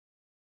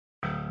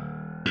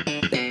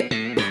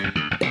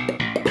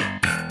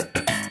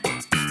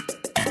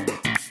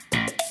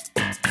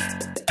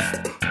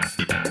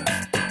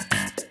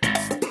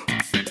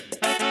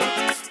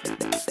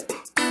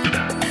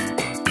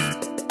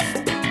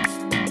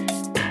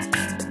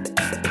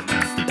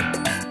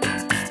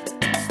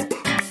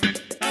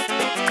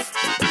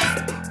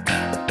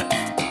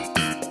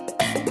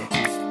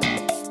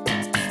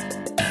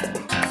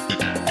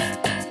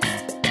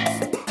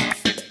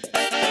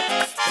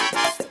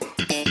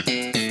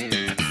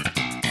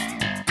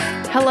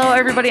Hello,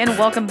 everybody, and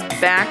welcome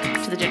back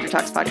to the Ginger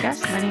Talks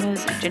podcast. My name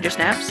is Ginger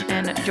Snaps,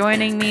 and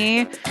joining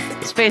me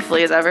as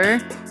faithfully as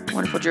ever,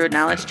 wonderful Druid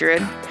Knowledge.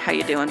 Druid, how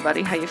you doing,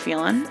 buddy? How you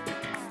feeling?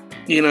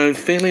 You know,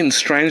 feeling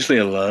strangely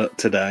alert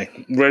today,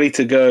 ready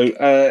to go.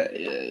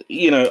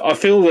 I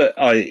feel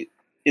that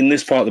in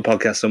this part of the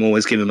podcast, I'm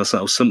always giving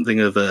myself something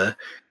of a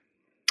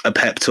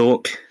pep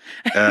talk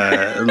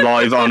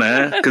live on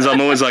air, because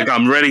I'm always like,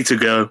 I'm ready to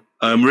go.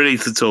 I'm ready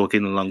to talk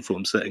in a long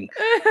form setting.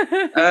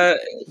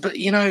 But,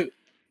 you know,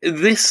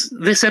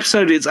 this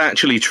episode is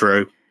actually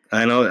true.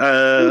 And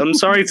I'm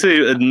sorry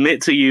to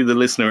admit to you, the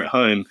listener at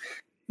home,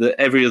 that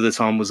every other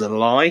time was a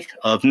lie.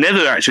 I've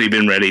never actually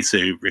been ready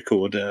to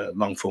record a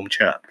long form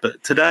chat.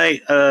 But today,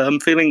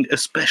 I'm feeling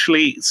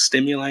especially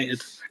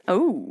stimulated.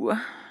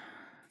 Oh.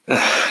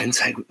 And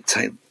take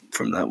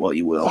from that what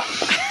you will.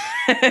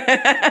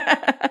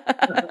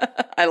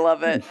 I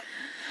love it.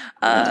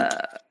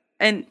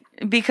 And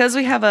because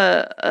we have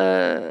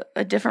a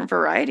different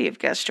variety of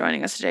guests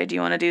joining us today, do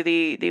you want to do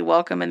the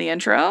welcome and the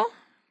intro?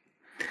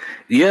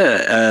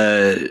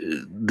 Yeah,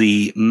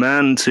 the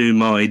man to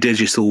my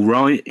digital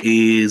right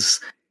is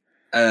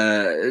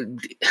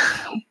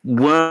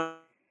words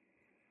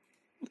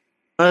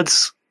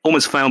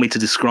almost fail me to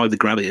describe the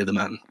gravity of the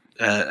man.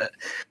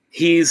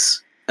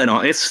 He's an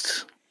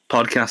artist,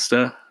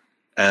 podcaster,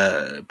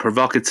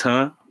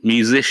 provocateur,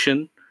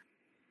 musician.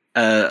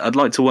 I'd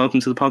like to welcome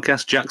to the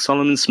podcast Jack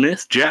Solomon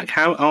Smith. Jack,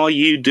 how are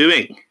you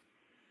doing?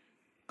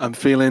 I'm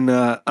feeling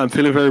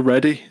very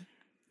ready.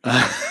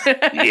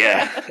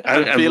 Yeah,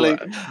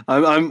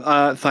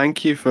 I'm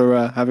thank you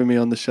for having me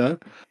on the show,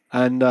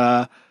 and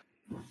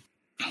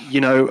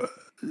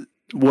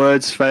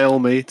words fail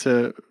me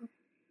to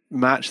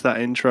match that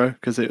intro,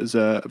 because it was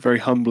a very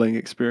humbling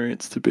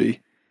experience to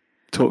be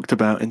talked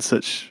about in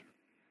such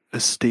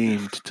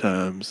esteemed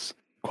terms,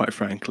 quite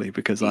frankly,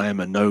 because I am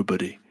a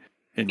nobody.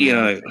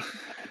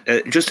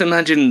 Just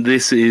imagine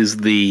this is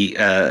the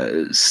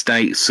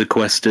state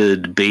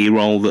sequestered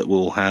B-roll that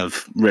we'll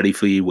have ready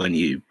for you when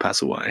you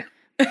pass away.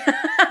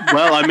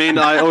 Well, I mean,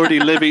 I already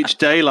live each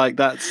day like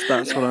that's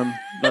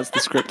the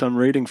script I'm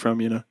reading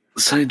from, you know.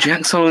 So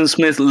Jack Solomon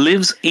Smith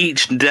lives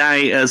each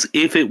day as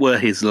if it were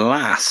his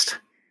last.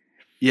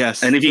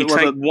 Yes. And if you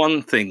take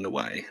one thing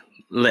away,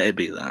 let it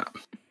be that.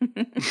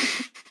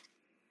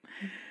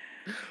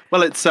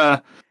 Well, it's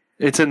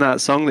in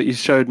that song that you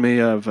showed me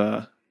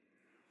of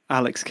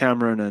Alex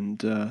Cameron and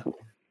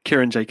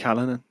Kieran J.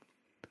 Callanan.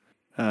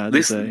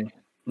 This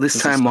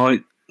sound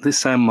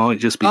might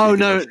just be. Oh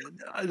no,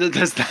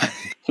 there's that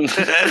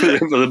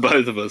for the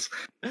both of us.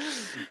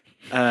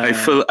 A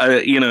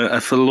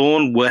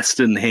forlorn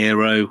Western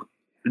hero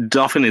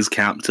doffing his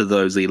cap to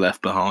those he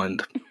left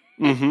behind.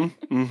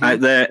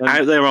 Out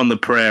there on the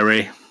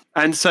prairie.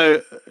 And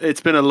so it's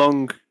been a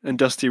long and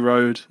dusty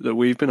road that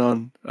we've been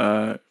on,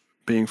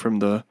 being from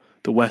the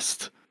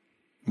West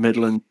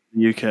Midland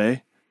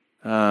UK.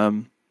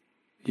 It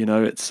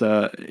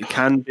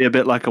can be a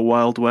bit like a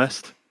Wild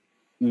West.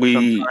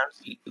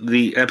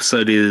 The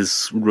episode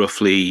is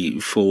roughly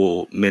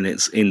 4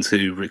 minutes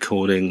into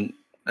recording,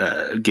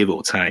 give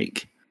or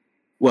take.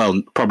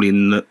 Well, probably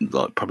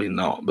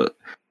not, but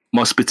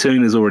my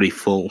spittoon is already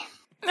full,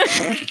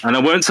 and I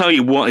won't tell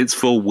you what it's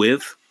full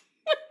with.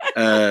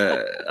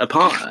 But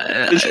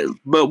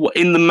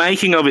in the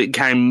making of it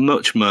came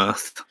much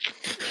mirth.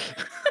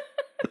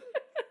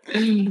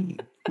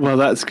 Well,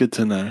 that's good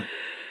to know.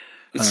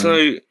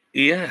 So,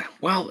 yeah,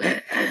 well,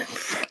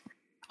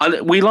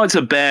 we like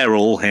to bear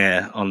all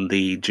here on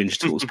the Ginger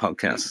Talks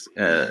podcast.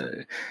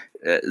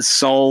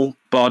 Soul,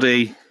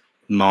 body,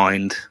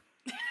 mind.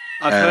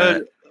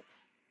 I've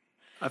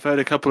heard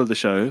a couple of the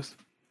shows,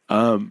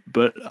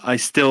 but I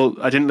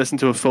didn't listen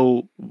to a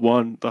full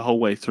one the whole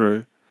way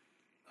through.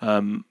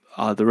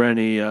 Are there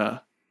any?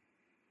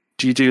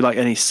 Do you do like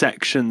any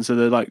sections? Are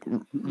there like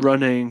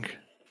running?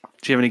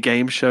 Do you have any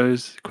game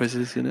shows,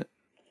 quizzes in it?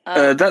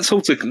 That's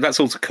all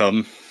to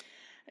come.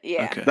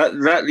 Yeah. Okay.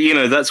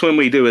 That's when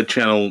we do a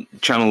channel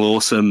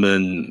awesome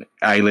and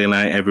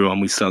alienate everyone.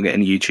 We start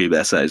getting YouTube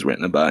essays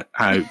written about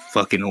how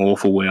fucking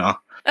awful we are.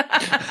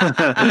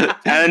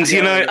 And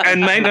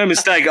and make no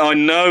mistake, I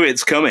know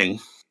it's coming.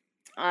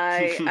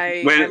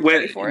 I'm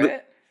ready for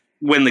it.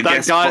 When the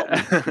guests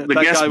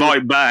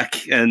bite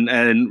back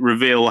and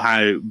reveal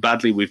how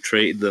badly we've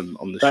treated them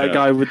on the show. That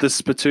guy with the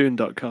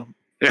spittoon.com.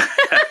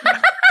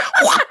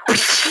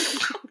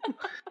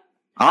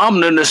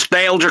 I'm the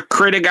nostalgia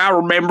critic. I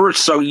remember it,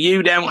 so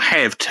you don't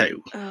have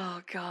to.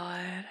 Oh,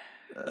 God.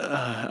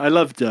 I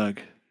love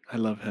Doug. I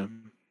love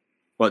him.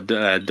 What,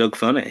 Doug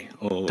Funny?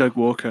 Or Doug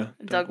Walker.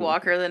 Doug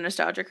Walker, the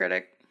nostalgia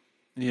critic.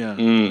 Yeah.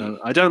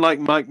 I don't like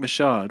Mike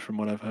Machard from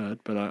what I've heard,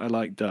 but I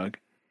like Doug.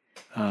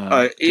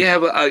 I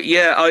get. I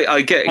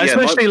Yeah,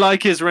 especially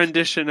like his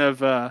rendition of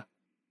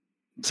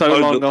 "So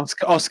Long"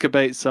 Oscar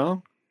Bates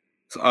song.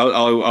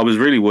 I was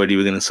really worried you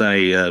were going to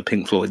say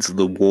Pink Floyd's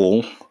 "The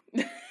Wall."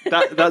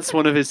 That's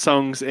one of his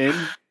songs in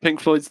Pink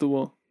Floyd's "The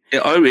Wall."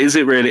 Oh, is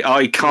it really?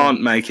 I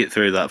can't make it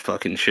through that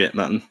fucking shit,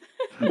 man.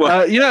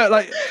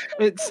 Like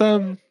it's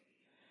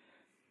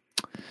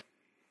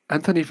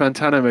Anthony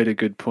Fantano made a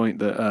good point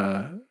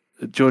that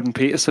Jordan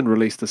Peterson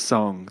released a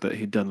song that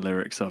he'd done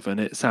lyrics of, and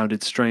it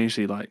sounded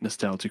strangely like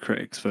Nostalgia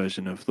Critic's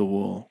version of "The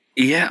Wall."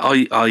 Yeah,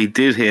 I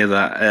did hear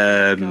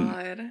that.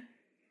 God.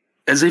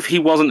 As if he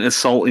wasn't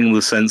assaulting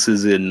the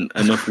senses in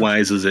enough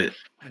ways as he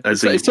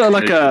It's sort of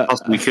like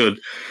possibly could.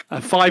 A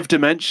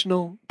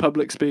 5-dimensional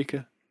public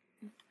speaker.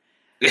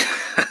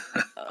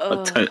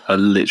 I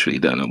literally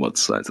don't know what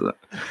to say to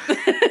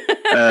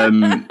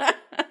that.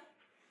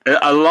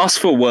 I lost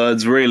for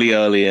words really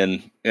early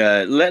in.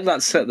 Let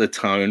that set the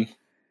tone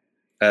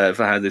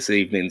for how this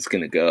evening's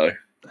going to go.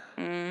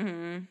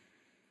 Mm-hmm.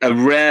 A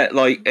rare,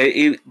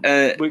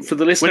 for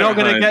the listener, we're not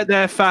going to get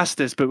there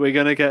fastest, but we're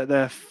going to get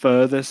there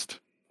furthest.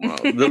 Well,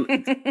 for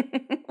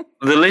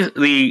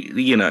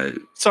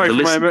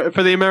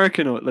the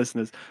American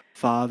listeners,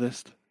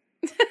 farthest.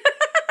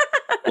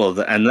 Well,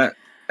 I'm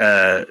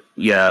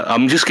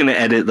just going to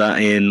edit that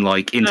in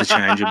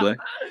interchangeably.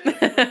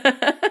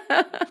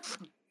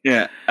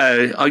 Yeah,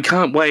 I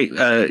can't wait.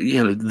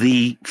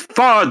 The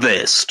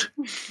farthest.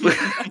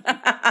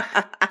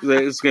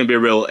 It's going to be a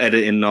real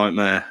editing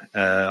nightmare.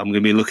 I'm going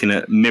to be looking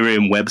at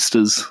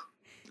Merriam-Webster's.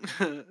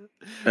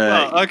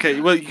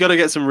 Okay. Well, you got to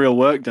get some real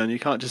work done. You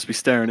can't just be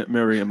staring at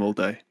Merriam all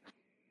day.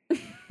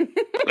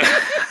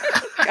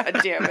 God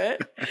damn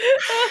it!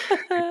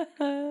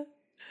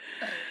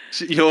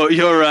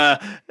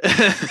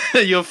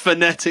 Your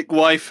phonetic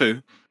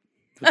waifu,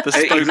 the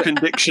spoken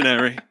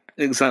dictionary.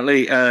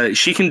 Exactly.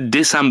 She can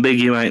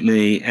disambiguate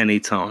me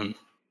anytime.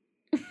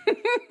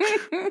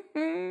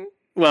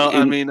 Well,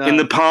 in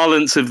the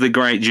parlance of the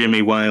great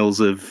Jimmy Wales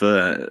of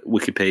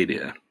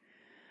Wikipedia.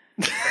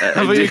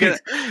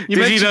 You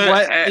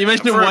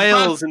mentioned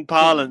Wales in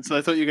parlance, and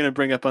I thought you were going to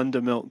bring up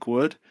Undermilk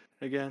Wood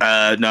again.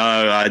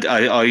 No,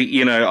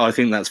 I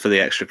think that's for the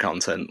extra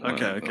content.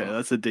 Okay,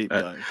 that's a deep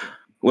dive.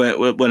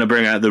 When I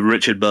bring out the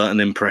Richard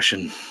Burton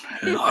impression,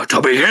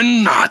 to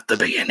begin at the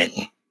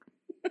beginning.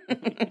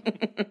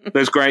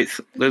 Those great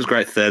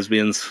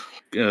thespians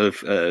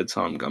of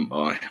time gone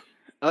by.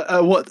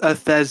 What a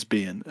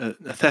thespian?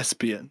 A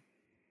thespian?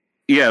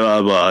 Yeah,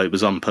 well, it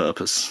was on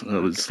purpose.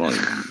 It was like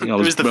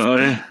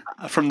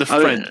from the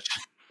French.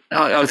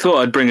 I thought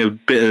I'd bring a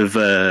bit of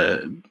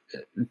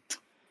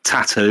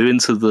tattoo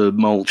into the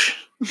mulch.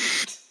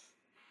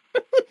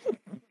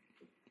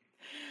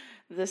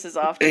 This is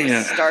off to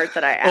a start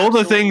that I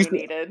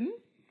needed.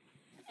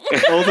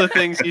 All the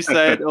things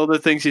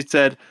you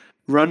said,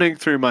 running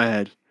through my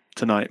head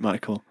tonight,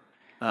 Michael.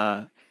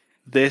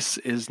 This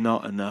is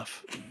not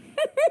enough.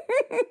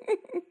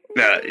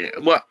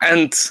 Well,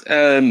 and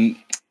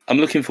I'm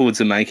looking forward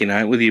to making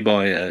out with you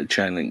by a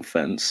chain link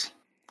fence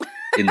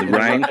in the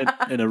rain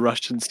in a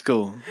Russian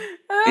school.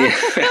 Yeah.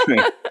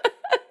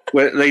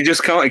 Where they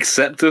just can't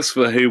accept us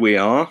for who we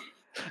are.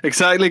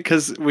 Exactly,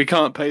 because we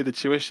can't pay the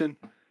tuition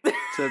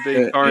to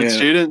be foreign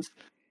students.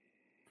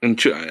 And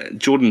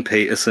Jordan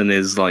Peterson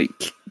is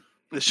like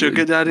the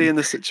sugar daddy in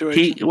the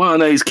situation.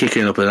 He's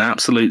kicking up an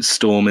absolute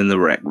storm in the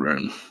rec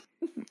room.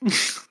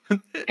 This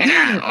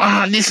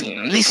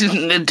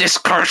isn't the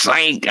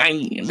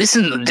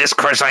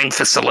discourse I'm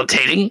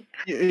facilitating.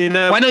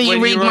 Why don't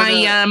you read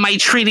my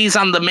treatise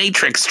on the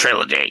Matrix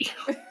trilogy?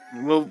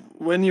 Well,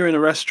 when you're in a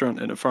restaurant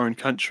in a foreign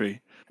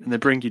country and they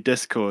bring you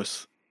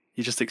discourse,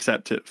 you just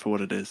accept it for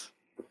what it is.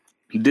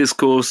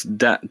 Discourse,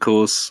 dat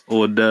course,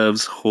 hors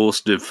d'oeuvres,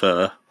 horse de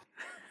fur.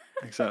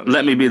 Exactly.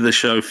 Let me be the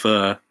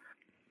chauffeur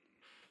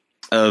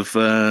of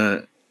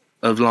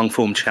long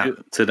form chat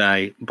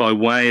today, by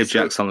way of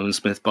Jack Solomon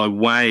Smith, by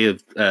way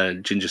of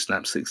Ginger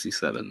Snap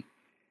 67.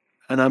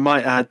 And I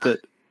might add that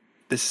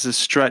this is a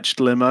stretched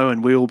limo,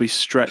 and we will be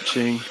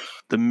stretching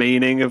the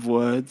meaning of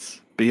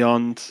words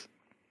beyond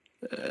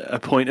a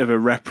point of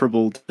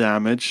irreparable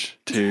damage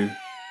to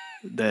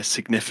their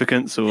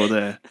significance or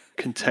their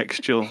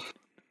contextual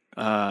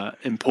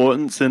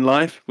importance in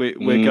life. We're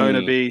going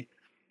to be,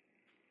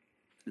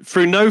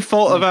 through no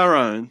fault of our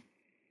own,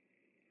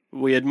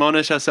 we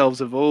admonish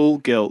ourselves of all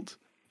guilt,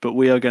 but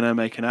we are going to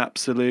make an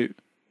absolute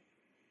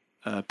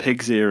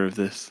pig's ear of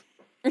this.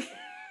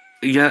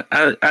 Yeah,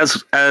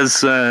 as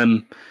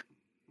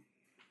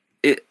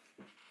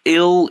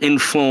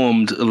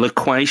ill-informed,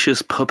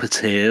 loquacious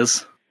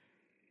puppeteers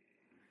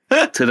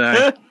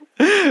today.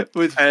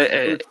 with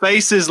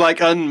faces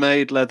like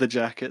unmade leather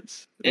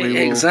jackets.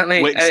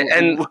 Exactly,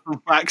 and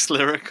wax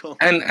lyrical.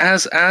 And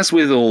as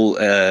with all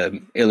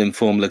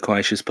ill-informed,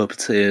 loquacious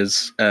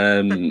puppeteers,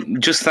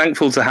 just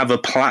thankful to have a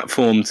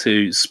platform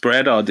to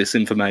spread our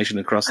disinformation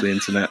across the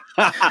internet.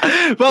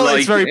 Well,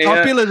 it's very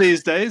popular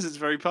these days. It's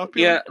very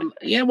popular.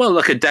 Yeah. Well,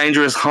 like a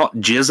dangerous hot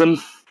jism.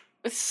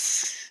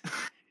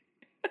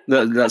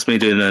 That's me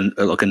doing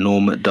like a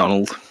Norm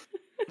Macdonald.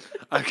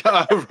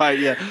 Oh, right,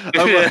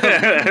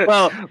 yeah.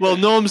 Well,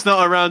 Norm's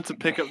not around to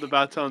pick up the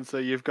baton, so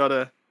you've got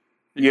to.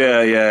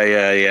 Yeah.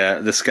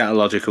 The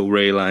scatological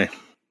relay.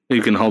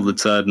 Who can hold the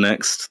turd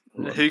next?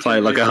 Play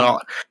like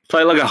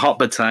a hot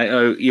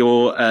potato.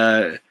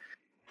 Your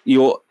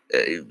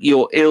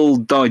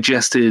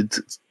ill-digested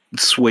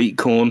sweet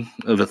corn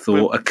of a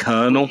thought, a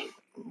kernel.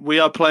 We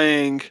are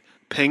playing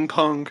ping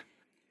pong.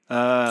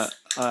 We're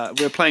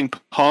playing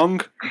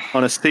Pong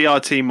on a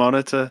CRT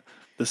monitor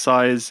the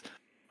size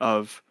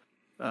of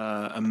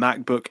a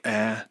MacBook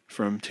Air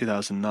from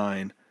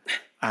 2009,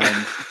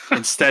 and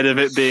instead of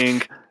it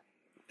being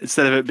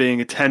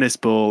a tennis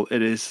ball,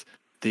 it is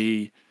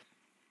the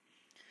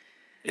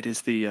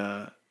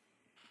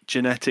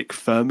genetic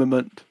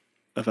firmament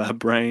of our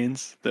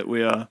brains that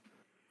we are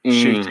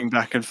shooting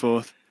back and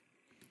forth.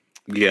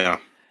 Yeah.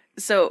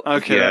 So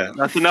okay,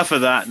 that's enough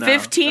of that now.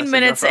 15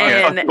 minutes in,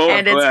 and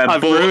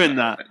I've ruined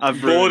that.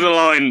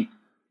 Borderline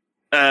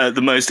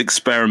the most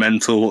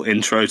experimental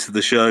intro to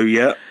the show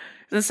yet.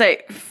 Let's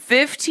say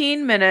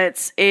 15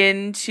 minutes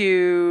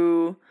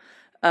into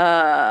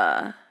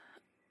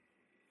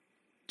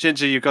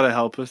Ginger, you've got to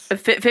help us.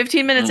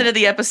 15 minutes into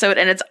the episode,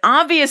 and it's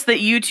obvious that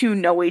you two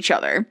know each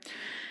other.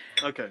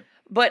 Okay.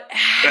 But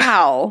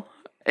how?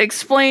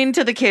 Explain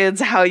to the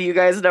kids how you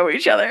guys know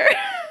each other.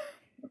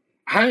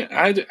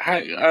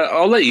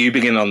 I'll let you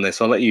begin on this.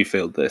 I'll let you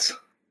field this.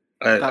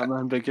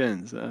 Batman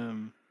Begins.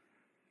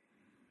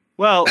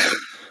 Well,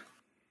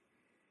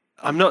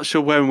 I'm not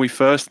sure when we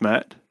first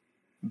met,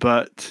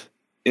 but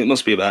it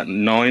must be about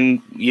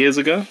 9 years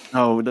ago.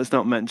 Oh, let's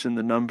not mention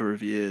the number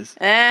of years.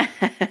 I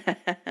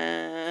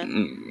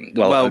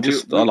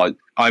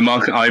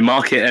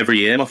mark it every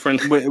year, my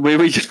friend. We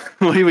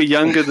were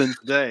younger than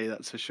today,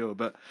 that's for sure.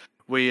 But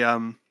we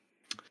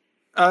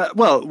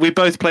we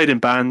both played in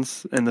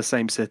bands in the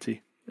same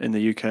city in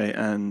the UK,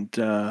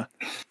 and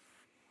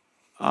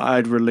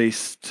I'd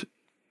released,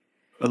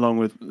 along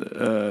with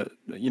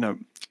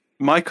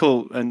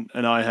Michael and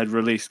I had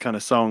released kind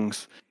of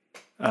songs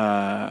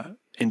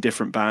in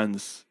different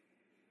bands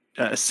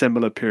at a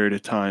similar period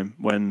of time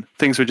when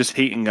things were just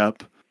heating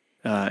up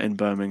in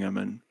Birmingham,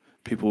 and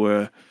people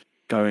were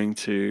going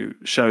to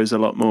shows a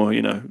lot more.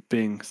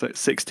 Being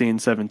 16,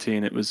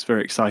 17, it was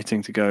very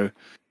exciting to go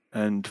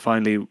and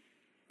finally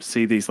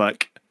see these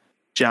like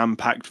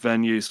jam-packed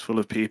venues full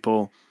of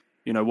people,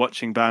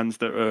 watching bands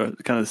that were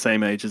kind of the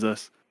same age as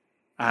us.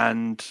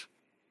 And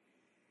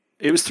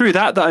it was through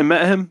that I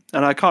met him,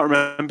 and I can't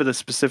remember the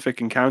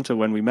specific encounter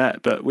when we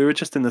met, but we were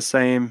just in the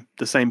same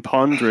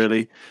pond,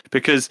 really,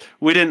 because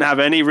we didn't have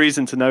any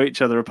reason to know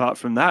each other apart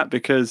from that,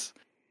 because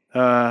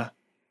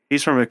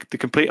he's from the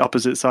complete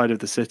opposite side of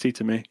the city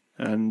to me,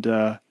 and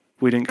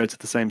we didn't go to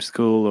the same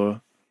school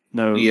or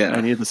know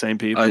any of the same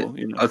people.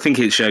 I think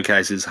it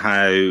showcases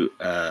how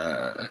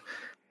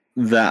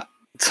that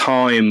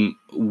time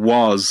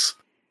was,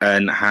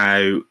 and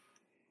how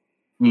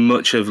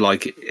much of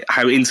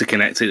how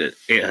interconnected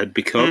it had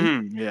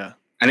become. Yeah,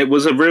 and it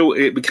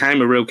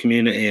became a real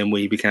community, and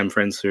we became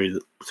friends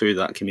through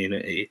that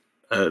community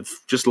of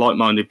just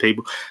like-minded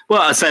people.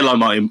 Well, I say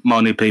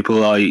like-minded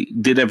people. I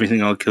did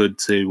everything I could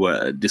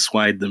to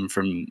dissuade them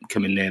from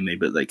coming near me,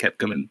 but they kept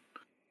coming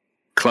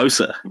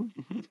closer.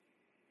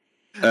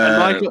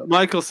 And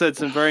Michael said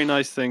some very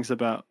nice things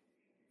about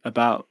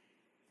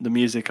the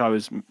music I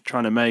was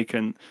trying to make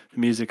and the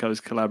music I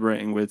was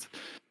collaborating with.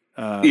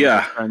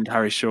 My friend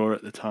Harry Shaw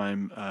at the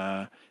time.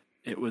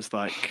 It was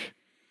like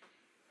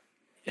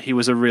he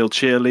was a real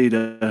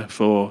cheerleader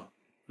for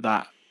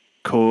that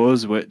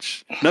cause,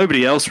 which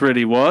nobody else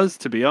really was,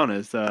 to be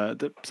honest.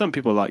 Some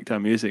people liked our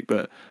music,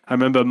 but I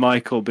remember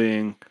Michael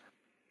being,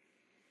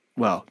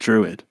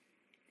 Druid.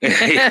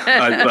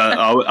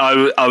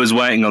 I was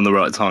waiting on the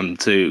right time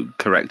to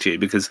correct you,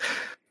 because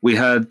we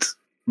had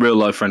real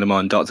life friend of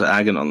mine, Dr.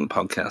 Agan, on the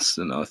podcast,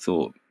 and I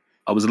thought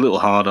I was a little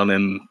hard on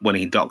him when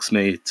he doxed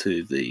me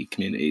to the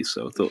community.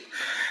 So I thought,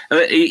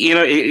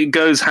 it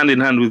goes hand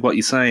in hand with what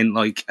you're saying,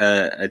 like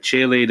a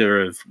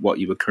cheerleader of what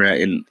you were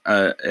creating.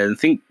 And I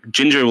think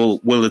Ginger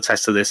will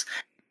attest to this.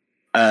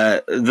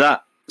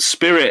 That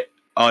spirit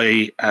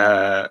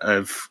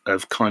of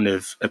kind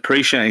of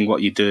appreciating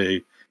what you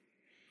do.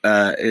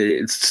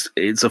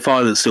 It's a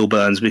fire that still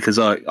burns, because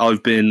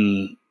I've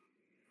been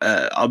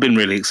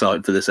really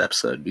excited for this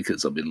episode,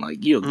 because I've been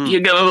like, you're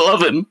gonna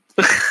love him.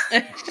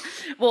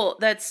 Well,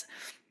 that's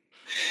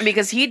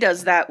because he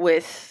does that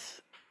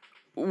with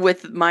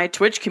my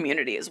Twitch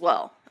community as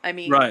well. I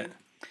mean, right.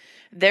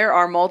 There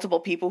are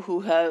multiple people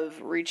who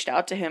have reached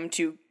out to him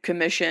to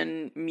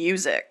commission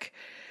music,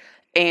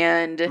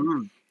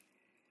 and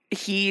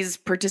he's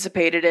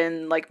participated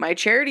in like my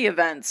charity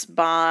events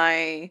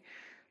by,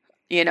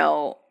 you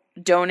know,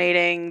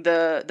 donating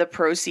the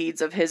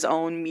proceeds of his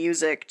own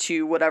music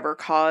to whatever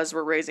cause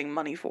we're raising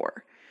money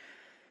for.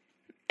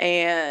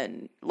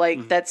 And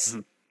like that's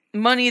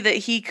money that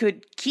he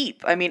could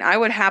keep. I mean, I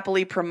would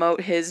happily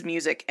promote his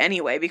music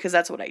anyway because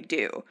that's what I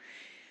do.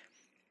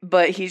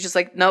 But he's just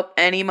like, nope,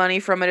 any money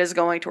from it is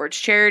going towards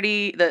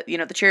charity.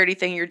 The charity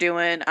thing you're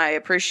doing, I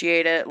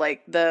appreciate it.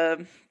 Like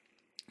the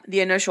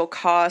initial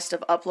cost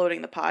of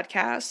uploading the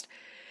podcast,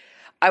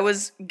 I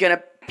was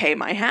gonna pay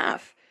my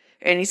half.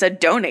 And he said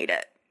donate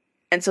it.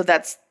 And so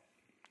that's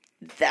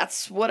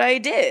what I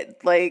did.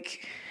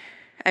 Like,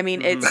 I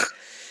mean, it's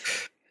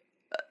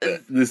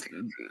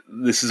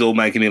this is all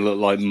making me look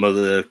like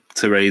Mother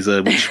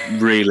Teresa, which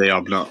really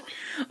I'm not.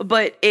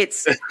 But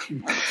it's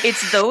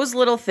those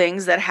little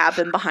things that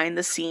happen behind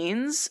the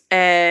scenes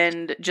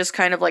and just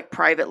kind of like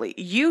privately.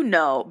 You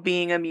know,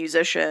 being a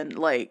musician,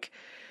 like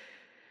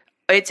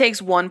it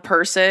takes one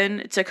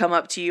person to come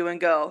up to you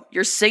and go,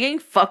 "Your singing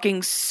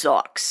fucking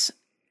sucks."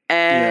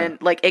 And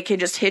like it can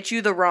just hit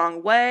you the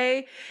wrong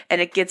way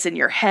and it gets in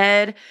your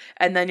head.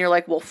 And then you're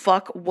like, well,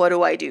 fuck, what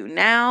do I do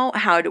now?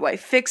 How do I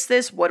fix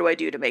this? What do I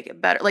do to make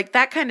it better? Like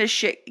that kind of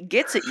shit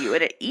gets at you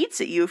and it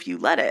eats at you if you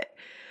let it.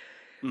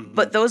 Mm-hmm.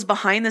 But those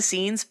behind the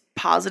scenes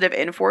positive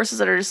enforces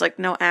that are just like,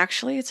 no,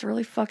 actually, it's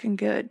really fucking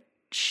good.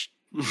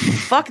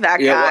 Fuck that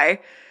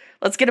guy.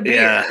 Let's get a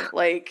beer. Yeah.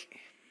 Like,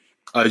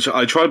 I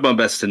tried my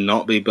best to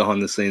not be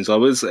behind the scenes. I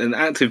was an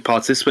active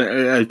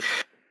participant.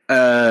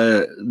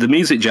 The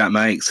music Jack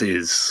makes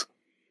is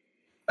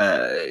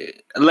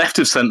left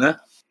of center.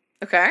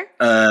 Okay.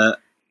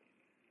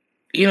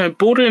 You know,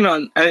 bordering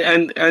on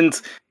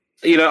and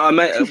you know,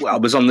 I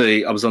was on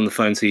the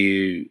phone to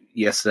you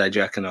yesterday,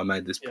 Jack, and I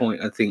made this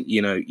point. I think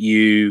you know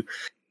you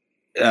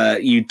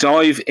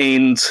dive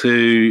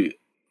into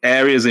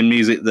areas in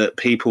music that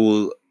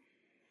people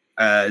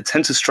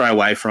tend to stray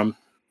away from.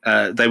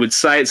 They would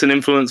say it's an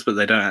influence, but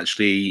they don't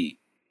actually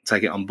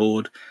take it on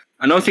board.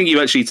 And I think you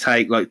actually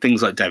take like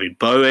things like David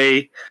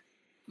Bowie,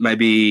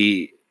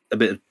 maybe a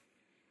bit of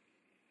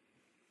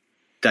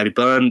David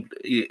Byrne,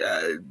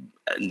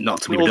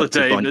 not to be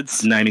reductive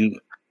by naming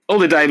all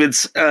the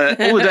Davids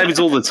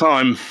all the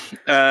time.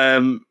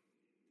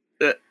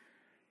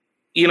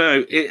 You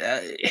know,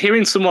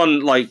 hearing someone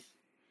like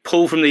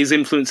pull from these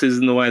influences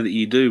in the way that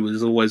you do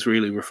was always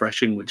really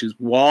refreshing, which is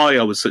why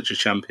I was such a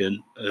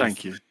champion of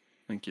Thank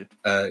you.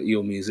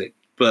 Your music.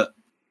 But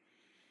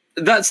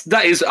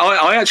that is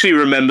I actually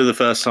remember the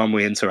first time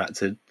we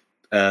interacted,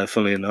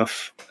 funnily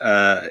enough.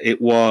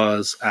 It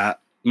was at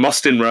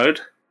Mostyn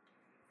Road.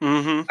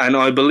 Mm-hmm. And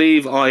I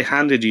believe I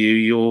handed you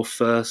your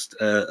first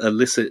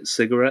illicit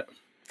cigarette.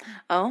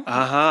 Oh.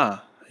 Yeah.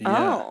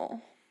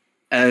 Oh.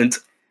 And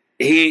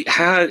he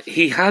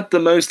had the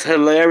most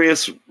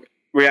hilarious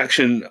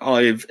reaction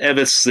I've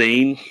ever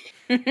seen.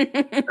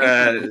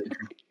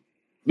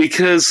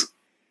 Because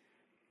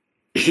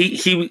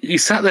he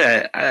sat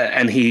there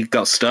and he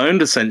got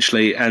stoned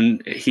essentially,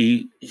 and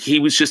he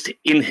was just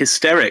in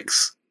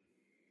hysterics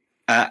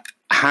at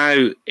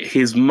how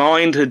his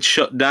mind had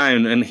shut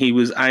down and he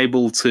was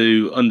able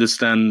to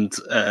understand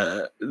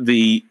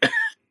the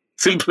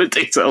simpler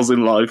details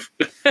in life.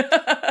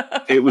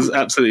 It was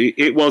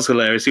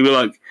hilarious. You were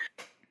like,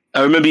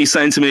 I remember you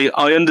saying to me,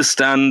 I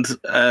understand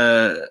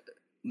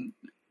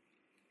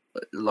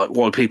like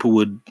why people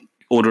would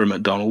order a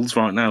McDonald's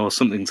right now or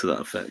something to that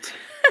effect.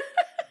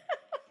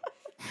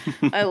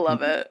 I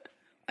love it.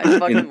 I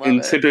fucking love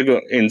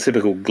it. In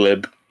typical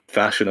glib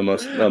fashion, I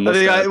must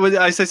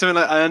I say something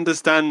like, I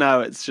understand now.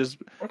 It's just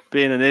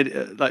being an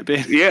idiot, like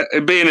being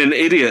an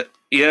idiot.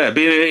 Yeah,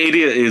 being an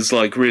idiot is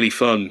like really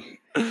fun,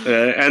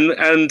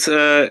 and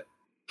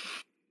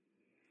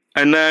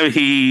now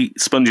he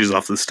sponges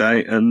off the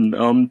state, and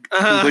I'm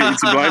completely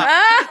to blame.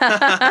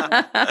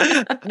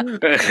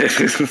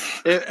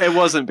 It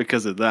wasn't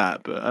because of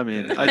that, but I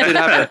mean, I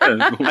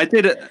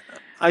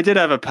did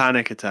have a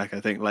panic attack.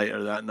 I think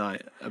later that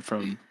night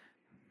from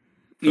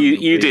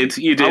you did.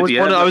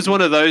 I was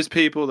one of those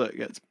people that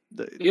gets.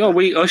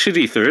 I ushered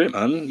you through it,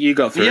 man. You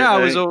got through it. Yeah, I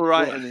was all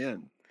right in the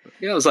end.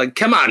 Yeah, I was like,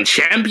 "Come on,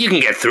 champ, you can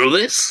get through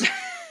this."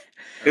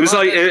 It was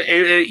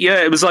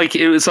it was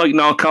like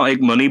Narcotic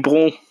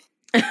Moneyball.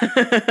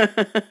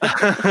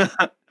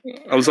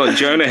 I was like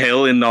Jonah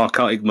Hill in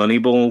Narcotic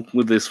Moneyball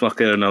with this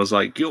fucker, and I was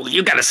like,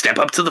 "You got to step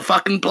up to the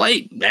fucking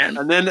plate, man."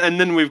 And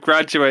then we've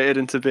graduated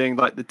into being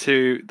like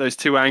those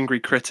two angry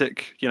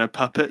critic,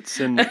 puppets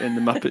in the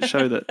Muppet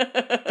Show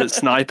that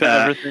snipe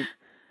at everything.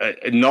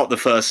 Not the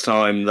first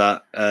time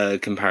that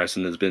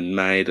comparison has been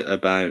made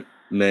about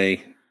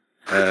me.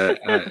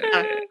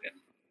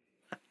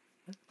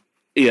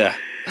 Yeah,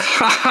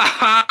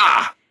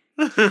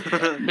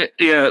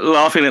 yeah,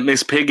 laughing at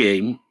Miss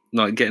Piggy,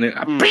 like getting it.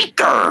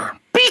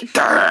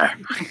 Peter.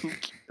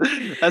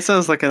 That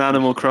sounds like an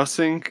Animal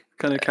Crossing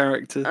kind of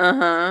character.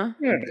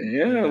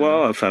 Yeah.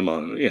 Well, I found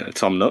my,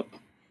 Tom Nook.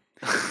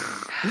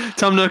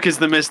 Tom Nook is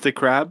the Mr.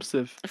 Krabs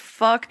of.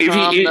 Fuck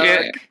Tom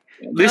Nook.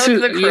 This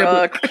is the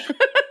crook.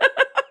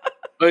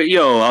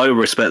 Yo, I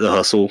respect the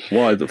hustle.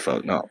 Why the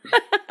fuck not?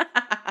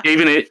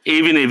 even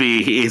if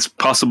he is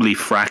possibly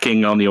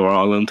fracking on your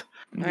island.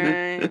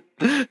 Alright.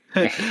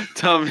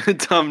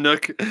 Tom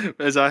Nook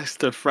has asked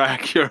to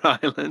frack your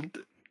island.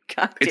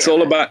 God It's damn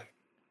all it. about,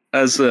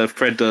 as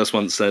Fred Durst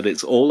once said,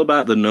 it's all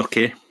about the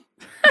nookie.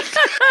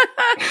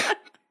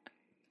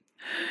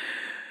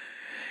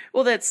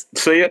 Well, that's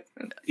So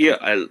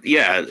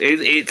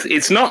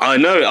it's not.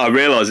 I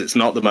realise it's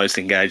not the most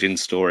engaging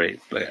story,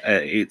 but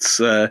it's.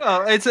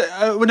 Well, it's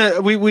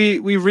no,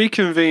 we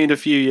reconvened a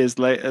few years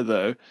later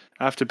though,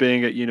 after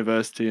being at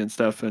university and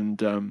stuff,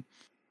 and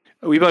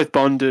we both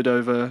bonded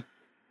over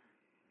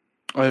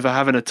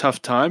having a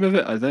tough time of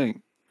it. I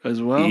think as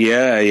well.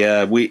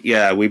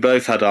 We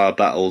both had our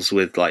battles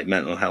with like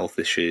mental health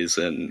issues,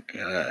 and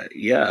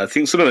I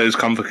think some of those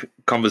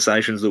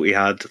conversations that we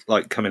had,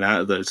 like coming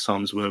out of those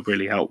times, were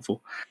really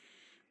helpful.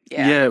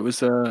 Yeah, it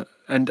was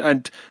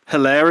and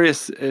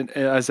hilarious.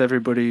 As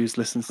everybody who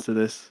listens to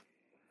this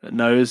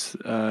knows,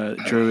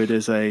 Druid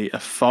is a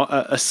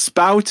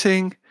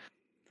spouting,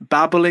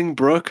 babbling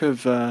brook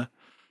of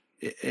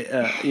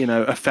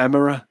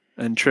ephemera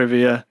and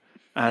trivia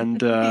and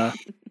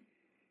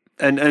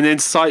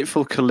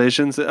insightful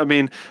collisions. I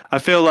mean, I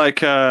feel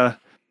like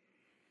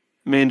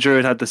me and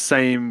Druid had the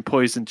same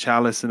poison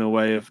chalice in a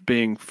way of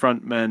being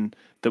frontmen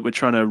that were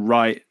trying to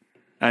write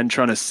and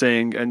trying to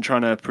sing and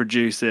trying to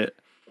produce it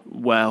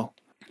well.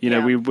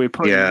 We're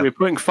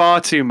putting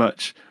far too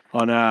much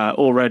on our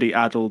already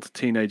addled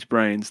teenage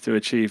brains to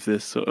achieve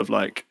this sort of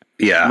like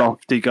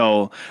lofty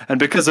goal. And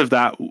because of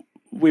that,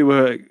 we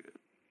were,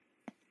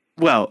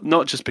 well,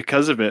 not just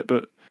because of it,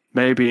 but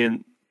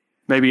maybe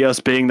us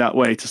being that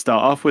way to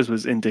start off with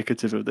was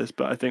indicative of this.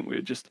 But I think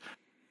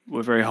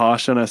we're very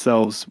harsh on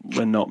ourselves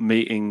when not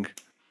meeting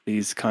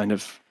these kind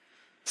of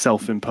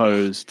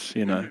self-imposed,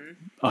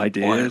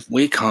 ideas.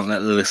 We can't let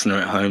the listener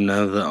at home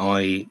know that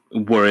I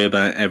worry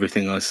about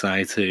everything I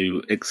say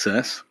to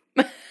excess.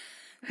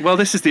 Well,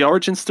 this is the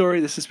origin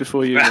story. This is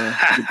before you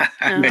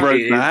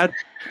broke bad.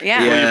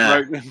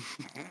 Yeah.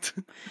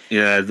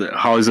 The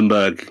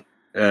Heisenberg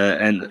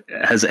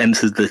has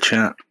entered the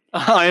chat.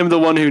 I am the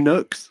one who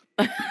nooks.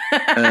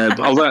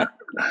 Although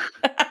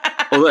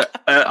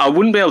I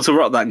wouldn't be able to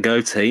rock that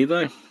goatee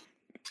though.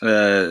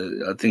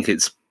 I think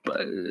it's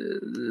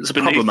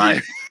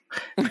problematic.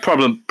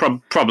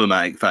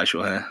 Problematic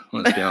facial hair.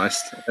 Let's be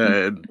honest.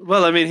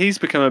 Well, I mean, he's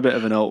become a bit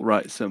of an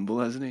alt-right symbol,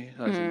 hasn't he?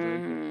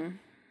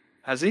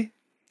 Has he?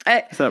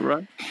 Is that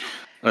right?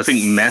 I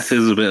think meth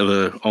is a bit of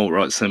an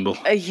alt-right symbol.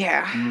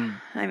 Yeah.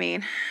 I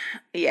mean,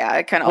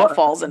 it kind of all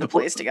falls into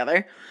place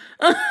together.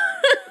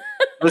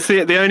 Let's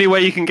see. The only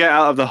way you can get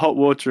out of the hot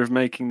water of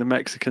making the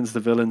Mexicans the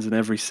villains in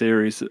every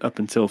series up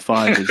until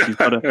 5 is you've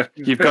got to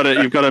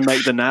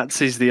make the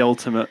Nazis the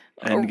ultimate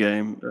end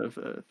game of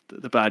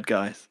the bad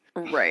guys.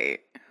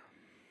 Right.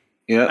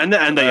 Yeah, and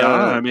they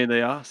are. I mean,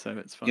 they are. So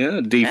it's fine. Yeah,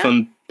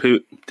 defund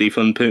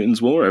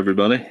Putin's war,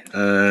 everybody.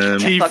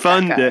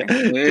 Defund it.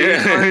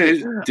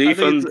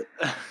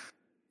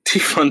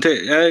 Defund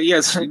it.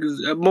 Yes,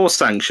 more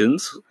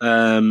sanctions.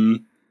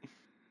 An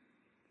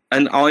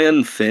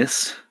iron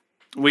fist.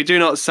 We do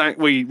not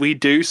we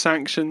do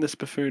sanction this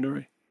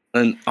buffoonery.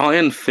 An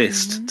iron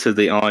fist to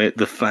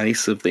the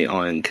face of the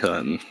Iron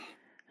Curtain.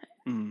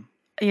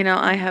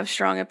 I have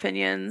strong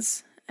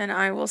opinions, and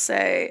I will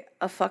say,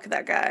 fuck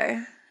that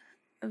guy.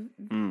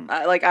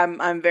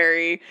 I'm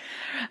very.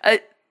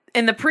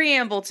 In the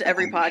preamble to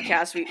every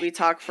podcast, we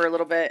talk for a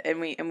little bit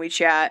and we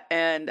chat,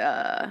 and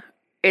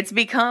it's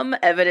become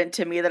evident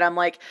to me that I'm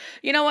like,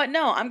 you know what?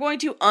 No, I'm going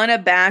to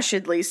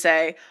unabashedly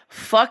say,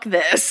 fuck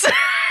this.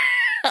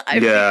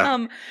 I've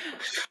become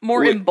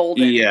more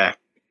emboldened. Yeah,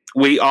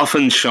 we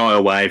often shy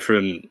away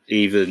from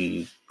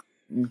even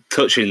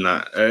touching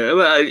that.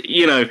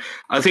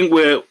 I think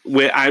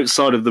we're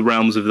outside of the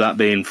realms of that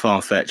being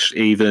far-fetched,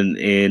 even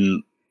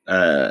in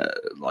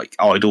like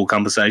idle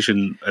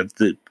conversation of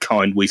the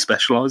kind we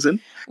specialise in.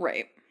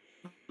 Right.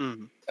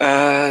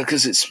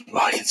 Because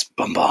it's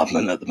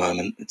bombardment at the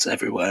moment. It's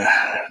everywhere.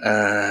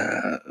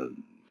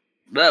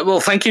 Well,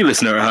 thank you,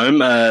 listener at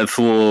home,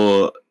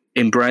 for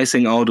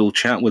embracing idle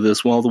chat with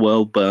us while the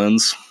world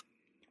burns.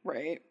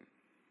 Right.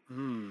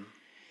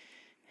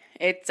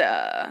 It's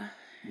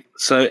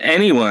So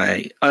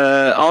anyway,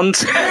 on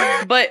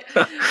to but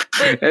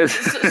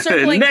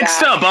circling next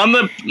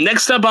back.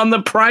 Next up on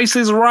the Price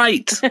is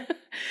Right.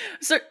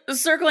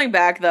 Circling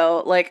back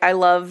though, like I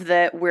love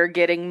that we're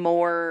getting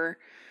more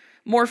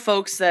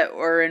folks that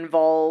are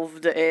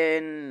involved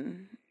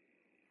in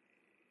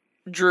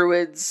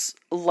Druid's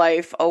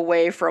life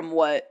away from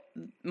what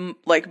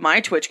like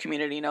my Twitch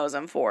community knows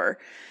him for,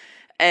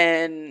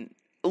 and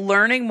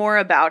learning more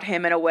about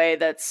him in a way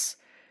that's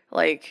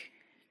like,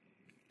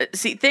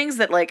 see, things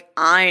that like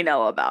I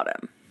know about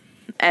him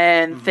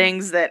and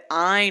things that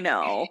I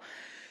know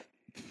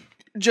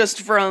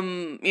just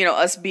from,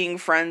 us being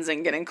friends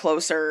and getting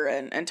closer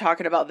and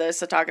talking about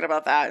this and talking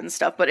about that and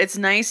stuff. But it's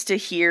nice to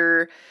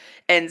hear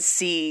and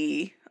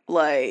see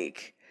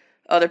like,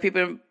 other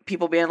people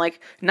being like,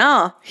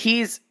 nah,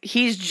 he's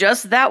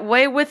just that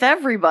way with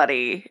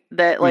everybody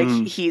that like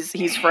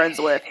he's friends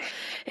with.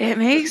 It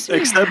makes me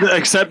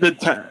except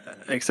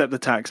the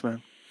tax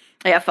man.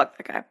 Yeah, fuck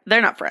that guy.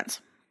 They're not friends.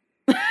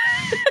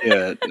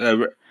 Yeah,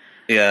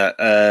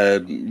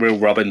 real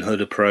Robin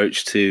Hood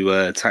approach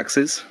to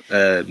taxes.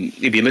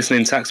 If you're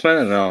listening,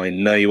 taxman, and I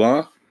know you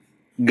are,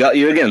 got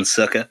you again,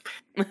 sucker.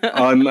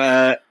 I'm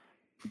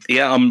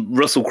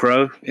Russell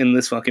Crowe in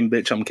this fucking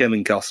bitch. I'm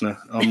Kevin Costner.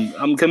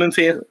 I'm coming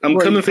for you. I'm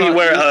coming for you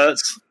where it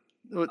hurts.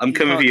 I'm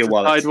coming for your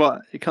wallet.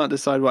 You can't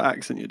decide what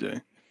accent you're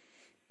doing.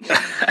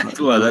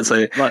 Well, it's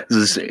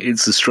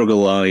a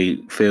struggle I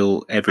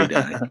feel every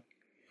day.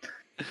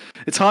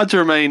 It's hard to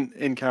remain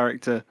in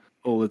character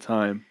all the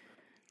time.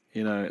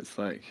 You know, it's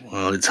like...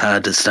 Well, it's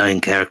hard to stay in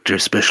character,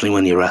 especially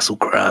when you're Russell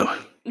Crowe.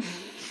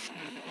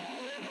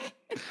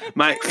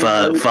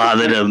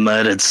 Father to a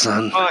murdered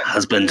son,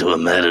 husband to a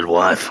murdered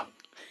wife.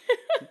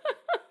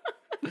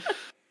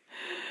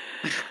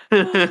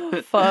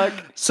 Oh, fuck.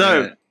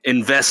 So,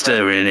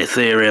 investor in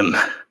Ethereum.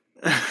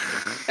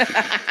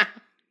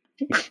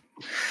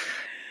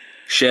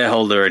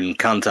 Shareholder in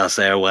Qantas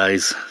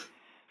Airways.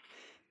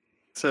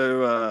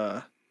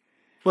 So,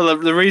 well,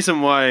 the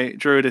reason why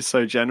Druid is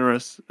so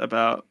generous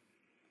about,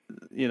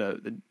 you know,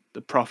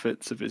 the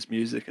profits of his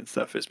music and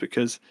stuff is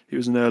because he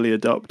was an early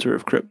adopter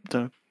of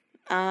crypto.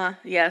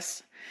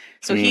 Yes.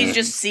 So he's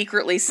just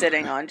secretly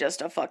sitting on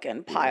just a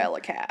fucking pile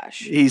of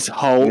cash. He's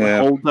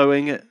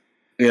holdoing it.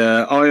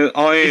 Yeah,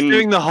 He's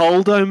doing the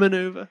holdo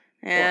maneuver.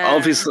 Yeah. Well,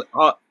 obviously,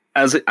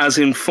 as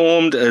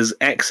informed as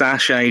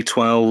X-Ashay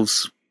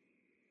 12's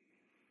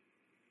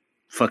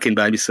fucking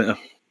babysitter.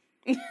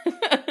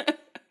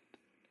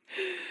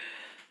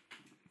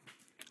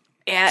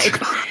 Yeah.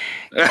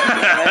 God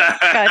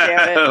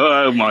damn it.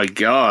 Oh my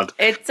god.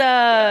 It's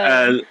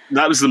that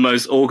was the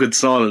most awkward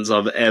silence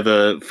I've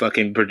ever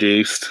fucking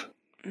produced.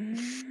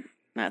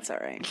 That's all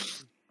right.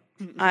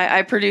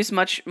 I produce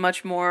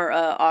much more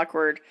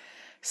awkward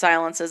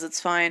silences.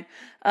 It's fine.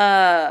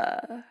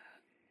 I'm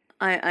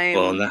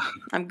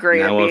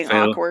great at being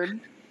awkward.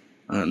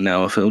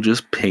 Now I feel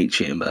just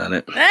peachy about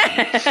it.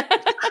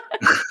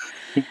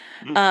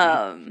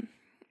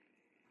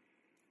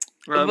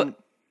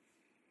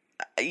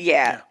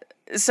 Yeah.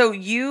 So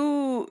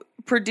you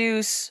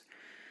produce,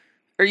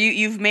 or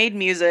you've made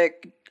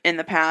music in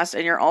the past,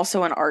 and you're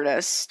also an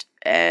artist.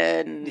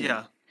 And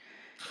yeah.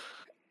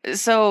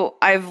 So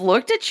I've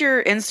looked at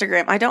your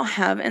Instagram. I don't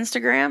have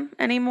Instagram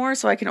anymore,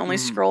 so I can only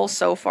scroll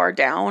so far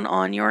down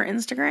on your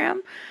Instagram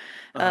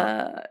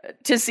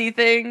to see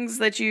things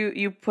that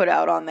you put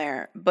out on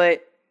there.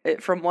 But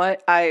from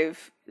what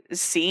I've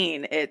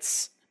seen,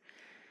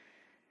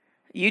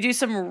 you do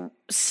some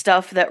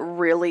stuff that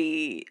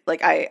really,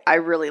 like, I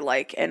really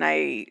like, and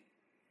I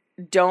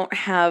don't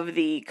have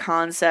the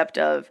concept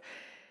of,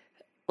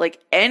 like,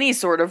 any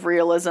sort of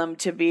realism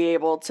to be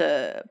able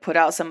to put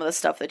out some of the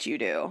stuff that you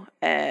do,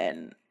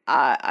 and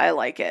I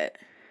like it.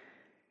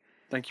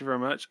 Thank you very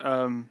much.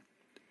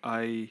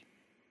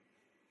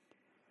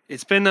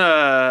 It's been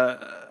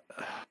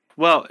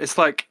it's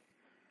like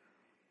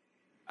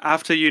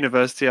after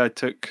university I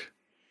took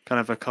kind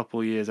of a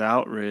couple years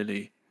out,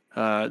 really.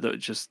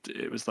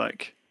 It was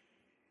like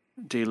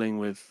dealing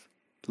with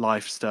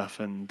life stuff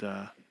and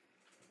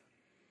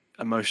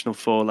emotional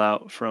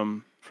fallout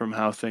from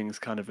how things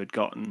kind of had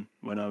gotten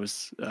when I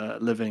was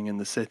living in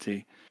the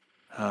city.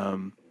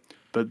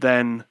 But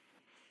then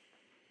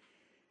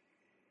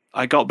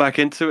I got back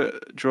into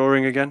it,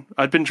 drawing again.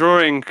 I'd been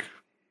drawing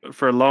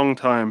for a long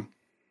time.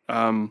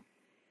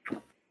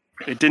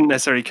 It didn't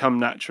necessarily come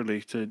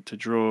naturally to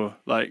draw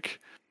like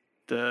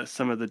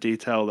some of the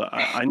detail that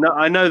I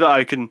know that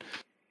I can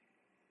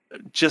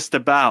just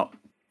about,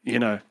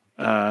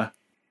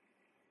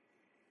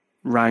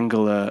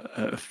 wrangle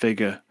a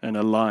figure and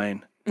a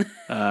line,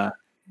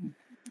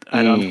 and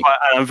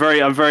I'm very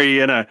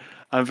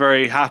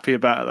happy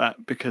about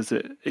that, because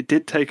it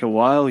did take a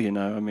while,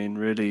 I mean,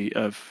 really.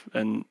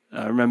 And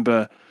I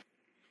remember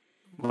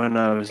when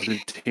I was a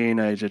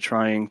teenager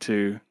trying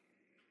to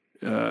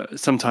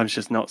sometimes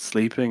just not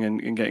sleeping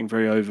and getting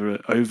very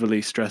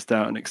overly stressed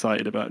out and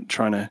excited about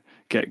trying to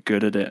get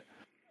good at it,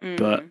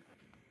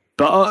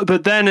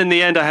 But then in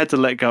the end, I had to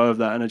let go of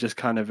that, and I just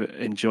kind of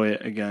enjoy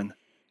it again.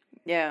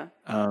 Yeah.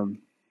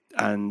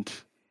 And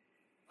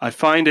I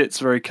find it's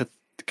very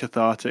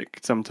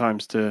cathartic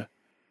sometimes to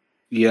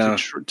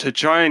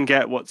try and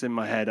get what's in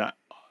my head,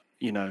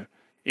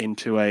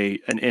 into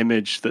an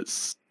image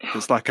that's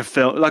like a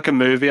film, like a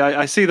movie.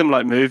 I see them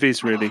like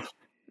movies, really.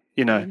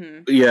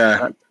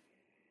 Yeah.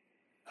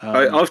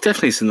 I've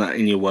definitely seen that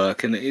in your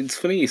work, and it's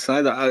funny you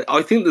say that.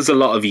 I think there's a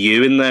lot of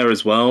you in there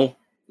as well.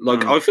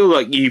 Like, I feel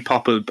like you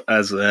pop up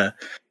as a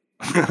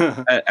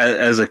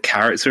as a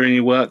character in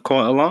your work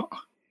quite a lot.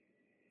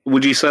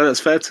 Would you say that's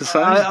fair to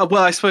say?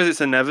 I suppose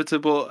it's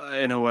inevitable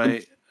in a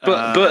way.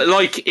 But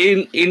like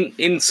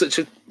in such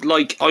a,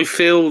 like, I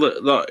feel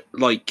that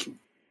like,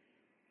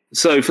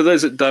 so for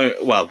those that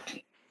don't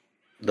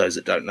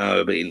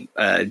know,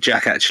 but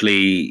Jack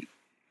actually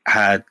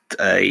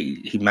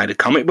he made a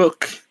comic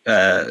book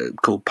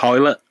called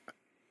Pilot,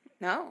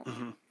 No.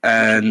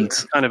 and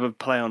It's kind of a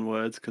play on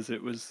words because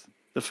it was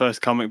the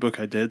first comic book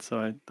I did,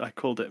 so I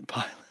called it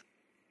Pilot.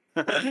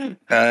 but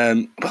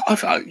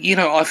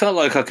I felt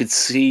like I could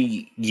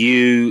see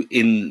you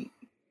in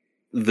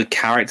the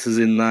characters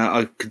in that.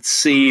 I could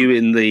see you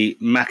in the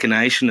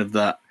machination of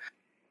that.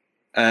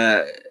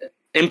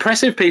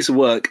 Impressive piece of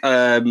work.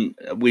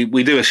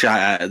 We do a shout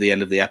out at the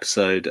end of the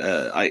episode.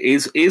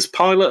 Is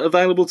Pilot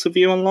available to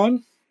view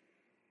online?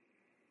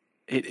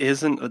 It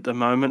isn't at the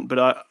moment,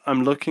 but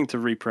I'm looking to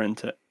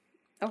reprint it.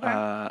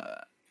 Okay.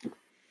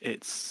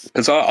 It's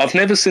Because I've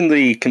never seen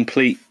the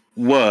complete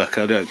work.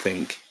 I don't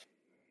think.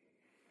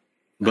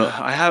 But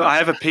I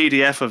have a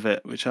PDF of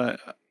it, which I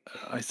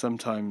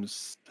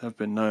sometimes have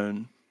been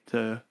known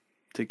to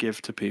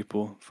give to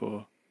people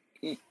for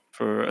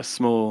a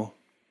small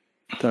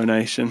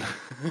donation.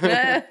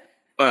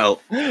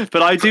 well,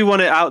 But I do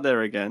want it out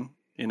there again,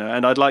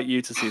 and I'd like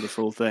you to see the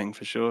full thing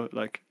for sure.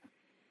 Like,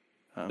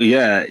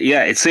 yeah,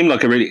 it seemed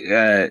like a really,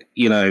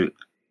 to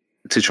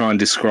try and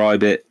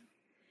describe it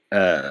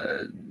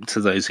to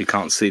those who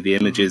can't see the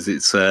images,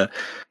 it's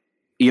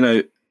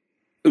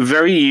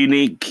very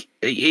unique.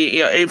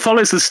 It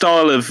follows the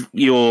style of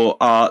your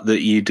art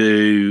that you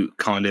do,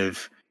 kind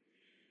of,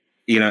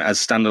 as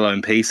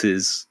standalone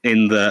pieces.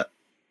 In that,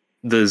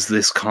 there's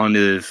this kind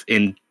of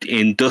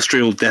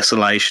industrial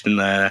desolation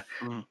there.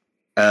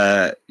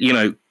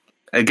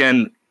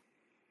 Again,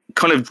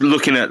 kind of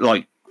looking at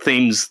like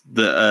themes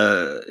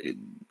that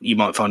you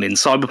might find in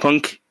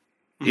cyberpunk,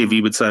 if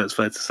you would say it's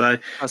fair to say.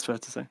 That's fair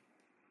to say.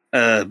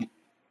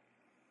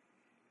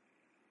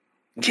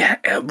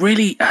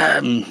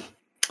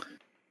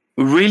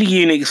 Really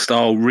unique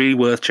style, really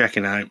worth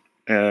checking out.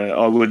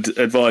 I would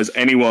advise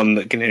anyone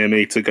that can hear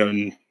me to go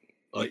and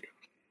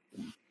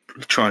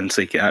try and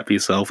seek it out for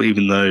yourself,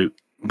 even though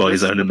by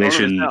his own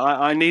admission.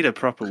 I need a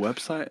proper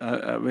website.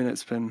 I mean,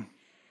 it's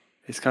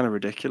kind of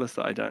ridiculous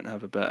that I don't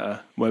have a better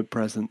web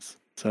presence.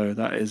 So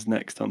that is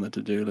next on the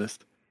to-do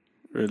list,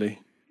 really.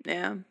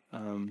 Yeah.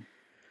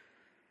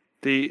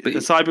 The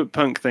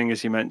cyberpunk thing,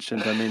 as you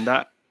mentioned, I mean,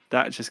 that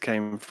just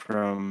came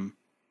from,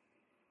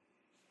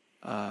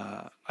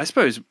 I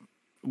suppose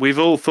we've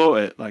all thought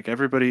it, like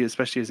everybody,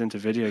 especially who's into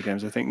video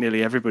games, I think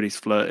nearly everybody's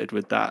flirted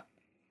with that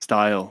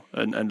style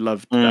and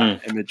loved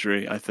that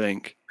imagery, I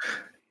think.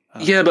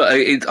 Yeah, but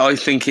I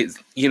think it's,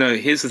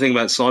 here's the thing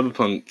about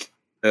cyberpunk,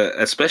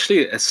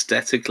 especially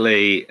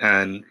aesthetically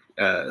and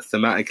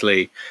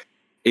thematically,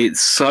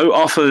 it's so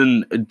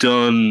often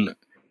done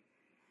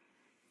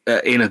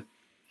in a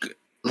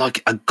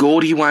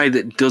gaudy way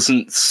that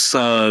doesn't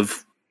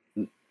serve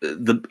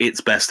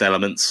its best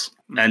elements.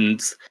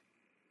 And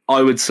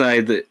I would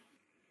say that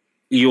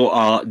your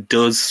art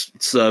does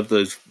serve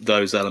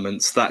those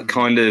elements. That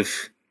kind of,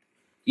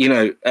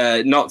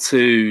 not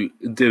to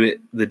do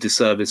it the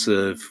disservice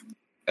of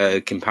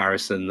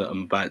comparison that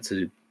I'm about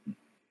to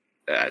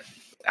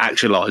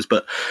actualize,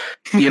 but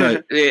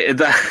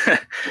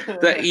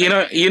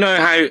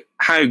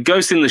how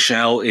Ghost in the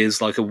Shell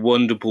is like a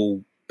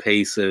wonderful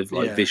piece of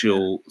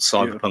visual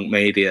cyberpunk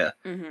media.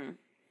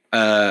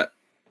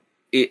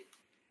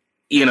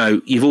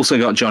 You've also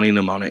got Johnny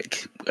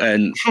Mnemonic,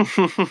 and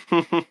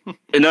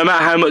no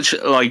matter how much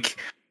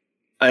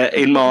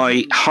in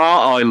my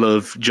heart I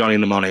love Johnny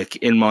Mnemonic,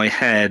 in my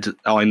head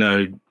I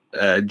know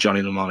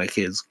Johnny Mnemonic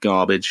is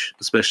garbage,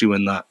 especially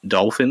when that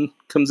dolphin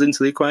comes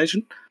into the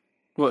equation.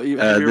 What,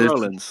 Henry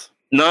Rollins?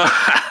 No,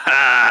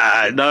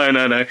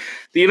 no.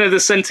 The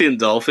sentient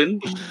dolphin.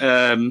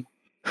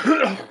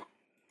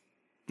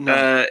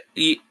 No.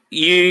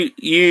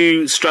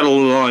 You straddle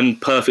the line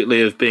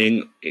perfectly of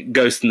being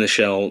Ghost in the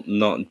Shell,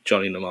 not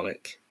Johnny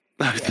Mnemonic.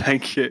 Oh,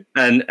 thank you.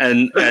 And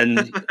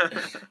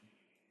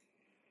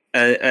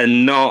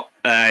not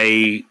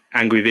a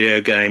angry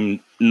video game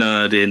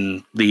nerd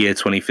in the year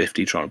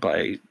 2050 trying to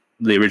play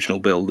the original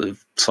build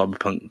of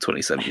Cyberpunk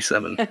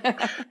 2077.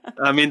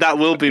 I mean, that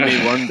will be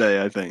me one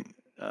day, I think.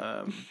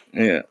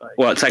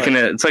 Taking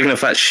a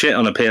fat shit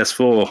on a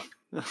PS4.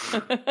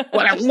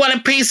 What a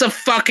piece of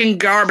fucking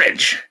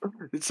garbage!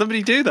 Did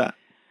somebody do that?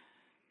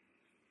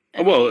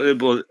 Well,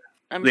 the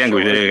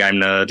angry video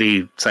game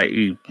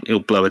nerd, he'll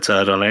blow a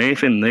turd on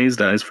anything these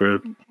days for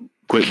a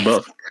quick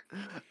buck.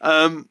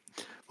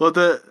 Well,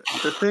 the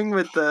thing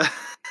with the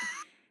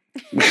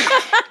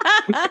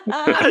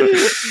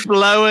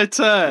blow a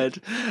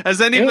turd. Has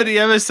anybody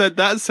ever said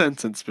that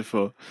sentence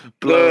before?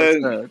 Blow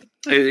a turd.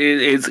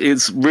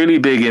 It's really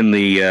big in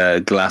the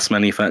glass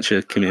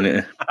manufacturer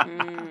community.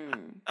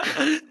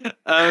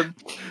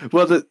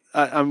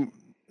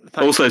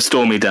 Also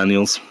Stormy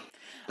Daniels.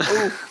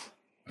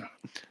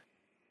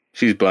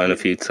 She's blown a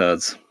few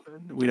turds.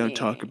 We don't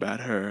talk about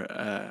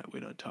her. We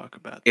don't talk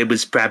about that. It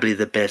was probably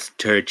the best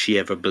turd she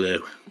ever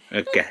blew.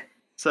 Okay.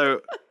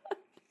 So,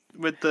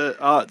 with the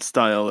art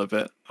style of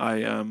it,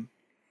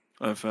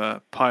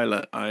 of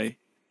Pilot, I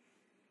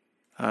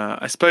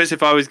suppose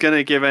if I was going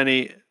to give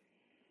any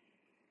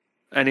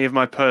of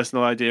my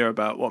personal idea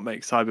about what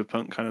makes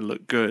cyberpunk kind of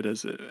look good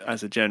as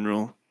a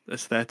general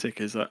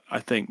aesthetic, is I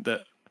think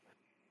that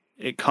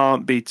it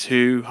can't be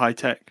too high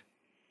tech.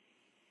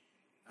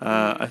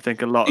 I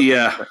think a lot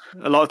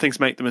of things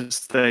make the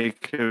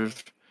mistake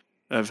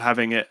of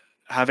having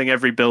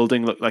every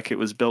building look like it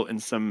was built in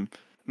some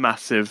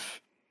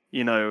massive,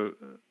 metal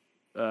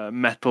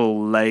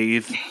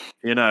lathe.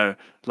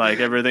 Like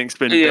everything's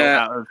been built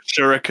out of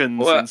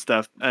shurikens and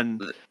stuff.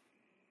 And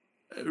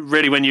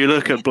really, when you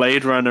look at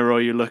Blade Runner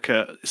or you look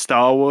at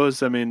Star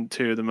Wars, I mean,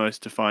 two of the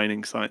most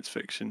defining science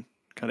fiction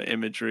kind of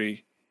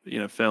imagery,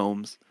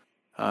 films.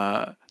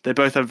 They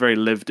both have very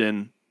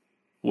lived-in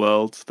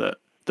worlds that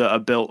are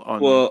built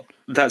on. Well,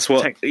 that's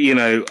what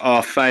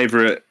our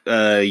favorite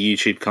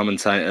YouTube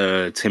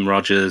commentator, Tim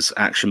Rogers,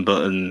 Action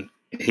Button.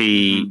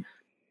 He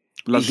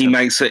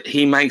makes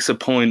a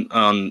point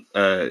on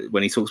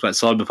when he talks about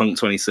Cyberpunk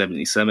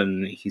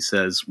 2077. He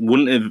says,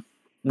 "Wouldn't it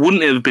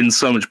have been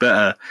so much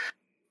better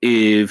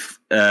if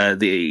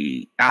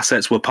the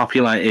assets were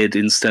populated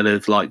instead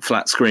of like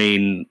flat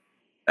screen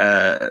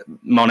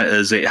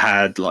monitors? It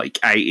had like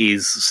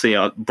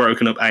 80s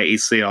broken up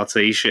 80s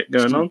CRT shit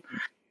going on."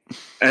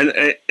 And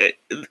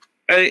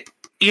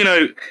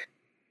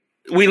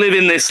we live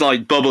in this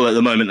like bubble at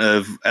the moment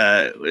of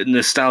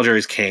nostalgia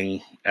is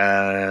king.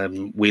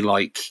 We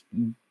like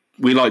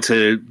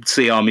to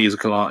see our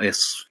musical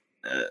artists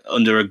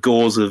under a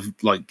gauze of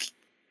like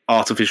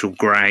artificial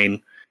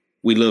grain.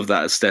 We love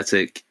that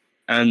aesthetic,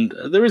 and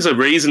there is a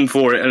reason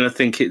for it. And I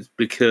think it's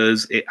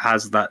because it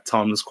has that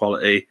timeless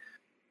quality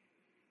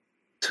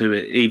to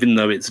it, even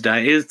though it's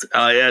dated.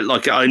 I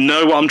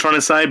know what I'm trying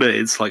to say, but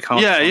it's like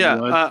hard.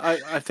 I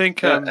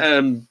think your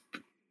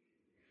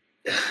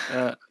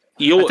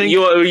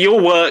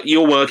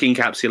work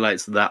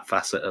encapsulates that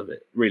facet of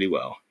it really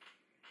well.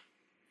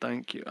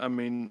 Thank you. I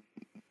mean,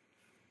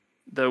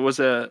 there was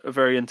a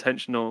very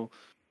intentional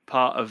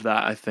part of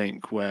that, I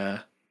think,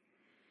 where,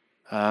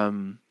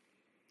 in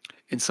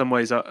some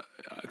ways,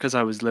 because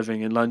I was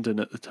living in London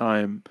at the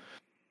time.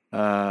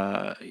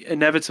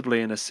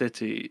 Inevitably in a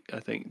city, I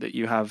think that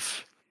you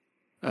have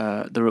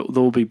there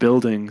will be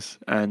buildings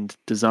and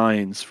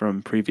designs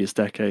from previous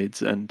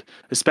decades, and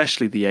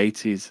especially the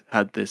 80s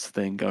had this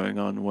thing going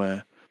on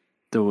where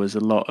there was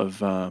a lot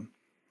of a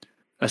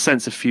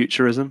sense of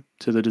futurism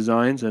to the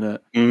designs and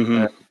a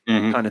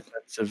kind of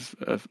sense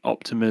of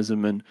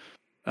optimism and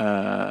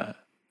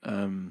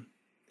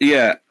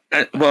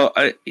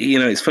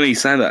it's funny you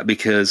say that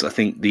because I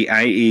think the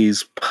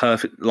 80s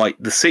like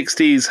the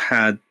 60s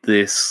had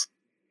this,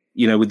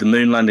 with the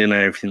moon landing and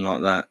everything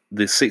like that.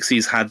 The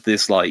 60s had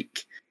this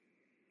like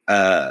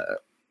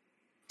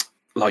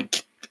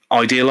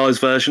idealized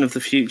version of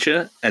the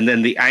future, and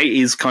then the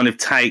 80s kind of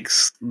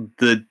takes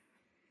the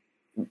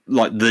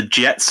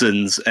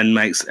Jetsons and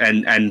makes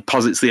and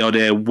posits the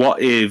idea: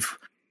 what if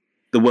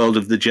the world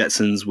of the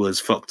Jetsons was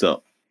fucked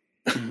up?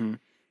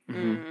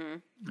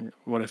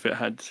 What if it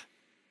had,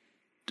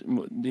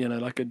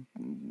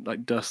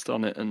 like dust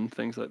on it and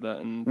things like that?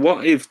 And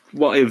what if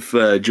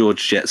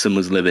George Jetson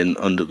was living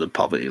under the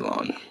poverty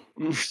line?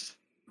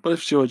 What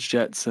if George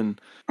Jetson,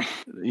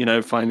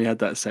 finally had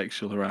that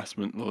sexual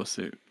harassment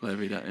lawsuit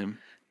levied at him?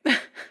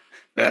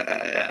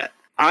 That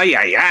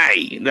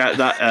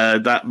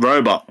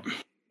robot.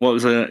 What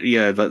was it?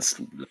 Yeah,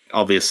 that's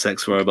obvious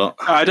sex robot.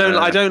 I don't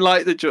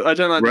like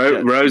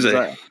the Rosie.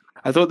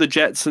 I thought the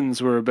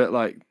Jetsons were a bit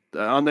like,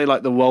 aren't they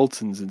like the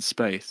Waltons in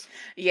space?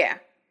 Yeah.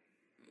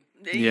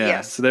 Yeah.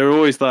 Yes. So they were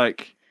always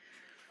like,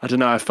 I don't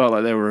know. I felt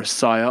like they were a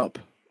psyop.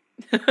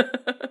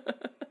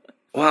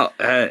 Well,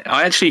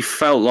 I actually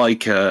felt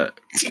like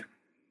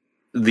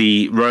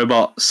the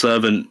robot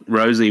servant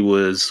Rosie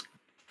was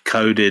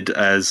coded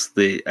as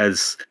the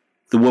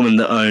woman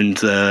that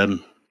owned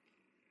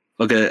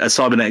like a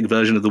cybernetic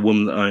version of the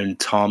woman that owned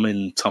Tom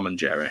in Tom and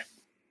Jerry.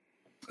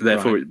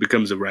 Therefore, It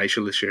becomes a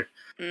racial issue.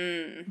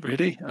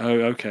 Really? Oh,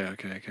 okay.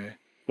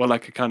 Well,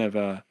 like a kind of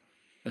a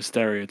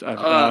stereotype.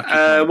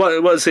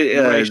 What's it?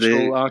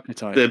 Racial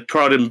archetype. The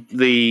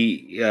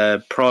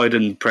Pride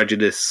and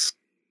Prejudice.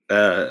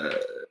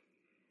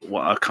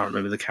 I can't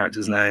remember the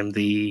character's name.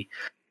 The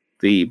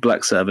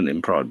black servant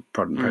in Pride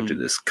and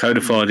Prejudice,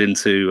 codified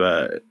into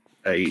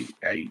a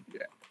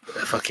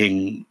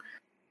fucking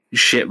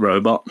shit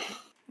robot.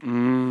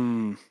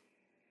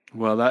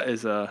 Well, that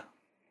is a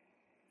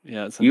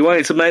you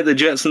wanted to make the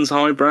Jetsons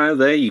highbrow.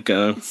 There you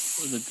go.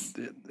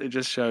 It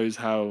just shows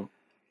how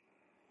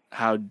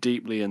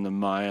deeply in the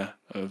mire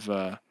of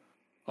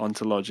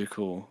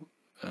ontological,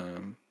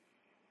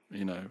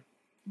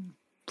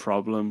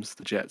 problems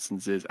the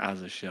Jetsons is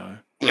as a show.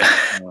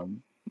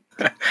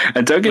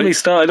 And don't get me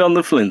started on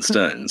the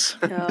Flintstones.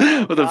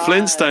 Well, the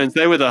Flintstones,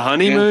 they were the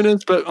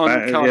honeymooners, but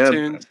on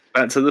cartoons.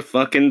 Back to the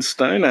fucking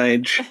Stone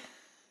Age.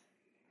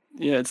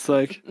 Yeah, it's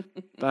like,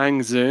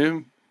 bang,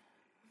 zoom.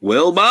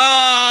 Wilbur!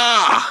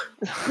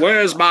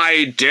 Where's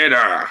my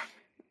dinner?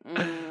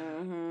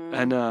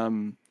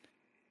 And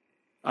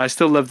I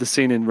still love the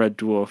scene in Red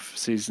Dwarf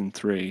season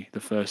 3, the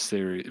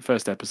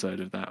first episode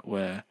of that,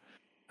 where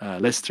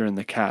Lister and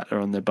the cat are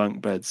on their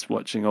bunk beds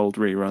watching old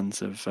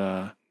reruns of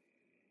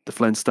the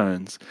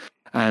Flintstones,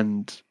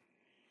 and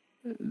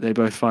they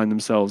both find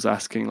themselves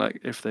asking like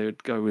if they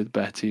would go with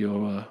Betty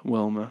or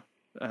Wilma,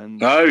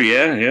 and Oh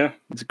yeah.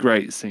 it's a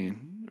great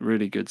scene,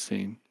 really good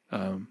scene.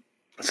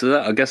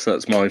 So I guess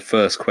that's my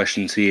first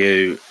question to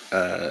you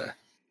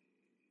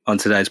on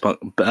today's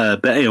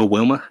podcast. Betty or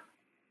Wilma?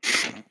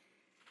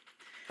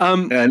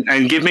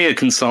 And give me a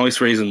concise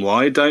reason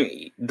why.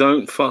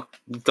 Don't pussyfoot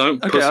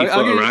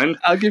around.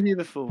 I'll give you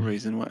the full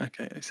reason why.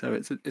 Okay, so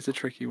it's a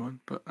tricky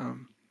one, but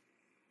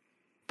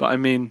I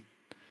mean,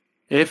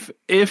 if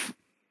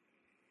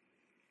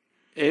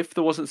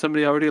there wasn't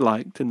somebody I already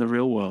liked in the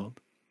real world,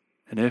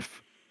 and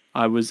if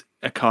I was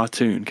a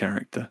cartoon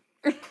character,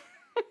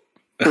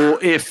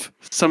 or if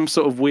some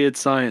sort of weird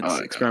science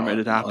experiment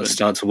had happened, I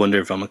start to wonder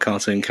if I'm a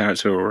cartoon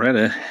character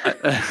already.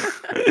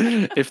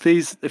 if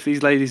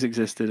these ladies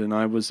existed and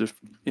I was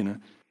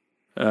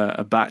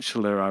a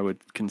bachelor, I would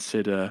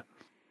consider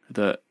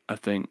that. I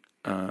think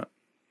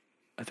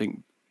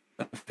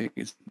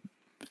it's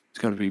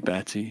got to be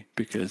Betty,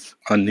 because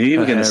I knew you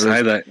were going to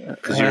say that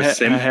because you're a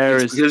sim.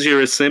 Because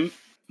you're a sim.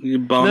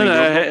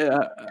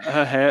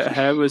 Her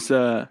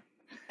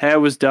hair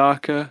was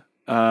darker.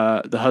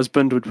 The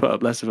husband would put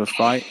up less of a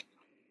fight.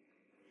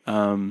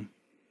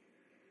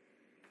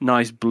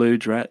 Nice blue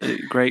dress,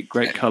 great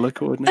color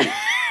coordination.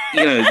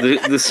 You know,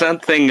 the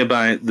sad thing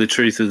about the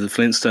truth of the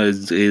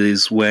Flintstones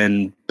is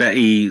when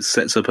Betty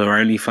sets up her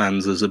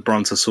OnlyFans as a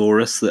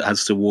brontosaurus that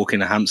has to walk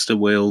in a hamster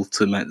wheel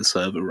to make the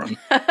server run.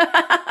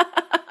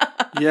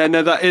 Yeah,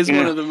 no, that is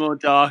one of the more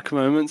dark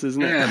moments,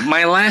 isn't it? Yeah,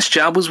 my last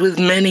job was with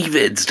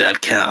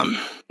manyvids.com.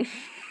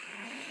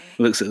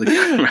 Looks at the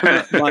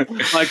camera.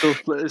 Michael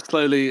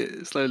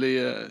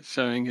slowly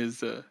showing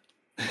his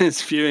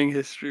viewing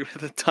history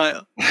with a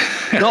title.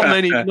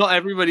 Not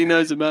everybody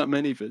knows about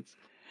manyvids.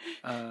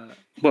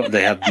 What,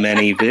 they have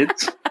many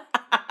vids?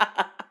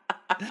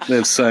 They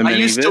have so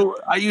many vids.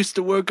 I used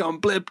to work on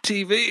Blip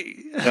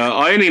TV.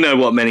 I only know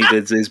what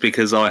manyvids is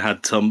because I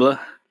had Tumblr.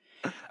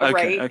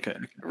 Okay.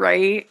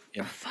 Right?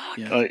 Yeah. Fuck.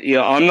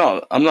 Yeah, I'm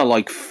not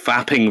like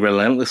fapping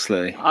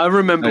relentlessly. I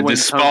remember when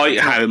despite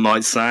how it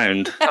might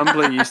sound.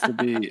 Tumblr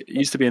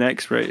used to be an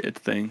X-rated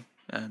thing,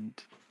 and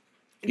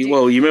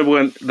well, you remember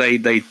when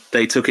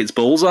they took its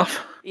balls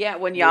off? Yeah,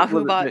 when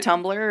Yahoo bought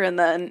Tumblr, and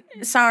then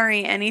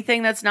sorry,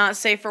 anything that's not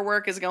safe for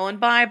work is going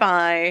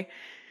bye.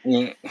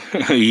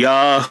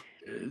 Yeah.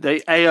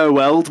 They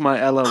AOL'd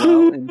my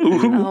LOL.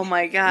 Oh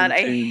my god,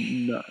 I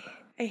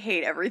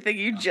hate everything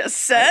you just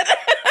said.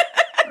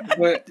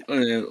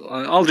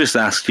 I'll just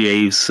ask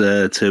Jeeves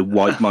to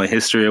wipe my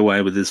history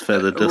away with his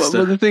feather duster.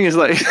 Well, the thing is,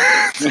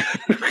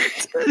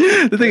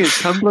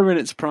 Tumblr in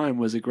its prime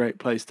was a great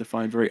place to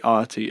find very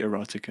arty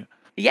erotica.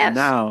 Yes. And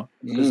now,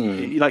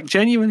 like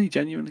genuinely,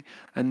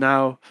 and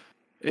now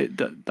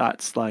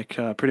that's like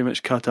pretty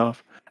much cut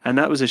off, and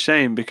that was a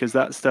shame because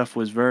that stuff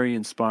was very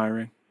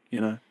inspiring.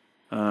 You know.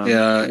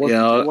 It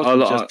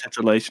wasn't just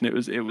titillation.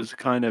 It was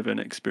kind of an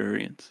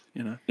experience,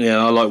 you know. Yeah,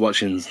 I like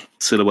watching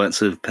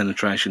silhouettes of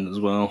penetration as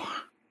well.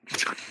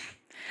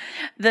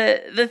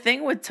 The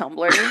thing with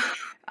Tumblr,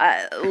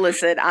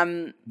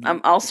 listen,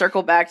 I'll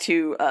circle back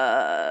to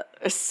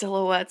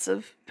silhouettes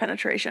of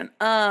penetration.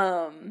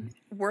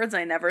 Words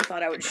I never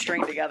thought I would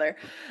string together.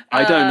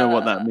 I don't know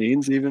what that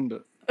means even,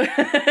 but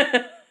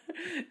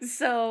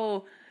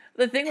so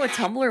the thing with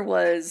Tumblr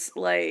was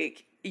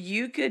like,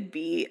 you could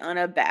be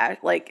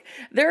unabashed. Like,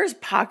 there's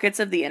pockets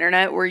of the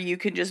internet where you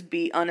could just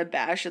be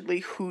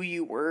unabashedly who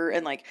you were.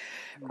 And, like,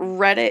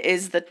 Reddit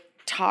is the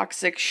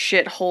toxic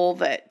shithole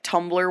that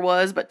Tumblr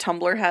was, but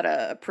Tumblr had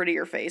a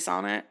prettier face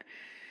on it.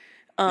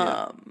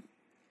 But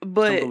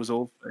Tumblr was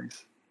old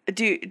face.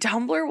 Dude,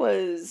 Tumblr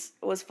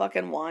was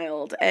fucking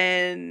wild.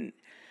 And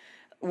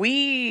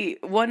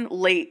one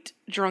late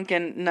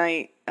drunken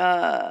night,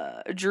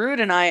 Druid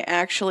and I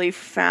actually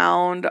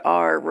found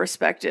our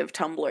respective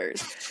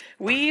Tumblrs.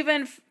 We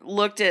even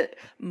looked at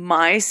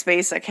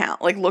MySpace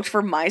account, like looked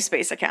for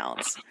MySpace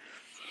accounts.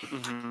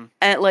 Mm-hmm.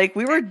 And like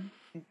we were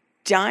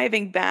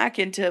diving back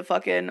into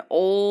fucking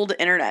old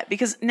internet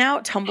because now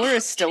Tumblr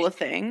is still a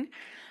thing,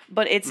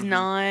 but it's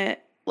not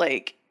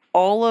like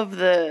all of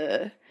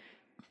the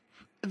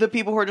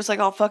people who are just like,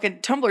 oh, fucking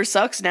Tumblr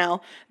sucks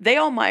now. They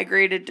all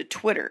migrated to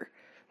Twitter.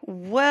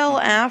 Well,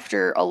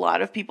 after a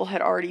lot of people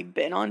had already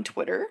been on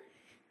Twitter,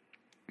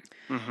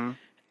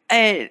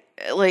 and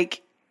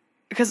like,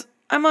 because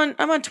I'm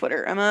on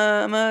Twitter,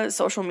 I'm a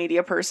social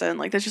media person.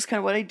 Like that's just kind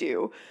of what I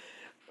do.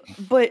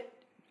 But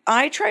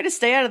I try to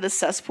stay out of the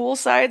cesspool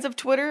sides of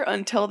Twitter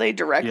until they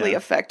directly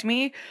affect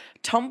me.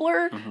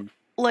 Tumblr,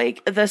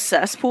 like the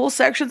cesspool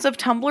sections of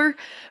Tumblr,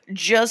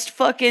 just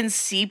fucking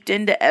seeped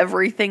into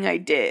everything I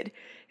did,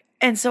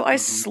 and so I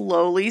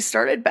slowly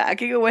started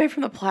backing away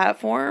from the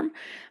platform.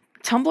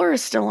 Tumblr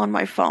is still on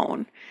my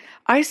phone.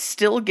 I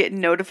still get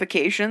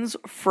notifications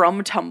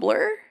from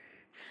Tumblr.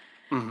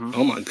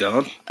 Oh my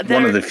god.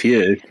 One of the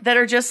few. That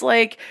are just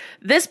like,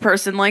 this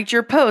person liked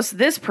your post.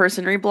 This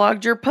person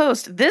reblogged your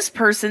post. This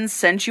person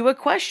sent you a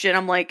question.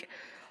 I'm like,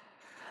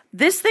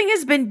 this thing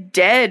has been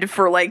dead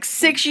for like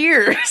 6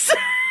 years.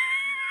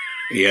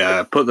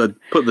 Yeah, put the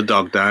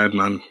dog down,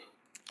 man.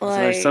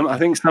 Like, I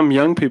think some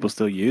young people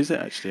still use it.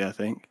 Actually, I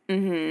think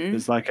mm-hmm.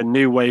 there's like a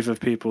new wave of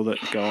people that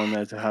go on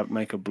there to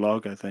make a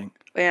blog. I think.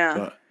 Yeah.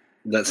 But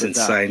That's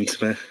insane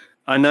to me.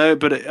 I know,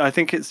 but I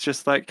think it's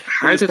just like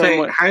how do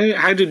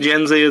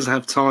Gen Zers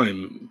have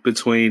time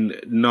between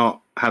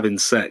not having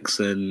sex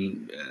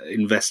and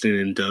investing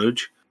in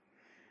Doge?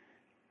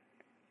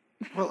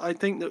 Well, I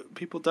think that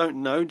people don't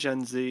know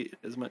Gen Z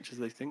as much as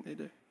they think they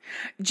do.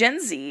 Gen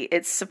Z,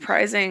 it's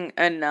surprising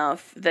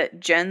enough that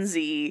Gen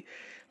Z,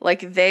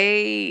 like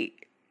the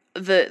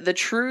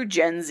true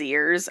Gen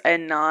Zers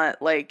and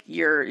not like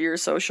your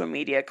social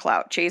media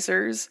clout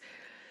chasers,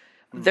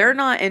 they're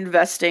not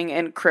investing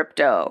in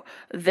crypto.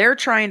 They're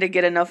trying to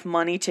get enough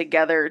money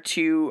together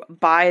to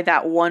buy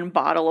that one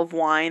bottle of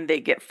wine they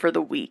get for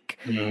the week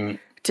to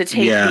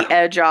take the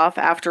edge off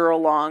after a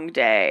long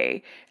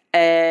day.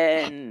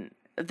 And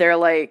they're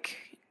like,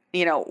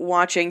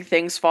 watching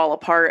things fall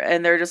apart,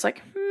 and they're just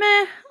like,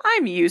 meh,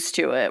 I'm used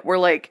to it. We're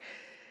like,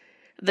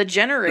 the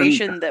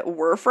generation that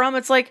we're from,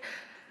 it's like,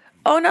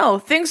 oh no,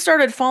 things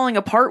started falling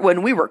apart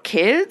when we were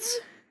kids,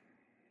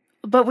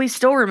 but we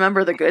still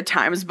remember the good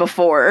times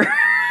before.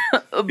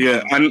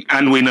 Yeah,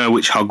 and we know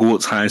which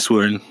Hogwarts house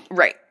we're in.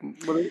 Right.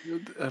 Well,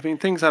 I mean,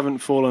 things haven't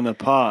fallen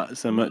apart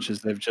so much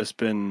as they've just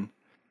been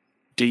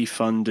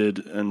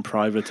defunded and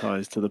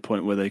privatized to the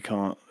point where they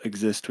can't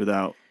exist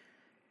without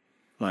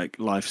like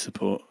life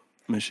support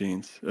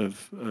machines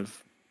of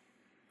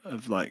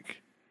like.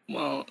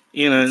 Well,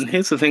 and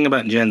here's the thing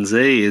about Gen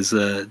Z is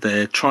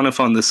they're trying to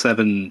find the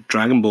 7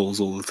 Dragon Balls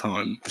all the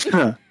time.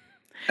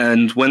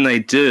 And when they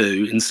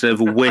do, instead of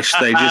a wish,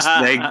 they just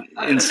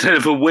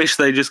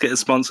get a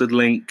sponsored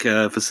link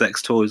for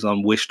sex toys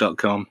on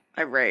Wish.com.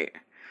 Right.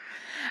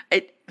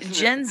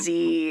 Gen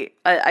Z,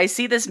 I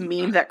see this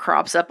meme that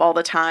crops up all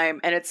the time,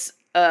 and it's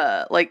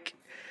like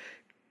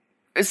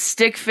a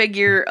stick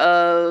figure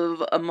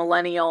of a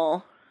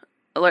millennial,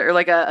 or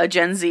like a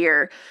Gen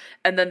Zer,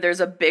 and then there's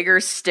a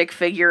bigger stick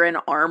figure in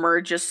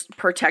armor just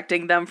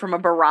protecting them from a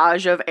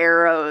barrage of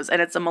arrows,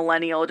 and it's a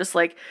millennial just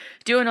like,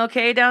 doing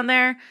okay down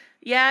there?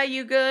 Yeah,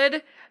 you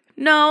good?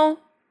 No,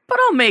 but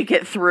I'll make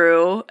it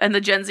through. And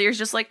the Gen Zer's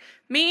just like,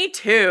 me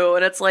too.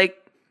 And it's like,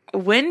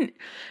 when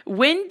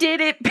did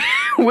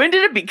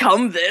it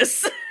become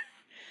this?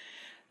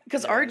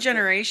 Because our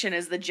generation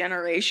is the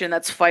generation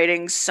that's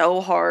fighting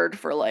so hard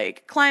for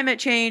like climate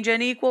change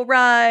and equal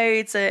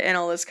rights and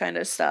all this kind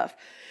of stuff.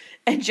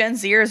 And Gen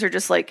Zers are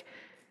just like,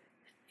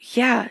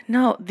 yeah,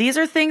 no, these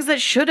are things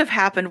that should have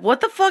happened.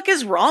 What the fuck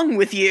is wrong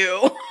with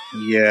you?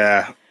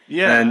 Yeah.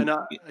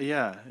 Yeah.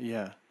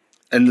 Yeah.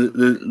 And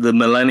the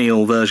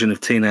millennial version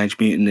of Teenage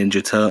Mutant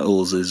Ninja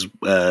Turtles is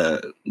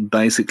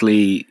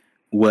basically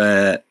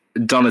where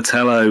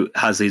Donatello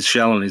has his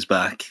shell on his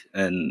back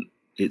and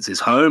it's his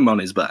home on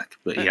his back,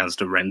 but he has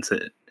to rent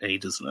it. He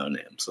doesn't own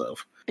it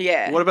himself.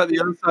 Yeah. What about the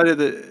other side of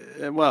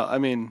the... Well, I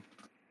mean...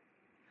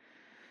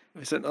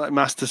 Is it like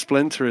Master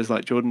Splinter is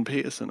like Jordan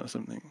Peterson or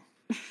something?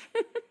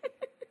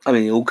 I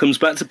mean, it all comes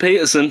back to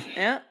Peterson.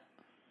 Yeah.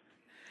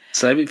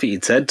 Save it for your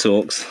TED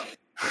Talks.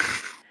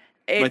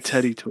 My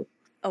Teddy Talk.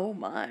 Oh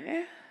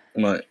my.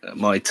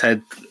 My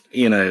TED,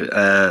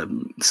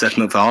 Seth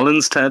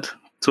MacFarlane's TED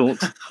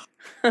Talks.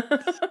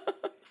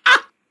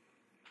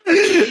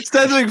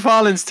 Seth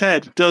MacFarlane's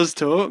TED does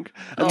talk,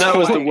 and that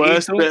was the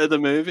worst bit of the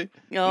movie.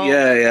 Oh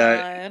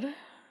yeah. God.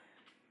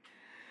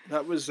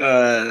 That was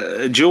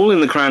a jewel in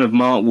the crown of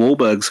Mark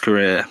Wahlberg's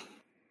career.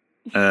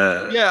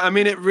 Yeah, I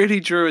mean, it really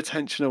drew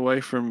attention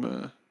away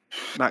from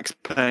Max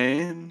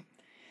Payne.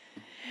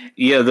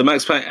 Yeah, the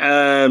Max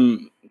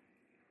Payne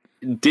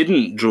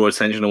didn't draw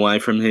attention away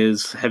from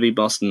his heavy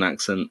Boston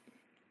accent.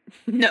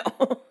 No.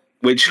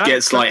 Which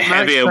gets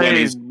heavier when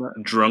he's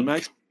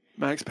drunk.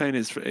 Max Payne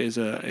is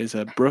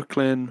a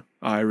Brooklyn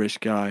Irish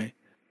guy,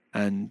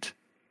 and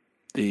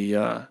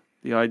the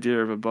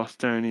idea of a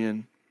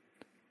Bostonian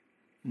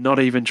not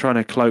even trying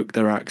to cloak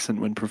their accent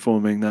when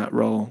performing that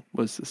role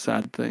was a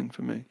sad thing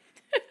for me.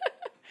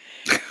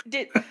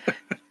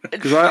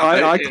 Because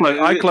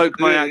I cloak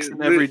my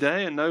accent every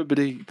day, and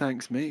nobody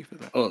thanks me for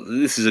that. Oh,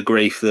 this is a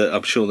grief that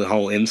I'm sure the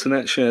whole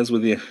internet shares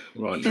with you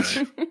right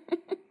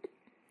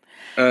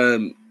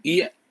now.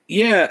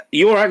 Yeah,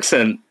 your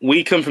accent.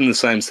 We come from the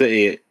same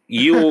city.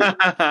 Your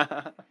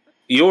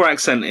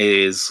accent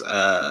is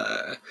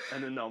an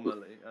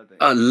anomaly. I think.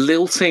 A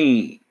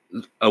lilting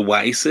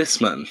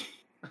oasis, man.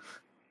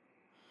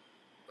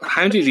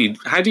 How do you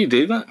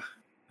do that?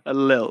 A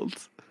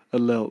lilt.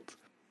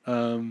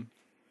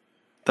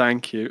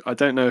 Thank you. I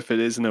don't know if it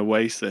is an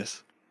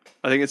oasis.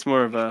 I think it's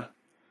more of a...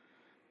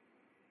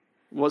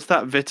 What's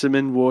that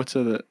vitamin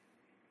water that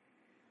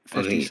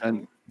 50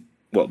 Cent...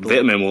 What,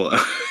 vitamin water?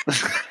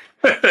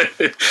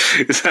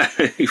 Is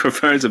that he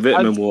refers to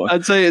vitamin water?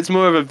 I'd say it's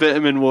more of a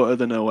vitamin water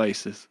than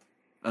oasis.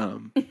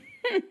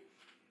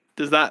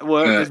 Does that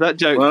work? Does that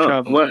joke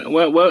travel?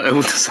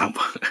 Well, does that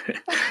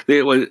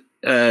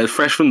work?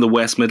 Fresh from the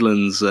West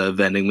Midlands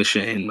vending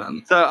machine,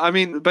 man. So, I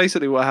mean,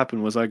 basically what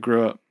happened was I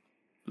grew up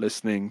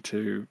listening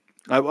to...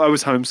 I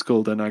was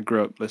homeschooled and I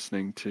grew up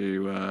listening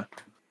to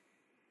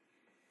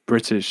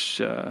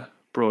British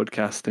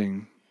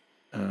broadcasting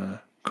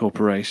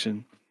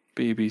corporation,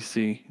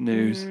 BBC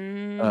News,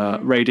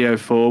 Radio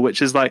 4,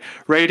 which is like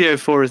Radio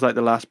 4 is like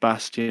the last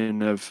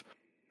bastion of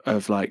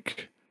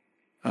like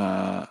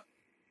a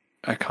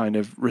kind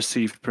of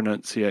received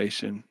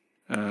pronunciation,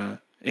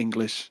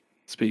 English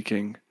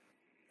speaking.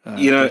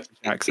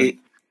 Accent.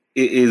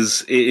 It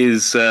is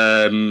it's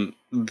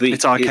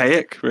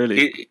archaic,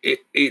 really.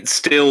 It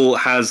still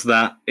has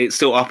that. It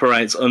still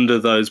operates under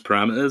those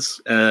parameters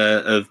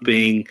of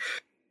being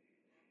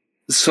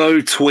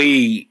so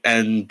twee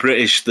and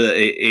British that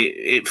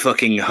it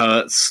fucking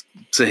hurts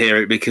to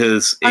hear it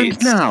because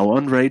it's now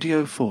on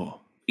Radio 4.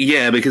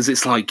 Yeah, because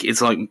it's like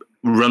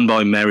run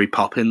by Mary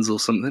Poppins or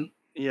something.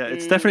 Yeah,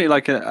 it's definitely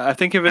like I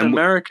think if an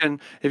American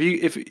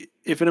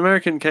if an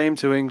American came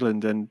to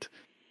England and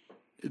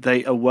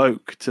they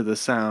awoke to the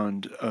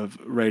sound of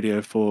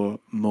Radio 4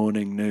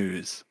 morning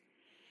news,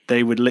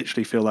 they would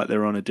literally feel like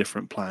they're on a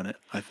different planet.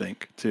 I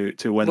think to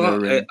when they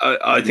were in.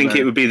 I think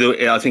it would be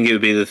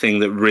the thing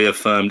that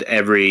reaffirmed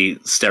every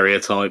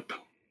stereotype.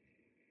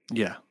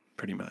 Yeah,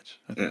 pretty much.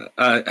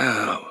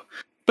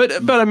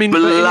 But I mean,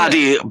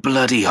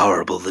 bloody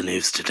horrible the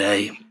news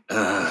today.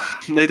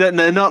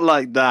 They're not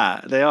like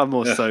that. They are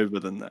more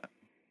sober than that.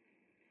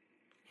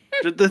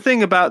 The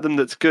thing about them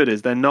that's good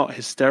is they're not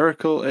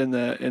hysterical in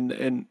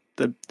the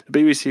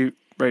BBC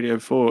Radio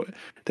 4.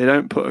 They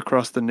don't put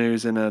across the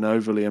news in an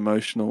overly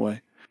emotional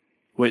way,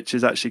 which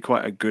is actually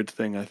quite a good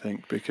thing, I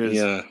think, because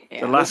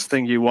the last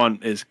thing you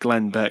want is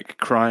Glenn Beck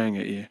crying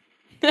at you.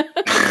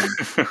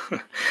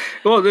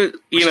 Well,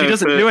 he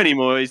doesn't do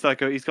anymore. He's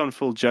gone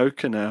full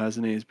Joker now,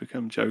 hasn't he? He's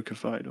become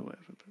Joker-fied or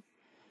whatever.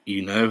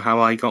 You know how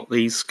I got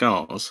these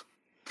scars?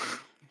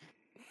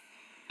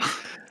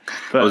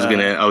 But,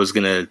 I was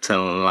gonna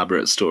tell an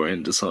elaborate story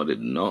and decided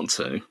not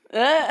to.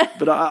 But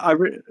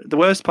the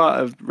worst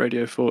part of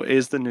Radio 4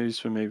 is the news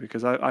for me,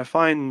 because I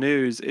find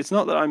news. It's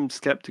not that I'm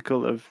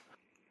skeptical of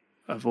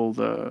all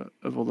the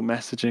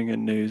messaging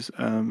and news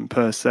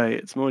per se.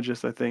 It's more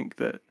just I think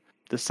that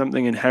there's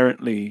something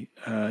inherently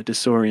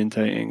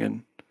disorientating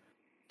and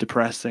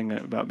depressing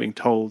about being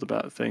told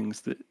about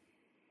things that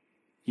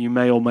you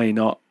may or may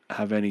not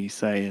have any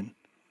say in.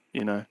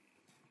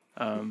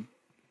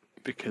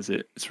 Because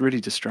it's really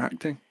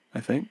distracting, I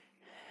think.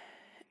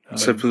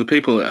 So for the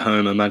people at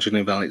home, imagine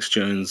if Alex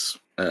Jones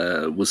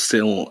was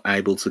still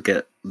able to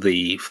get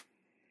the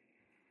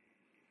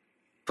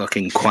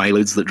fucking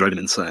quaaludes that drove him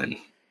insane.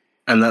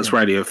 And that's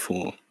Radio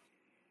 4.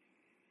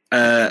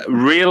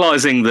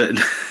 Realising that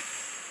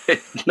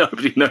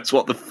nobody knows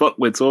what the fuck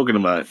we're talking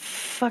about.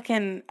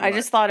 Fucking, I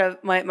just thought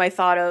of my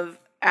thought of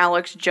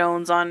Alex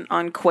Jones on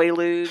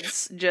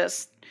Quaaludes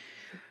just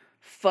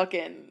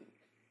fucking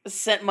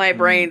sent my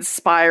brain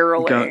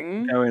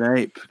spiraling.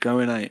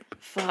 Going ape.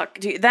 Fuck,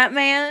 dude, that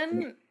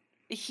man,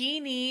 he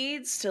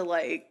needs to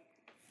like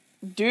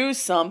do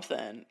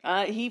something.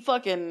 He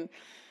fucking,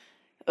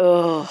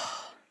 ugh.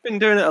 Been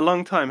doing it a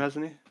long time,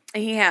 hasn't he?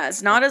 He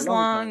has. Not as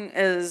long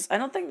as, I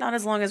don't think not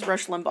as long as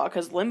Rush Limbaugh,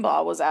 because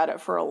Limbaugh was at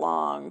it for a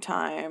long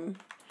time.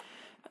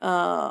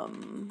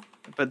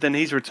 But then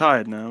he's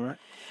retired now, right?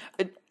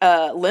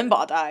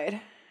 Limbaugh died.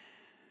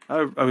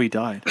 Oh, he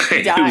died.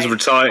 He was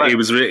retired. He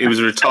was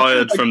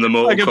retired from the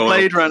Mortal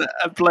Kombat.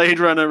 A Blade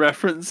Runner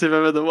reference, if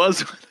ever there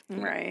was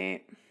one.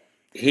 Right.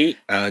 He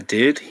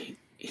did.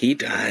 He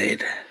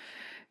died.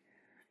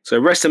 So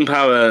rest in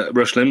power,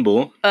 Rush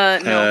Limbaugh.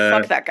 No,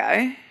 fuck that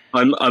guy.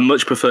 I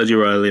much preferred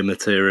your earlier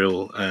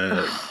material,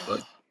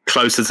 like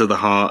closer to the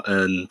heart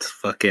and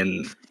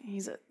fucking.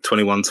 He's a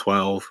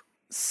 2112.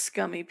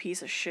 Scummy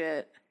piece of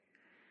shit.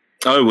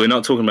 Oh, we're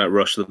not talking about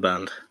Rush the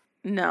band.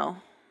 No.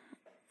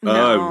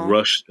 Oh,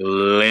 Rush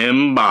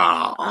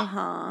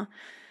Limbaugh.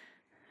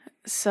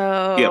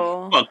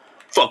 So yeah,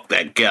 fuck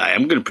that guy.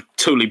 I'm gonna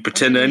totally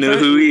pretend I know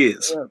who he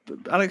is.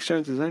 Alex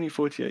Jones is only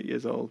 48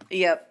 years old.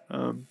 Yep.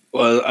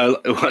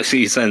 Well, I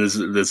see you saying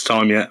there's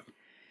time yet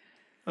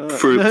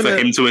for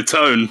him to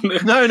atone.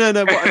 No.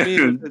 What I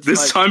mean,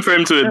 there's time for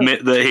him to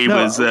admit that he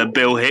was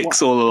Bill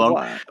Hicks all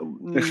along.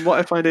 What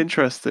I find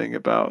interesting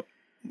about,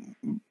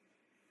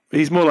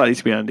 he's more likely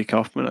to be Andy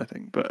Kaufman, I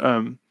think, but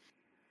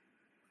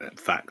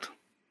fact.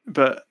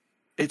 But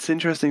it's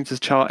interesting to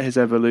chart his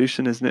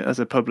evolution, isn't it, as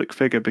a public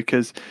figure?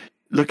 Because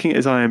looking at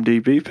his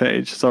IMDb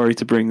page, sorry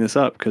to bring this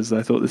up because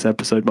I thought this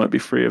episode might be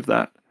free of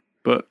that,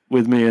 but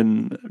with me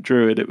and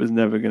Druid, it was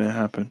never going to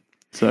happen.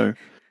 So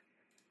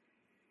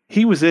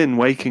he was in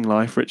Waking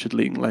Life, Richard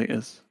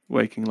Linklater's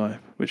Waking Life,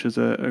 which was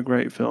a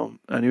great film,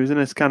 and he was in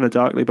A Scanner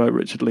Darkly by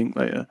Richard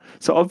Linklater.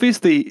 So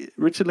obviously,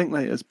 Richard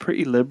Linklater is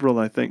pretty liberal,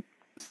 I think.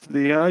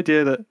 The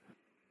idea that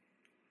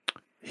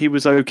he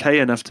was okay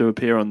enough to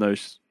appear on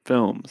those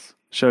films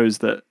shows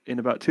that in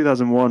about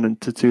 2001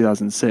 and to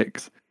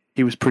 2006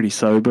 he was pretty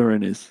sober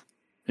in his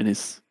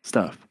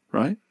stuff,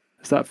 right?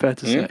 Is that fair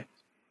to say?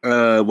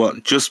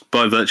 What, just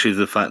by virtue of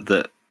the fact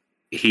that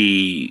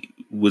he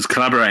was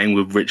collaborating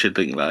with Richard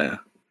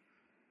Linklater?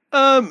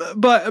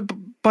 But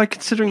by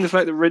considering the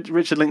fact that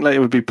Richard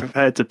Linklater would be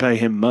prepared to pay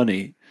him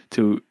money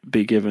to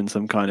be given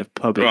some kind of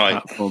public Right.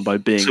 platform by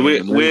being. So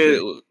in the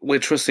movie. we're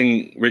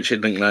trusting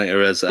Richard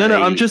Linklater as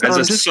I'm just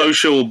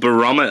social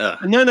barometer.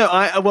 No,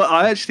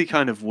 I actually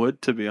kind of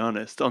would, to be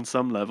honest, on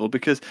some level,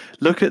 because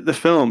look at the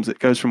films. It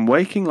goes from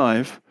Waking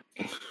Life,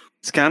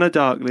 Scanner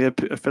Darkly,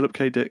 a Philip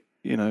K. Dick,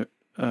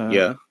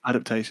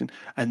 adaptation,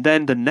 and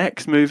then the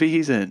next movie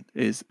he's in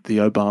is The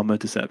Obama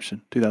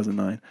Deception,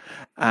 2009,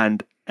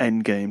 and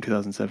Endgame,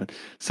 2007.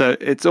 So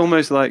it's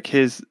almost like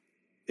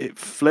it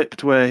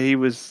flipped where he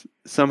was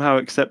somehow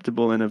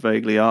acceptable in a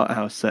vaguely art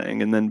house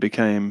setting, and then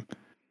became.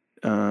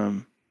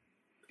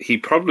 He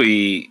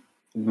probably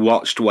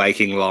watched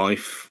Waking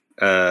Life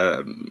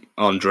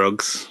on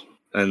drugs,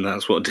 and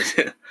that's what did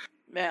it.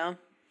 Yeah.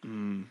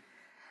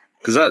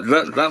 Because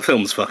that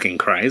film's fucking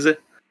crazy.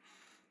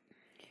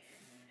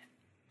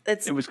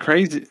 It was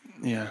crazy.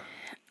 Yeah.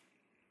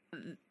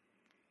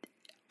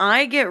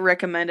 I get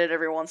recommended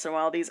every once in a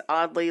while these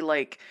oddly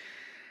like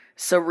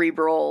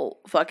cerebral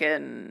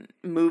fucking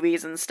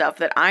movies and stuff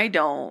that I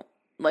don't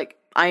like.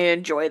 I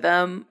enjoy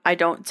them. I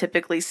don't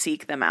typically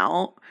seek them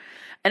out.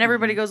 And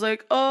everybody goes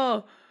like,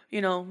 "Oh,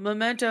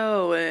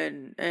 Memento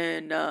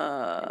and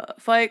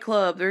Fight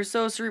Club, they're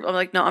so cerebral." I'm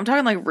like, "No, I'm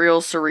talking like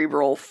real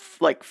cerebral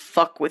like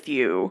fuck with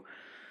you."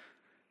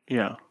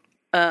 Yeah.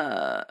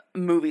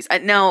 Movies.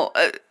 Now,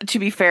 to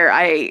be fair,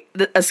 A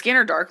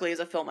Scanner Darkly is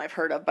a film I've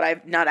heard of, but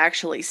I've not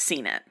actually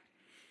seen it.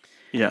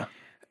 Yeah.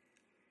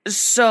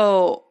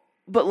 So,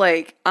 but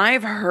like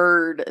I've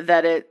heard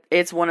that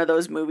it's one of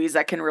those movies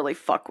that can really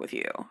fuck with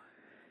you.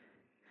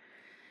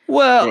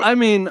 Well, I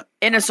mean,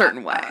 in a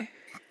certain way.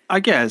 I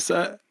guess.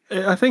 I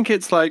think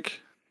it's like.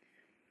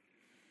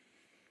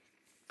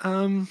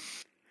 I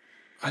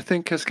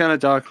think A Scanner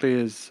Darkly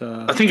is.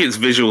 I think it's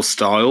visual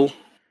style.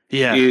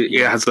 Yeah,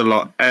 it has a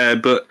lot.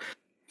 But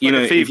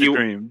if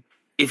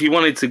you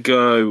wanted to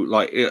go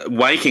like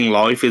Waking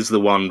Life is the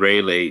one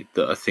really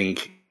that I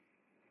think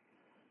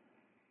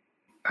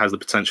has the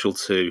potential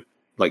to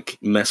like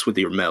mess with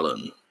your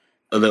melon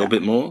a little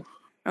bit more.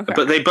 Okay.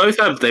 But they both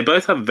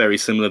have very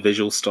similar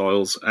visual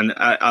styles, and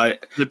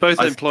they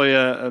both employ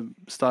a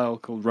style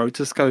called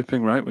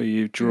rotoscoping, right, where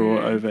you draw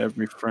over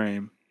every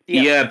frame.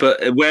 Yeah,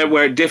 but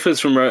where it differs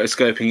from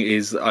rotoscoping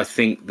is I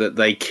think that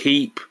they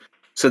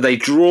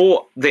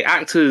draw the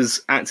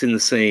actors act in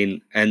the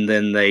scene, and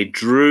then they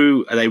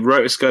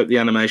rotoscope the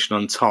animation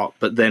on top,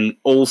 but then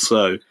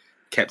also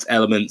kept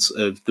elements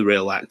of the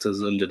real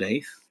actors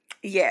underneath.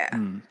 Yeah.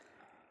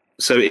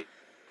 So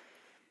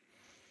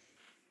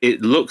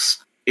it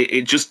looks.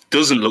 It just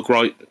doesn't look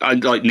right.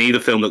 Like neither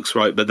film looks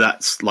right, but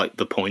that's like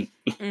the point.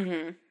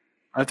 Mm-hmm.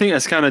 I think A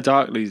Scanner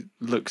Darkly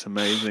looks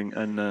amazing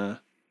and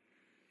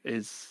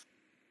is.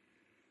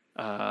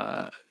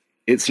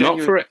 It's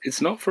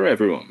not for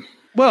everyone.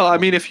 Well, I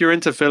mean, if you're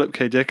into Philip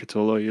K. Dick at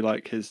all, or you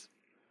like his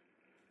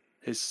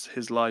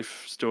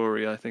life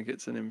story, I think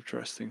it's an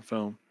interesting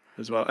film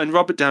as well. And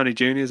Robert Downey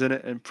Jr. is in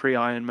it, and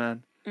pre-Iron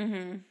Man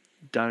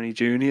Downey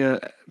Jr.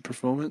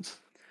 performance.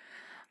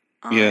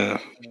 Yeah.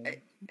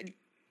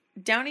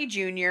 Downey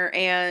Jr.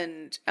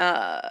 and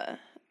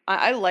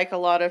I like a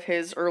lot of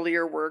his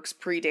earlier works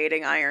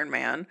predating Iron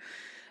Man.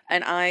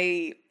 And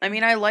I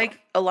mean, I like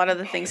a lot of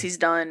the things he's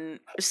done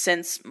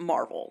since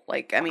Marvel.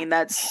 Like, I mean,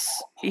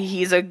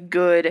 he's a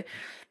good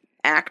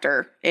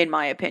actor, in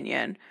my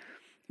opinion.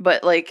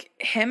 But, like,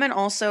 him and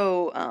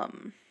also,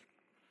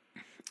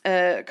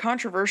 a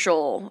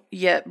controversial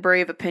yet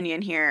brave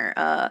opinion here.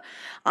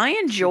 I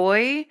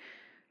enjoy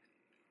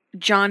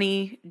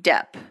Johnny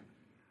Depp.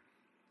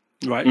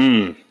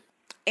 Right.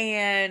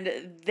 And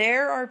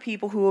there are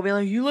people who will be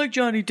like, "You like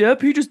Johnny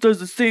Depp? He just does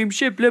the same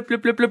shit, blah, blah,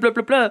 blah, blah, blah,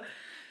 blah, blah."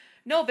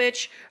 No,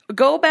 bitch.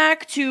 Go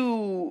back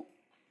to,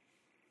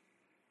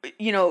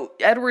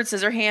 Edward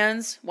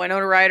Scissorhands,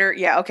 Winona Ryder.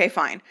 Yeah, okay,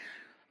 fine.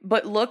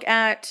 But look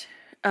at,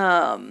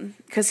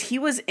 because he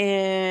was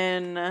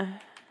in,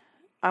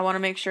 I want to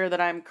make sure that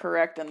I'm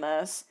correct in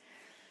this.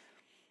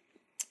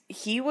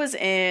 He was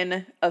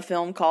in a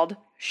film called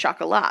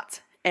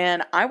Chocolat.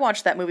 And I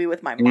watched that movie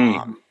with my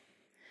mom.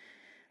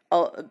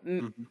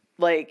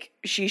 Like,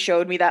 she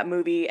showed me that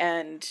movie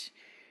and...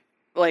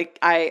 like,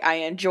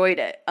 I enjoyed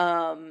it.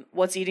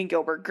 What's Eating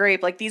Gilbert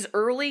Grape? Like, his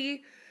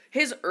early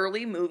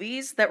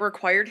movies that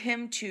required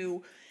him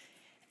to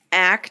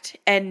act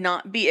and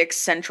not be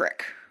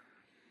eccentric.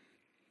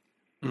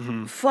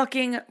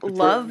 Fucking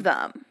love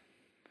them.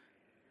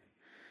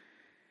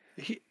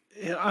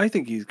 I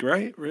think he's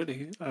great,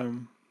 really.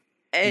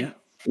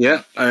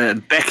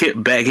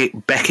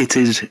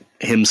 Becketted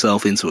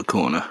himself into a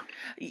corner.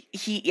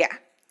 He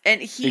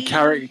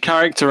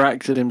character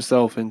acted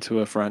himself into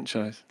a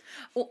franchise.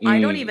 Well, I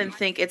don't even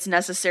think it's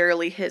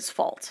necessarily his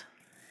fault.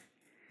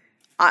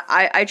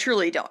 I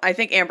truly don't. I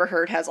think Amber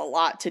Heard has a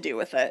lot to do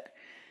with it.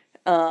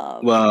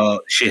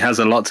 Well, she has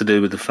a lot to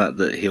do with the fact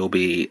that he'll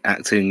be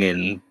acting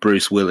in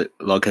Bruce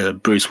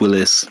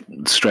Willis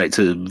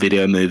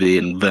straight-to-video movie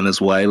in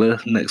Venezuela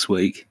next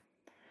week.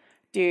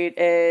 Dude,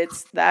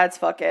 that's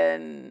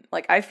fucking...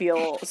 like, I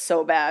feel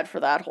so bad for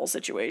that whole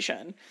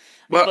situation.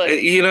 Well,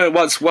 But you know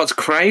what's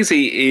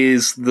crazy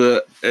is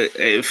that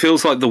it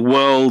feels like the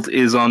world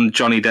is on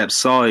Johnny Depp's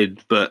side,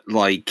 but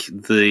like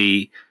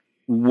the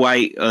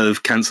weight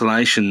of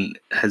cancellation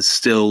has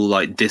still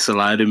like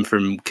disallowed him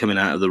from coming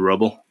out of the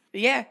rubble.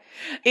 yeah,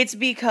 it's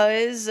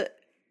because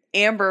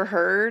Amber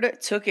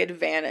Heard took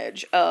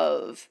advantage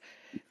of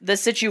the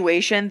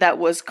situation that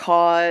was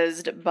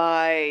caused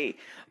by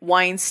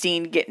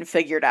Weinstein getting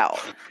figured out.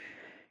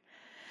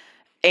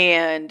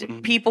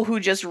 And people who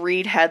just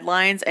read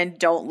headlines and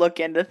don't look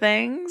into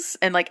things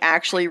and like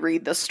actually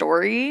read the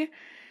story,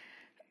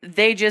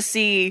 they just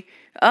see,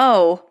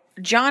 oh,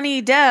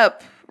 Johnny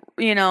Depp,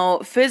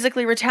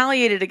 physically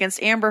retaliated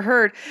against Amber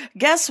Heard.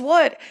 Guess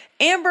what?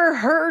 Amber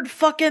Heard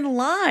fucking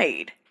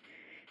lied.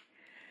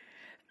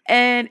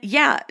 And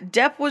yeah,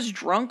 Depp was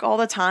drunk all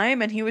the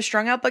time and he was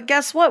strung out. But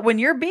guess what? When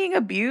you're being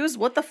abused,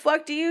 what the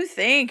fuck do you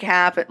think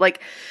happened? Like,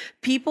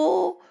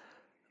 people...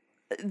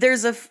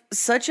 There's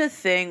such a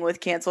thing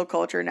with cancel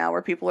culture now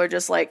where people are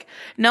just like,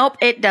 nope,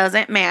 it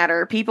doesn't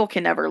matter. People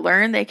can never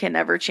learn. They can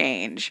never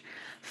change.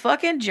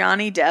 Fucking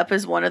Johnny Depp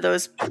is one of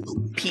those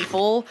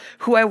people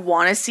who I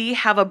want to see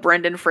have a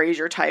Brendan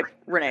Fraser type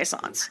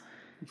renaissance.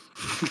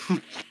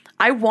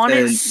 I want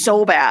it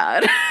so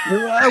bad.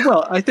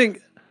 Well,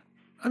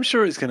 I'm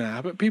sure it's going to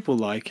happen. People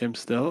like him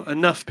still.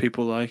 Enough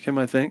people like him,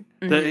 I think.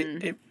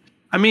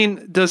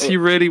 Does he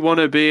really want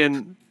to be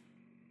in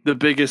the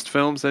biggest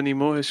films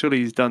anymore? Surely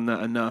he's done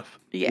that enough.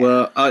 Yeah.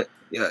 Well,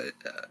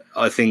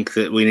 I think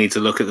that we need to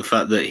look at the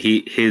fact that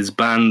his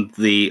band,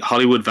 the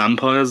Hollywood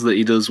Vampires, that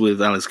he does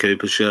with Alice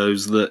Cooper,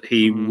 shows that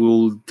he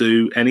will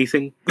do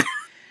anything.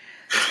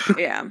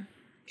 Yeah.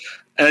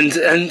 And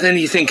then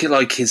you think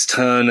like his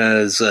turn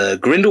as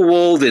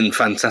Grindelwald in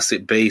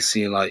Fantastic Beasts,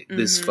 and you're like,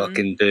 this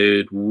fucking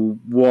dude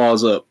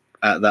was up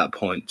at that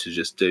point to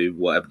just do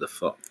whatever the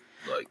fuck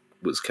like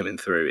was coming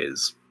through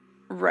his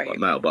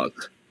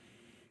mailbox.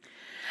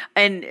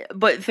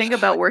 But think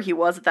about where he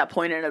was at that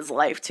point in his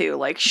life too.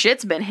 Like,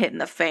 shit's been hitting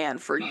the fan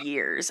for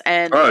years.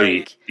 And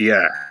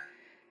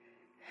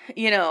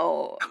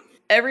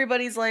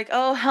everybody's like,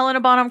 oh, Helena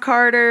Bonham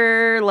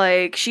Carter,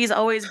 like, she's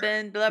always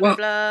been blah, blah,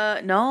 blah.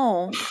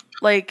 No.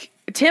 Like,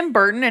 Tim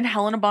Burton and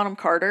Helena Bonham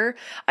Carter,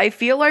 I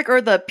feel like,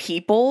 are the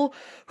people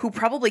who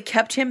probably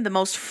kept him the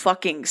most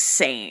fucking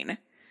sane.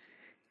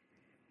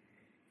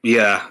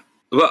 Yeah.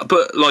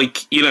 But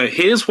like,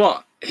 here's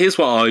what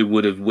I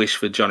would have wished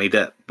for Johnny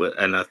Depp,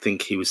 and I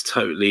think he was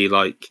totally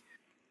like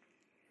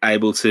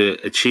able to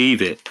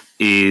achieve it,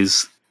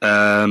 is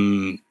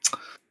like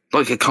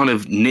a kind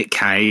of Nick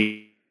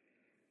Cage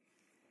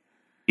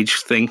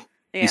thing.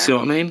 Yeah. You see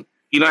what I mean?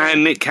 You know how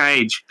Nick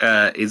Cage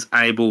is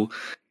able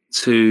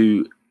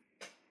to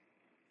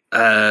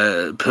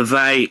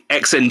purvey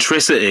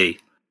eccentricity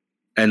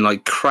and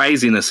like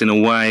craziness in a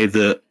way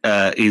that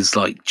is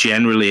like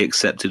generally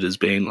accepted as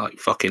being like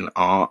fucking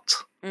art.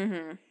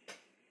 Mm-hmm.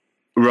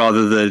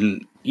 Rather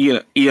than,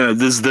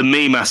 there's the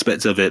meme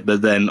aspect of it,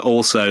 but then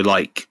also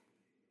like,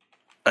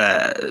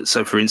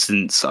 so for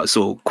instance, I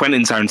saw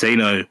Quentin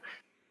Tarantino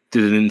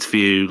did an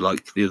interview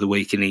like the other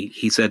week, and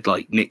he said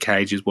like Nick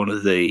Cage is one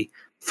of the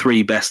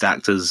 3 best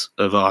actors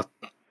of our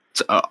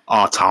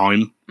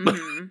time.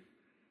 Mm-hmm.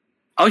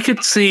 I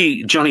could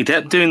see Johnny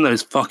Depp doing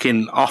those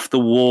fucking off the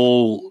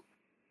wall,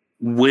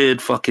 weird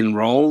fucking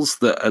roles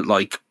that are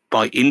like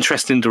by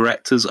interesting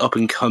directors up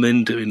and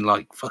coming, doing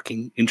like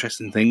fucking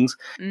interesting things.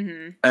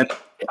 Mm-hmm. And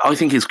I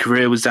think his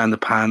career was down the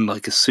pan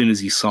like as soon as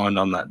he signed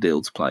on that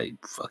deal to play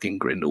fucking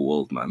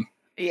Grindelwald, man.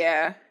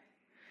 Yeah.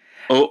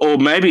 Or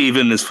maybe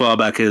even as far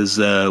back as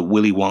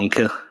Willy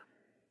Wonka.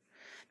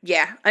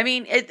 Yeah, I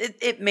mean,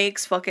 it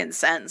makes fucking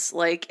sense.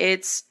 Like,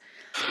 it's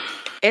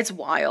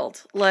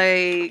wild.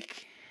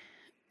 Like,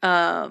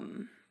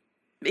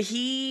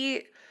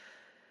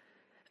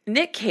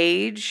 Nick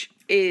Cage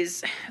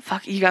is,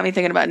 fuck, you got me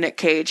thinking about Nick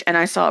Cage, and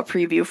I saw a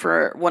preview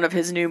for one of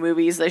his new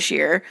movies this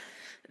year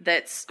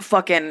that's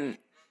fucking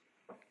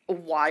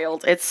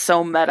wild. It's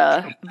so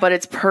meta, but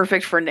it's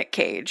perfect for Nick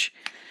Cage.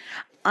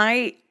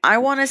 I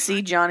want to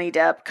see Johnny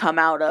Depp come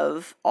out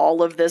of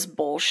all of this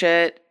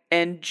bullshit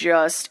in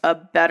just a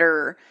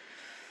better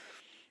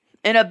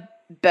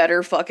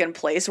fucking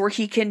place where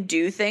he can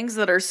do things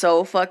that are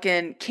so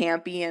fucking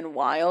campy and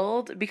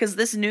wild. Because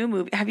this new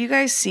movie, have you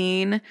guys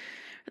seen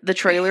the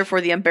trailer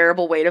for The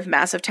Unbearable Weight of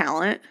Massive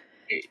Talent?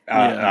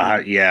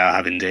 Yeah, I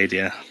have indeed,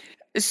 yeah.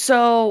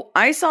 So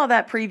I saw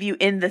that preview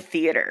in the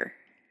theater.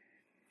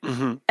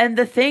 Mm-hmm. And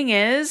the thing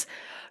is,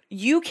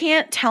 you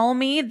can't tell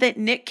me that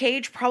Nick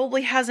Cage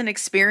probably hasn't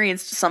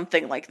experienced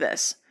something like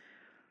this.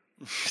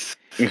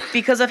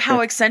 Because of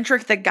how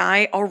eccentric the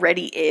guy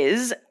already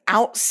is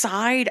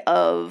outside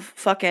of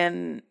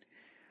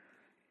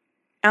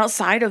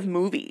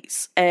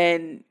movies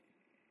and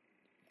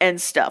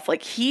stuff.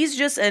 Like, he's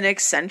just an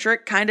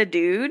eccentric kind of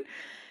dude.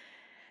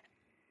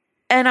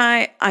 And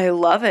I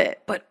love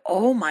it, but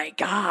oh my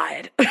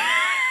God.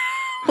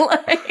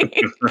 Like,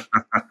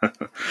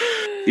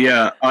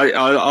 yeah,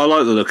 I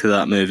like the look of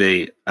that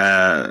movie.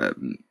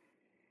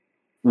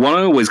 One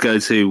I always go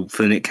to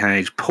for Nick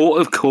Cage, Port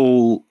of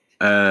Call,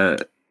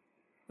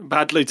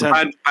 Bad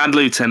Lieutenant. Bad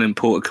Lieutenant,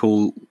 Port of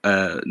Call,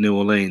 New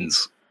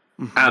Orleans.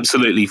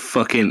 Absolutely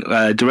fucking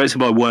directed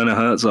by Werner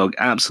Herzog.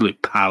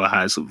 Absolute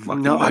powerhouse of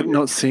fucking. No, I've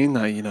not seen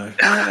that.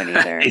 I haven't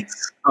either.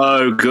 It's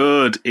so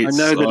good. I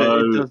know that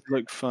it does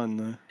look fun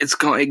though. It's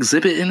got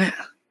Exhibit in it.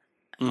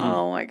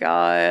 Oh my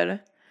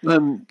god.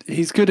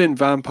 He's good in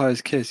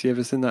Vampire's Kiss. You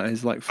ever seen that?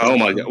 His like. Oh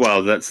my god!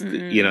 Well, that's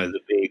the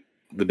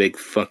big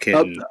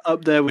fucking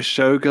up there with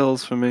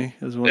Showgirls for me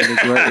as one of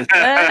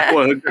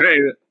the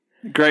greatest.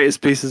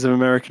 Greatest pieces of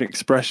American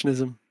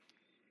expressionism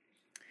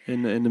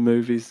in the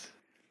movies.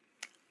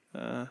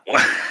 What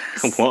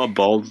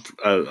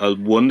a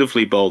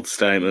wonderfully bold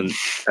statement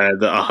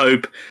that I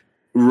hope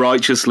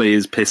righteously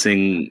is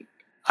pissing.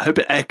 I hope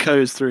it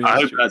echoes through.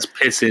 I hope that's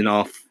pissing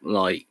off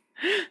like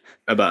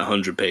about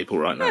 100 people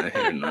right now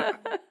hearing that.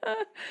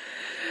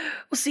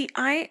 Well, see,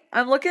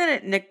 I'm looking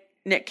at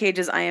Nick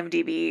Cage's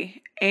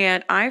IMDb,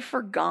 and I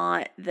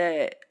forgot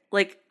that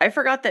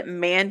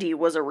Mandy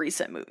was a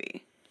recent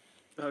movie.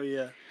 Oh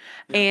yeah.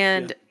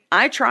 And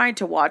I tried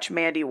to watch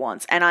Mandy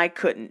once, and I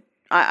couldn't.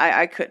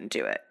 I couldn't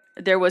do it.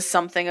 There was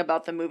something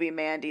about the movie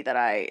Mandy that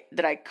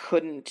I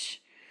couldn't.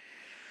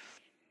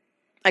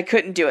 I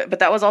couldn't do it. But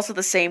that was also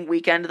the same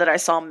weekend that I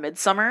saw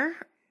Midsummer.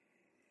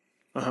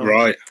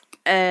 Right.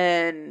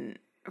 And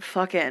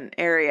fucking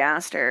Ari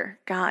Aster,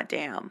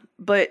 goddamn.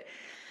 But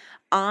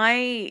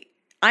I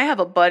have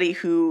a buddy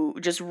who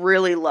just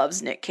really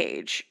loves Nick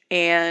Cage,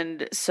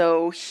 and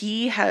so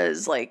he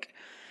has like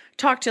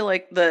talked to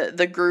like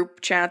the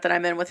group chat that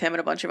I'm in with him and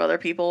a bunch of other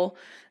people.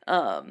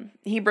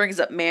 He brings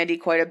up Mandy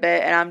quite a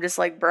bit, and I'm just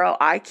like, bro,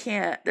 I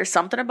can't. There's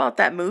something about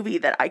that movie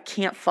that I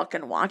can't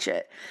fucking watch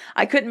it.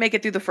 I couldn't make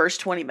it through the first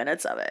 20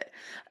 minutes of it,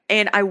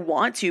 and I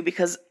want to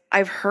because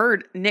I've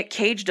heard Nick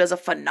Cage does a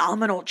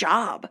phenomenal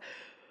job.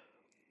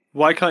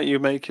 Why can't you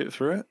make it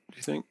through it, do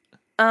you think?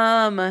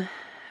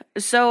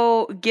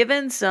 So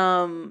given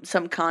some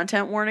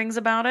content warnings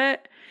about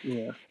it,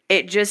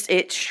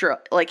 it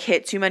struck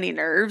hit too many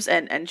nerves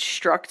and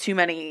struck too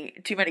many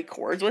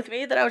chords with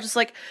me that I was just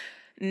like,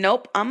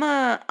 nope, I'm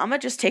gonna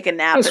just take a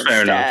nap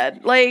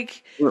instead.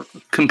 Like,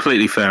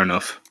 completely fair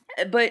enough.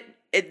 But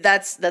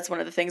that's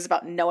one of the things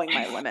about knowing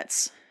my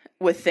limits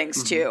with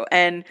things too.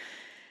 And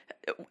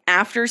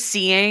after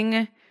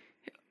seeing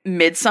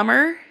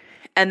Midsummer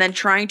and then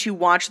trying to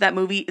watch that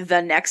movie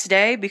the next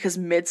day, because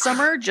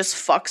Midsummer just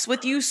fucks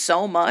with you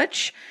so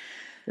much.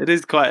 It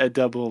is quite a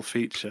double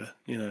feature,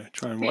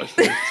 try and watch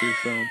those two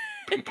films.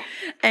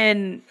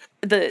 And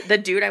the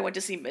dude I went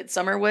to see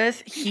Midsummer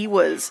with, he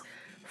was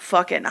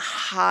fucking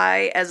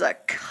high as a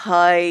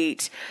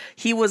kite.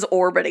 He was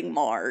orbiting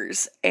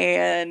Mars,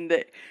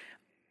 and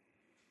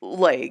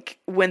like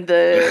when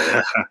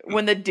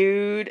the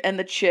dude and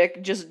the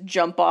chick just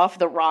jump off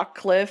the rock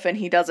cliff and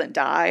he doesn't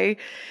die,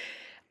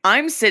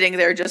 I'm sitting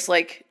there just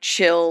like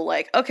chill,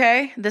 like,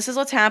 okay, this is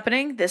what's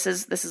happening. This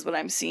is what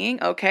I'm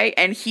seeing. Okay.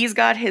 And he's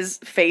got his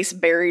face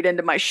buried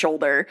into my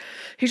shoulder.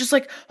 He's just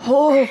like,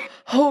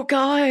 oh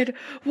God,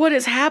 what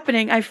is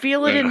happening? I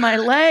feel it in my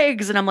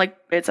legs. And I'm like,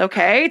 it's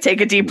okay.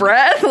 Take a deep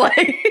breath.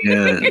 Like,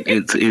 yeah,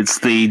 it's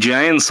the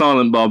Jay and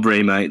Silent Bob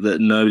remake that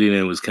nobody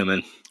knew was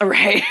coming.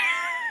 Right.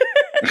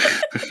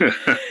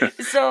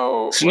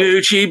 So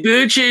Snoochie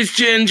Boochies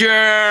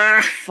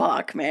Ginger.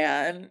 Fuck,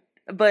 man.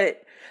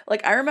 But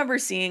like, I remember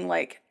seeing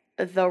like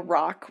The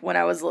Rock when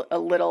I was a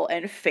little,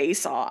 and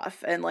Face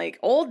Off, and like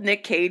old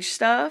Nick Cage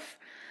stuff.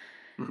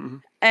 Mm-hmm.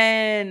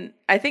 And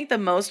I think the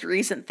most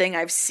recent thing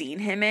I've seen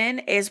him in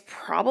is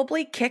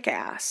probably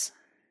Kick-Ass.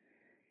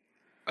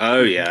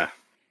 Oh yeah,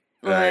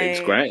 it's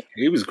great.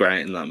 He was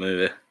great in that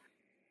movie.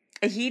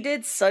 He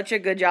did such a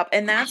good job,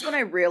 and that's when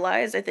I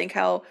realized, I think,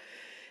 how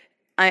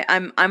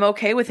I'm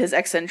okay with his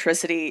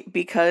eccentricity,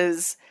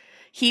 because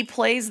he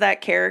plays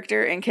that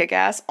character in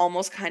Kick-Ass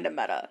almost kind of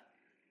meta.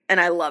 And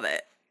I love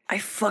it. I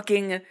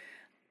fucking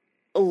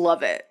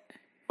love it.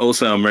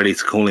 Also, I'm ready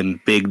to call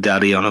him Big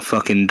Daddy on a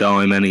fucking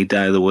dime any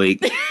day of the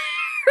week.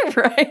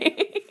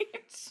 Right.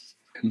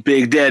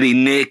 Big Daddy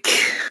Nick.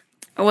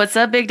 What's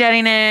up, Big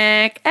Daddy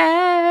Nick?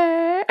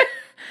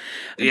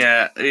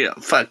 Yeah,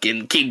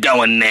 fucking keep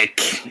going, Nick.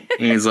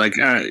 He's like,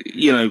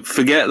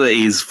 forget that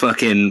he's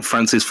fucking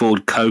Francis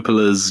Ford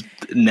Coppola's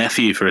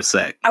nephew for a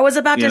sec. I was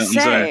about to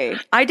say,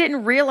 I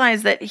didn't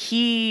realize that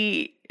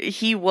he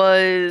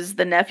was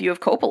the nephew of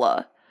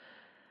Coppola.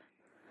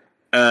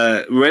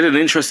 Read an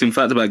interesting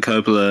fact about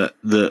Coppola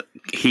that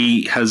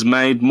he has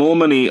made more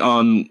money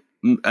on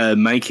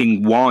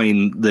making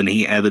wine than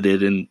he ever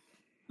did in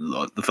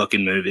like the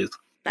fucking movies.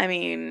 I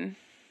mean,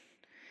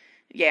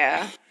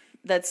 yeah,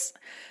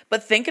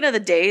 but thinking of the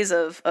days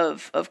of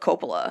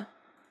Coppola,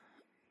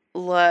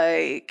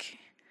 like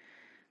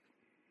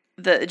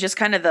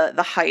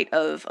the height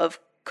of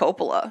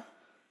Coppola.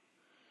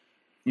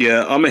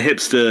 Yeah, I'm a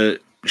hipster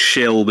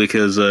shill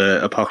because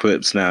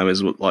Apocalypse Now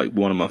is like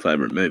one of my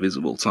favorite movies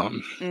of all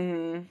time.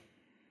 Mm-hmm.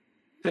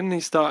 Didn't he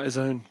start his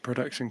own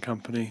production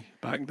company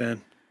back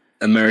then?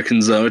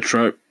 American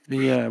Zoetrope.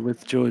 Yeah,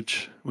 with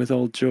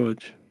old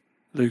George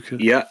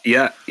Lucas.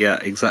 Yeah,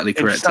 exactly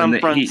correct. In San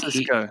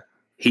Francisco.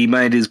 He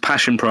made his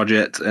passion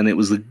project, and it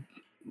was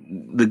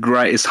the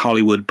greatest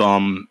Hollywood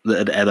bomb that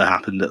had ever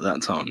happened at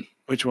that time.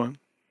 Which one?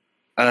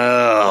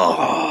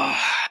 Oh,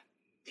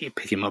 you're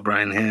picking my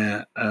brain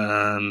here.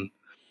 I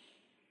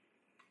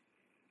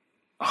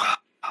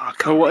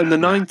can't What, in the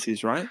remember.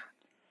 90s, right?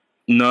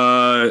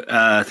 No,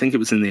 I think it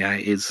was in the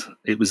 80s.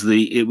 It was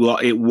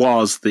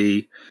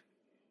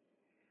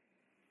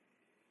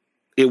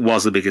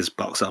the biggest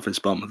box office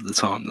bomb of the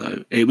time,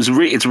 though. It's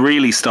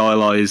really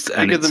stylized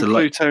and Bigger it's than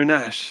Pluto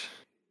Nash.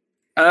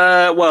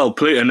 Well,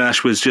 Pluto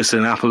Nash was just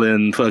an apple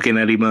in fucking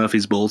Eddie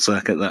Murphy's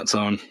ballsack at that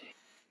time.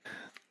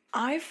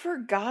 I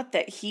forgot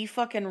that he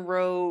fucking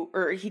wrote,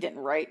 or he didn't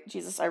write.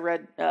 Jesus, I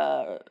read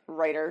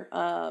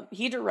writer.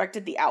 He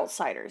directed The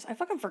Outsiders. I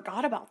fucking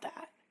forgot about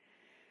that.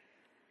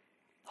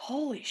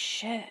 Holy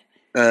shit.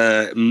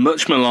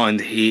 Much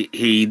maligned.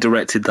 He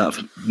directed that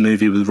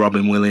movie with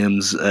Robin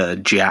Williams,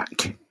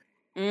 Jack.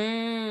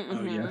 Mm-hmm.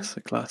 Oh yes,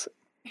 a classic.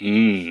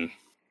 Yep.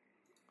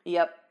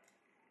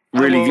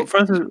 Really well,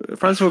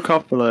 Francis Ford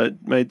Coppola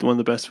made one of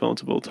the best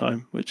films of all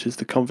time, which is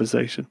The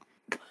Conversation.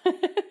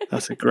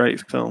 That's a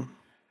great film.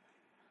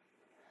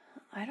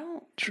 I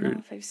don't know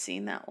if I've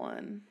seen that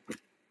one.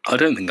 I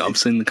don't think I've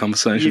seen The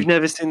Conversation. You've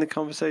never seen The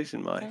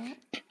Conversation, Mike? No.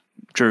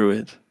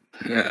 Druid.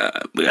 Yeah,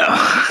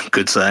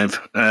 good save.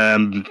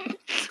 No.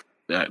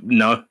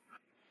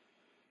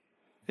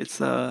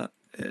 It's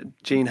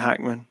Gene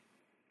Hackman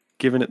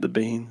giving it the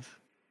beans.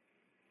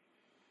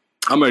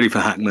 I'm ready for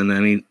Hackman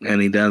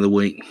any day of the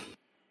week.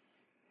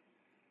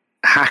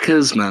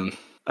 Hackers, man.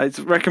 It's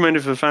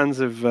recommended for fans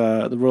of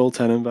the Royal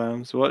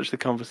Tenenbaums. Watch The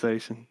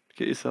Conversation.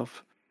 Get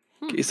yourself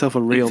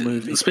a real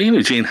movie. Speaking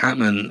of Gene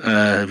Hackman,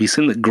 have you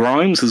seen that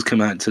Grimes has come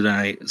out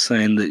today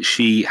saying that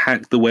she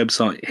hacked the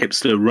website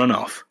Hipster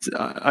Runoff?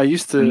 I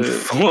used to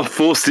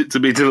forced it to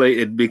be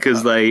deleted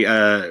because they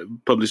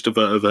published a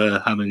photo of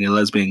her having a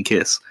lesbian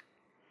kiss.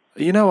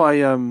 You know, I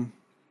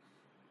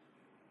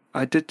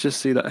did just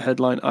see that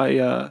headline.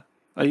 I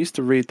used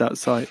to read that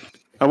site.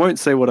 I won't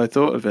say what I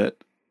thought of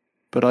it,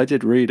 but I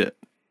did read it.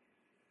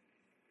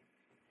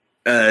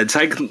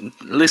 Take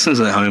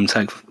listeners at home,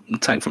 take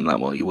from that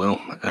what you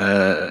will.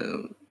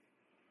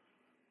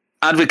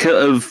 Advocate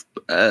of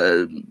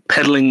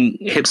peddling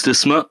hipster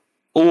smut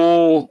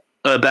or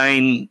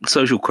urbane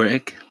social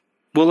critic?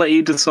 We'll let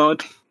you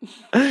decide.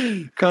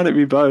 Can't it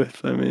be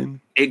both? I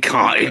mean, it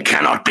can't. It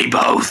cannot be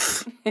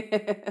both.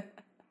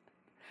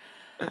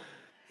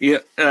 Yeah.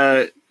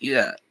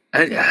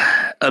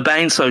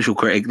 Urbane social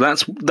critic.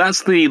 That's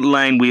the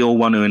lane we all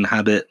want to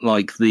inhabit,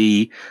 like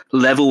the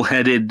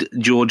level-headed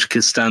George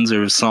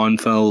Costanza of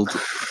Seinfeld.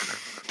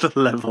 The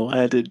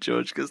level-headed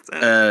George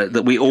Costanza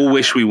that we all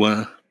wish we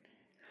were.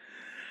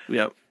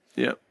 Yep.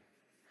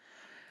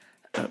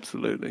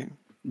 Absolutely.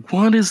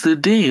 What is the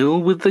deal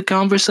with the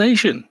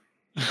conversation?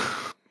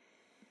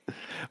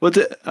 Well,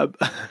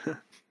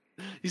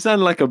 you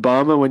sounded like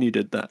Obama when you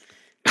did that.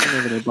 You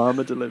have an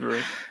Obama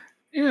delivery.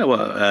 Yeah,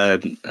 well,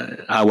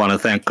 I want to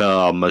thank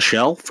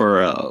Michelle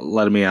for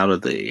letting me out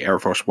of the Air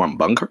Force One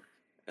bunker.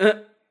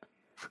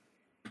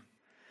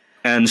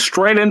 And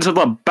straight into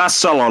the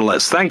bestseller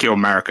list. Thank you,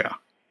 America.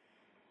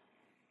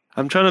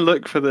 I'm trying to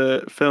look for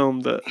the film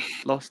that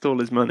lost all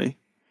his money.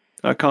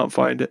 I can't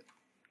find it.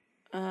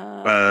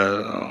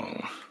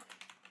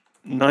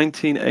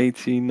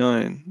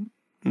 1989.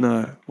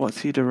 No,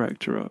 what's he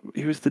director of?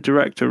 He was the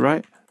director,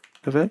 right?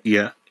 Of it?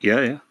 Yeah.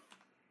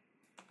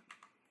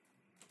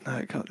 No,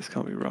 this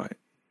can't be right.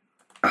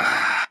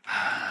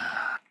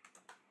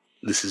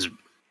 This is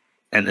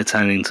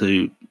entertaining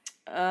to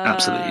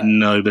absolutely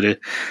nobody.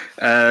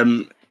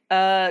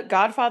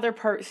 Godfather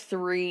Part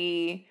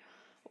 3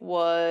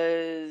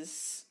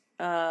 was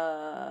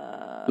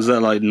that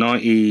like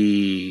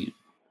 90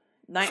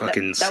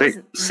 fucking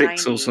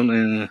six or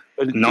something?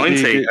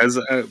 90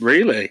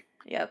 really?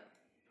 Yep.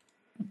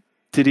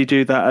 Did he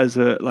do that as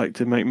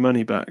to make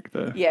money back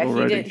though? Yeah,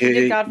 already? he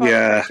did Godfather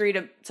Part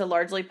 3 to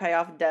largely pay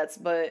off debts,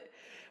 but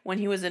when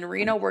he was in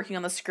Reno working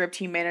on the script,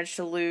 he managed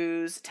to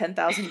lose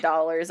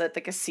 $10,000 at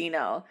the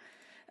casino.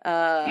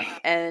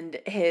 And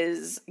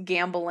his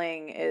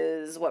gambling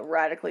is what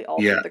radically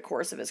altered the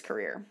course of his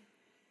career.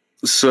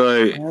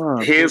 So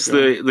here's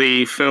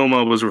the film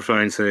I was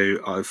referring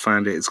to. I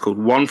found it. It's called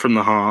One from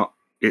the Heart.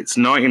 It's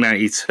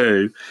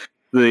 1982.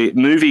 The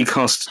movie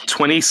cost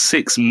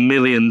 $26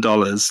 million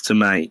to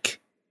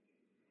make,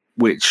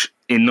 which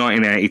in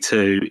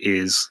 1982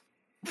 is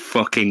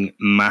fucking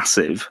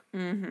massive.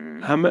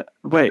 Mm-hmm. How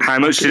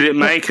much did it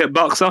make at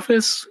box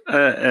office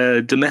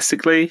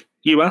domestically,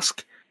 you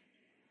ask?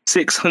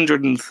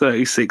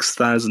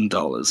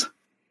 $636,000.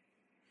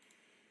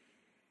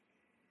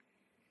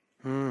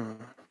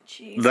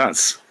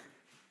 That's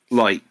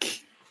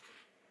like,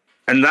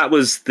 and that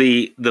was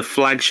the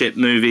flagship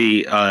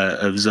movie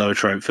of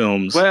Zoetrope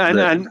Films. Well,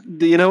 and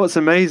you know what's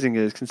amazing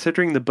is,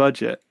 considering the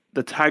budget,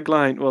 the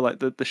tagline, well, like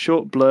the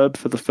short blurb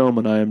for the film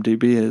on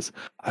IMDb is,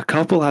 a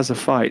couple has a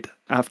fight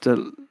after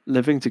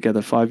living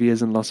together 5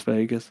 years in Las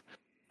Vegas.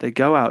 They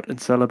go out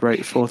and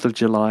celebrate 4th of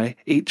July,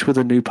 each with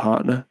a new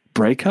partner.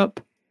 Breakup?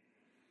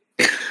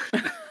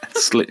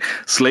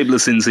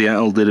 Sleepless in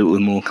Seattle did it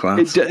with more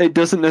class. It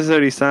doesn't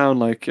necessarily sound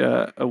like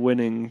a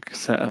winning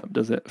setup,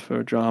 does it, for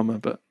a drama?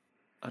 But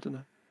I don't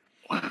know.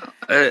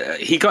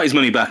 He got his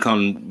money back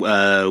on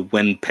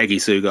when Peggy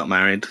Sue got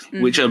married,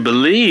 which I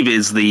believe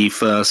is the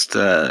first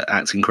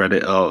acting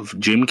credit of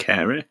Jim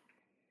Carrey.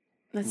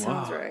 That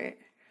sounds right.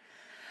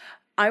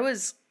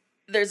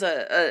 There's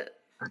a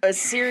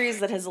series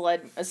that has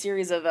led a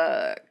series of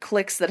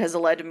clicks that has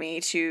led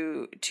me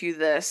to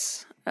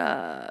this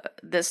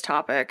this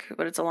topic,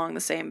 but it's along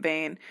the same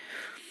vein.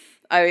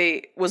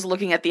 I was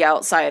looking at The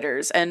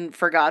Outsiders and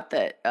forgot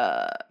that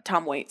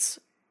Tom Waits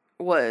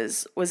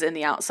was in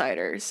The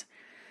Outsiders.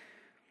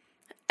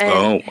 And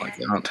oh my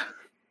god!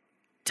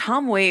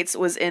 Tom Waits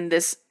was in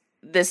this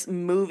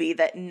movie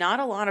that not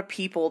a lot of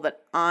people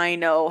that I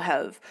know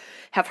have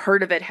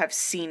heard of it, have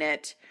seen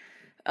it.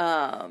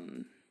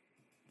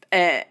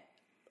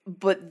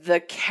 But the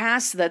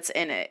cast that's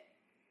in it,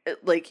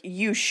 like,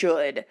 you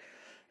should.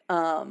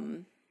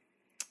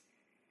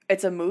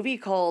 It's a movie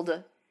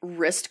called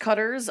Wrist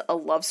Cutters, A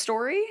Love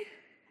Story.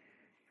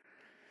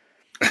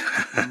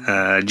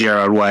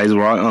 Gerard Way's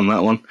right on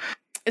that one.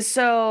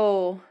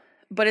 So,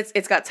 but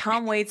it's got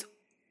Tom Waits,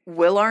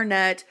 Will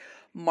Arnett,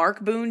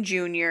 Mark Boone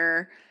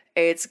Jr.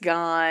 It's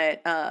got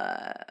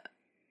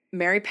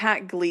Mary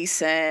Pat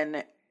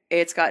Gleason.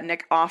 It's got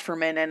Nick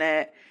Offerman in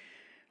it.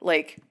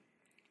 Like,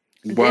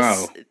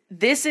 wow.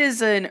 This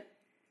is an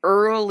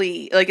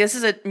early, like, this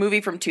is a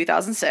movie from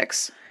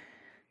 2006.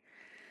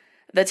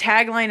 The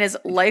tagline is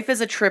 "Life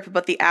is a trip,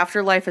 but the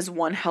afterlife is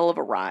one hell of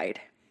a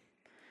ride."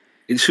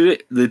 The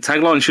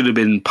tagline should have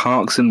been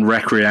Parks and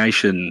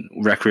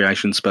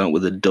Recreation spelled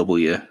with a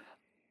W.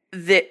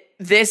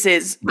 This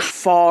is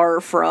far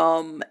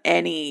from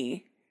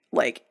anything.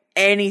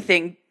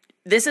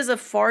 This is a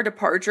far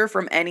departure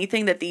from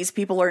anything that these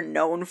people are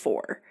known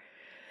for.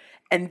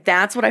 And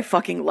that's what I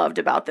fucking loved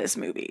about this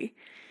movie.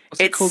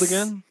 What's it called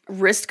again?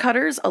 Wrist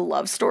Cutters, A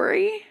Love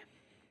Story.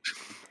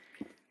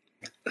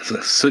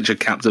 Such a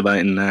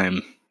captivating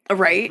name.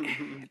 Right?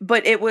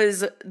 But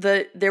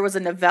there was a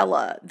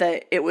novella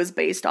that it was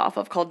based off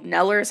of called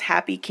Neller's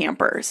Happy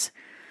Campers.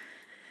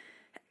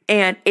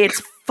 And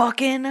it's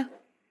fucking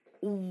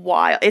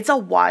wild. It's a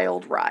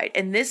wild ride.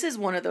 And this is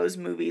one of those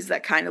movies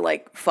that kind of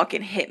like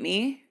fucking hit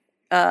me.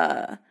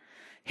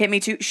 Hit me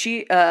too.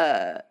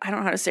 I don't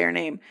know how to say her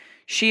name.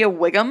 Shea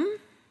Wiggum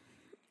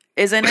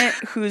is in it.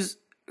 Who?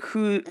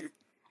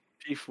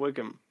 Chief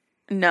Wiggum.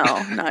 No,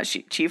 not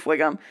Chief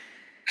Wiggum.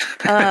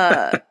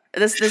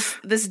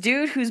 This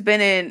dude who's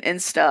been in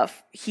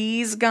stuff.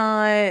 He's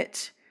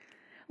got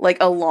like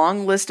a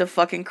long list of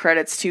fucking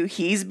credits too.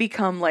 He's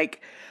become like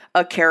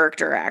a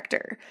character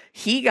actor.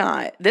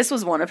 This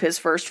was one of his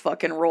first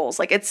fucking roles.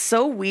 Like, it's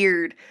so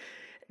weird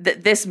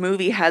that this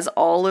movie has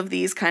all of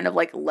these kind of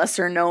like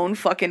lesser known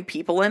fucking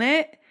people in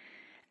it.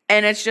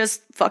 And it's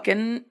just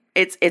fucking,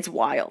 it's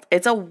wild.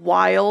 It's a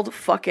wild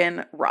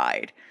fucking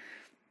ride.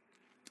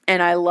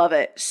 And I love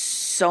it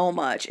so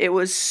much. It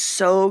was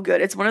so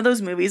good. It's one of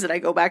those movies that I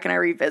go back and I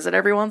revisit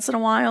every once in a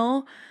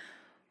while.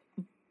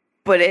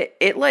 But it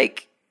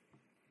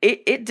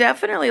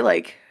definitely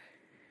like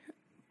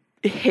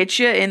hits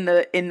you in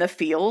the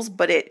feels,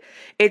 but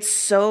it's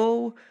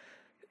so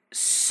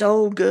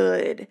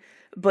good.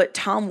 But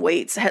Tom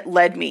Waits had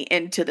led me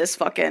into this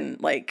fucking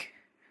like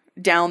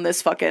down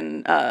this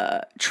fucking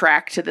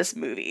track to this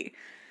movie.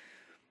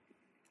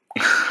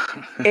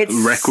 It's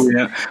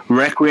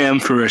Requiem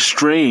for a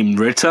Stream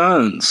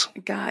returns.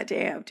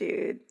 Goddamn,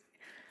 dude.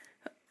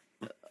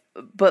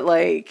 But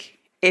like,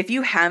 if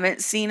you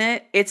haven't seen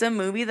it, it's a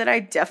movie that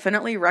I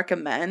definitely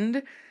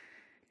recommend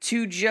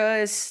to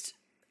just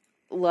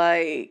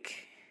like,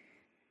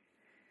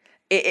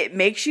 it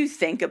makes you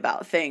think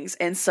about things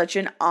in such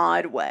an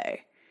odd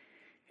way.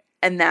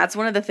 And that's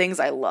one of the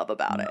things I love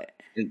about it.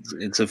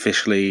 It's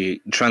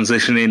officially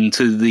transitioning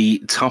to the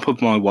top of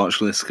my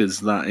watch list because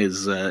that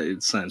is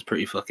it sounds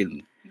pretty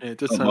fucking. Yeah, it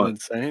does sound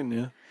insane.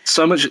 Yeah,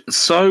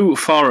 so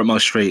far up my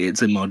street,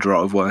 it's in my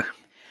driveway.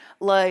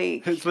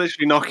 Like, it's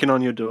literally knocking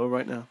on your door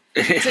right now.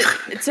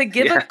 To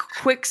give a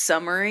quick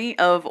summary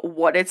of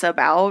what it's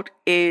about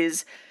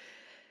is,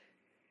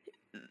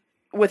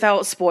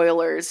 without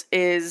spoilers,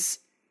 is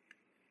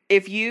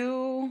if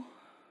you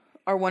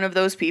are one of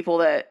those people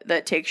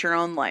that takes your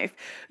own life,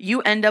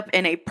 you end up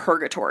in a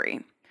purgatory.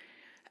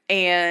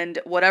 And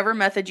whatever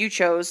method you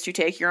chose to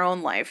take your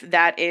own life,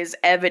 that is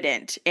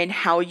evident in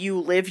how you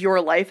live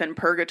your life in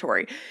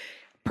purgatory.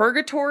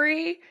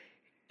 Purgatory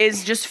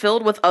is just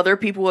filled with other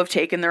people who have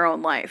taken their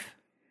own life.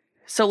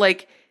 So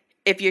like,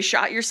 if you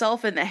shot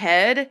yourself in the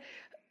head,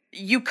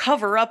 you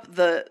cover up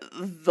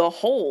the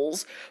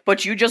holes,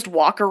 but you just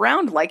walk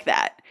around like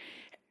that.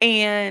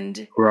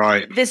 And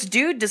this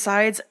dude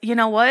decides, you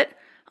know what?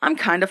 I'm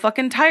kind of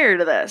fucking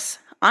tired of this.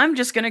 I'm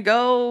just going to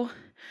go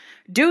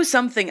do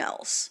something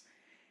else.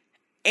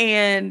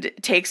 And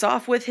takes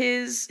off with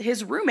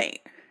his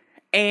roommate.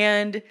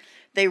 And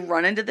they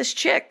run into this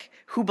chick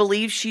who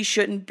believes she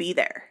shouldn't be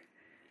there.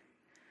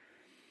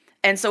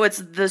 And so it's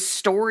the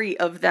story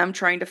of them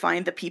trying to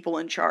find the people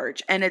in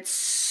charge. And it's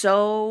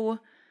so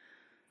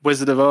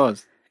Wizard of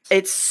Oz.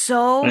 It's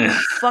so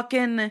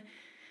fucking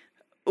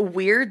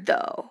weird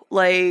though.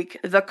 Like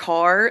the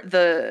car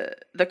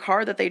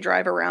that they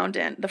drive around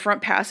in, the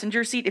front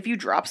passenger seat, if you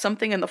drop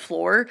something in the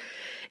floor,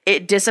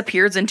 it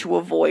disappears into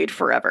a void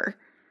forever.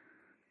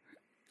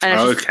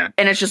 And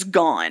it's just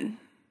gone.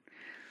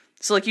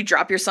 So like you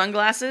drop your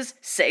sunglasses,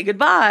 say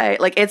goodbye.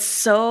 Like it's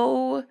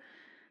so...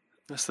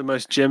 That's the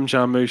most Jim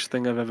Jarmusch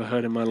thing I've ever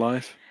heard in my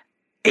life.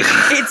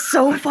 It's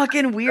so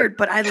fucking weird,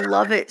 but I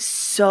love it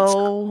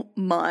so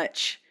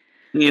much.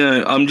 You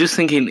know, I'm just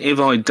thinking, if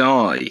I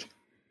die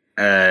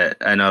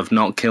and I've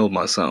not killed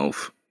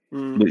myself,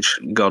 which,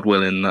 God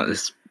willing, that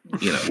is,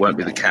 you know, won't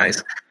be the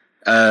case,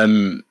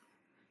 and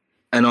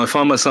I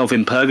find myself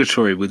in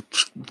purgatory with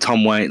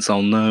Tom Waits,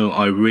 I'll know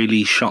I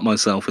really shot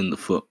myself in the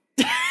foot.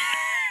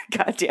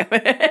 God damn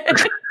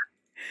it.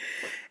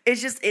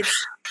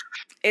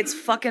 It's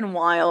fucking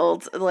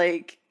wild.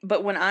 Like,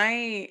 but when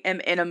I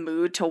am in a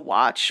mood to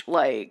watch,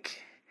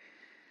 like,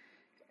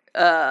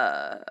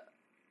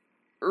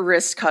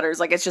 wrist cutters,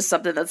 like it's just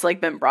something that's like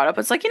been brought up.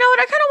 It's like, you know what,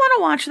 I kind of want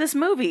to watch this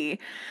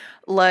movie.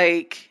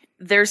 Like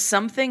there's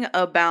something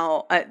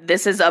about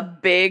this is a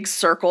big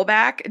circle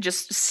back,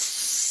 just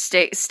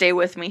stay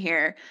with me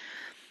here.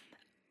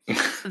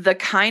 The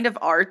kind of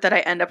art that I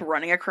end up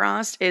running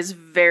across is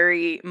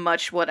very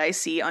much what I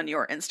see on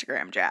your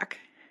Instagram, Jack.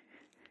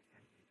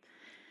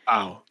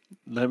 Wow,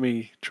 let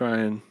me try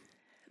and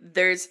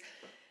there's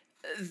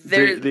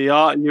the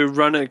art you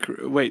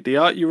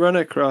run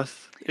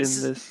across in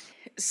this.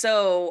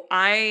 So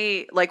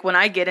I like when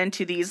I get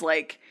into these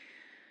like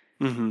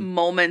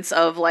moments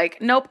of like,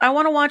 nope, I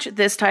want to watch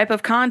this type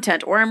of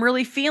content, or I'm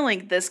really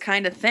feeling this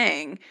kind of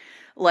thing.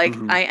 Like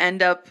I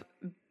end up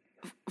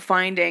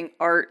finding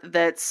art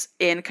that's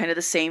in kind of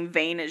the same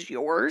vein as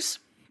yours.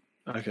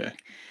 Okay.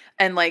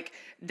 And like,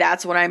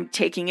 that's what I'm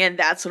taking in.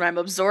 That's what I'm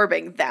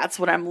absorbing. That's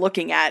what I'm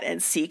looking at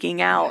and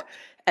seeking out.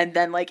 And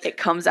then like it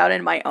comes out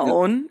in my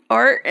own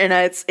art, and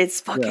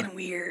it's fucking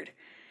weird.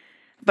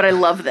 But I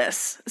love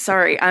this.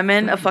 Sorry, I'm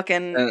in a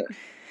fucking...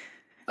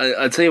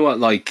 I tell you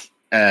what, like,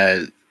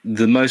 the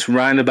most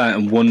roundabout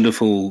and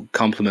wonderful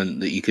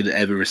compliment that you could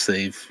ever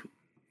receive,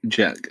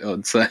 Jack, I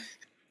would say.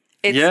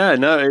 It's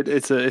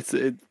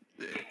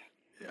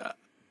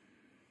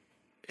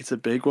a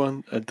big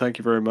one, and thank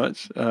you very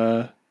much.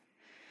 I'm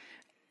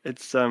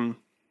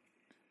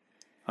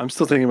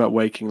still thinking about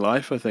Waking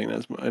Life. I think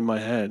that's in my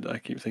head. I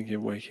keep thinking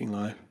of Waking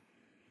Life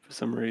for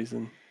some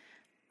reason.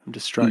 I'm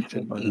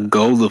distracted by that.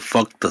 Go the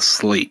fuck to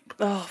sleep.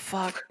 Oh,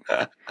 fuck.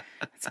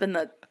 It's been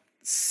the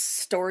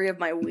story of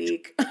my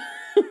week.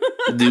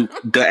 The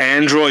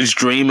androids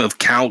dream of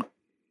counting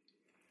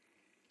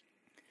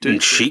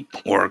sheep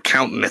or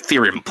counting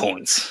Ethereum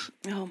points.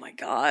 Oh, my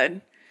God.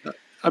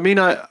 I mean,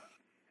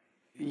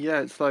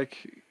 it's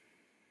like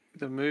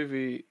the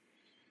movie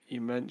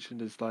you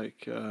mentioned is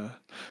like,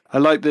 I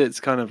like that it's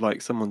kind of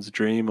like someone's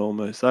dream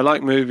almost. I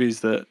like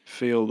movies that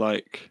feel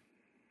like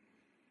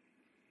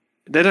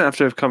they don't have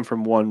to have come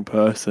from one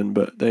person,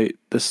 but the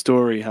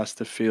story has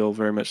to feel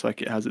very much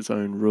like it has its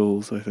own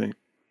rules, I think.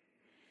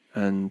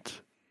 And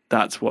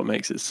that's what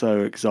makes it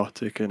so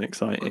exotic and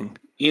exciting.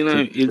 You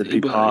know, to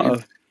be part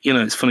of. You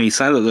know, it's funny you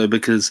say that though,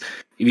 because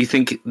if you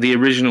think the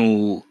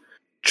original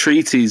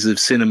treatise of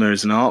cinema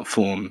as an art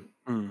form,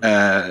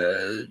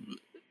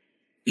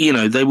 you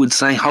know, they would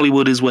say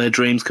Hollywood is where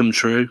dreams come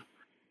true,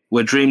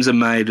 where dreams are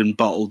made and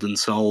bottled and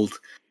sold.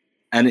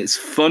 And it's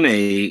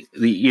funny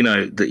that, you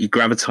know, that you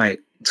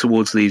gravitate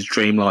towards these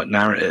dreamlike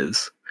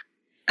narratives,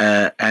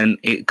 and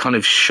it kind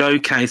of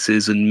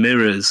showcases and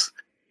mirrors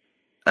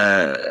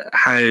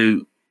how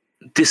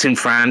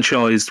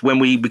disenfranchised, when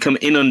we become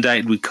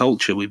inundated with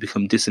culture, we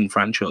become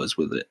disenfranchised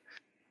with it,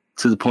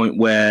 to the point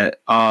where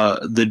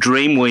the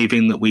dream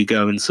weaving that we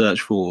go and search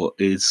for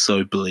is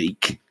so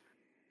bleak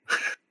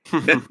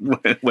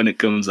when it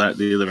comes out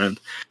the other end.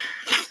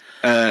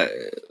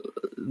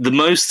 The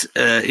most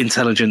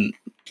intelligent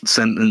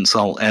sentence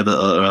I'll ever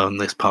utter on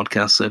this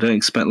podcast, so don't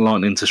expect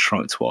lightning to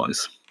strike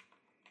twice.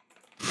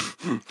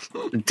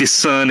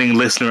 Discerning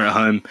listener at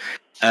home.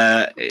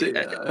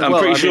 I'm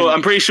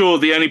pretty sure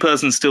the only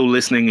person still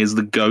listening is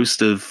the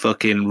ghost of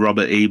fucking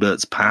Robert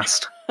Ebert's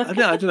past. I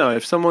don't know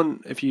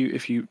if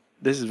you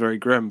this is very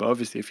grim, but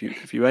obviously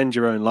if you end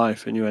your own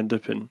life and you end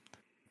up in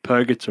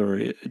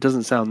purgatory, it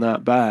doesn't sound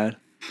that bad.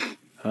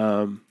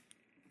 To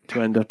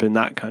end up in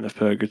that kind of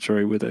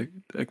purgatory with a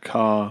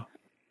car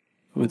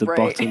with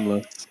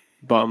a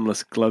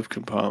bottomless glove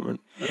compartment.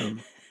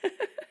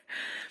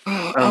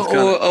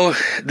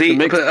 The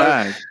mixed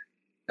bag.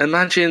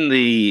 Imagine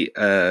the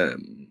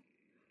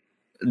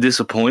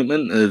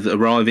disappointment of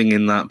arriving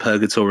in that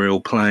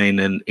purgatorial plane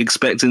and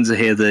expecting to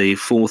hear the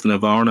fourth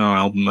Nirvana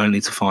album, only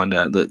to find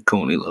out that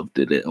Courtney Love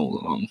did it all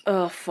along.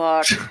 Oh,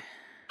 fuck.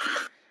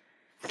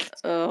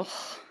 Oh.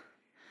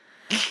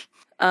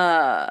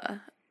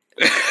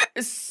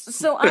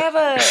 So I have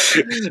a...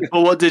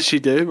 Well, what did she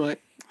do,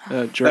 Mike?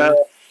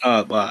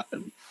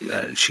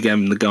 She gave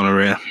him the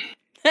gonorrhea.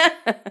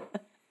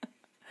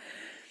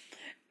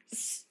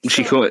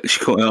 She caught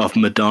it off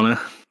Madonna.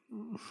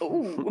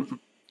 Ooh.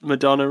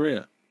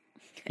 Madonna-rhea.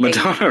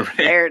 Madonna Ring.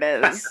 There it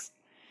is.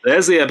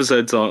 There's the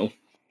episode title.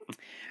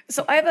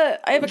 So I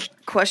have a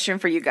question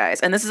for you guys,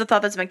 and this is a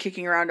thought that's been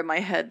kicking around in my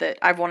head that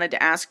I've wanted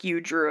to ask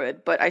you,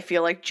 Druid, but I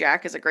feel like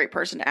Jack is a great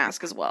person to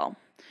ask as well.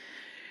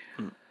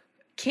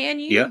 Can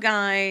you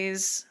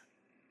guys,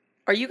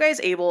 are you guys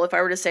able, if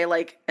I were to say,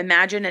 like,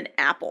 imagine an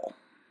apple,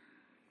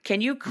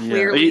 can you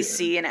clearly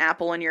see an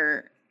apple in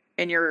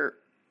your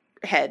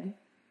head?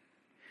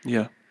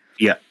 Yeah.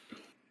 Yeah.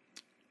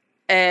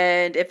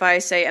 And if I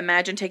say,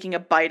 imagine taking a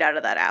bite out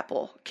of that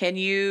apple, can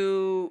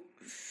you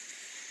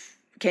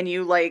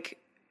like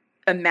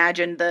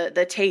imagine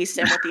the taste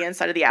and what the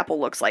inside of the apple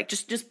looks like?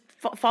 Just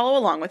follow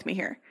along with me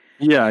here.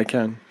 Yeah, I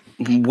can.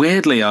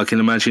 Weirdly, I can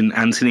imagine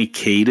Anthony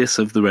Kiedis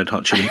of the Red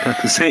Hot Chili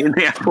Peppers eating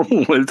the apple.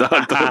 I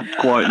don't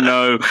quite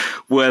know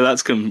where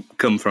that's come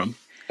from.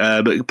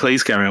 But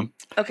please carry on.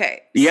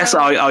 Okay. Yes, so,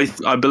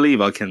 I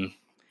believe I can.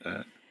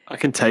 I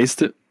can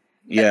taste it.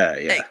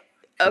 Yeah.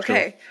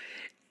 Okay. Sure.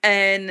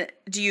 And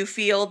do you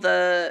feel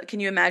can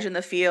you imagine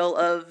the feel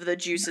of the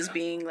juices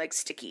being like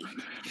sticky?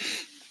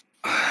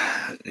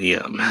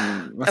 Yeah.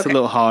 That's a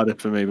little harder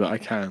for me, but I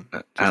can.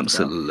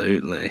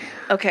 Absolutely.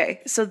 About.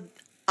 Okay. So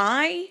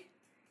I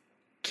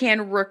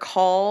can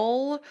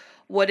recall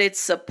what it's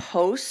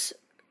supposed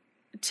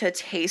to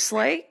taste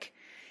like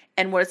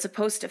and what it's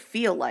supposed to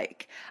feel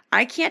like.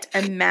 I can't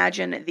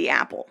imagine the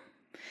apple.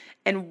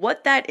 And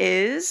what that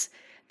is,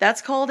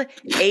 that's called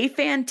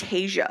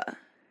aphantasia.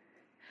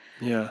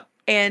 Yeah.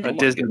 And a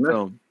Disney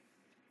film.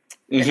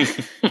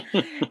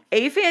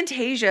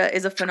 Aphantasia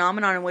is a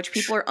phenomenon in which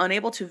people are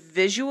unable to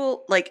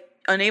visualize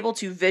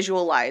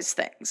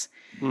things.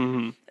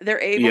 Mm-hmm.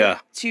 They're able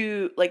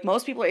to, like,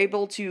 most people are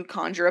able to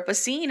conjure up a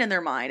scene in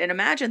their mind and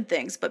imagine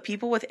things, but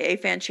people with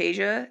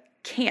aphantasia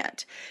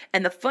can't.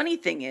 And the funny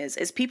thing is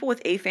people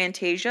with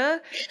aphantasia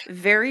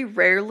very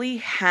rarely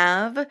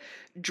have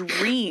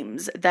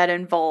dreams that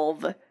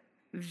involve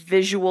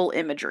visual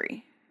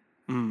imagery.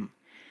 Mm.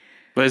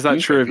 But is that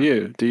true of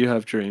you? Do you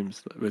have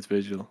dreams with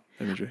visual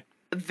imagery?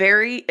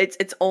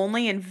 It's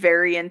only in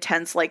very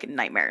intense, like,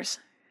 nightmares.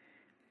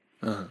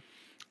 Uh-huh.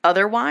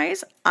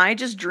 Otherwise, I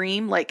just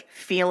dream, like,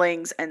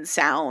 feelings and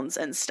sounds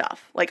and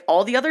stuff. Like,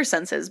 all the other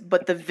senses,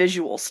 but the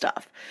visual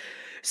stuff.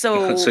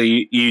 So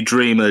you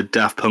dream a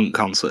Daft Punk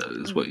concert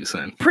is what you're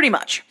saying? Pretty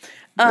much.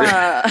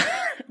 But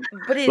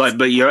it's like,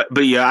 but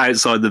you're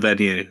outside the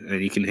venue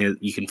and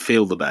you can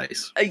feel the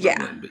bass.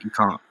 Yeah. But you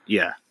can't.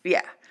 Yeah.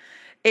 Yeah.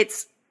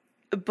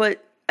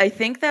 But I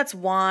think that's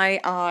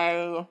why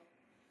I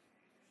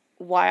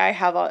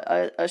have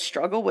a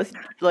struggle with,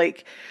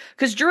 like,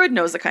 because Druid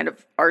knows the kind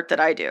of art that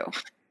I do.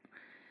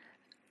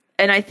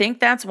 And I think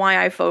that's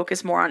why I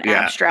focus more on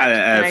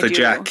abstract. For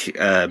Jack,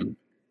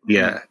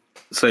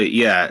 So,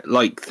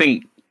 like,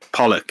 think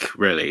Pollock,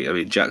 really. I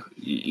mean, Jack,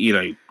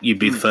 you'd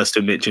be the first to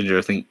admit, Ginger,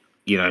 I think,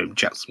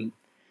 Jackson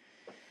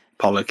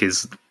Pollock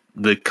is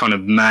the kind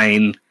of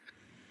main,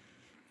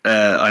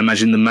 I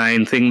imagine the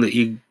main thing that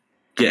you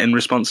get in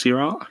response to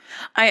your art.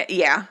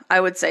 I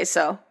would say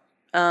so.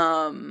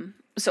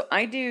 So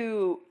I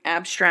do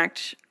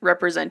abstract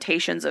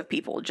representations of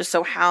people, just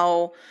so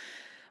how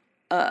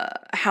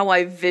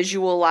I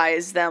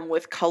visualize them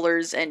with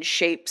colors and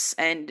shapes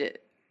and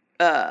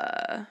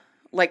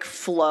like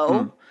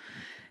flow.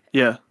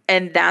 Yeah.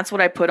 And that's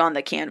what I put on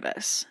the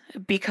canvas,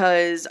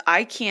 because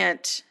I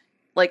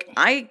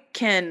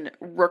can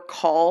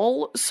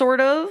recall sort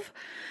of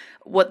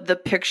what the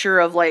picture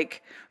of,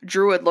 like,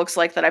 Druid looks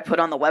like that I put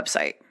on the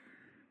website.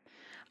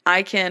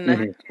 I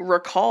can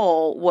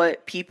recall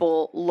what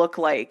people look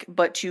like,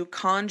 but to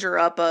conjure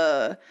up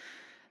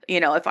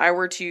if I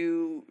were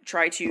to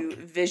try to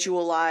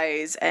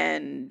visualize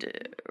and,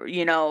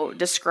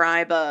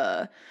 describe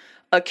a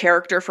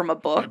character from a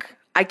book,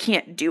 I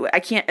can't do it. I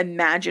can't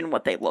imagine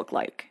what they look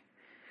like.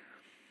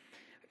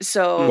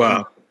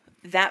 So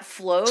that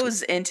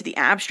flows into the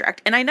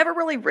abstract. And I never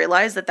really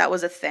realized that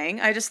was a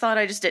thing. I just thought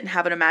I just didn't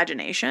have an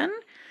imagination.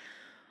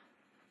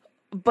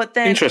 But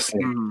then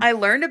I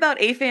learned about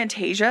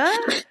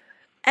aphantasia,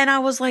 and I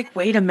was like,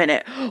 wait a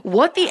minute,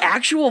 what the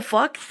actual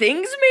fuck?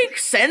 Things make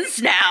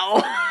sense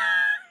now.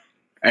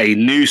 A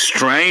new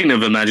strain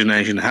of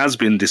imagination has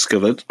been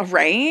discovered.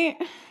 Right?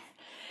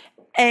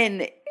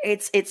 And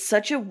it's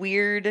such a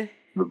weird...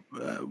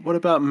 What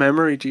about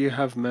memory? Do you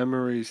have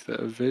memories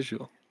that are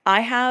visual? I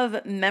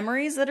have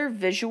memories that are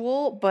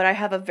visual, but I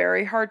have a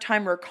very hard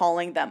time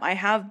recalling them. I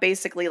have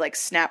basically, like,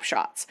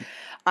 snapshots.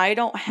 I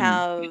don't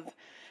have...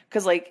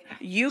 Because, like,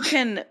 you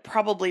can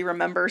probably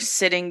remember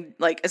standing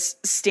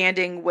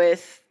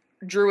with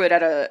Druid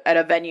at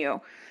a venue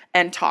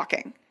and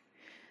talking.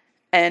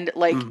 And,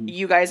 like,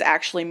 you guys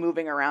actually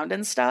moving around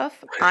and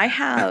stuff. I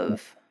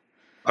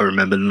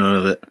remember none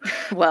of it.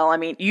 Well, I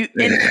mean,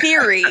 in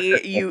theory,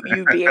 you'd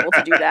be able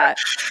to do that.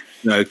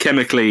 No,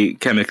 chemically.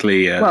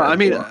 Well, I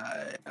mean,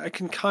 I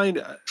can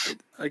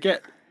I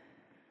get.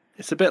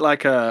 It's a bit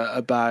like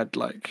a bad,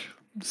 like,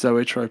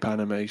 zoetrope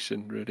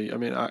animation, really. I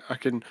mean,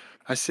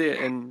 I see it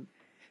in.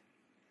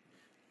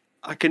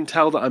 I can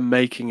tell that I'm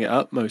making it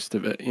up, most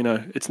of it.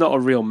 It's not a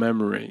real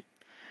memory.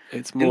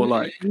 It's more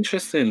like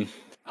interesting.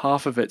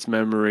 half of it's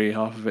memory,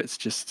 half of it's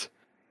just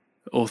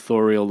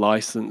authorial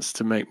license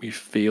to make me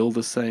feel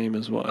the same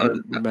as what I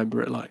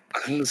remember it like. I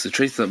think that's the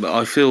truth, but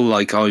I feel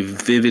like I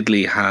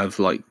vividly have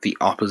like the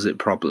opposite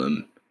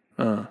problem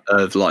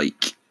of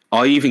like,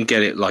 I even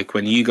get it like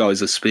when you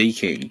guys are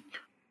speaking,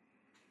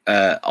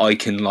 I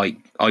can like,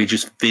 I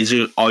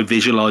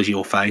visualize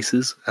your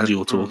faces as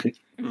you're talking.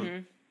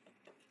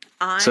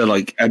 So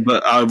like,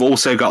 but I've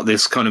also got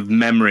this kind of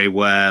memory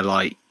where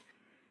like,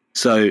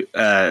 so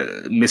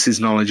Mrs.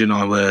 Knowledge and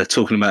I were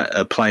talking about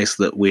a place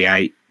that we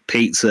ate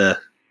pizza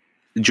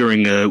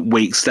during a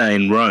week stay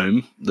in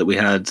Rome that we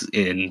had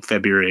in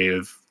February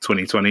of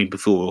 2020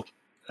 before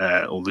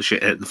all the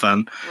shit hit the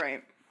fan.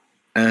 Right.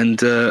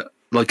 And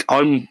like,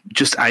 I'm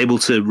just able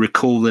to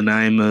recall the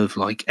name of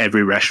like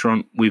every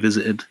restaurant we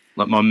visited.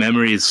 Like, my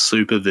memory is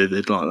super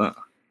vivid like that.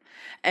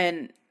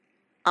 And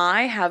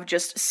I have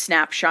just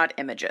snapshot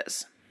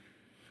images.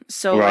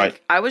 So Right.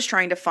 like, I was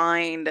trying to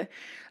find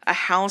a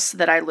house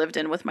that I lived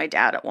in with my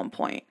dad at one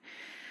point.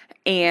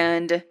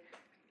 And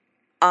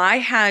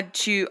I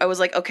was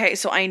like, okay,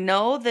 so I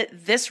know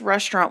that this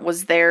restaurant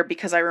was there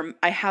because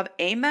I have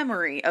a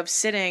memory of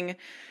sitting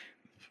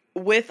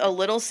with a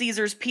Little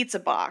Caesars pizza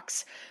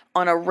box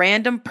on a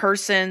random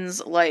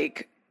person's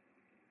like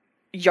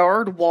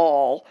yard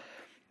wall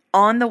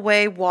on the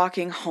way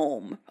walking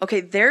home.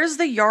 Okay, there's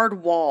the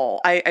yard wall.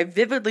 I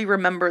vividly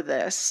remember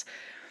this.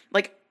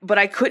 Like, but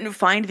I couldn't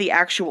find the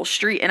actual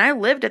street. And I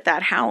lived at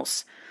that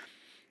house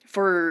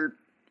for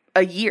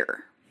a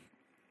year.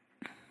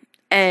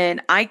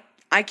 And I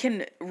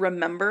can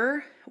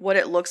remember what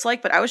it looks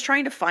like, but I was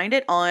trying to find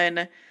it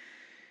on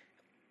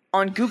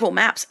Google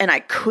Maps and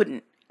I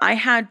couldn't. I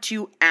had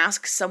to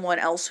ask someone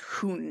else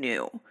who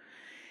knew.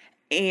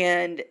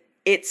 And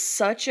it's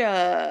such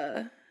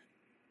a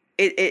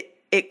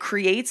it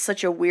creates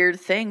such a weird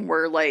thing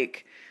where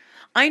like,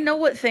 I know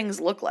what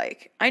things look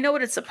like. I know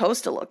what it's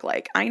supposed to look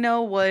like. I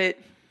know what,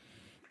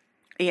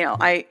 you know,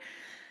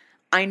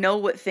 I know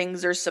what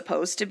things are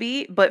supposed to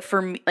be, but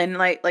for me, and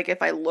like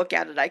if I look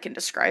at it, I can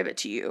describe it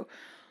to you,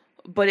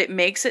 but it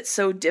makes it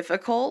so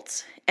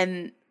difficult.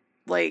 And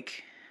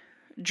like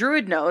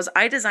Druid knows,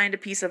 I designed a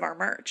piece of our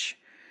merch,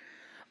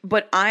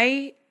 but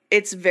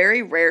it's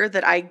very rare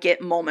that I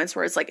get moments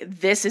where it's like,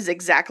 this is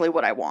exactly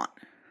what I want.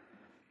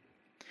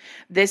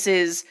 This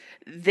is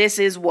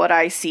what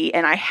I see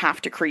and I have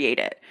to create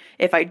it.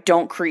 If I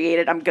don't create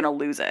it, I'm going to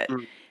lose it.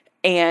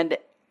 And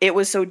it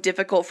was so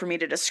difficult for me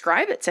to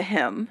describe it to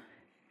him.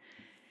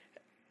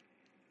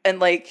 And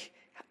like,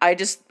 I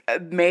just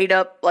made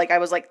up, like, I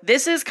was like,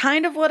 this is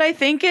kind of what I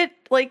think it,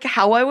 like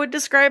how I would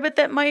describe it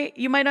that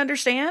you might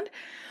understand.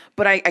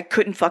 But I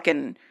couldn't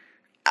fucking,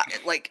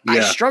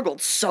 I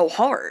struggled so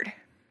hard.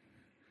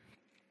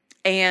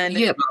 And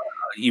yeah, but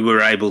you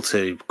were able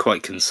to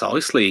quite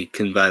concisely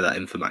convey that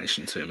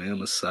information to me, I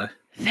must say.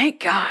 Thank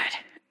God.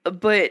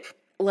 But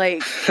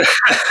like,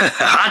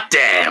 hot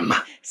damn.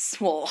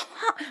 Well,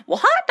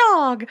 hot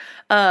dog.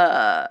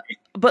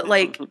 But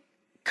like,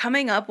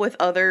 coming up with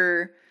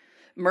other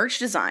merch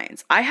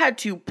designs, I had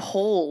to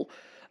pull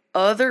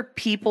other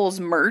people's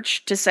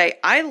merch to say,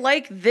 I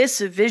like this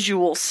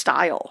visual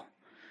style,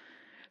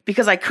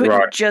 because I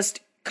couldn't just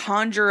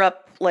conjure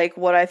up like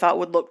what I thought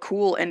would look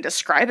cool and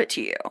describe it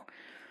to you.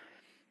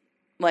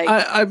 Like,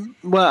 I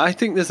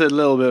think there's a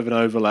little bit of an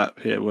overlap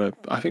here where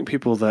I think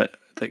people that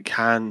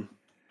can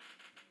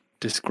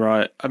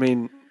describe, I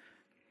mean,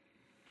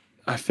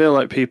 I feel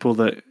like people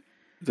that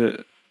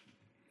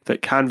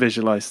can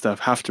visualize stuff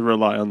have to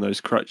rely on those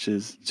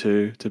crutches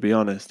to be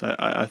honest.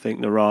 I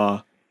think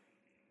there's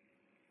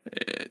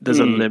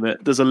a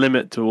limit. There's a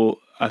limit to all,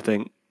 I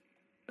think.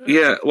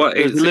 Yeah, well,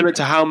 there's a limit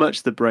to how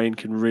much the brain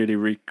can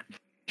really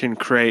can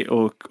create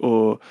or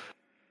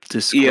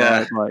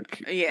describe.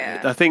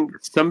 I think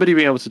somebody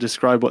being able to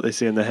describe what they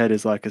see in their head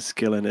is like a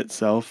skill in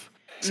itself,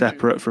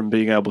 separate from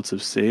being able to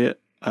see it.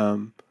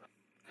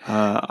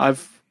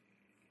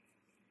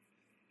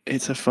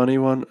 It's a funny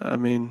one. I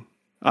mean,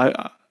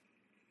 I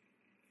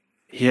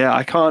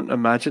can't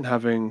imagine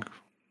having.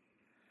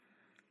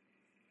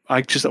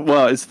 It's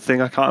the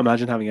thing. I can't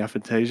imagine having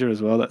aphantasia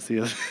as well. That's the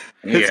other.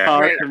 It's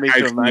hard for me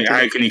to imagine.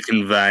 How can you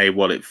convey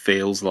what it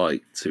feels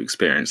like to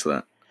experience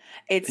that?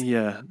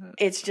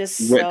 It's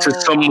just so to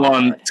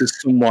someone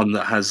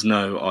that has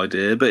no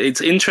idea. But it's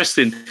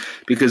interesting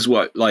because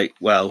and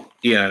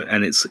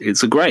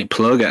it's a great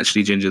plug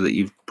actually, Ginger, that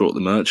you've brought the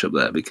merch up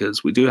there,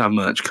 because we do have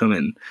merch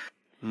coming.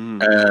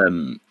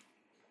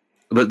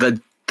 But the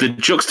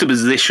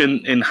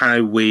juxtaposition in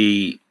how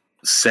we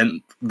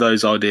sent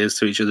those ideas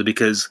to each other,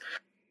 because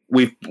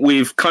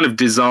we've kind of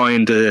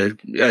designed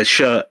a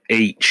shirt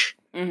each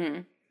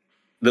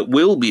that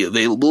will be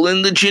available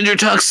in the Ginger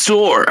Talk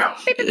store.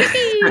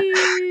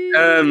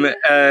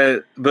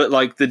 But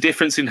like the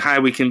difference in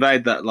how we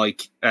conveyed that,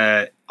 like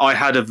I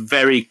had a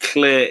very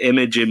clear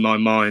image in my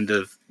mind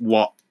of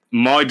what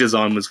my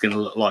design was going to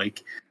look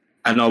like,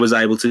 and I was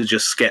able to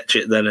just sketch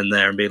it then and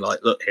there and be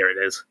like, look, here it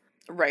is.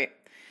 Right.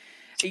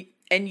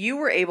 And you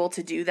were able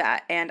to do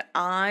that, and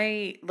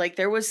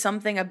there was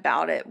something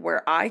about it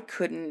where I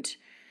couldn't,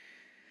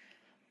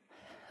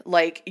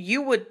 like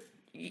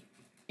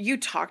you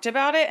talked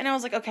about it and I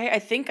was like, okay, I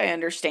think I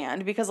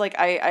understand, because like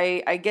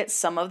I get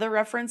some of the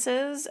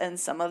references and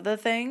some of the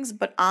things,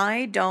 but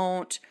I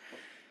don't,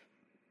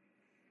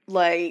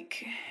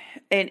 like,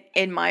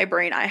 in my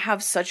brain I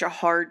have such a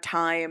hard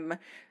time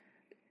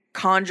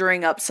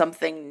conjuring up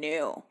something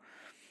new.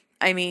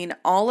 I mean,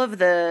 all of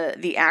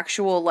the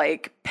actual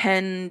like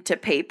pen to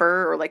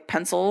paper or like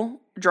pencil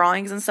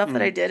drawings and stuff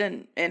that I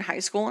did in high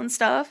school and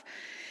stuff,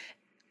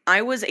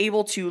 I was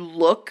able to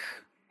look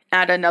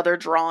at another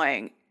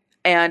drawing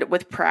and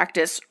with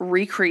practice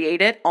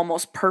recreate it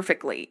almost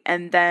perfectly.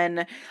 And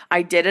then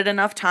I did it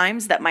enough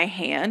times that my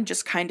hand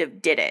just kind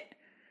of did it.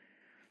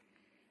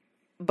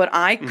 But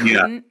I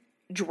couldn't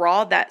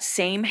draw that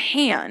same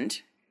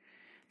hand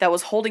that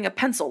was holding a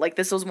pencil. Like,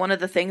 this was one of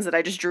the things that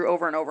I just drew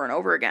over and over and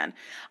over again.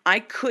 I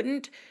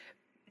couldn't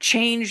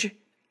change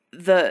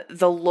the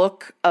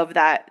look of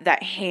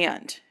that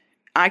hand.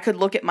 I could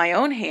look at my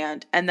own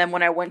hand, and then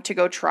when I went to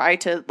go try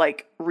to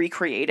like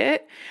recreate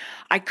it,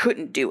 I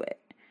couldn't do it.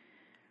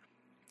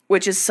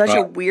 Which is such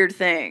a weird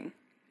thing.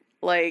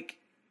 Like,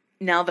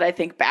 now that I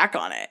think back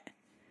on it.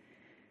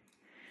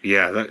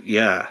 Yeah,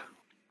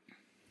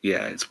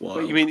 it's wild.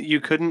 Well, you mean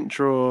you couldn't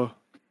draw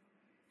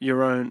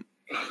your own?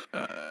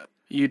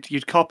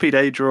 You'd copied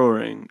a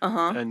drawing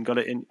and got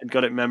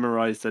it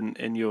memorized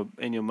in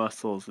your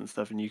muscles and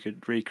stuff, and you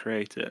could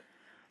recreate it.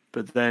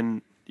 But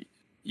then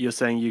you're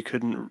saying you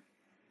couldn't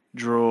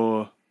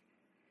draw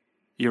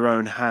your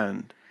own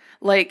hand.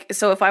 Like,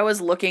 so if I was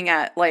looking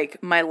at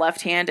like my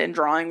left hand and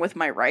drawing with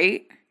my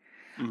right,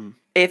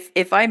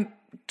 if I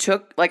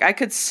took, like, I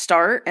could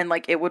start and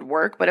like it would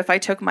work, but if I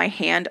took my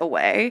hand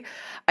away,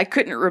 I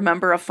couldn't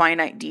remember a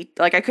finite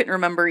like I couldn't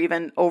remember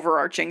even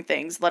overarching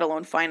things, let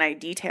alone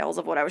finite details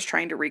of what I was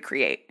trying to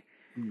recreate.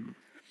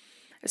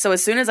 So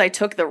as soon as I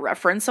took the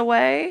reference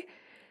away,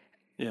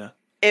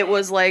 it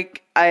was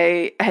like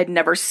I had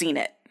never seen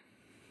it.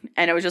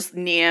 And it was just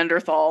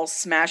Neanderthal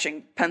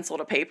smashing pencil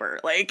to paper.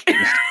 Like,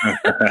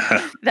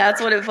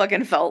 that's what it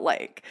fucking felt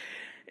like.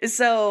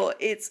 So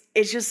it's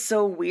just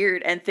so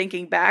weird. And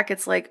thinking back,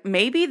 it's like,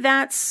 maybe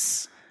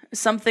that's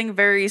something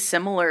very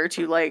similar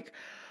to like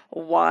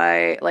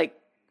why, like,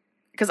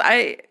 because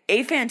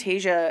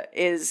aphantasia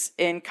is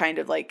in kind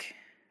of like,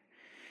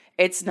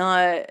 it's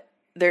not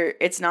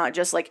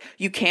just like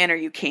you can or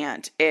you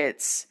can't.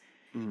 It's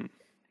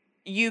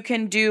you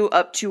can do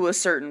up to a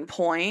certain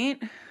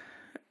point,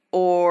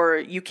 or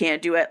you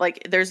can't do it.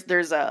 Like, there's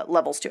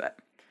levels to it.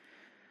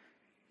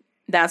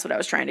 That's what I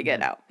was trying to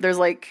get out. There's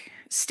like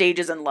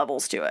stages and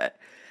levels to it.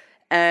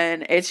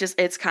 And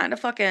it's kind of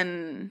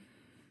fucking,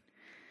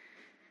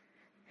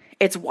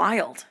 it's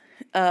wild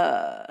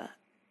to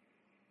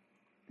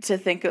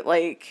think that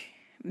like,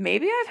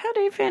 maybe I've had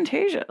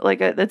aphantasia.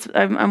 Like,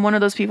 I'm one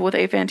of those people with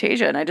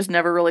aphantasia, and I just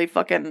never really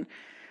fucking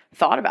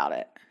thought about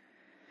it.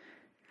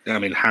 I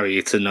mean, how are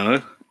you to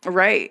know?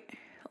 Right.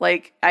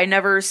 Like, I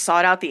never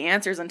sought out the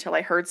answers until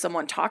I heard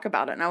someone talk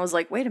about it. And I was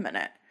like, wait a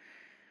minute.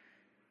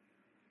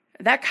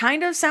 That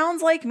kind of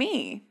sounds like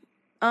me.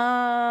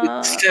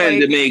 It's time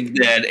to make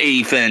that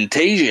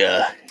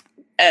aphantasia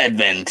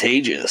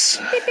advantageous.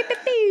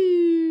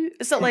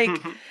 So, like,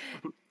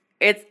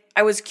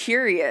 I was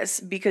curious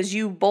because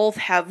you both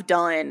have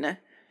done,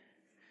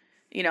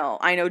 you know,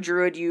 I know,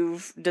 Druid,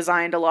 you've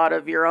designed a lot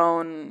of your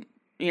own,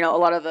 you know, a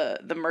lot of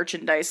the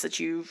merchandise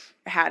that you've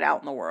had out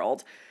in the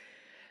world.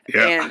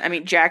 Yeah. And I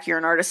mean, Jack, you're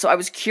an artist, so I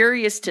was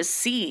curious to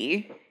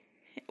see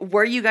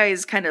where you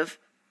guys kind of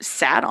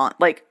sat on,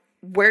 like,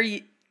 where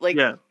you, like,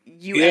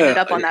 you ended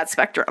up on that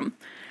spectrum.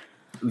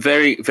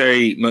 Very,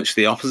 very much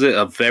the opposite.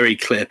 A very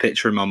clear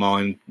picture in my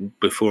mind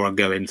before I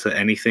go into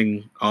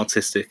anything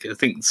artistic. I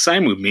think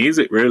same with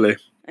music, really.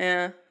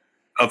 Yeah.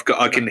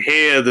 I can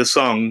hear the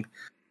song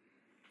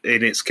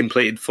in its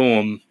completed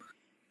form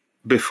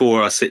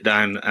before I sit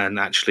down and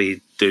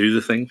actually do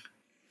the thing.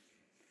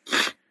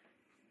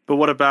 But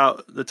what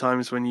about the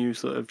times when you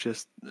sort of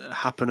just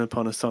happen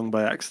upon a song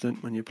by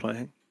accident when you're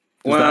playing?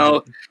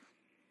 I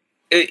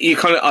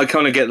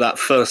kind of get that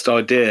first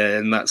idea,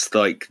 and that's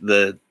like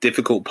the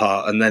difficult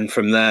part, and then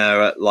from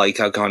there, like,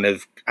 I kind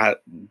of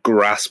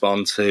grasp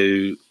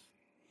onto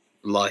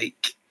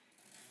like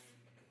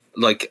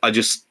I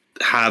just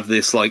have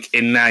this like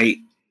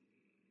innate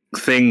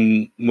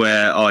thing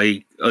where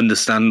I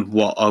understand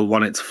what I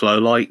want it to flow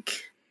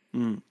like.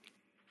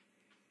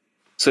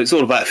 So it's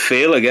all about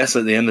feel, I guess,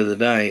 at the end of the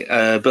day.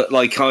 But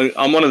like,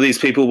 I'm one of these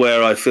people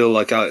where I feel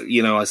like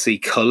I see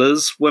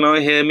colors when I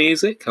hear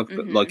music. I've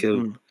got like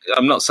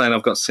I'm not saying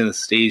I've got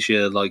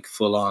synesthesia like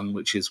full on,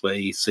 which is where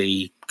you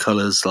see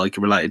colors like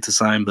related to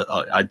sound, but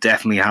I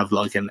definitely have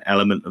like an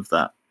element of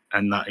that,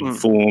 and that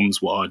informs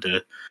what I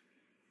do.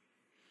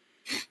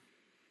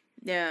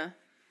 Yeah,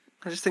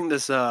 I just think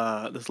there's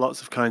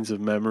lots of kinds of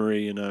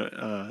memory, you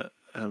know,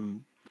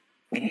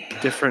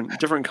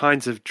 different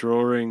kinds of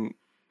drawing.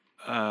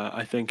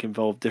 I think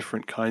involve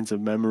different kinds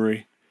of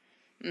memory.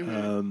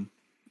 You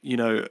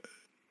know,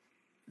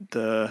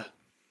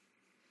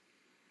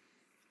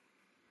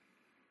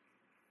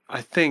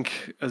 I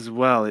think as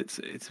well, it's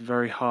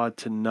very hard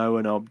to know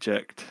an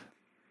object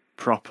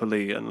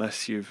properly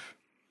unless you've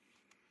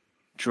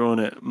drawn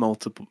it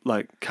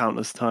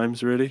countless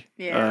times, really.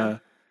 Yeah.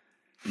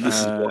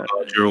 This is why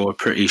I draw a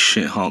pretty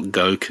shit hot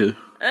Goku.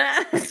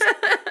 I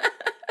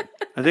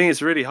think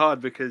it's really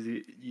hard because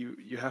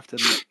you have to,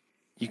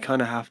 you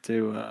kind of have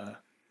to.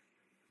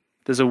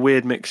 There's a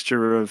weird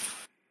mixture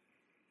of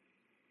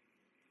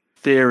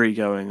theory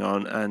going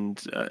on and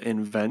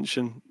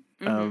invention,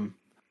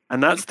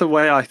 and that's the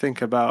way I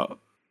think about.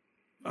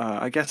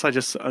 I guess I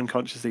just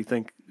unconsciously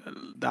think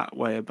that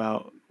way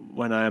about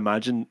when I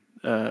imagine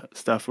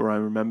stuff or I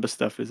remember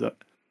stuff. Is that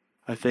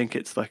I think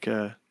it's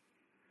a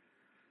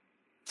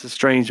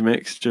strange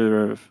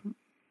mixture of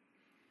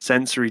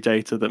sensory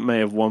data that may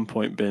have one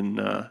point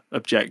been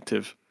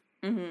objective,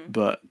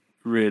 but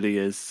really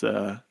is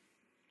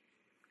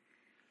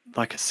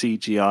like a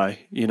CGI,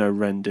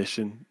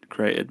 rendition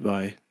created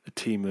by a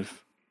team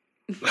of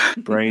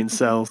brain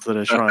cells that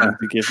are trying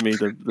to give me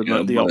the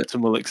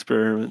optimal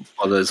experiment.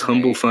 Well, those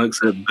humble folks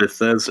at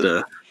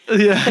Bethesda.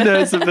 Yeah, no,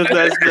 it's a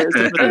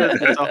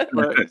Bethesda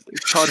software.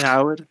 It's Todd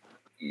Howard.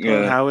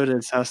 Todd Howard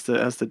has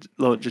to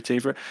launch a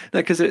team for it.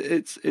 No, because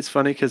it's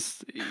funny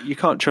because you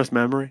can't trust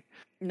memory.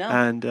 No.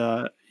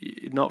 And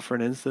not for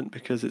an instant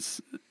because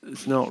it's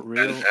not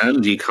real.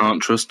 And you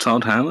can't trust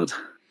Todd Howard.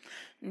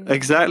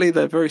 Exactly,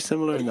 they're very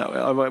similar in that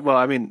way. Well,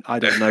 I mean, I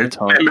don't know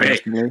Todd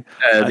personally.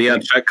 The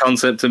abstract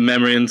concept of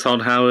memory and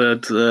Todd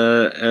Howard,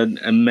 an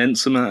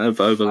immense amount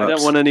of overlaps. I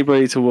don't want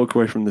anybody to walk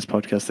away from this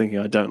podcast thinking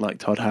I don't like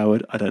Todd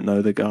Howard. I don't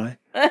know the guy.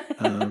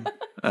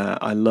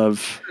 I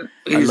loved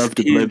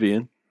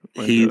Oblivion.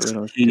 He's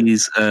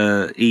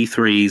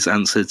E3's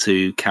answer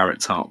to Carrot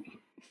Top.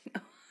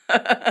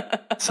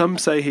 Some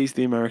say he's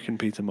the American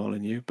Peter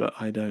Molyneux, but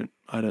I don't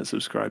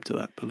subscribe to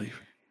that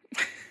belief.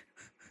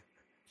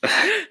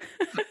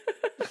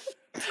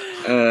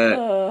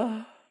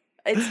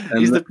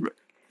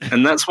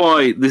 And that's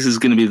why this is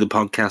going to be the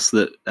podcast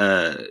that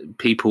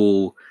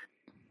people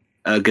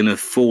are going to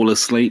fall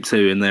asleep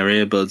to in their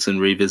earbuds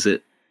and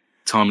revisit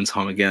time and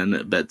time again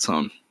at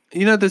bedtime.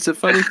 There's a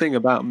funny thing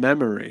about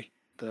memory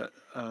that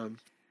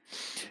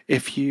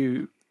if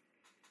you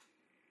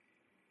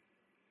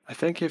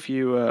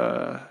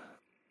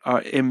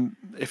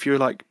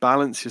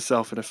balance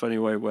yourself in a funny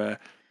way where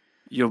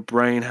your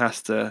brain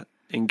has to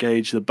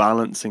engage the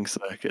balancing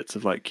circuits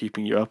of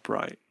keeping you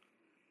upright,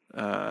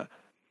 that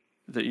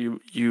you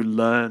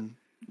learn,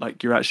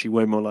 you're actually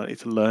way more likely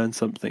to learn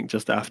something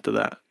just after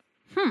that,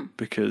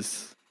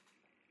 because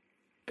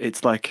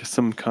it's like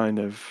some kind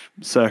of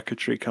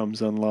circuitry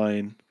comes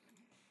online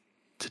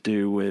to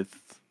do with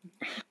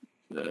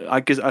I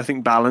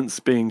think balance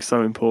being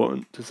so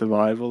important to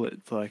survival.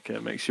 It's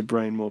it makes your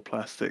brain more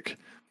plastic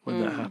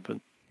when that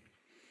happens.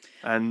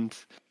 And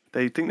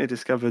they think they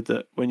discovered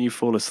that when you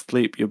fall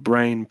asleep, your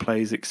brain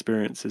plays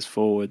experiences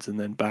forwards and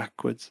then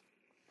backwards,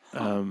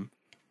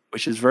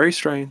 which is very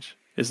strange,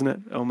 isn't it?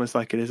 Almost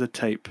like it is a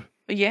tape.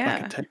 Yeah.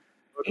 Like a tape.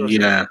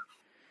 Yeah.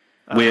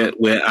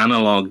 We're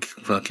analog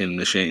fucking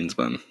machines,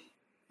 man.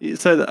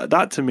 So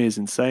that to me is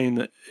insane.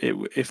 That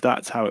if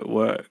that's how it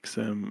works,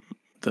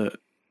 that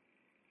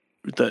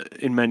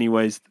in many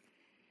ways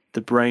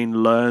the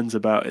brain learns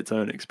about its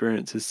own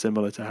experiences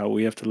similar to how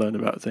we have to learn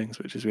about things,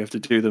 which is we have to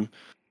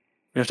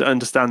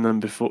understand them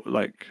before,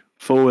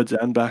 forwards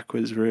and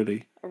backwards,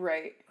 really.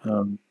 Right.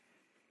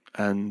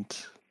 And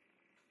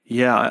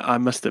yeah, I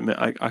must admit,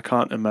 I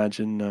can't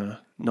imagine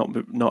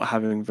not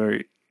having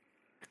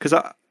because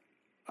I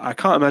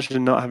can't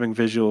imagine not having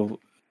visual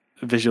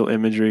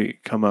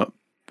imagery come up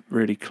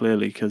really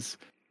clearly, because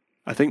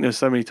I think there's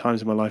so many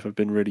times in my life I've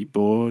been really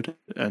bored,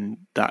 and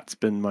that's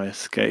been my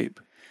escape.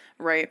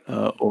 Right.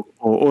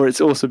 Or it's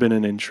also been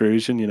an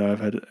intrusion. I've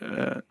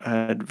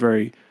had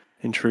very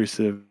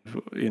intrusive,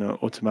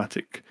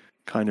 automatic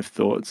kind of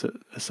thoughts at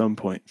some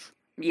points.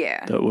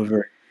 Yeah. That were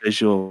very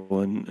visual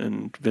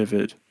and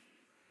vivid,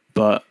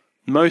 but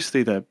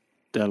mostly they're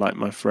like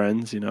my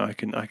friends. I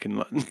can Right.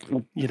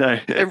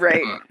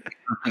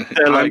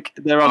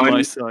 they're on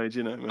my side.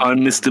 I'm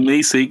Mr.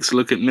 Meeseeks.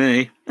 Look at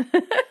me.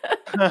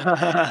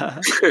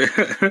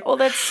 Well,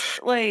 that's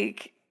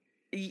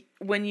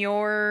when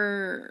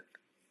you're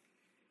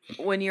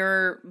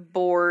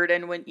bored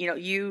and when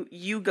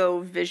you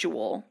go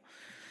visual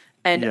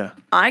and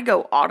I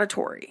go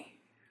auditory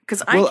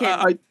because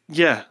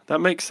that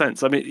makes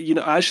sense. I mean,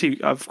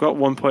 actually I've got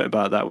one point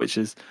about that, which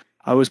is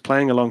I was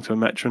playing along to a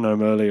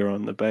metronome earlier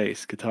on the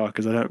bass guitar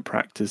because I don't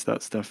practice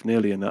that stuff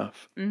nearly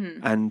enough,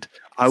 and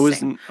I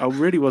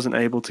really wasn't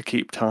able to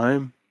keep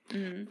time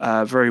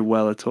very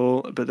well at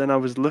all. But then I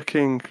was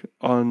looking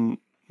on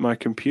my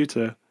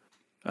computer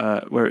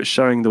where it's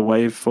showing the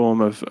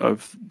waveform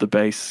of the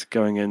bass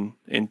going in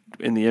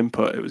the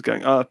input. It was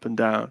going up and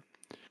down,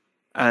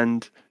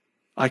 and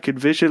I could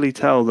visually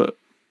tell that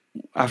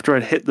after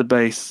I'd hit the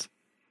bass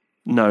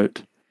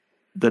note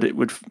that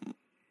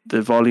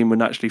the volume would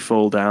naturally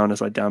fall down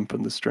as I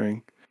dampened the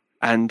string.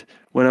 And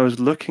when I was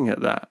looking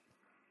at that,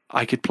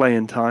 I could play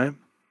in time,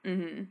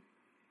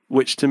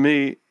 which to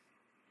me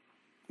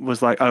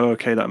was like, oh,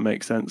 okay, that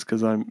makes sense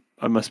because I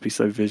must be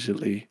so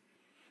visually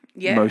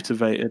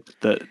motivated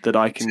that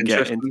I can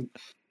get in.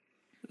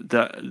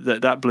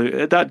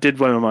 That did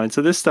blow my mind.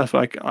 So this stuff,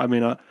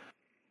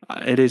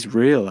 it is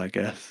real, I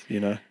guess.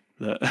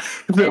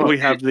 That we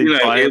have these.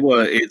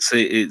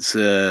 It's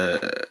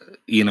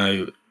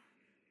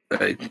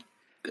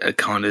a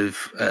kind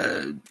of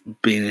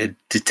being a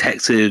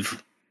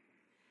detective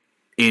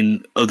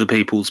in other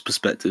people's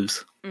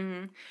perspectives.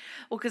 Mm-hmm.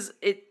 Well, because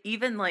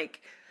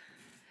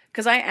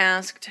I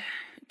asked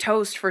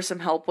Toast for some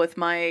help with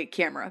my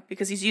camera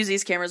because he's used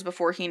these cameras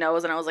before, he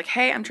knows, and I was like,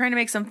 hey, I'm trying to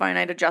make some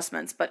finite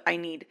adjustments, but I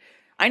need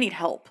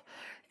help.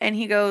 And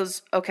he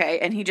goes, okay,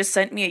 and he just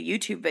sent me a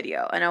YouTube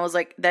video, and I was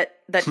like, that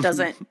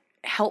doesn't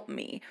help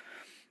me.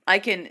 I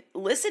can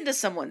listen to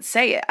someone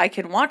say it, I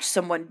can watch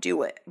someone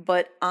do it,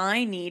 but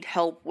I need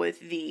help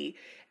with the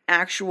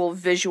actual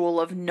visual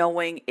of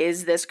knowing,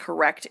 is this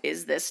correct,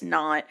 is this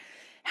not,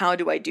 how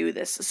do I do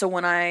this? So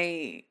when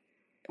I'm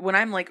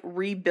like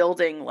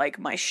rebuilding like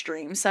my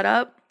stream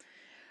setup,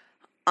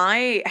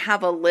 I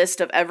have a list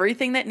of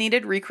everything that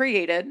needed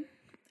recreated,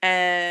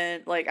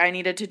 and like I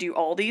needed to do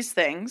all these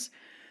things,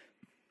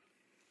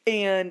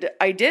 and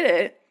I did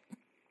it,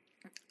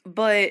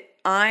 but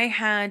I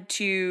had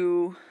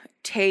to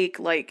take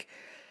like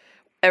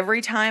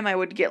every time I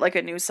would get like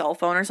a new cell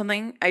phone or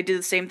something, I did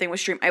the same thing with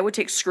stream. I would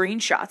take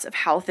screenshots of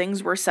how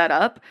things were set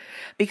up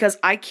because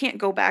I can't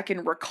go back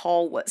and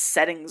recall what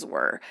settings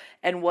were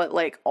and what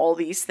like all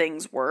these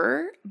things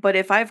were. But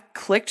if I've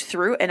clicked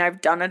through and I've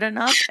done it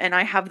enough and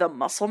I have the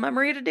muscle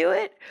memory to do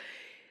it,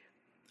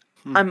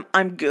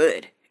 I'm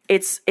good.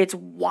 It's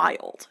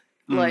wild.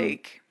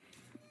 Like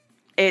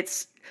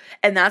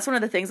and that's one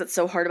of the things that's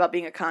so hard about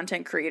being a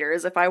content creator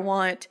is if I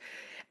want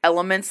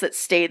elements that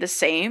stay the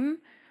same,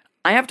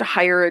 I have to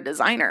hire a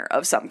designer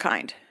of some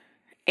kind.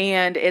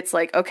 And it's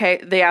like, okay,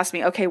 they ask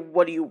me, okay,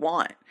 what do you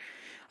want?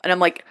 And I'm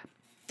like,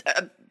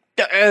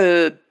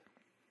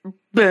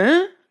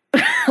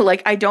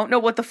 like, I don't know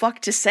what the fuck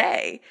to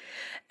say.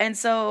 And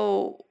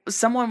so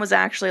someone was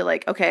actually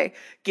like, okay,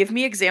 give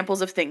me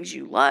examples of things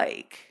you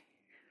like.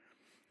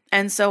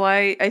 And so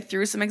I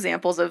threw some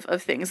examples of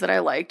things that I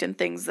liked and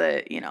things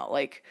that,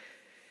 like,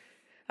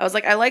 I was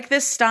like, I like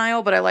this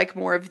style, but I like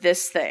more of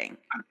this thing.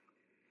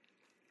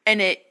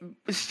 And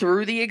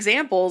through the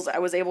examples, I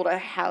was able to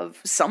have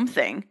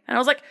something. And I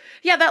was like,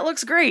 yeah, that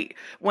looks great.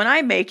 When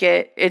I make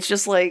it, it's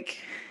just like,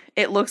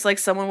 it looks like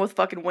someone with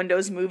fucking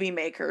Windows Movie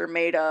Maker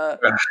made a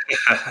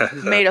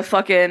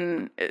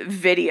fucking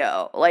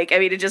video. Like, I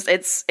mean,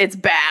 it's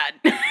bad.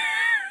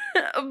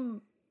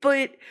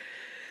 But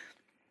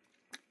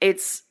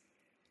it's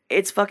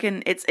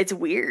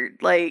weird.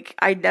 Like,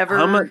 I never...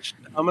 How much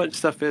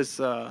stuff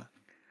is...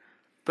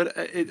 But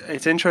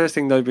it's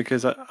interesting, though,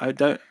 because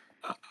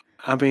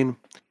I mean,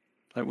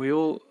 like we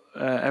all,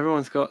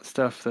 everyone's got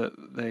stuff that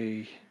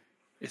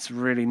it's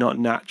really not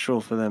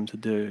natural for them to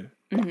do.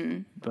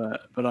 Mm-hmm.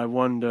 But I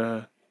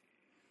wonder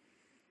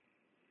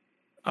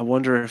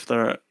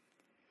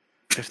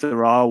if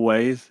there are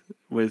ways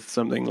with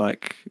something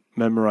like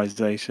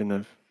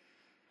memorization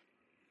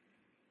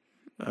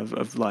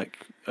of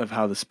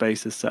how the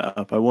space is set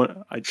up. I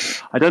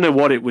don't know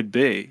what it would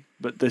be,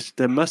 but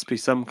there must be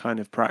some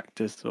kind of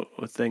practice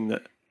or thing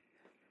that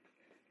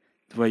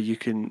where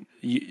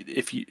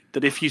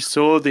if you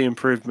saw the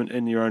improvement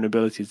in your own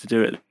ability to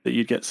do it, that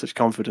you'd get such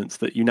confidence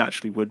that you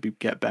naturally would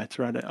get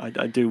better at it.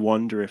 I do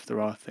wonder if there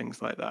are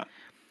things like that.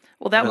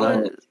 Well, that's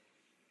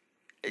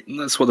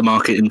what the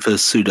marketing for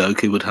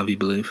Sudoku would have you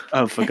believe.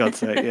 Oh, for God's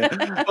sake,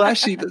 yeah. Well,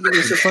 actually,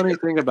 there's a funny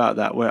thing about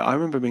that where I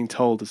remember being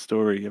told a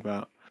story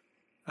about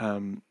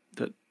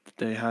that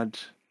they had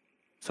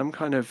some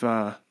kind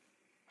of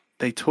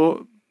they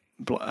taught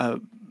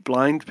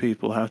blind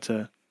people how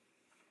to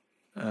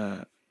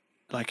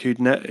like who'd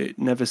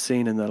never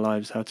seen in their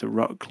lives how to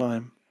rock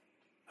climb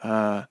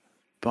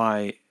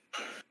by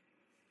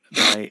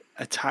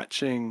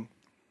attaching.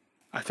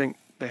 I think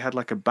they had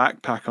like a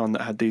backpack on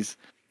that had these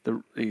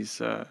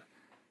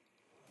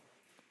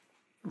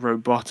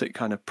robotic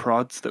kind of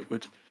prods that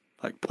would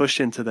like push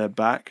into their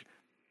back,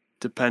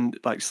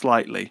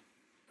 slightly,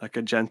 like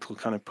a gentle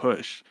kind of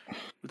push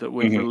that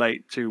would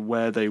relate to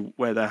where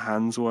their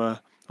hands were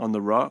on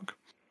the rock,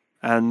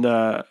 and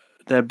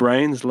their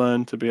brains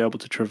learned to be able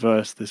to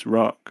traverse this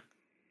rock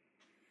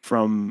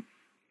from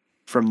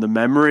the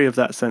memory of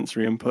that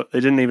sensory input. They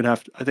didn't even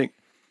have to, I think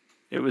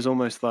it was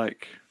almost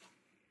like,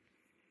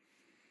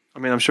 I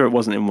mean, I'm sure it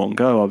wasn't in one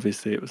go,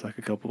 obviously. It was like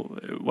a couple,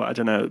 I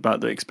don't know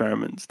about the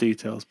experiment's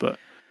details, but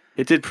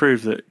it did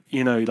prove that,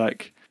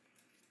 like,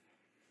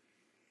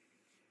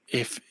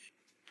 if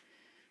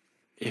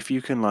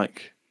you can,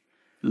 like,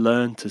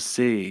 learn to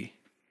see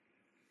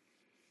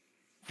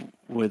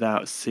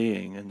without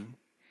seeing, and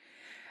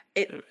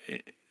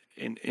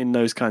in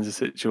those kinds of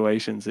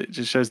situations, it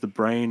just shows the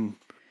brain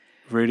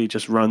really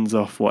just runs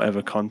off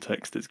whatever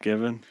context it's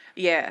given.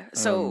 Yeah.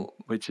 So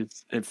which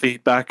is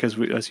feedback, as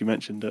you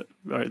mentioned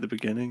right at the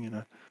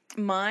beginning,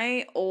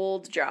 My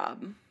old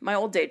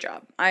day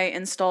job, I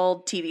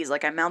installed TVs.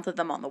 Like, I mounted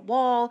them on the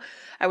wall.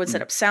 I would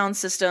set up sound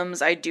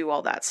systems. I'd do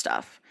all that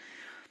stuff.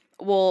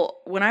 Well,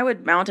 when I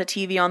would mount a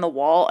TV on the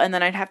wall and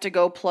then I'd have to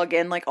go plug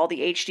in like all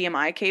the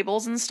HDMI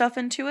cables and stuff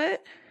into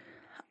it,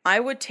 I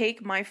would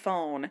take my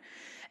phone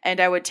and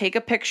I would take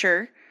a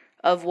picture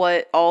of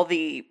what all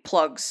the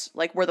plugs,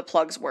 like where the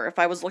plugs were, if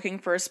I was looking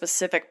for a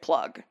specific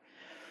plug.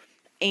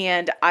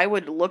 And I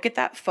would look at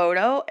that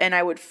photo and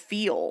I would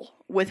feel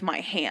with my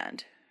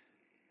hand.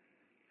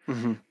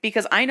 Mm-hmm.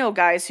 Because I know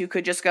guys who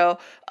could just go,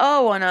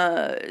 oh, on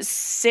a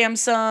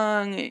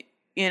Samsung,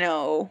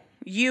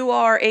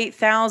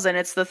 UR8000,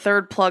 it's the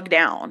third plug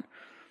down.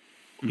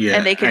 Yeah,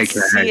 and they can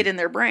see it in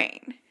their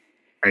brain.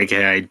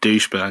 AKA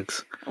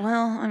douchebags.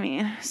 Well, I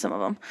mean, some of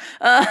them.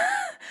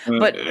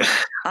 But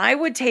I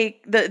would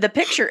take the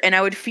picture and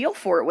I would feel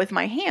for it with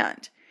my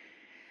hand.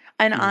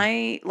 And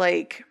I,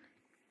 like,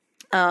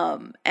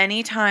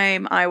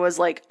 anytime I was,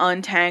 like,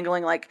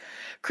 untangling, like,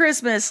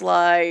 Christmas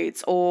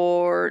lights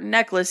or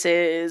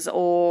necklaces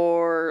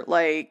or,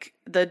 like,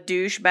 the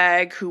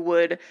douchebag who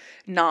would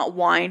not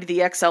wind the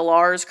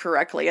XLRs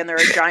correctly and they're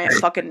a giant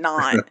fucking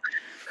knot.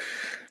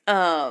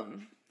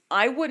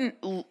 I wouldn't,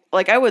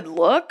 like, I would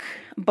look,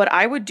 but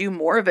I would do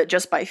more of it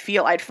just by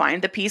feel. I'd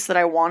find the piece that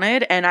I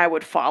wanted and I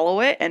would follow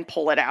it and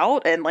pull it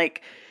out. And,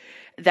 like,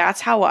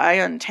 that's how I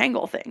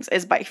untangle things,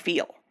 is by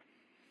feel.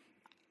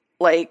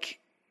 Like,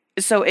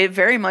 so it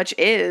very much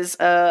is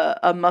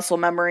a muscle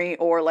memory,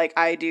 or, like,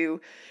 I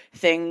do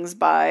things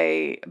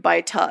by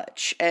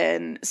touch.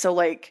 And so,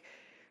 like,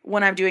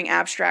 when I'm doing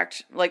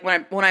abstract, like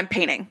when I'm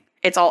painting,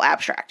 it's all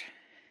abstract.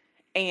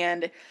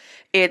 And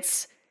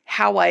it's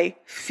how I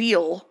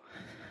feel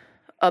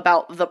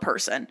about the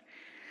person.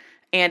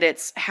 And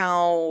it's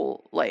how,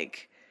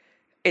 like,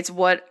 it's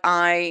what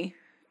I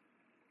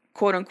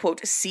quote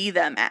unquote see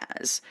them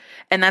as.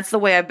 And that's the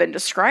way I've been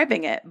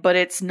describing it. But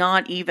it's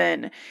not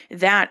even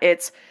that.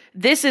 It's,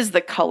 this is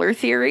the color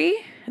theory.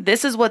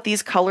 This is what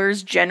these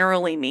colors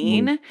generally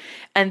mean.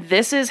 And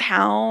this is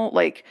how,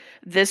 like,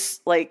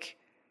 this, like,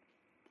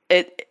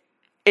 it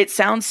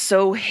sounds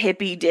so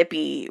hippy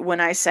dippy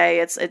when I say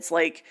it's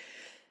like,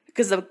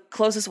 because the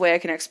closest way I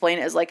can explain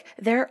it is like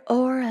their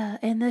aura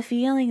and the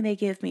feeling they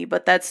give me,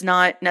 but that's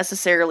not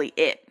necessarily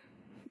it,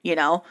 you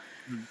know?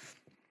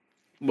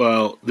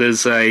 Well,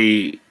 there's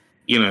a,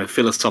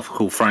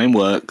 philosophical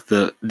framework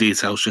that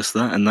details just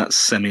that, and that's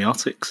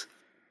semiotics,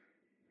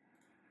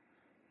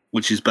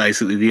 which is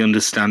basically the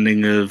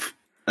understanding of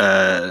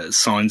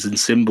signs and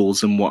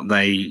symbols and what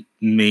they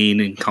mean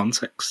in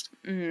context.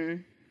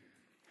 Mm-hmm.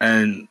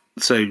 And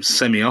so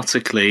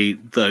semiotically,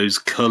 those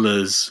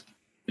colours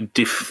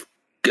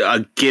are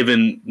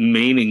given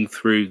meaning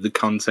through the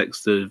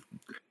context of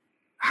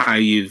how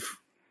you've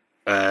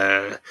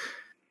kind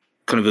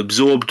of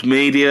absorbed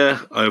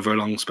media over a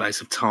long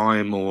space of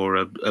time,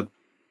 or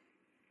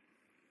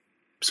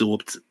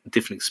absorbed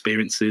different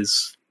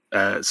experiences.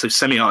 So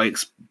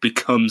semiotics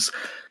becomes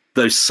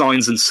those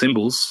signs and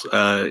symbols,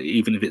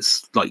 even if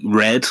it's like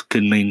red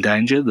can mean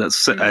danger.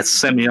 That's a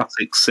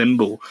semiotic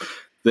symbol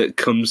that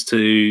comes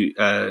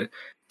to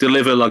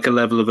deliver like a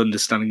level of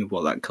understanding of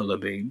what that colour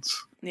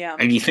means. Yeah.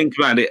 And you think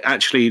about it,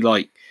 actually,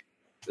 like,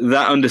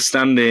 that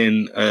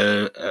understanding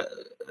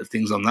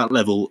things on that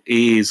level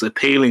is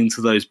appealing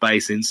to those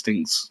base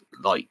instincts.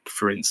 Like,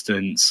 for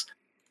instance,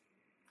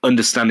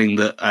 understanding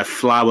that a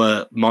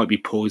flower might be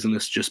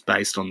poisonous just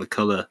based on the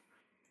colour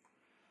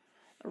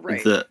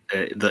that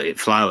it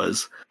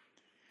flowers,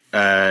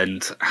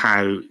 and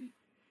how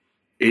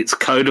it's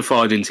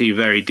codified into your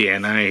very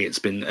DNA. It's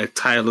been a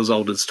tale as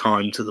old as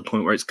time, to the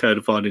point where it's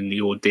codified in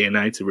your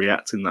DNA to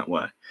react in that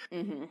way.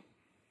 Mm-hmm.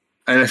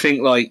 And I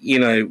think, like,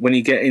 when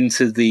you get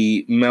into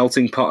the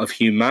melting pot of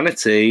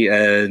humanity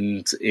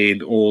and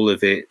in all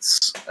of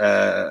its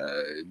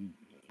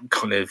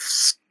kind of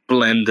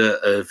splendor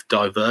of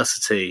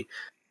diversity,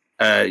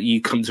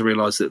 you come to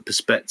realize that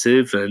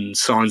perspective and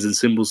signs and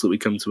symbols that we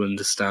come to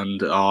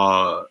understand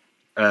are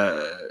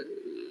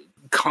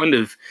kind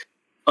of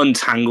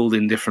untangled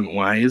in different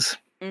ways.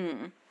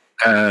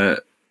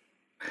 For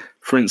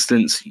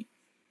instance,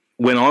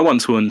 when I want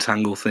to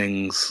untangle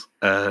things,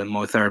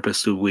 my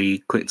therapist will be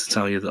quick to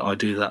tell you that I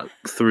do that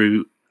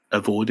through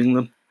avoiding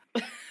them.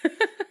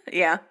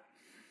 Yeah.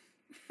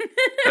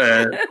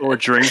 Or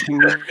drinking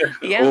them.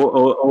 Yeah.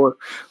 Or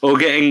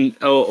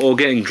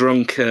getting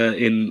drunk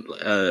in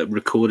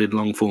recorded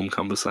long form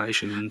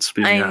conversation and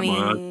spewing out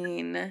my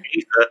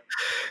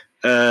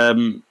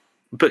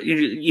but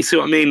you see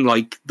what I mean?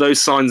 Like,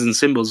 those signs and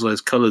symbols, those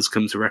colours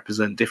come to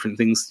represent different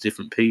things to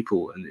different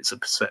people, and it's a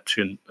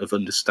perception of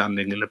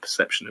understanding and a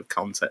perception of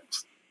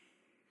context.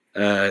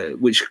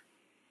 Which,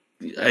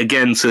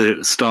 again,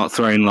 to start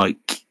throwing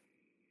like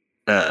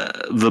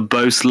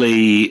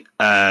verbosely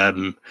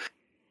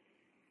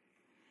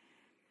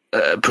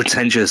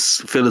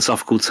pretentious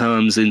philosophical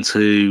terms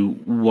into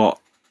what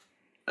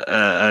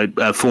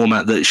a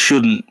format that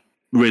shouldn't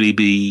really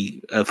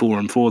be a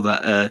forum for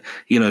that,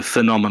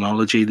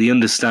 phenomenology, the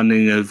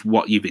understanding of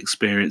what you've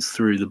experienced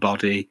through the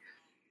body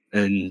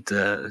and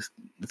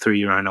through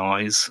your own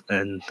eyes,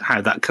 and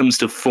how that comes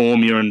to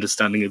form your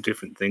understanding of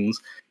different things.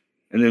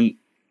 And then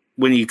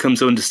when you come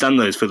to understand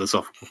those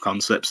philosophical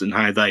concepts and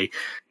how they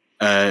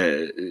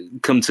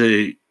come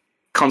to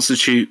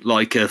constitute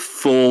like a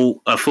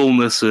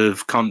fullness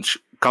of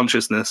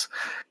consciousness,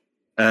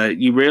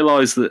 you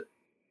realize that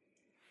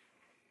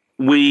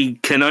we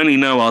can only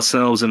know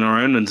ourselves and our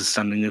own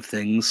understanding of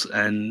things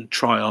and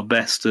try our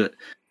best at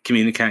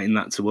communicating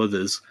that to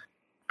others.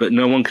 But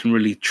no one can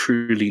really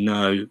truly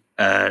know.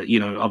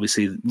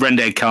 Obviously, René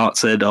Descartes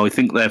said, "I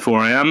think, therefore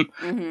I am."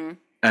 Mm-hmm.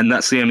 And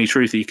that's the only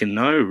truth you can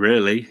know,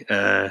 really.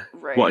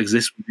 Right. What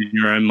exists within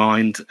your own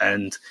mind.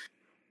 And,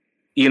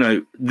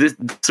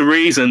 that's the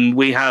reason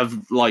we have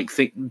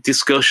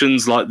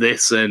discussions like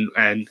this and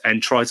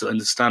try to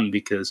understand,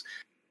 because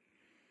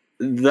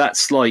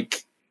that's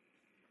like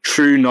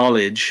true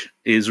knowledge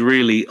is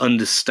really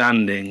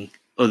understanding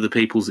other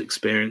people's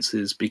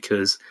experiences,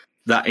 because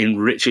that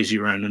enriches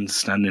your own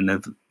understanding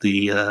of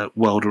the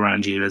world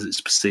around you as it's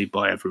perceived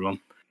by everyone,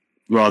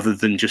 rather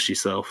than just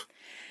yourself.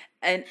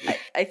 And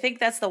I think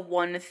that's the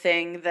one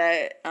thing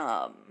that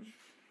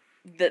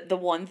the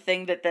one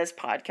thing that this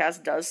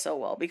podcast does so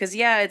well, because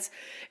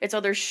it's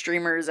other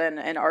streamers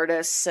and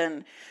artists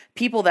and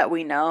people that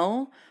we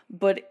know,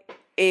 but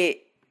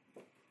it,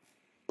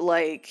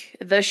 like,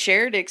 the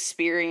shared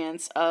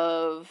experience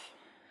of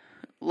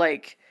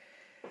like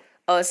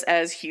us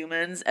as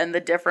humans and the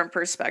different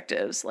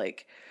perspectives,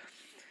 like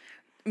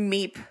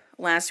Meep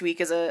last week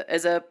is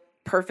a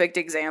perfect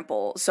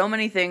example. So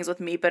many things with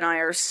Meep and I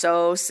are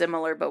so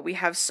similar, but we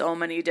have so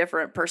many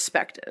different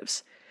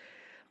perspectives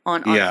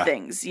on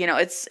things.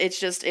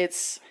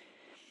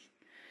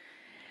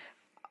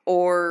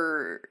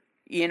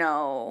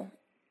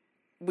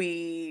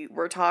 We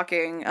were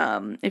talking,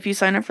 if you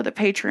sign up for the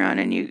Patreon,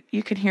 and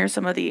you can hear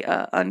some of the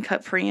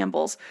uncut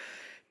preambles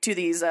to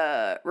these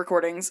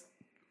recordings.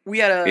 We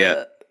had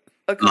a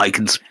like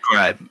and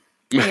subscribe.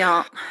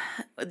 Yeah.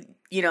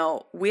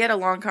 We had a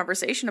long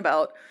conversation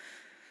about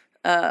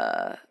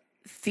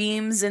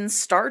themes in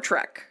Star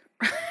Trek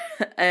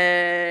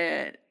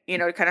and,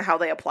 kind of how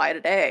they apply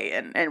today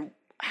and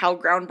how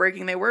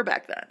groundbreaking they were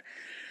back then.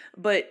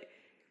 But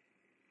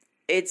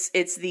it's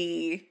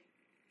the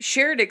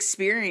shared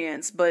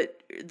experience,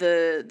 but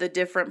the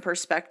different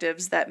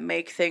perspectives that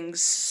make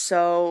things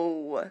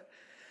so...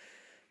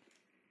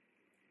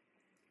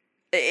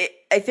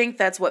 I think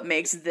that's what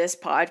makes this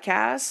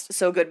podcast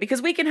so good, because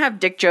we can have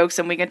dick jokes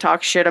and we can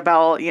talk shit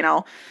about,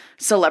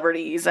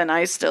 celebrities, and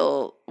I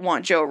still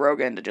want Joe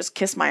Rogan to just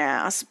kiss my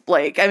ass.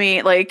 We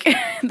can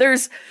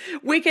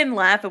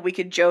laugh and we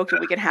can joke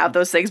and we can have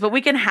those things, but we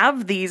can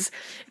have these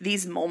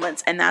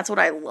moments, and that's what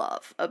I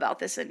love about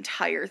this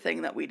entire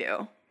thing that we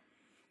do.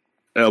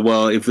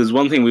 Well, if there's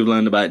one thing we've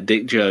learned about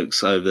dick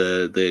jokes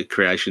over the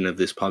creation of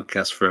this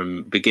podcast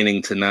from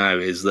beginning to now,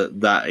 is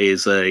that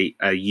is a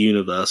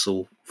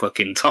universal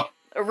fucking top.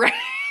 Right.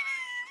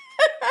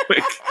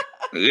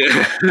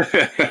 Yeah.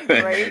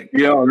 Right.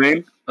 You know what I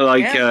mean?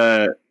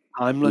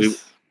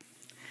 Timeless.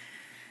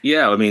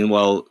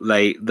 Well,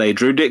 they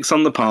drew dicks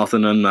on the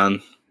Parthenon, man.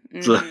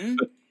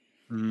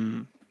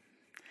 Mm-hmm.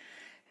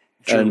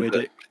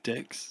 Druidic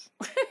dicks.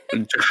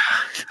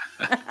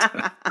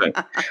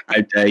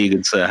 How dare you,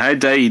 good sir? How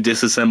dare you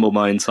disassemble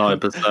my entire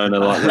persona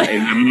like that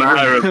in a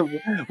matter of...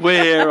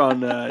 We're here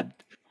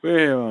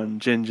on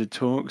Ginger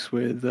Talks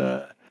with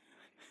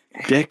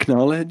dick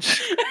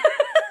knowledge.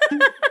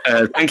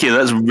 Thank you.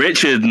 That's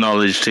Richard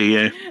knowledge to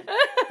you.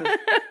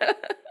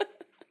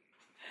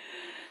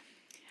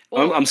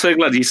 I'm so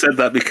glad you said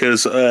that,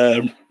 because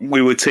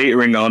we were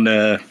teetering on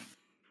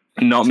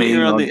not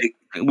meeting our dick.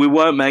 We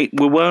weren't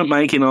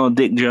making our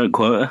dick joke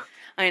quota.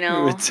 I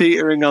know. We were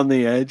teetering on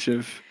the edge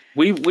of...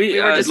 We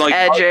were just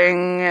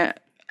edging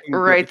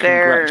right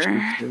there.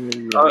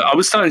 I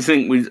was starting to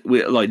think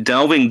we like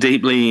delving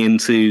deeply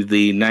into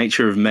the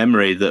nature of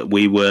memory, that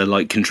we were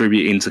like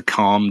contributing to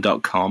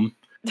calm.com.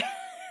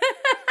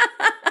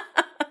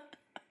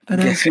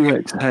 And as you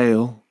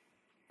exhale...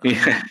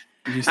 Yeah.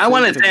 I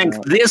want to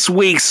thank this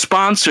week's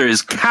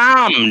sponsors,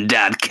 calm.com.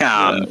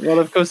 Yeah, well,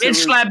 of course,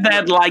 slap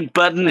that like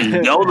button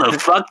and go the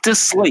fuck to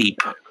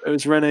sleep. It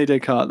was René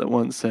Descartes that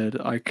once said,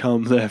 "I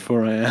come,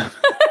 therefore I am."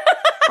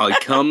 I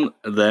come,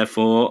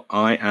 therefore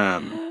I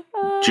am.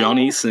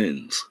 Johnny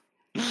Sins.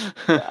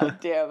 God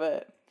damn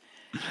it.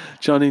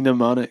 Johnny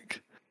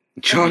Mnemonic.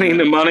 Johnny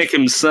Mnemonic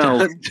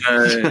himself.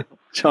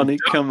 Johnny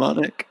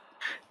Mnemonic.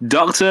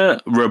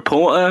 Doctor,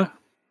 reporter,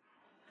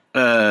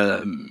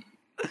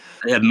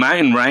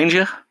 mountain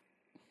ranger,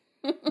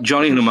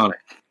 Johnny Mnemonic.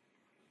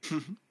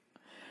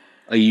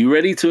 Are you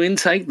ready to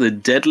intake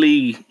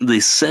the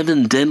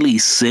 7 deadly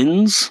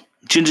sins?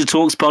 Ginger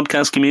Talks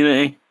podcast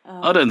community?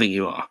 I don't think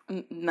you are.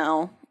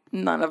 No,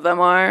 none of them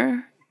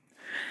are.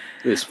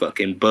 This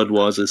fucking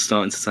Budweiser's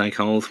starting to take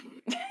hold.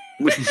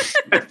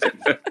 I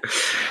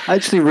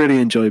actually really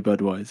enjoy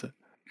Budweiser.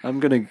 I'm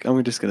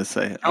just gonna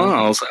say it.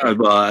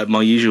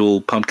 My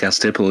usual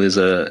podcast tipple is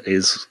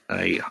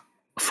a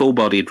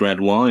full-bodied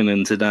red wine,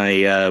 and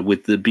today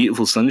with the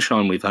beautiful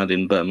sunshine we've had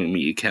in Birmingham,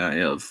 UK,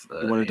 I've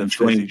wanted a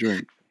fizzy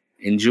drink.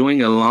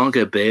 enjoying a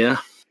lager beer.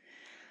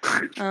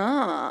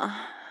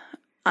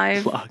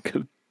 I've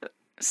Lager.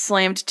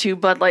 slammed 2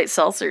 Bud Light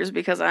seltzers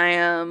because I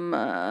am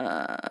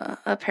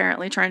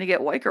apparently trying to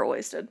get white girl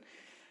wasted.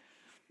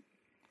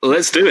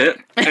 Let's do it.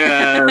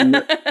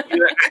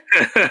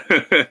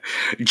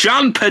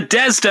 John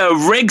Podesta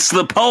rigs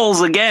the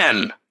polls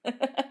again.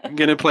 I'm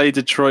gonna play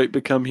Detroit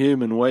Become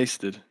Human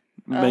Wasted.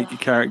 Make your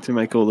character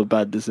make all the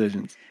bad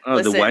decisions. Oh,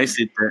 Listen.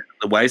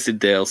 the wasted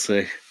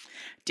DLC.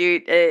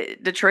 Dude,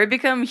 Detroit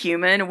Become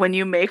Human, when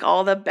you make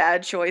all the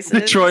bad choices.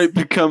 Detroit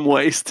Become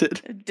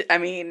Wasted. I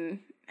mean,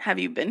 have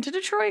you been to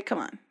Detroit? Come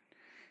on.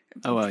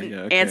 Oh, well,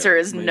 yeah. Okay. Answer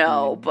is Maybe.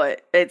 no,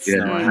 but it's...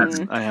 Yeah,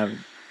 I haven't.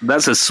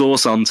 That's a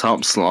sauce on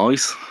top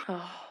slice.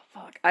 Oh,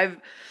 fuck.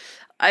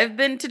 I've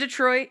been to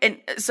Detroit, and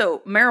so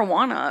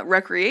marijuana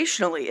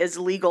recreationally is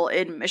legal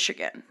in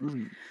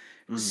Michigan.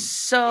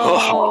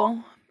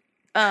 So,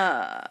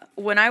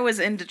 when I was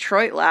in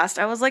Detroit last,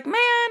 I was like, man,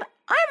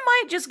 I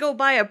might just go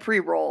buy a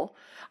pre-roll.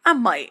 I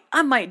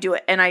might do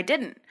it, and I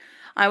didn't.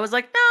 I was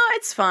like, no,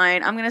 it's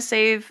fine. I'm gonna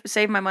save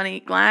my money.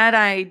 Glad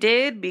I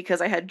did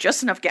because I had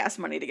just enough gas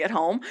money to get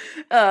home.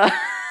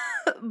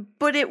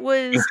 But it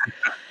was.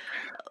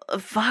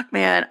 Fuck,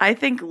 man. I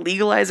think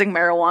legalizing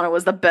marijuana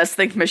was the best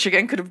thing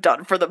Michigan could have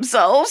done for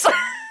themselves.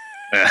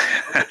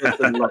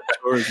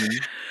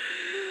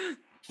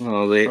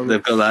 Well,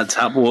 they've got that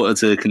tap water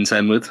to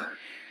contend with.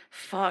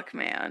 Fuck,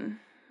 man.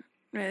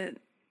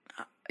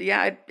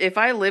 Yeah, if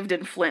I lived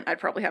in Flint, I'd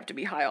probably have to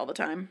be high all the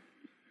time.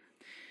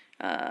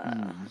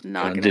 Not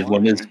gonna did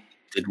lie.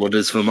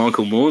 wonders for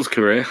Michael Moore's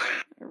career.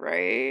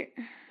 Right.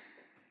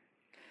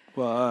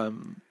 Well,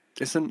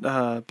 isn't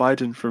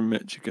Biden from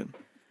Michigan?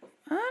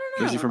 I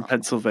don't Or know. is he from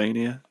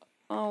Pennsylvania?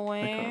 Oh,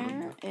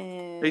 can't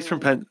where? He's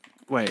from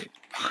Wait.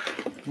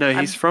 No,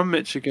 he's from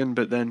Michigan,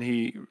 but then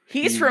he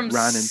from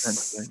ran in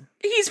Pennsylvania.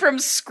 He's from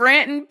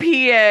Scranton,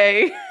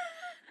 PA.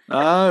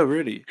 Oh,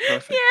 really?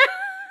 Perfect. Yeah.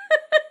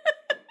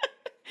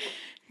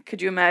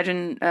 Could you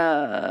imagine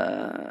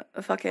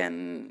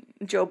fucking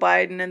Joe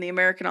Biden in the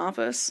American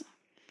office?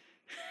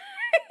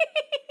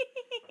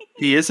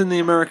 He is in the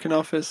American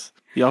office,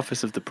 the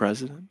office of the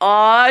president.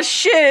 Aw,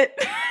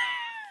 shit.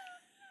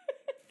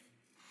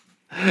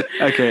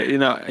 Okay,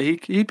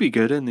 he'd be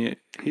good in the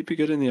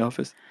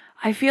office.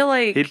 I feel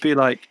like He'd be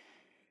like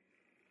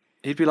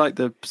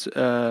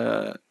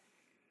the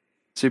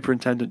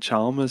Superintendent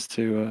Chalmers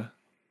to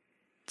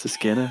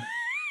Skinner.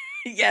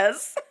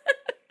 yes.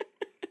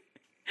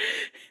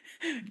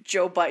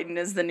 Joe Biden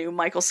is the new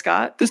Michael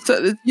Scott. There's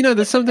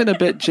something a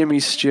bit Jimmy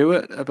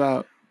Stewart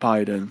about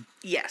Biden.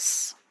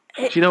 Yes.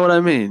 Do you know what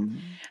I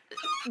mean?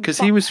 Because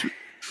he was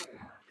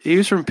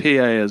from PA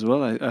as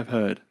well. I've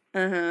heard.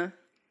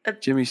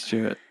 Jimmy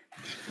Stewart.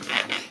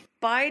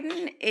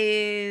 Biden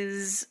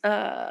is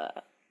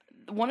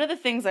one of the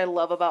things I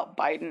love about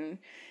Biden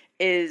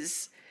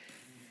is,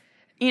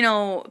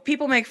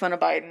 people make fun of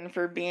Biden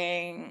for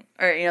being,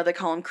 or they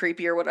call him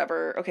creepy or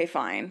whatever. Okay,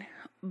 fine.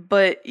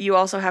 But you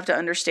also have to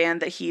understand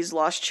that he's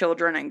lost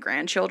children and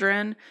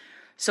grandchildren.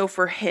 So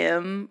for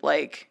him,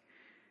 like,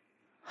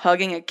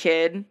 hugging a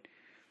kid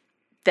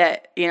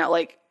that,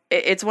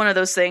 it's one of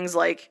those things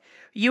like,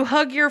 you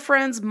hug your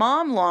friend's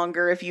mom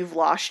longer if you've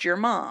lost your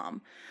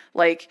mom.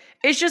 Like,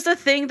 it's just a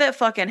thing that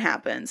fucking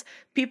happens.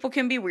 People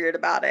can be weird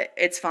about it.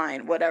 It's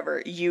fine.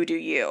 Whatever. You do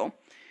you.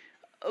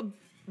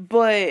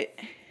 But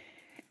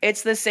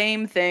it's the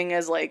same thing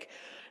as, like,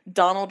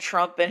 Donald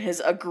Trump and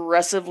his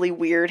aggressively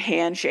weird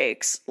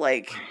handshakes.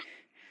 Like,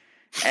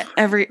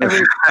 every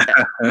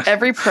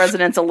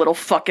president's a little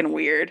fucking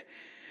weird.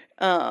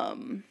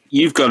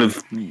 You've got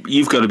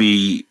to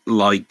be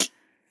like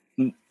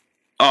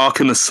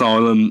Arkham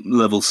Asylum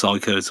level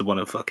psychos to want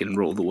to fucking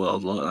rule the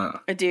world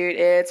like that. Dude,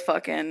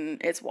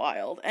 it's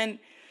wild. And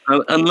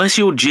unless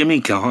you're Jimmy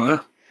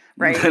Carter,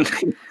 right? Then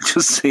it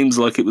just seems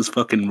like it was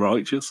fucking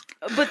righteous.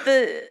 But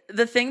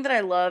the thing that I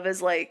love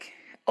is, like,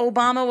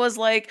 Obama was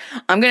like,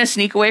 I'm going to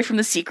sneak away from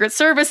the Secret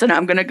Service and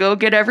I'm going to go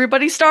get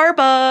everybody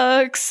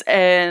Starbucks.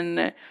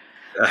 And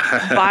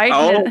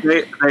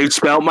Biden... they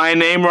spelled my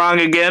name wrong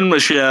again,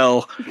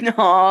 Michelle.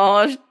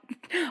 No,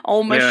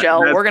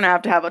 Michelle, yeah, we're going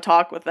to have a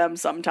talk with them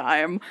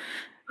sometime.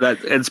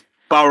 It's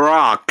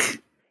Barack,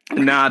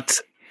 not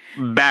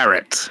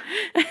Barrett.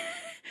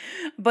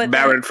 But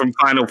Barrett from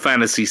Final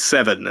Fantasy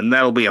VII, and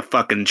that'll be a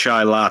fucking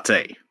chai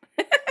latte.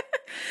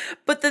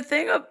 But the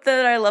thing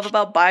that I love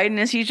about Biden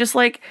is he's just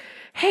like,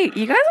 hey,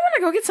 you guys want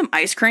to go get some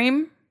ice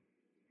cream?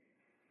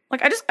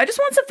 Like, I just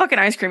want some fucking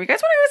ice cream. You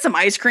guys want to go get some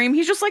ice cream?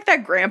 He's just like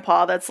that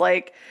grandpa that's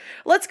like,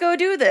 let's go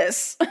do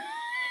this.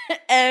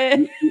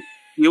 And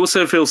you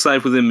also feel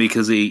safe with him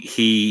because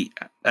he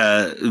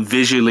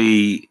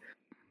visually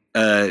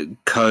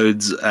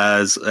codes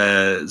as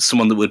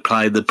someone that would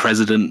play the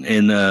president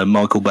in a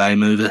Michael Bay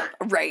movie.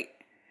 Right.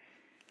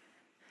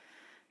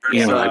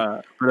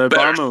 Yeah, but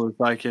Obama was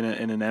like in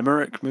an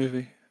Emmerich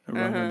movie. A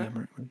Roland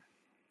Emmerich movie.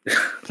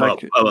 Well,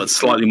 it's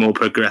slightly more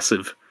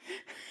progressive.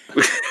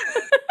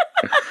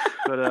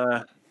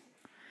 But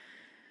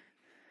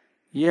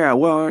yeah,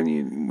 well,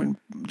 when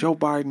Joe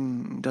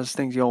Biden does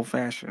things the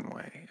old-fashioned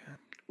way.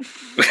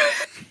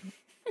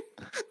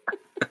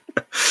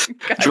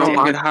 Joe I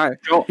Biden- get high.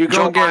 Joe- You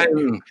Joe go get.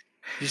 Biden.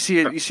 You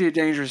see a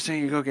dangerous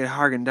thing. You go get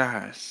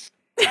Haagen-Dazs.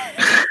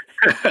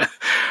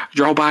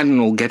 Joe Biden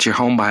will get you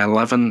home by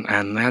 11,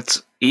 and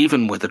that's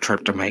even with a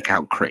trip to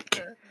Makeout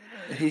Creek.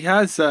 He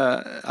has.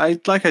 I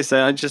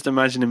say. I just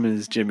imagine him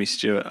as Jimmy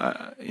Stewart.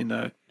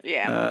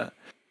 Yeah.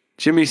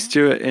 Jimmy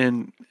Stewart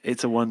in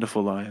 "It's a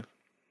Wonderful Life"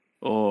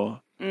 or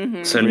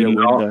So Rear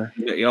not, Window.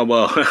 yeah,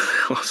 well,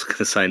 I was going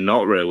to say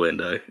not Rear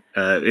Window.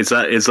 Is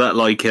that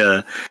like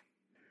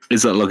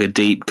a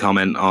deep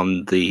comment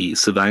on the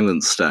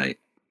surveillance state?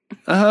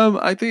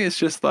 I think it's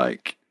just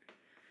like.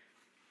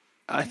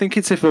 I think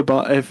it's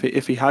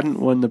if he hadn't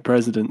won the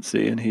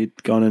presidency and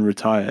he'd gone and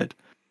retired,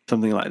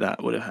 something like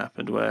that would have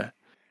happened where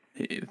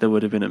there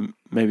would have been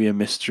maybe a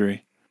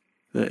mystery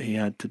that he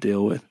had to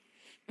deal with.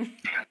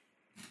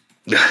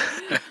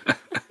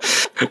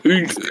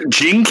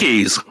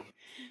 Jinkies.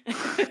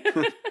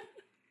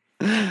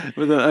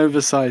 With an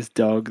oversized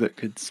dog that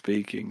could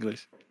speak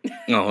English.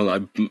 Oh,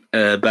 like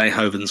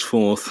Beethoven's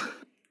Fourth.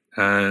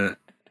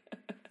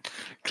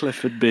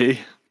 Clifford B.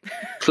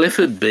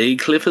 Clifford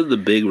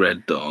the big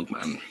red dog,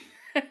 man.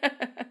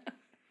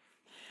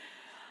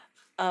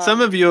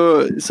 Some of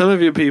your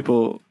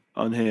people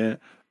on here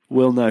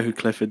will know who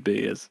Clifford B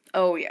is.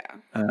 Oh yeah.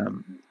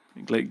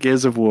 Like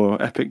Gears of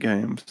War, Epic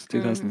Games,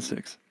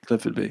 2006.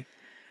 Clifford B.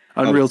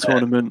 Unreal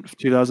Tournament,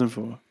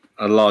 2004.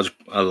 A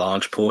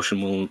large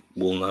portion will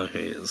know who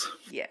he is.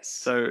 Yes.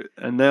 So,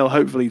 and they'll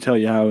hopefully tell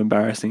you how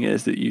embarrassing it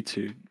is that you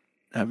two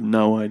have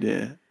no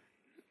idea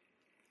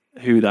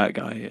who that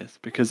guy is,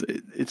 because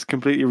it's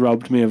completely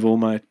robbed me of all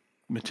my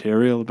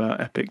material about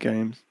Epic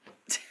Games.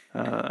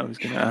 I was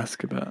going to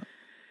ask about.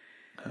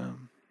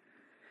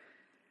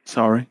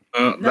 Sorry.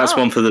 That's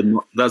one for the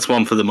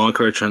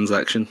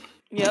microtransaction.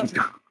 Yep.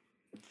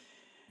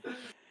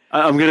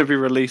 I'm going to be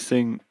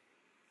releasing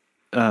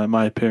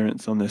my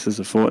appearance on this as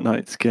a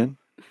Fortnite skin.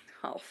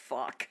 Oh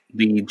fuck.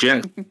 The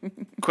Jack.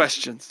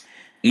 Questions.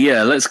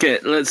 Yeah, let's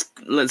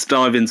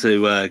dive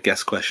into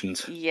guest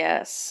questions.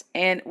 Yes,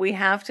 and we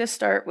have to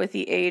start with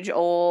the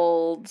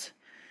age-old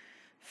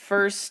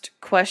first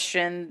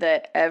question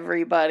that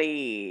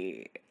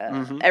everybody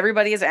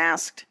has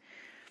asked,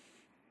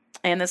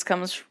 and this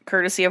comes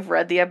courtesy of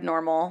Red the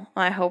Abnormal.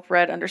 I hope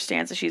Red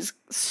understands that she's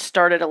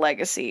started a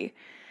legacy.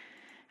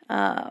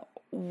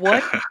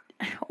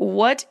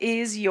 What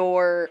is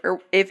your,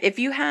 or if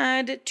you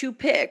had to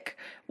pick,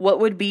 what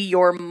would be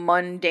your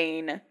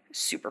mundane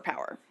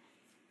superpower?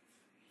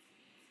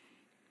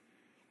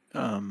 I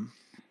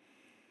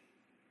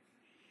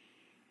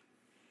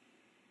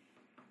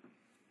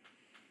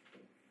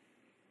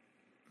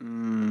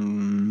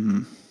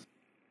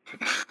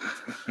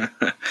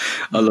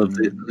love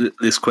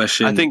this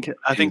question. I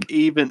think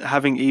even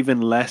having even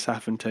less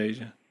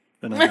aphantasia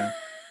than I have.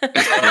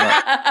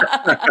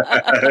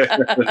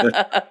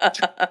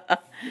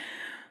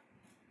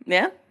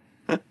 Yeah.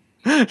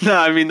 No,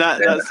 I mean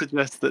that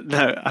suggests that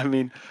no. I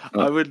mean,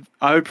 I would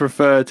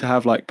prefer to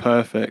have like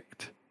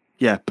perfect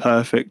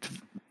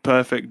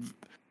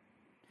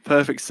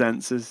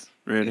senses,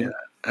 really. Yeah.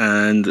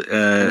 And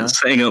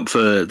setting up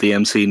for the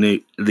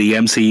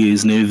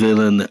MCU's new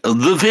villain,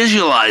 the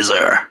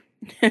Visualizer.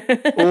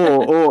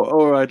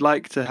 or I'd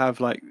like to have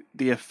like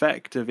the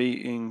effect of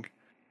eating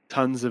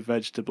tons of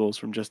vegetables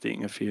from just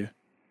eating a few.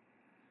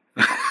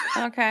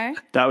 Okay.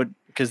 That would,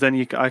 because then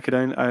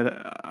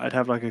I'd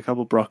have like a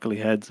couple broccoli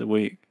heads a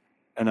week,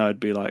 and I'd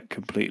be like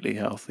completely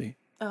healthy.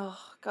 Oh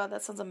God,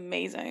 that sounds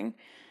amazing.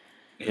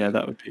 Yeah,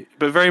 that would be,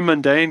 but very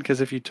mundane.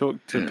 Because if you talk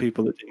to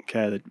people that didn't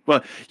care,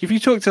 if you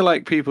talk to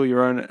like people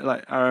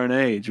our own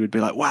age, would be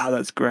like, wow,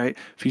 that's great.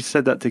 If you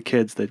said that to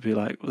kids, they'd be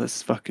like, well,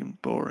 that's fucking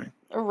boring.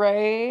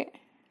 Right.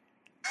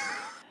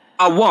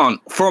 I want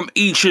from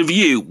each of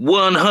you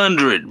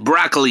 100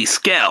 broccoli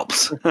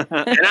scalps, and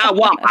I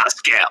want my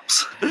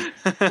scalps.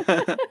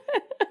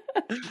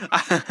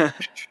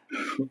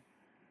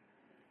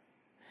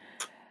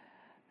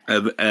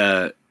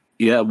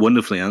 Yeah,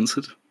 wonderfully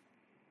answered.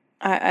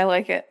 I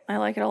like it. I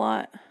like it a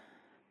lot.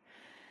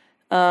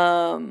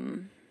 All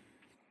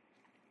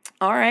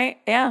right,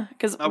 yeah,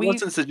 because I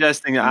wasn't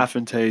suggesting that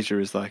aphantasia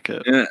is like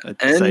a And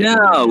disabled-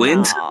 now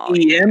into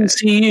the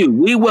MCU,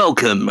 we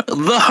welcome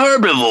the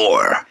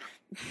herbivore.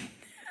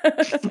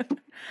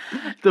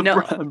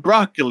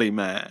 Broccoli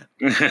man.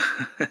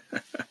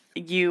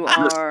 You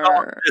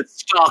are The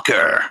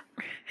stalker.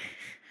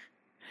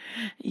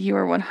 You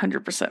are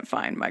 100%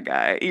 fine, my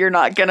guy. You're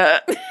not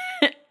gonna.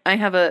 I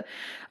have a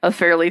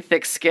fairly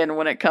thick skin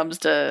when it comes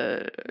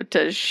to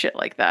shit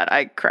like that.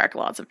 I crack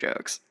lots of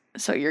jokes,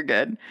 so you're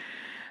good.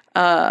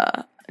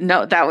 No,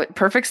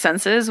 perfect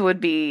senses would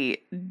be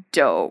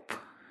dope.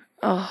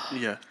 Oh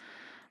yeah,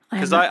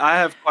 because I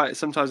have quite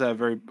sometimes I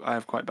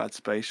have quite bad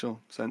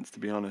spatial sense, to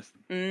be honest.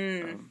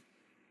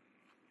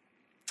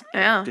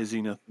 Yeah,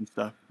 dizziness and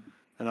stuff,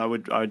 and I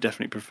would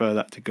definitely prefer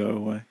that to go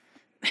away.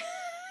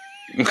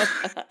 I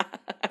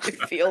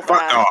feel Fuck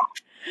that. off.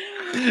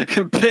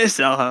 Piss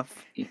off.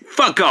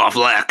 Fuck off,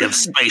 lack of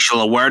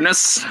spatial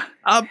awareness.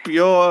 Up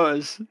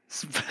yours.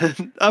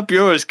 Up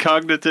yours,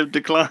 cognitive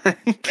decline. God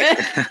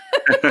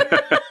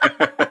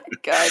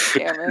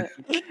damn it.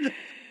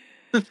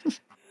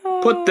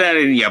 Put that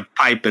in your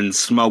pipe and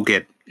smoke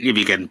it, if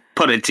you can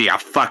put it to your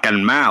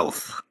fucking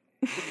mouth.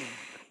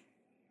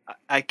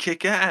 I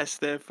kick ass,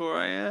 therefore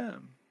I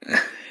am.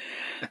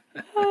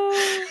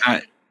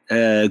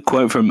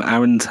 Quote from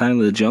Aaron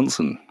Taylor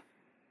Johnson.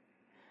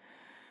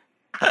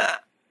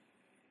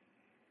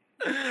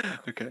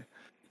 Okay.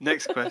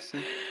 Next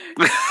question.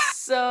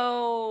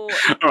 So.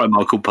 All right,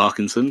 Michael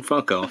Parkinson,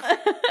 fuck off.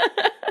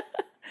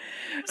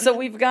 So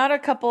we've got a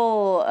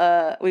couple.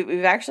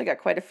 We've actually got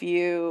quite a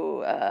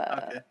few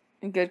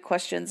good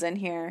questions in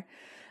here,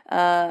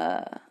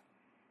 and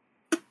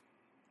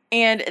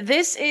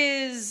this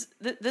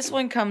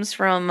one comes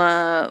from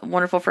a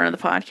wonderful friend of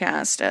the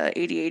podcast,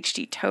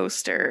 ADHD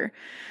Toaster,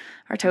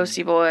 our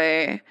Toasty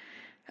boy.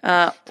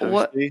 Toasty.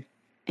 What?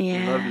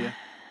 Yeah. Love you.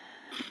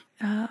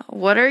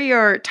 What are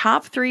your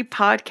top 3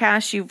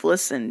 podcasts you've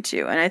listened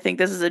to? And I think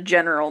this is a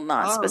general,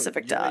 not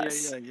specific to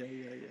us.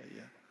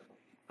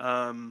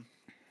 Yeah.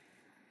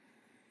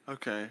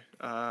 Okay.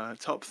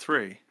 Top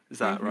 3. Is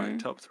that right?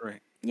 Top 3.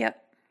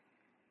 Yep.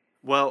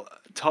 Well,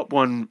 top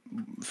 1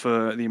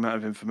 for the amount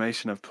of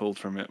information I've pulled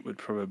from it would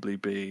probably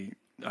be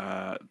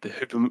the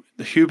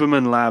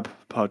Huberman Lab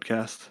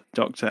podcast,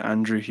 Dr.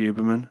 Andrew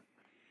Huberman.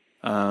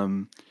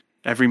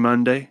 Every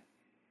Monday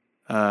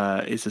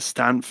is a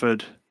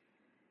Stanford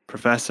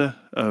professor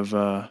of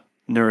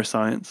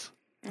neuroscience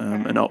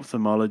and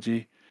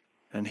ophthalmology,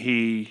 and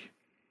he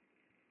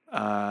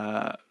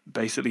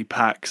basically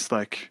packs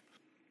like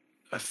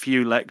a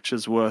few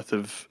lectures worth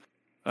of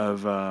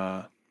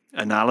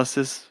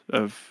analysis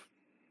of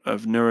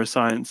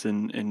neuroscience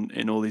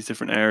in all these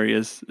different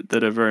areas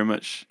that are very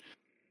much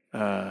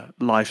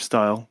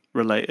lifestyle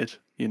related.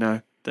 You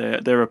know,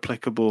 they're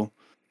applicable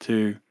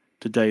to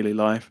daily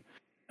life,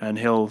 and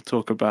he'll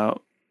talk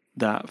about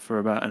that for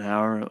about an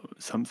hour or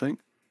something.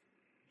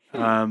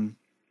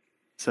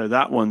 So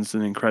that one's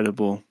an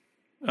incredible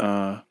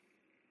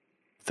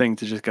thing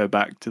to just go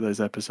back to those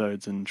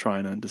episodes and try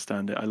and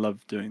understand it. I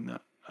love doing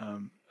that.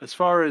 As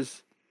far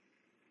as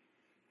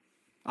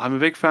I'm a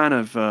big fan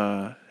of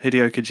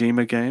Hideo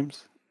Kojima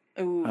games.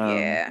 Ooh,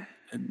 yeah.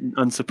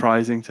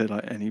 Unsurprising to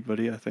like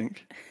anybody, I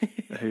think,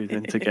 who's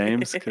into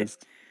games, because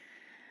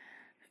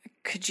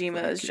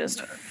Kojima is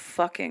just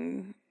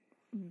fucking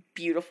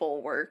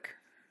beautiful work.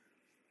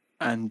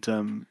 And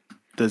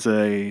there's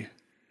I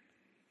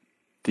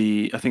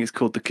think it's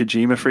called the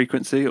Kojima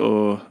frequency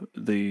or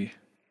the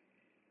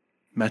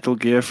Metal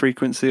Gear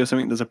frequency or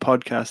something. There's a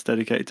podcast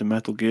dedicated to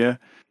Metal Gear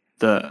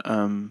that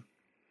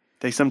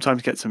they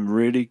sometimes get some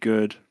really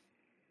good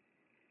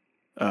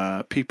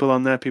people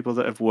on there, people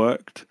that have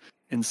worked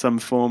in some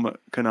form at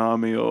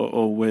Konami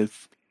or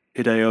with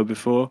Hideo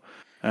before.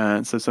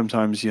 And so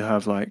sometimes you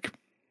have like,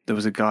 there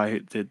was a guy who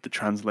did the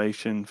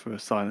translation for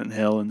Silent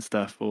Hill and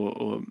stuff,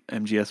 or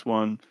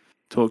MGS1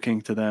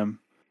 talking to them.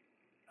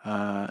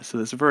 So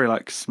there's a very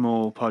like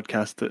small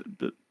podcast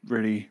that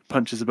really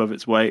punches above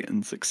its weight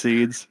and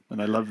succeeds,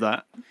 and I love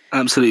that.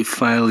 Absolute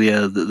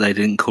failure that they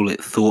didn't call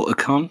it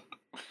Thought-a-con.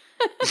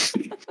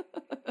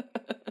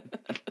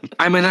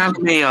 I'm an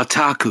anime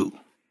otaku.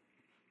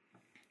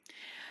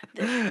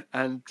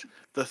 And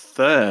the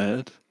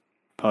third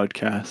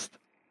podcast,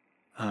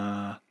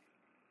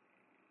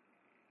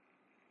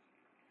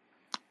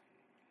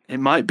 it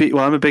might be.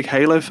 Well, I'm a big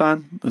Halo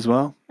fan as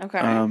well. Okay.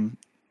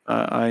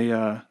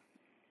 I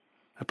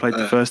played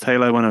the first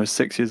Halo when I was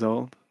 6 years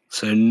old.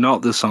 So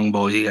not the song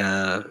by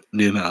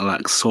New Metal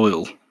Act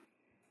Soil.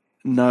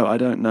 No, I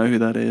don't know who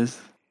that is.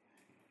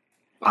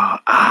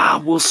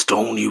 I will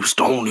stone you,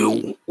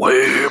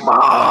 wave my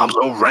arms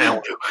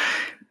around you.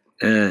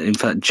 In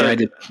fact,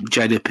 Jada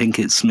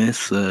Pinkett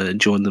Smith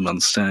joined them on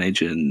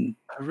stage, and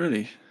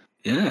really,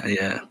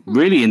 yeah,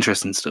 really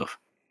interesting stuff.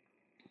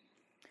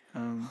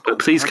 But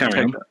please carry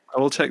on. I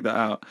will check that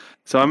out.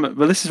 So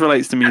this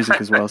relates to music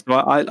as well. So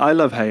I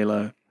love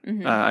Halo.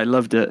 Mm-hmm. I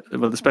loved it,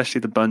 well, especially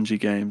the Bungie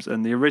games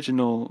and the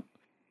original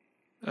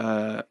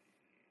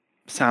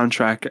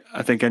soundtrack.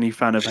 I think any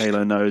fan of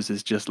Halo knows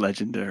is just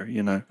legendary.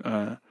 You know,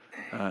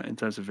 in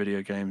terms of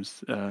video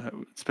games,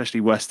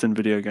 especially Western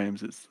video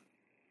games, it's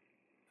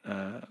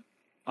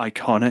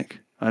iconic.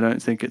 I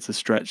don't think it's a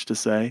stretch to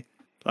say,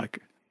 like,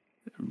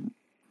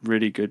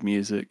 really good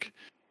music.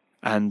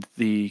 And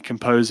the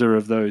composer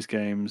of those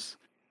games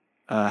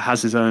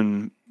has his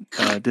own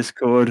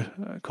Discord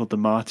called the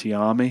Marty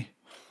Army.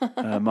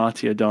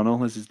 Marty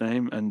O'Donnell is his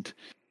name, and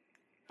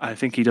I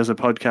think he does a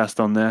podcast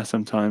on there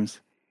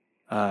sometimes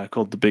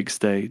called The Big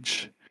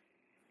Stage,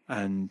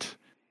 and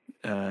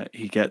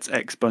he gets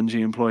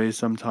ex-Bungie employees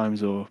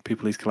sometimes or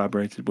people he's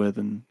collaborated with,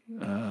 and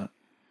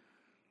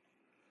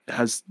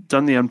has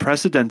done the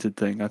unprecedented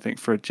thing, I think,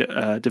 for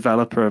a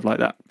developer of like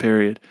that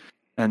period,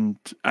 and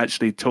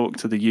actually talk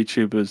to the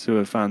YouTubers who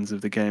are fans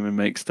of the game and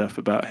make stuff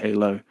about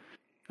Halo.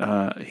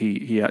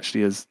 He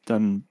actually has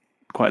done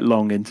quite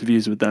long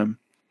interviews with them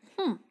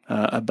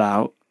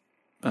about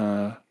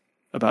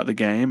about the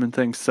game and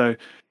things. So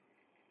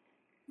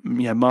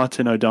yeah,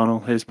 Martin O'Donnell,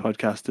 his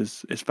podcast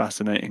is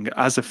fascinating.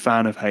 As a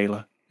fan of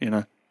Halo,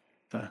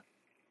 So.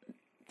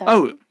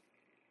 Oh,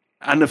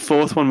 and the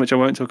fourth one, which I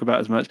won't talk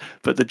about as much,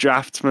 but the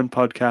Draftsman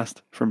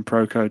podcast from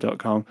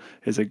Proco.com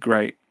is a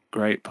great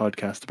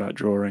podcast about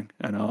drawing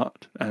and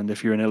art. And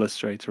if you're an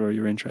illustrator or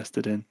you're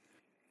interested in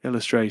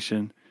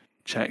illustration,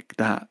 check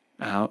that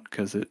out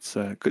because it's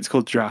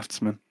called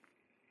Draftsman.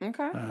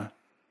 Okay.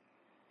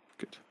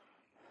 Good.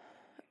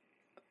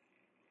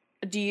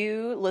 Do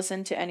you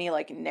listen to any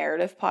like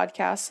narrative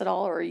podcasts at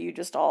all, or are you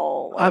just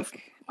all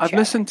like? I've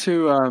listened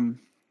to.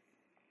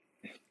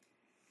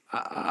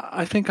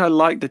 I think I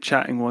like the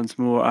chatting ones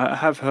more. I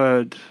have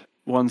heard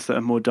ones that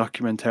are more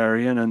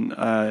documentarian, and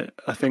I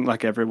think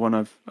like everyone,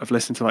 I've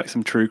listened to like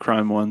some true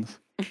crime ones.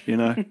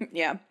 Yeah.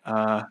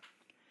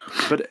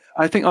 But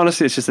I think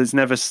honestly, it's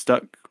never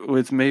stuck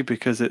with me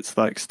because it's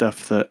like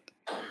stuff that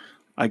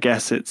I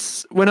guess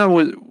it's when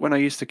I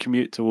used to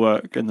commute to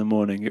work in the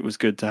morning, it was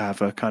good to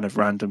have a kind of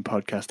random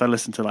podcast. I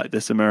listened to like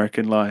This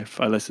American Life.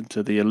 I listened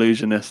to The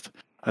Illusionist.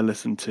 I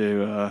listened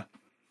to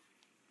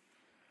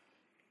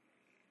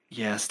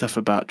stuff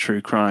about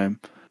true crime.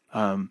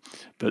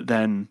 But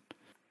then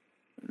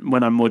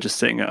when I'm more just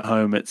sitting at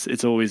home,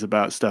 it's always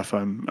about stuff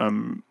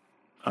I'm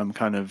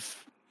kind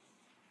of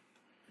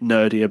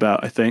nerdy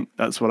about. I think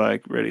that's what I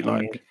really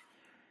like.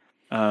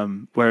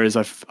 Whereas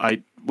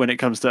I when it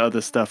comes to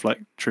other stuff like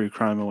true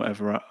crime or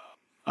whatever,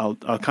 I'll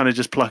kind of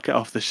just pluck it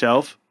off the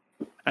shelf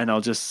and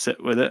I'll just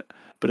sit with it.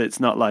 But it's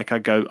not like I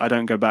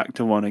don't go back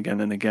to one again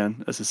and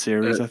again as a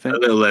series. I think a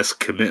little less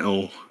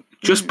committal,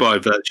 just by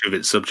virtue of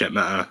its subject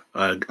matter.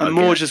 I'm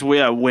more just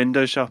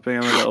window shopping.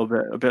 I'm a little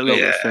bit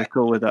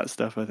fickle with that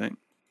stuff, I think.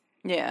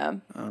 Yeah.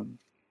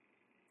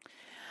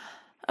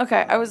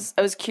 Okay, I was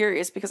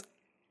curious because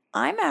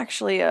I'm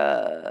actually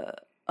a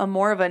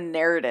more of a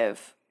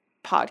narrative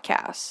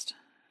podcast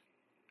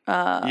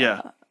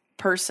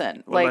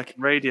person. Like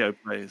radio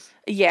plays.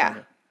 Yeah.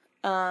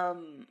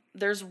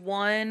 There's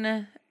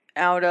one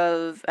out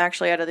of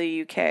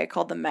the UK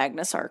called the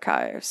Magnus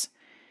Archives.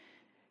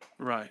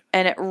 Right.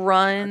 And it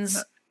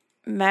runs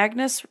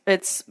Magnus.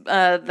 It's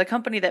the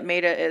company that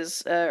made it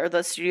is or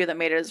the studio that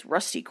made it is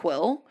Rusty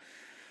Quill.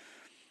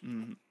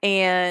 Mm.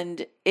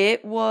 And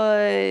it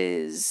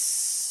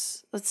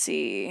was, let's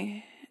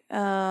see.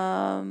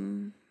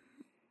 I'm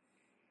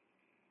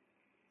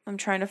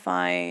trying to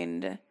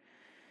find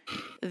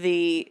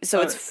it's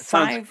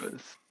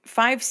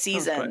five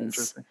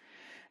seasons.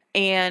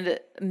 And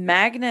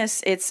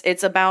Magnus,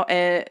 it's about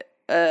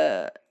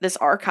this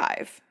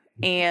archive,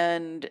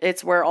 and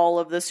it's where all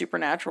of the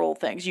supernatural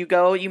things, you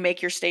go, you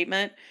make your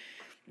statement,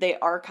 they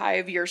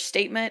archive your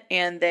statement,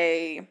 and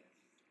they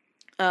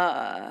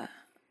have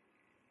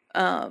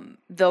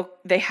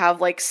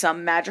like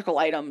some magical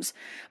items,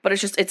 but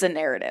it's a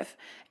narrative,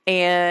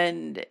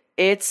 and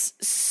it's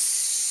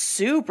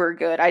super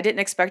good. I didn't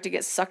expect to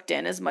get sucked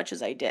in as much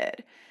as I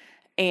did,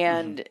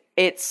 and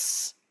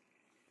it's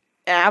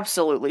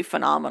absolutely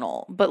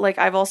phenomenal. But like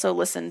I've also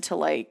listened to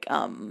like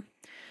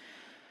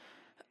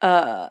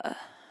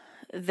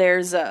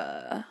there's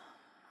a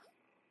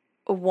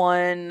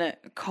one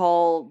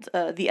called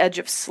The Edge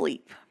of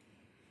Sleep,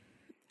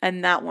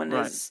 and that one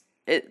is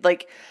it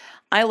like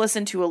I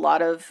listen to a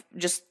lot of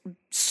just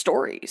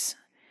stories.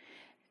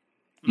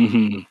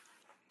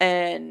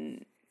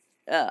 And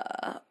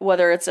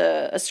whether it's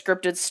a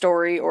scripted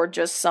story or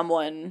just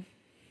someone,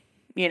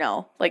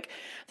 like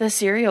the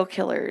Serial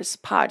Killers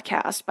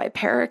podcast by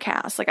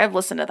Paracast, like I've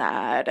listened to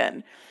that,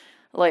 and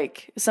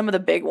like some of the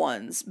big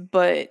ones,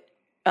 but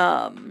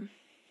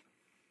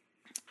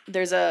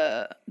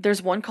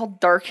there's one called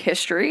Dark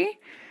History,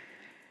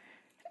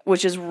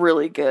 which is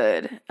really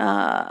good.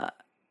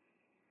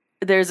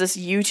 There's this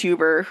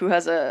YouTuber who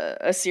has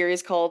a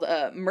series called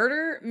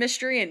Murder,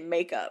 Mystery, and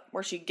Makeup,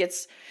 where she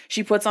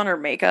puts on her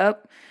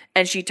makeup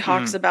and she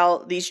talks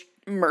about these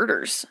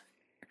murders.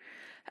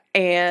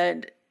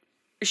 And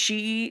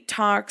she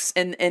talks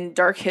in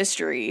Dark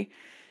History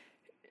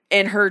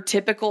in her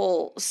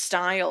typical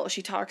style.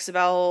 She talks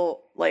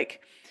about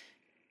like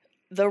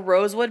the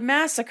Rosewood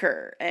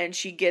Massacre, and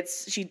she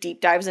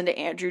deep dives into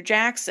Andrew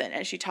Jackson,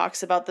 and she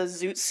talks about the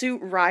Zoot Suit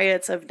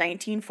riots of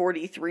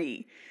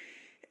 1943.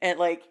 And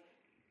like,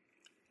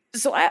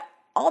 so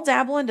I'll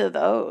dabble into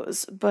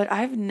those, but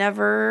I've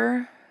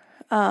never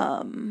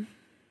thought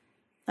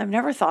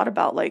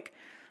about like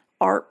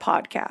art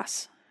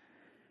podcasts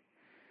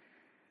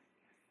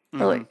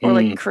or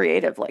like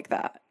creative like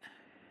that.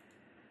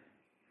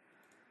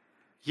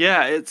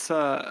 Yeah, it's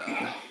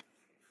I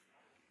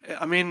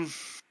mean,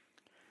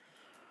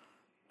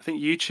 I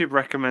think YouTube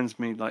recommends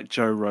me like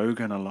Joe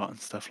Rogan a lot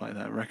and stuff like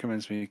that. It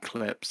recommends me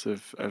clips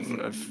of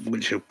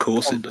which of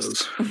course it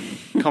does.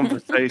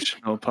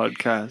 Conversational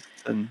podcasts,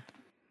 and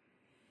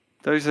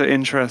those are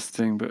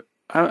interesting. But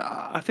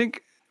I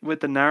think with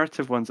the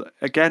narrative ones,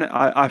 again,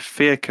 I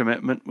fear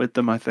commitment with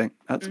them. I think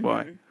that's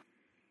why. I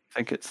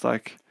think it's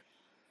like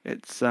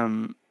it's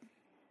if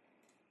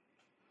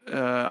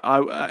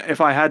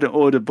I had an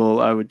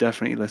Audible, I would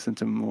definitely listen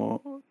to more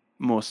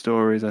more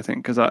stories, I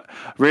think, because what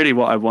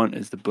I want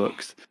is the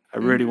books. I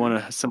really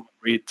want someone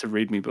to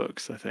read me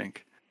books. I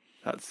think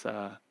that's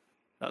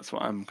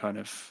what I'm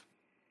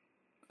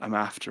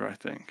after, I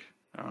think.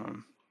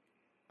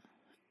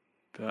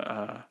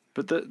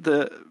 But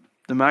the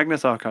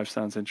Magnus archive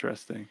sounds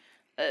interesting.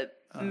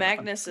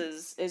 Magnus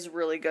is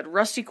really good.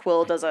 Rusty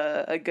Quill does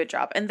a good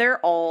job, and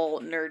they're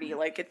all nerdy.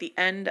 Like at the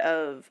end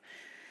of,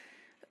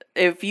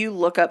 if you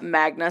look up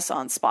Magnus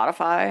on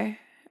Spotify,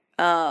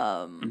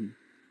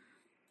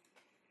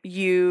 if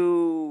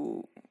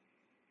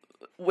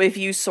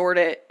you sort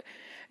it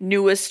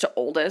newest to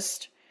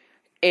oldest,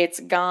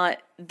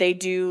 they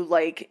do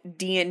like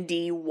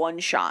D&D one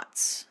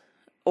shots,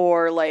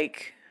 or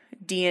like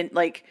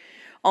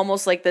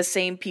almost like the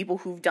same people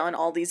who've done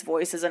all these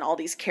voices and all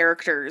these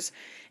characters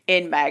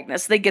in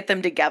Magnus. They get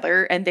them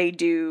together and they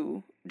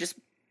do just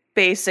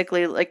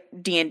basically like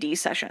D&D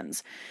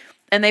sessions.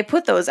 And they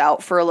put those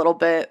out for a little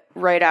bit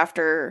right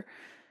after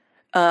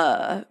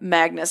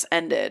Magnus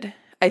ended.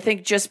 I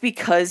think just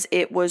because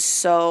it was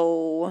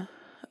so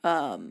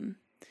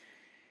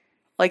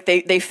like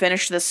they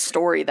finished this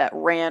story that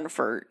ran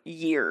for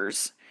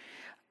years.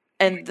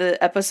 And the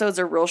episodes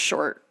are real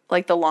short.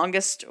 Like the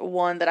longest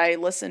one that I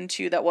listened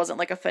to that wasn't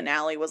like a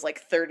finale was like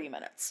 30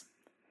 minutes.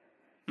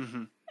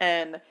 Mm-hmm.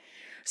 And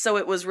so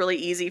it was really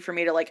easy for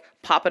me to like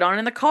pop it on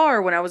in the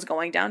car when I was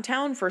going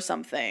downtown for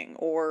something,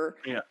 or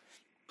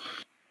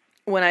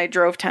when I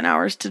drove 10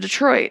 hours to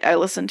Detroit, I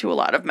listened to a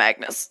lot of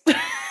Magnus.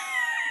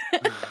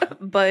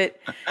 But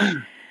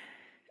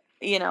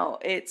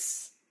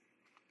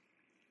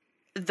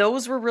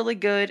those were really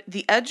good.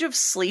 The Edge of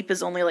Sleep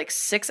is only like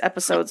 6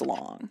 episodes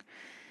long,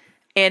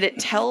 and it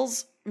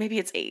tells, maybe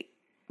it's 8,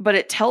 but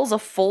it tells a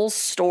full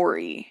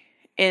story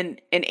in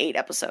 8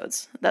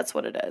 episodes. That's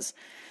what it is.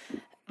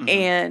 Mm-hmm.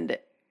 And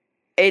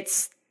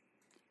it's,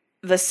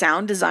 the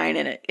sound design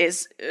in it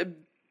is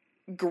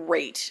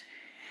great.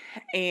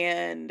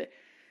 And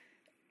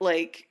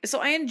like, so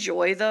I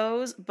enjoy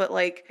those, but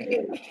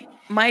like,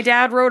 My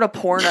Dad Wrote a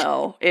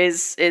Porno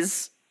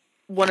is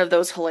one of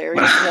those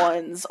hilarious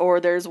ones, or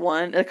there's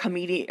one, a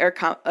comedic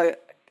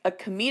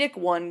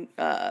one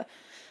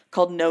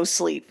called No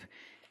Sleep.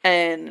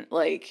 And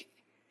like,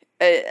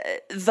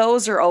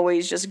 those are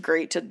always just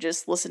great to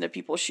just listen to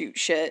people shoot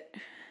shit.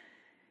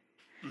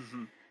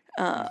 Mm-hmm.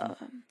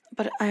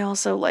 But I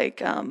also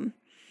like,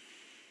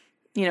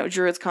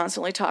 Druid's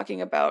constantly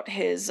talking about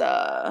his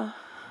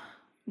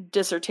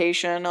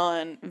dissertation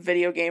on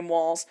video game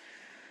walls,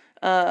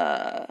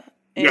 and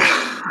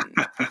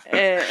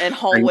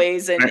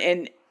hallways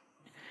and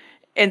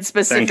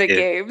specific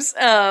games.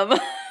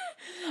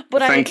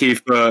 But thank you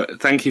for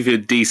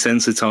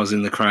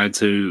desensitizing the crowd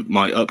to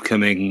my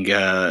upcoming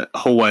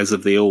hallways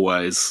of the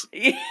always.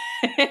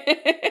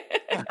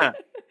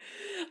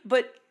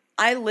 But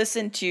I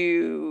listen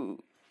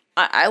to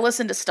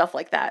stuff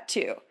like that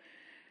too.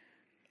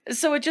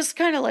 So it just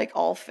kind of like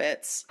all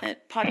fits. And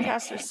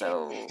podcasts are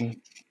so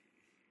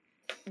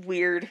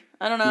weird.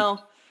 I don't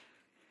know.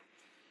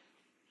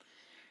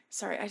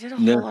 Sorry, I did a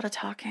whole lot of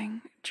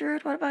talking.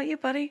 Druid, what about you,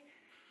 buddy?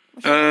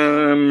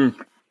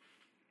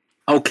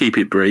 I'll keep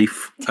it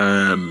brief.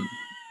 Favorite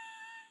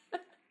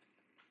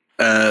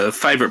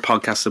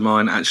podcast of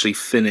mine actually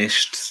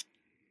finished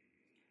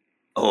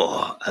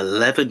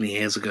 11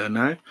 years ago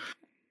now.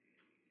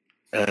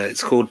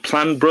 It's called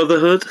Planned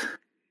Brotherhood.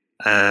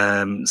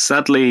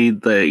 Sadly,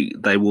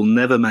 they will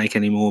never make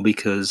any more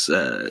because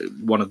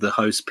one of the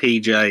hosts,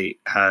 PJ,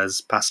 has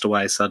passed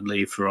away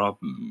sadly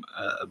from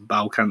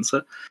bowel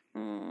cancer.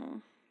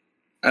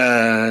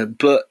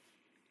 But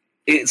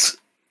it's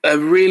a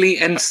really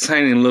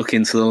entertaining look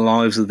into the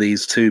lives of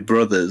these two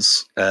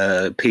brothers,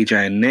 PJ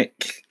and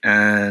Nick,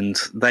 and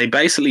they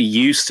basically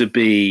used to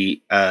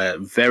be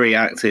very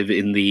active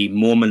in the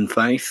Mormon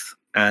faith,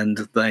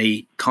 and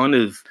they kind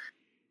of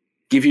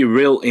give you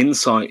real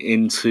insight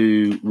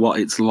into what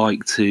it's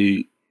like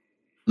to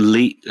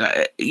lead.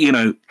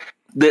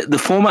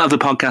 The format of the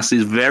podcast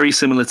is very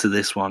similar to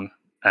this one.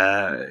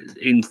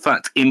 In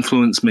fact,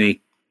 influenced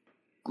me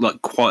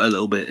like quite a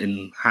little bit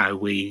in how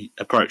we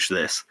approach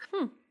this.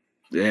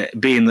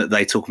 Being that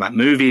they talk about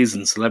movies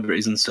and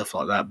celebrities and stuff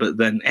like that, but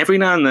then every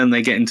now and then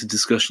they get into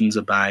discussions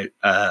about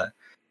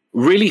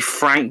really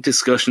frank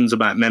discussions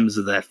about members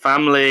of their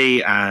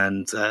family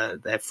and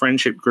their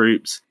friendship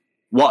groups,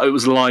 what it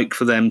was like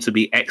for them to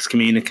be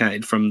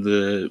excommunicated from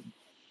the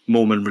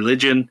Mormon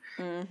religion.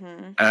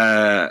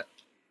 Mm-hmm.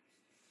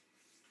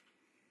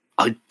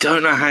 I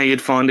don't know how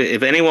you'd find it.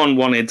 If anyone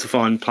wanted to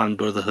find Planned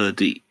Brotherhood,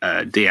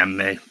 DM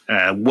me.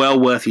 Well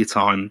worth your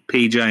time.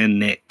 PJ and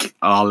Nick,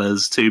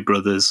 Arla's two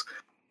brothers.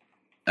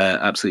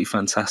 Absolutely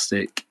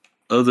fantastic.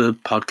 Other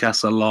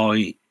podcasts I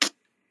like,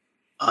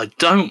 I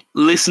don't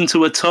listen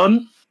to a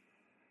ton.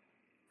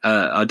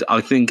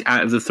 I think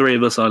out of the three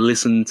of us, I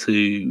listen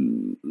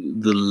to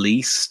the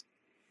least.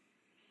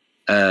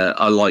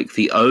 I like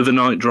the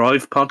Overnight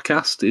Drive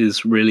podcast.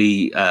 Is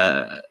really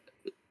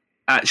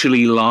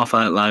actually laugh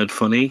out loud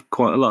funny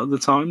quite a lot of the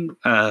time.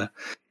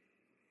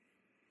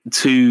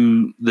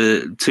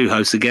 the two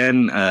hosts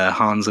again,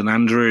 Hans and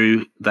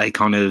Andrew. They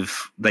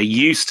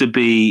used to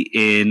be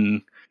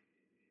in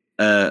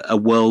a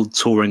world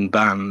touring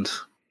band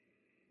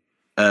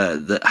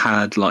that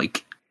had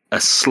like a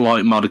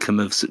slight modicum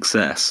of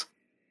success,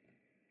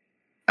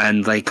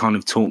 and they kind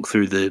of talk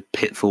through the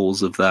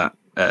pitfalls of that.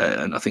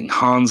 And I think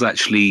Hans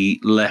actually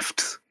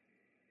left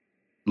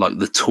like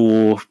the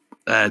tour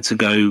to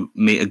go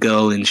meet a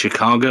girl in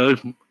Chicago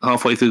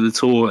halfway through the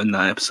tour, and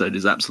that episode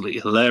is absolutely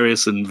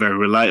hilarious and very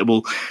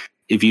relatable.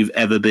 If you've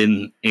ever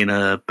been in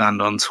a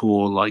band on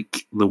tour,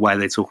 like the way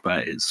they talk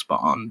about it is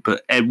spot on.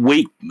 But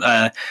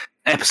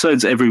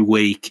episodes every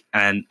week,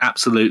 and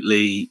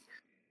absolutely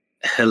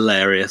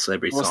hilarious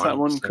every time. What's that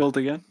one called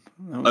again?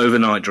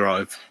 Overnight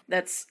Drive.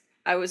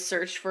 I was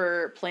searched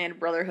for Planned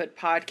Brotherhood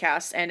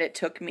podcast, and it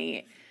took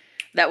me.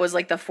 That was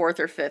like the 4th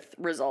or 5th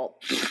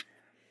result.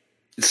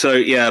 So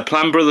yeah,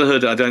 Planned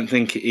Brotherhood I don't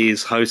think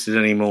is hosted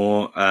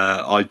anymore.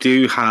 I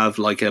do have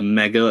like a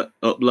mega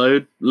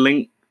upload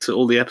link to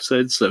all the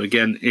episodes. So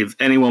again, if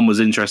anyone was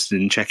interested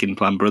in checking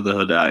Planned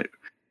Brotherhood out,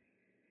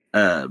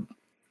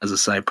 as I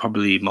say,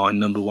 probably my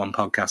number one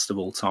podcast of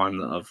all time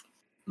that I've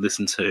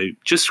listened to,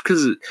 just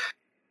because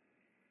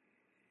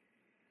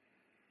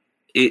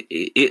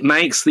it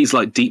makes these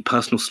like deep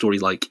personal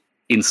stories like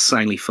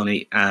insanely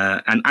funny,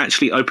 and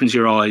actually opens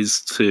your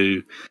eyes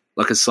to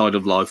like a side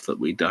of life that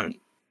we don't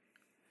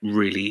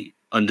really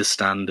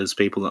understand as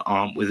people that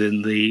aren't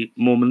within the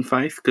Mormon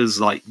faith, because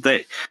like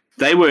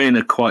they were in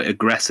a quite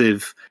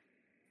aggressive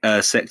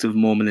sect of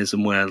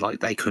Mormonism where like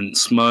they couldn't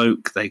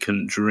smoke, they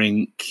couldn't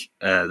drink,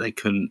 they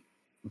couldn't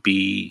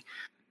be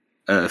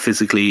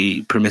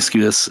physically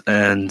promiscuous,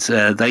 and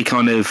they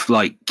kind of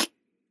like,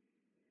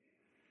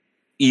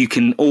 you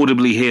can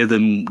audibly hear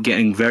them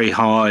getting very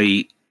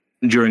high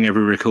during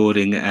every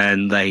recording,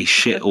 and they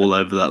shit all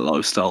over that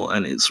lifestyle,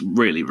 and it's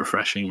really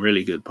refreshing,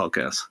 really good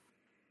podcast.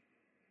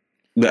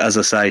 But as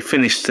I say,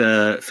 finished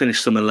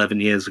some 11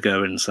 years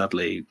ago, and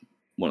sadly,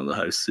 one of the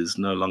hosts is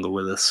no longer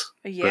with us.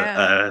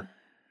 Yeah.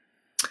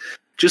 But,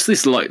 just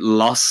this like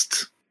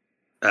lost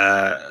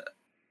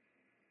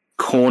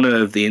corner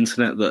of the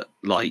internet that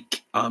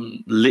like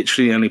I'm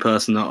literally the only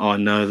person that I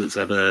know that's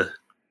ever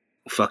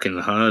fucking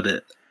heard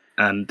it,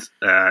 and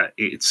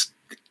it's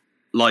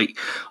like,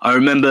 I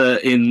remember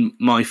in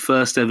my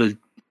first ever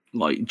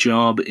like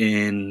job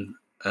in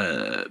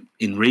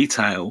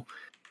retail,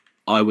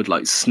 I would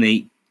like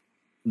sneak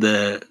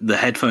the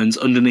headphones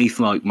underneath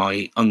like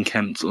my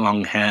unkempt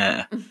long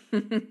hair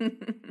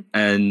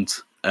and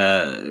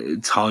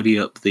tidy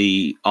up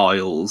the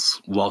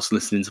aisles whilst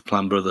listening to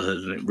Planned Brotherhood,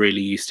 and it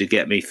really used to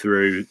get me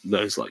through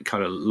those like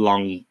kind of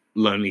long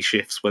lonely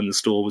shifts when the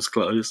store was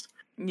closed.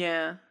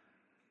 Yeah.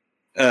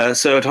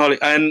 So I'd highly,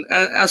 and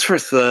as for a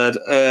third,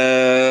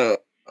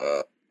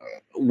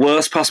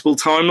 worst possible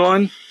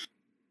timeline.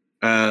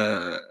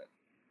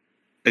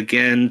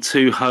 Again,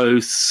 two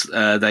hosts.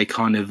 They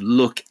kind of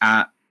look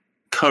at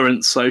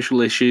current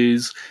social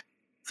issues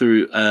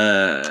through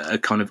a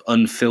kind of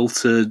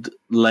unfiltered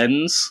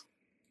lens.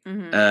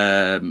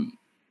 Mm-hmm.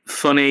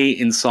 Funny,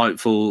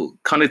 insightful,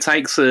 kind of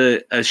takes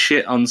a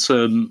shit on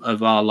some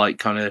of our like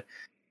kind of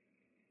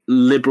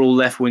liberal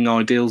left-wing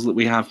ideals that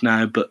we have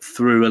now, but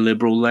through a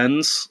liberal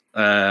lens,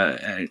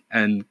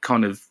 and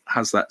kind of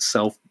has that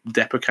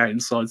self-deprecating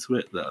side to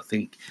it that I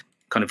think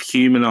kind of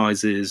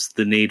humanizes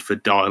the need for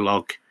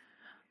dialogue,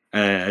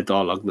 a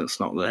dialogue that's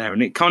not there,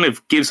 and it kind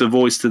of gives a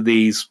voice to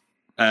these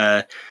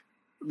kind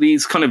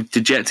of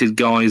dejected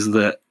guys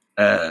that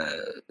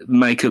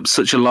make up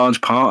such a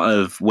large part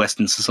of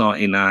Western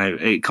society now.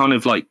 It kind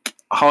of like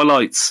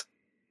highlights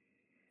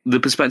the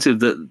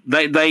perspective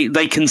that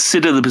they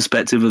consider the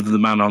perspective of the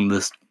man on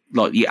the,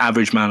 like the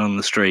average man on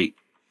the street,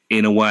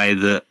 in a way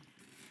that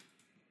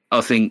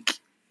I think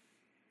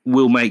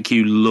will make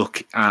you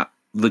look at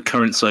the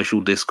current social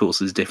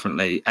discourses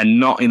differently, and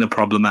not in a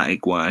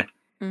problematic way.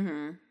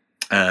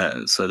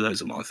 Mm-hmm. So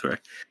those are my three.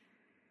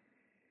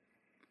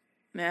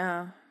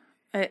 Yeah.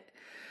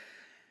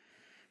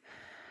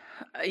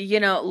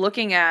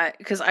 Looking at,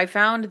 because I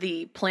found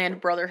the Planned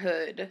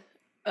Brotherhood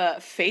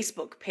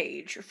Facebook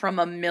page from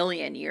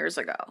 1,000,000 years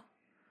ago.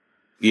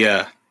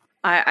 Yeah.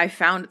 I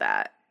found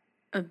that,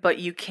 but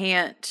you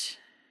can't.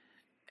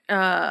 They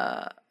had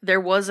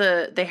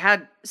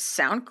a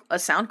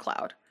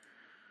SoundCloud.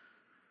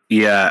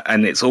 Yeah,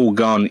 and it's all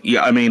gone.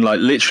 Yeah, I mean, like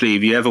literally,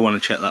 if you ever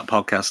want to check that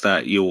podcast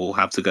out, you will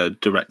have to go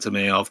direct to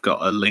me. I've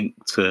got a link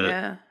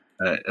to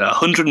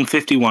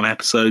 151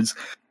 episodes,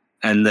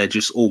 and they're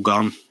just all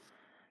gone.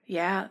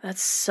 Yeah,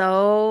 that's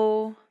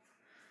so.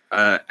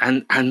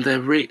 And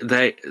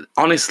they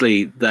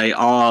honestly, they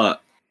are.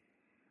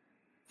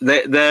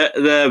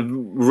 They're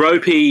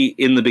ropey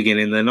in the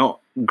beginning. They're not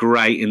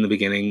great in the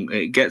beginning.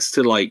 It gets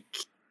to like,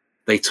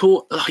 they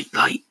talk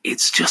like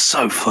it's just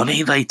so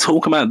funny. They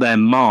talk about their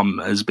mom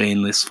as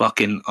being this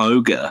fucking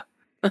ogre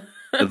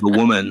of a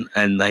woman,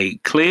 and they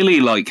clearly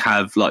like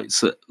have like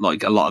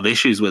a lot of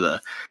issues with her.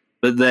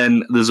 But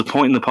then there's a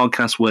point in the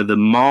podcast where the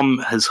mom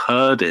has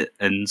heard it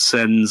and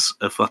sends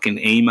a fucking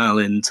email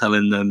in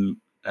telling them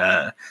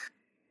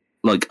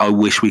like, I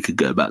wish we could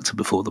go back to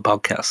before the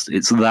podcast.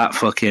 It's that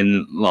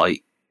fucking,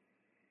 like,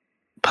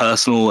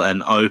 personal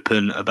and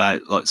open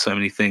about, like, so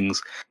many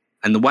things.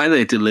 And the way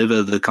they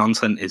deliver the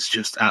content is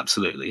just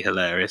absolutely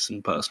hilarious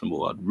and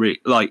personable.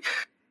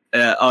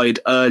 I'd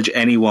urge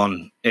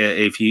anyone,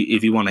 if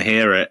you want to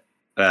hear it,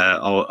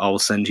 I'll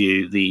send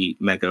you the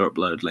mega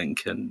upload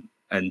link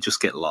and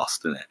just get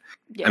lost in it.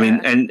 Yeah. I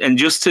mean, and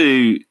just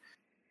to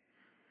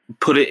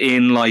put it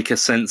in, like, a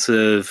sense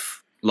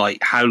of,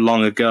 like, how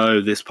long ago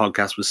this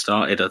podcast was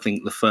started. I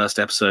think the first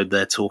episode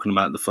they're talking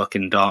about the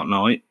fucking Dark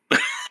Knight.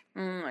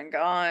 Oh my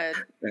god.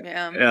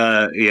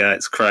 Yeah. Yeah,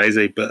 it's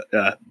crazy. But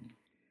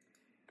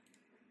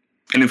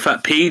and in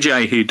fact,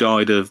 PJ, who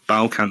died of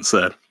bowel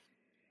cancer,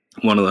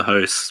 one of the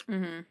hosts,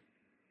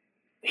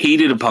 he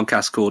did a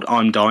podcast called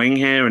 "I'm Dying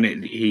Here," and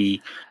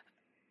he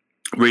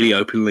really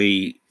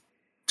openly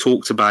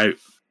talked about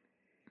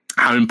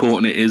how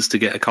important it is to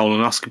get a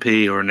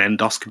colonoscopy or an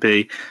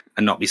endoscopy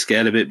and not be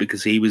scared of it,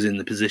 because he was in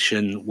the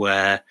position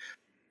where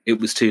it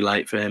was too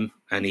late for him,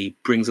 and he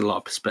brings a lot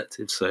of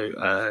perspective.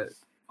 So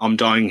I'm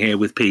Dying Here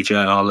with PJ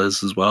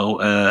Arles as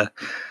well. A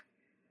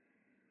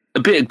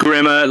bit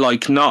grimmer,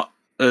 like, not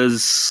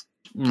as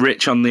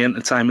rich on the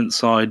entertainment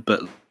side,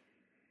 but,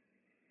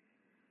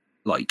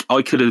 like,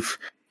 I could have,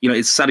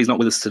 it's sad he's not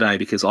with us today,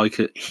 because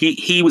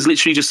he was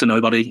literally just a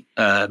nobody,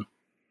 from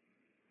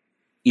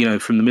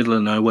the middle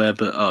of nowhere,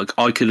 but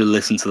I could have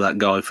listened to that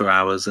guy for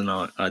hours, and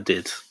I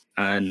did.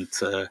 And,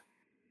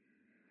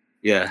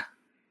 yeah.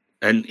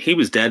 And he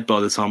was dead by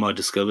the time I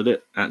discovered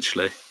it,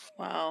 actually.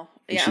 Wow.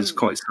 Which is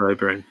quite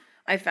sobering.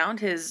 I found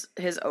his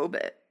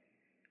obit.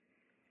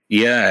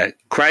 Yeah,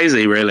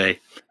 crazy, really.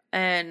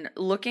 And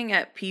looking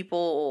at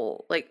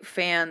people, like,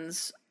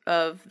 fans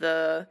of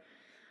the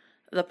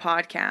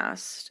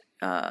podcast,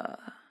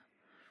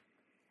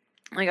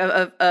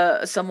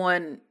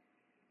 someone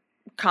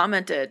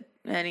commented,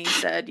 and he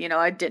said,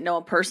 I didn't know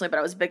him personally, but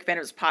I was a big fan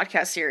of his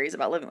podcast series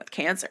about living with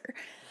cancer.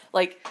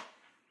 Like,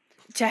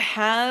 to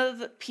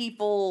have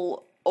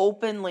people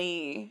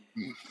openly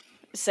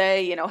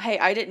say, hey,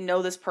 I didn't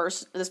know this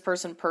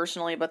person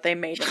personally, but they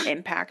made an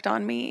impact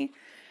on me.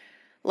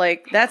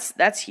 Like,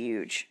 that's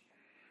huge.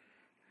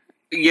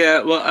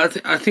 Yeah, well,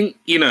 I think,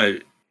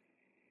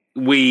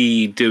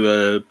 we do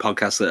a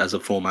podcast that has a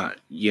format,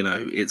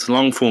 it's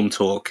long form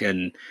talk,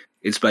 and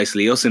it's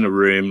basically us in a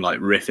room, like,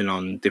 riffing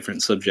on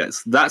different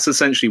subjects. That's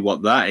essentially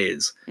what that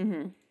is.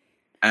 Mm-hmm.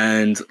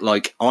 And,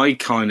 like, I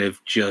kind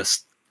of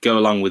just go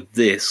along with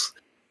this,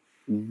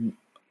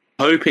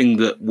 hoping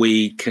that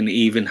we can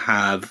even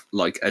have,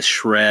 like, a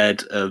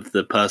shred of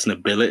the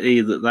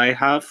personability that they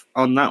have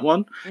on that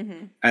one.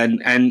 Mm-hmm.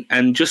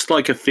 And just,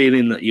 like, a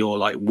feeling that you're,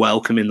 like,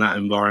 welcome in that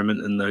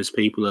environment, and those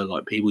people are,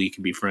 like, people you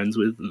can be friends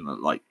with. And,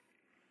 like,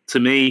 to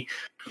me,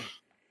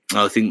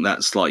 I think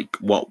that's, like,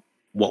 what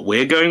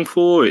we're going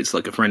for. It's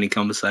like a friendly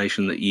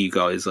conversation that you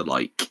guys are,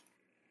 like,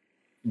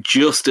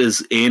 just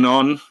as in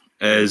on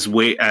as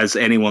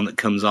anyone that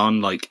comes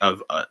on. Like,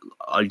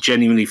 I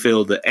genuinely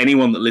feel that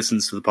anyone that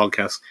listens to the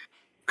podcast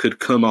could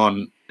come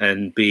on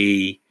and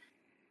be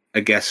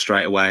a guest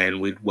straight away,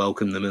 and we'd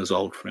welcome them as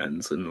old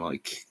friends. And,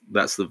 like,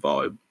 that's the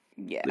vibe.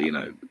 Yeah.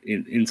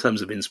 In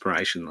terms of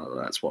inspiration,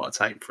 that's what I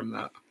take from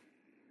that.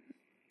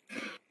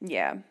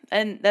 Yeah.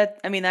 And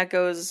that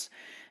goes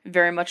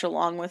very much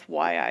along with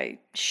why I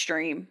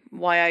stream,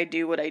 why I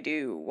do what I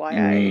do, why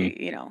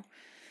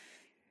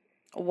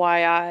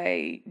why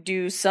I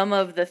do some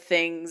of the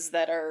things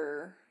that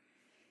are,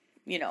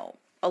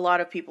 a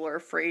lot of people are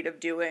afraid of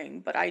doing,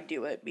 but I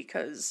do it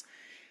because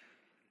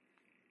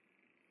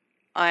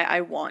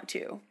I want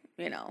to,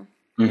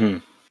 Mm-hmm.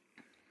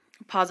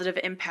 Positive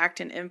impact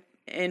and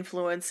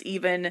influence,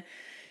 even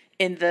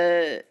in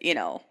the,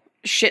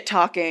 shit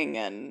talking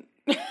and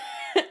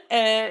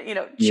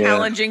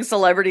challenging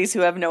celebrities who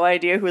have no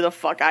idea who the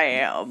fuck I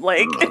am.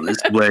 Like, this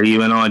is where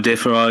you and I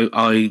differ.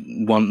 I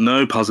want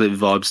no positive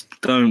vibes.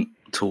 Don't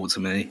talk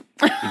to me.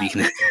 If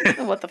you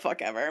can. What the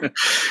fuck ever.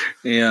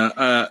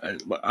 Yeah.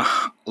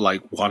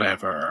 Like,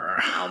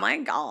 whatever. Oh my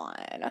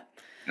god.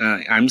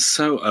 I'm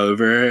so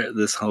over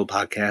this whole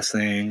podcast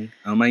thing.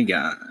 Oh my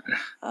god.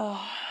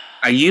 Oh.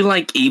 Are you,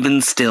 like,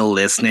 even still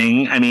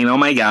listening? I mean, oh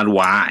my god,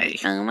 why?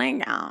 Oh my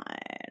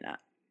god.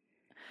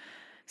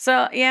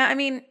 So, yeah, I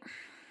mean,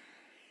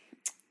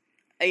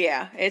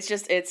 yeah, it's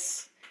just,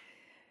 it's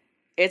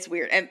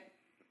weird. And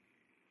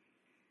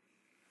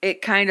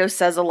it kind of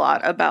says a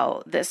lot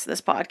about this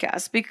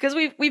podcast, because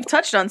we've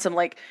touched on some,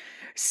 like,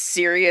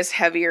 serious,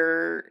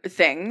 heavier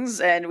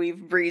things, and we've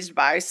breezed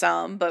by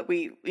some, but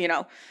we,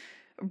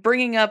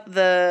 bringing up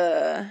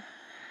the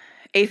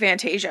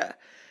aphantasia,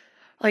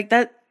 like,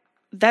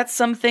 that's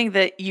something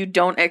that you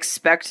don't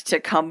expect to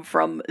come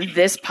from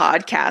this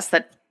podcast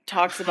that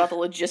talks about the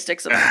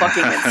logistics of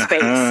fucking in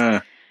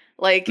space.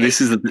 Like,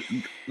 this is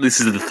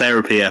the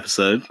therapy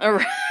episode.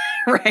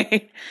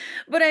 Right.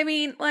 But I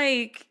mean,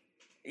 like,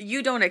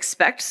 you don't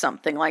expect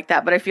something like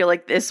that, but I feel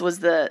like this was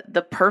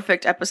the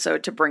perfect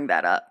episode to bring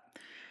that up.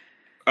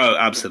 Oh,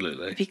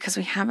 absolutely. Because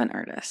we have an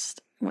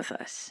artist with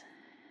us.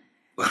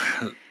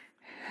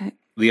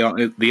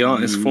 the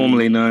artist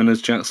formerly known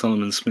as Jack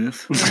Solomon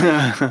Smith.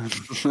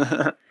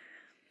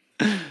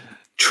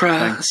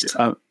 Trust.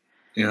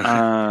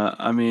 Yeah.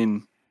 I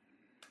mean,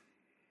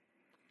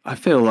 I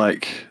feel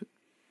like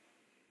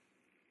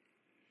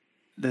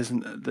there's,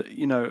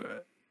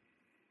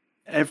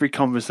 every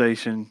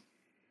conversation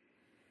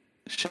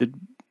should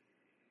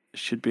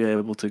be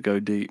able to go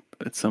deep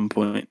at some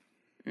point.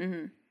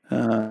 Mm-hmm.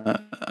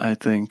 I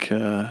think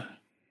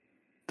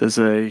there's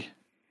a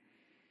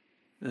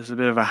bit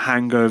of a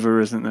hangover,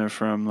 isn't there,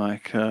 from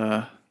like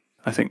I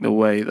think the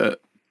way that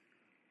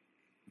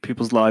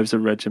people's lives are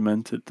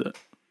regimented, that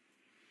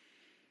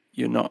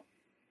you're not.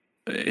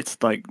 It's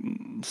like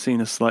seen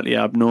as slightly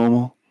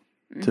abnormal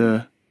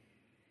to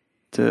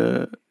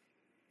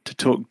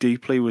talk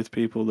deeply with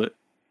people that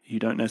you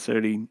don't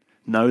necessarily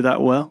know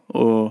that well,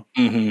 or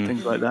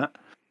things like that.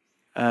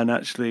 And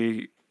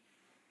actually,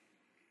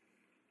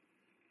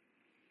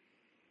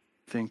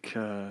 I think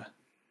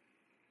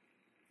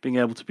being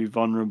able to be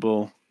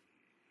vulnerable,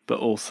 but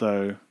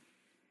also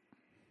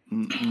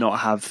not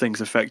have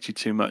things affect you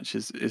too much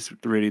is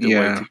really the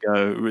way to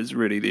go. It's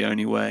really the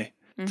only way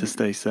to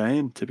stay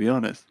sane, to be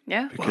honest.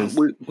 Yeah. Because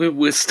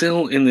we're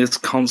still in this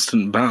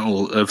constant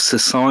battle of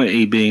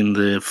society being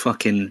the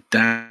fucking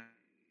dad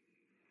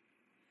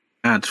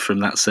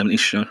from that 70s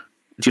show.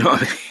 Do you know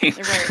what I mean?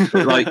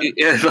 Right.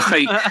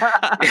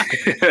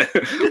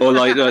 Or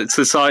like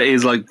society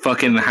is like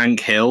fucking Hank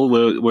Hill.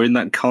 We're in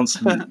that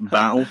constant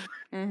battle.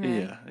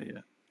 Yeah.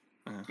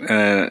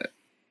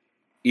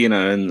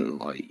 And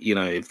like,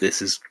 if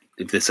this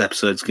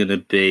episode's gonna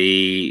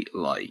be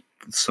like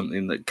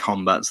something that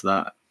combats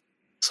that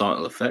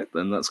societal effect,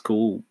 then that's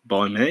cool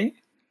by me.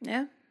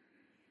 Yeah.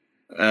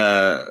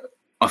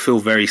 I feel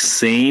very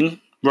seen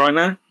right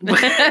now. Yeah.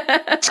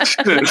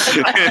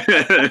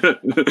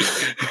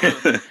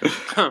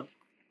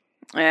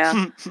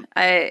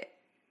 I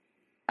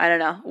don't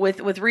know.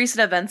 With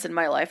recent events in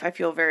my life, I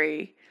feel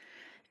very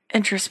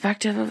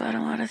introspective about a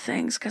lot of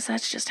things, because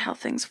that's just how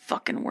things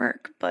fucking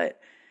work. But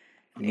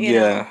you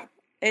know,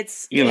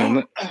 it's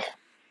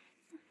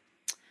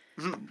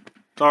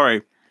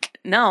sorry.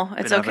 No,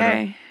 it's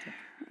okay.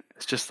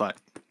 It's just like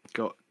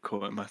got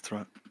caught in my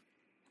throat.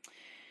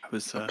 I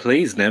was.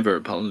 Please never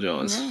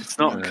apologise. No. It's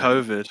not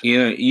COVID.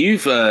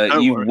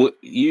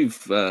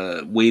 You've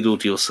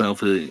wheedled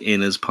yourself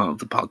in as part of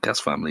the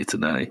podcast family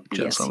today,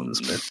 Jack Solomon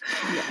Smith.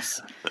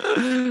 Yes.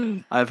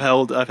 I've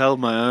held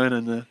my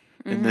own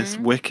in this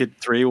wicked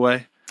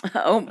three-way.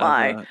 Oh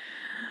my.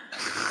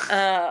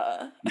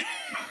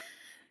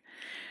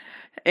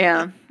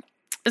 Yeah.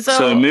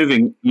 So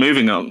moving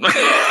on.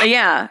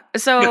 Yeah.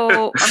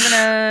 So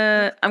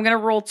I'm gonna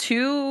roll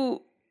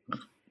two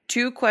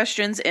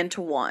questions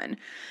into one.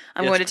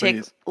 I'm going to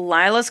take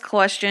Lila's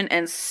question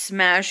and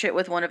smash it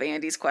with one of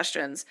Andy's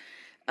questions.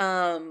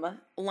 Lila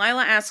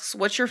asks,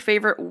 "What's your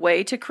favorite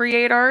way to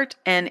create art?"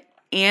 And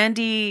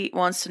Andy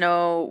wants to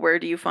know, where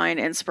do you find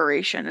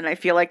inspiration? And I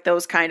feel like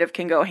those kind of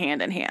can go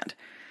hand in hand.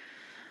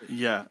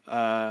 Yeah.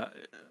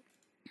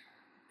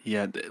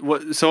 Yeah.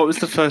 So what was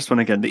the first one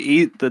again?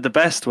 The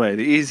best way,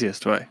 the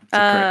easiest way to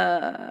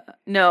create?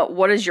 No.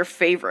 What is your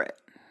favorite?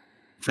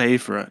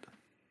 Favorite?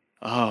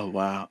 Oh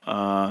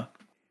wow.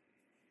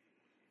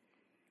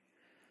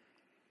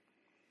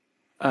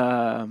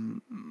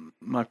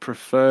 My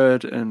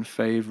preferred and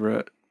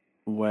favorite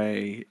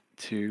way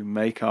to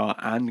make art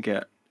and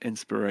get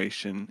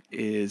inspiration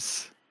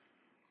is,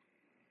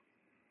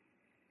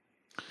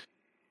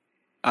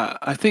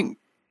 I think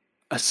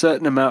a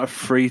certain amount of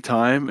free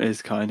time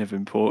is kind of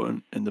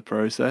important in the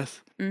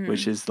process,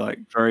 which is like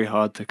very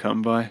hard to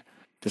come by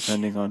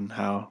depending on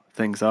how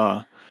things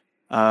are.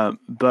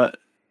 But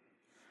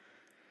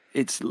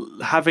it's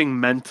having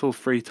mental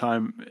free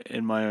time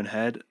in my own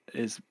head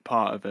is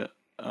part of it.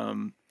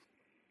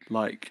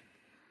 Like,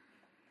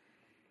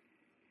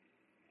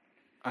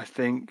 I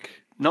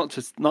think not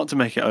to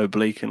make it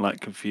oblique and like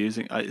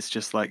confusing. It's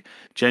just like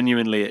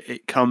genuinely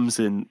it comes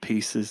in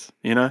pieces,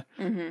 you know.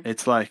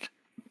 It's like,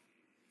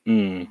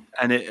 and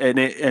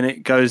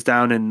it goes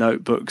down in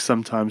notebooks.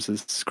 Sometimes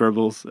as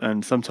scribbles,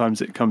 and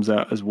sometimes it comes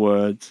out as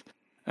words,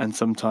 and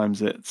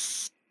sometimes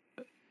it's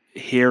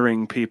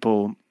hearing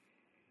people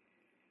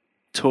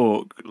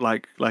talk,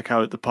 like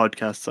how the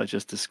podcasts I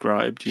just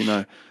described, you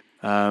know.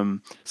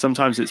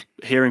 Sometimes it's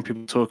hearing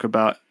people talk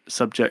about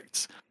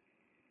subjects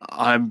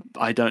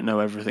I don't know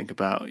everything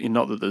about.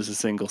 Not that there's a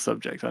single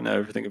subject I know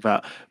everything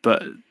about,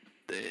 but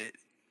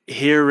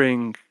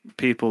hearing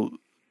people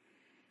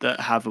that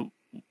have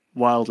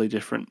wildly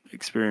different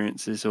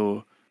experiences,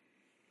 or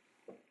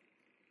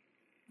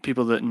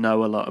people that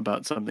know a lot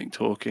about something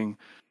talking,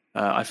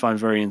 I find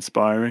very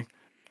inspiring.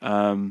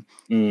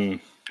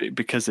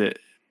 Because it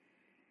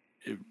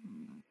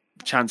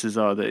chances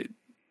are that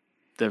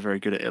they're very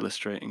good at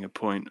illustrating a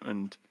point,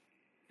 and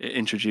it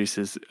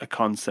introduces a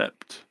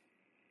concept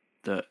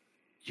that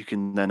you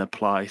can then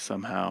apply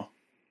somehow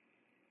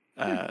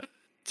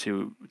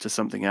to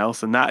something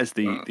else. And that is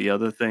the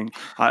other thing.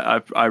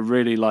 I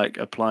really like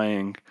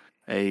applying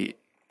a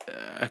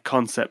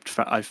concept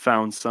I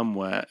found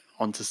somewhere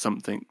onto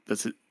something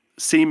that's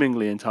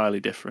seemingly entirely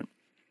different.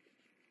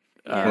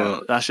 Yeah.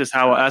 That's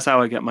how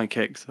I get my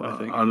kicks. I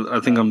think. I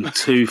think I'm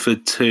 2 for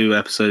 2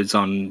 episodes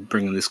on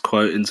bringing this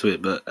quote into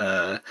it, but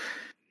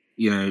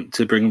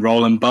to bring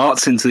Roland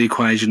Barthes into the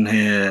equation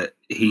here,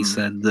 he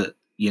said that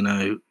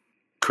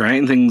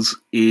creating things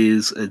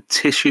is a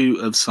tissue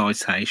of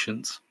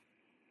citations.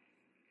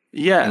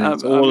 Yeah, and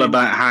it's all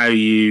about how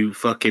you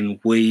fucking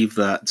weave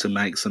that to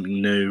make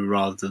something new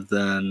rather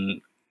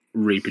than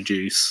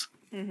reproduce.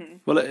 Mm-hmm.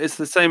 Well, it's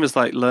the same as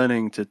like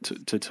learning to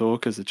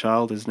talk as a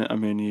child, isn't it? I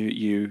mean,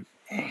 you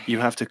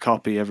have to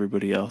copy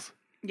everybody else.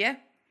 Yeah.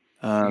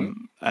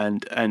 And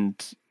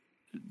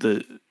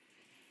the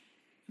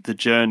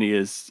journey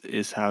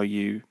is how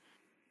you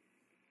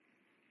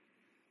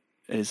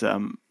is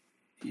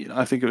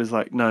I think it was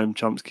like Noam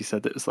Chomsky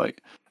said that it's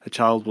like a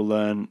child will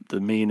learn the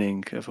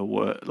meaning of a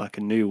word, like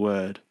a new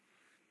word,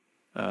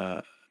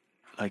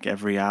 like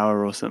every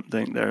hour or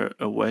something. They're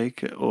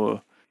awake,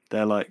 or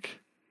they're like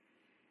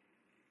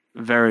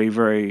very,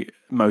 very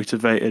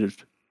motivated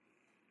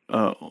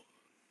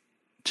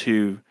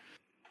to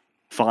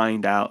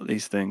find out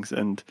these things.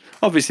 And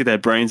obviously their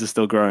brains are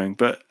still growing,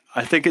 but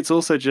I think it's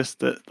also just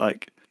that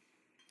like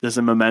there's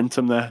a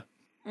momentum there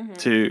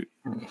to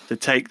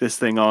take this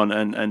thing on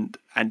and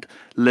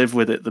live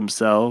with it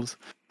themselves.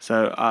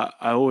 So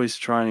I always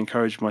try and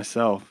encourage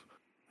myself,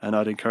 and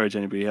I'd encourage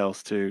anybody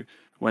else to,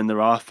 when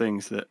there are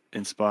things that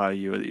inspire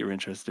you or that you're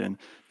interested in,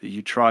 that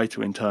you try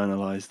to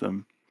internalize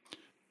them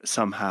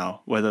somehow,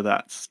 whether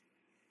that's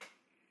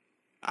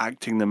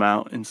acting them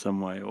out in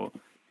some way, or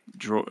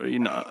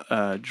drawing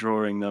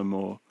them,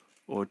 or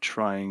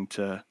trying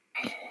to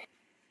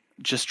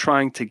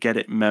get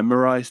it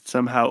memorized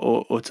somehow,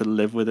 or to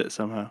live with it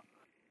somehow.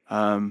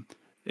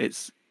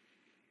 It's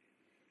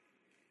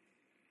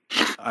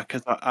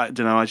because I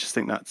don't know. I just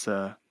think that's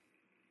part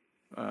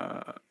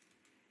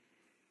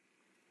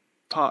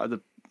of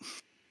the.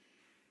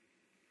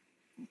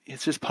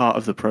 It's just part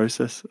of the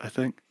process, I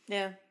think.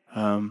 Yeah.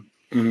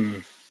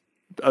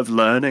 Of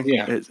learning.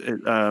 Yeah.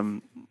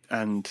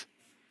 And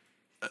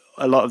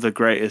a lot of the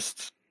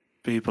greatest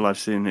people I've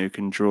seen who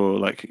can draw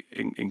like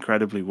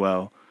incredibly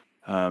well,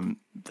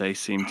 they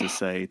seem to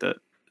say that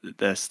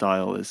their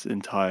style is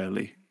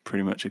entirely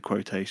pretty much a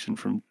quotation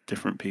from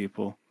different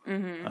people.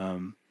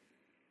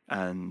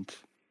 And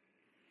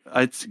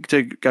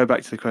to go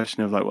back to the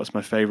question of like what's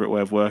my favorite way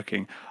of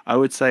working, I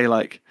would say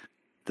like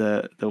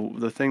the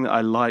thing that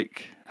I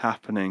like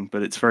happening,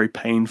 but it's very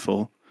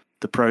painful.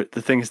 The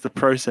thing is, the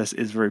process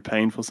is very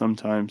painful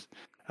sometimes,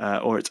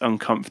 or it's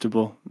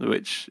uncomfortable,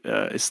 which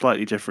is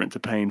slightly different to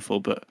painful,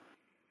 but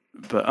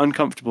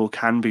uncomfortable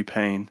can be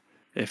pain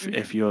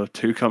if you're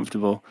too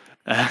comfortable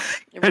and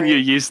you're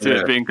used to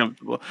it being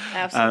comfortable.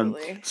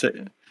 Absolutely.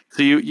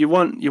 So you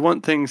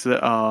want things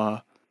that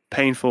are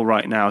painful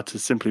right now to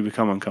simply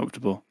become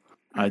uncomfortable.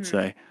 I'd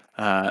say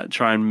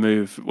try and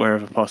move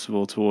wherever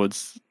possible to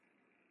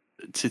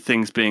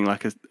things being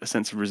like a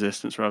sense of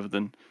resistance rather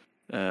than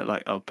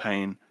like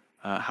pain.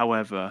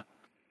 However,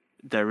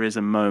 there is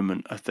a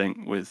moment, I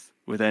think, with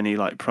any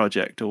like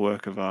project or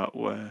work of art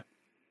where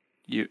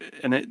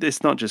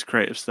it's not just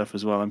creative stuff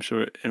as well. I'm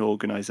sure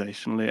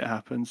organizationally it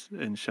happens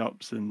in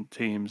shops and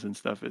teams and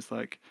stuff. It's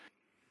like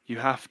you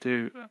have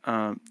to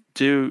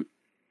do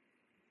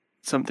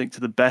something to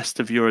the best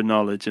of your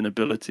knowledge and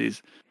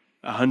abilities,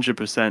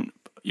 100%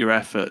 your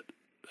effort,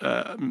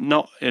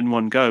 not in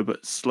one go,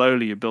 but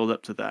slowly you build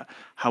up to that.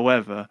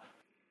 However,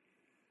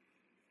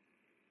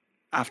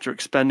 after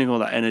expending all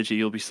that energy,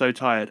 you'll be so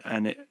tired,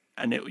 and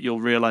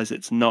you'll realize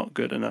it's not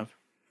good enough,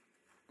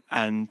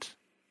 and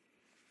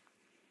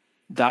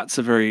that's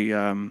a very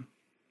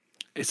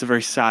it's a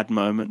very sad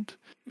moment,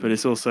 but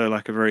it's also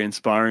like a very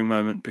inspiring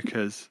moment,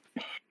 because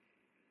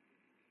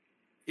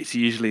it's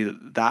usually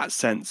that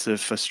sense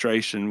of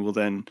frustration will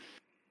then,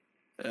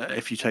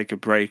 if you take a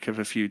break of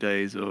a few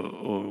days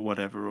or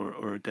whatever,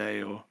 or a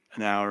day or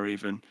an hour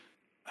even,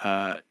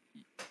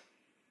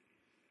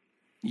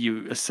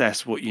 you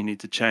assess what you need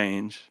to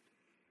change,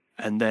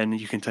 and then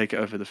you can take it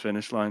over the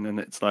finish line. And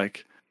it's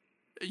like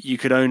you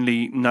could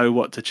only know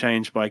what to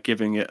change by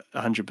giving it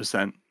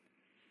 100%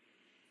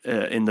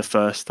 in the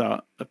first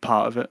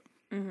part of it.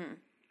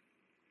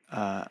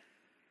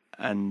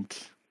 And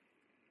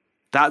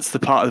that's the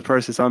part of the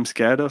process I'm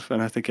scared of,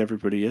 and I think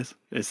everybody is.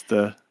 Is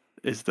the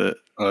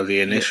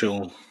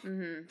initial.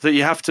 So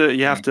you have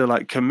to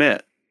like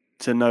commit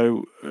to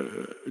know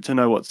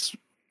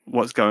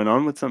what's going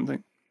on with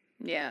something.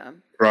 Yeah.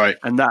 Right.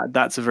 And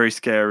that's a very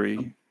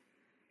scary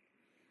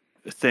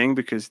thing,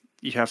 because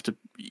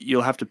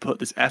you'll have to put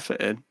this effort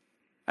in,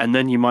 and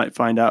then you might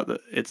find out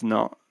that it's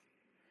not.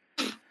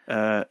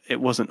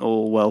 It wasn't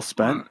all well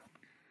spent.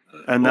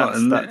 And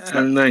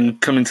then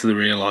coming to the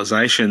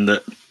realization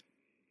that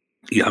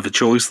you have a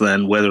choice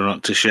then whether or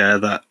not to share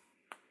that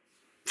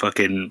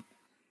fucking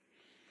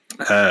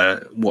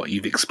what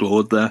you've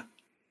explored there.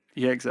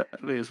 Yeah,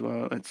 exactly. As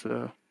well, it's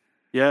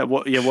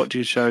what do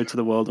you show to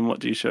the world, and what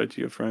do you show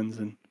to your friends?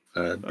 And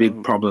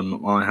big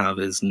problem I have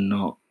is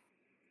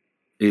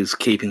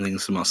keeping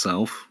things to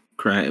myself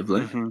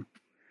creatively.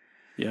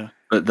 Yeah,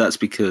 but that's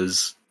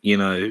because, you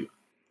know,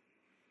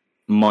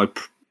 my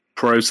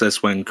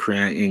process when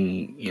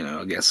creating, you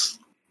know, I guess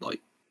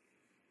like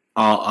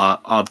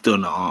art, I've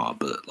done art,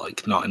 but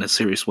like not in a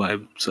serious way.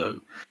 So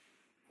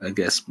I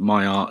guess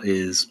my art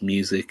is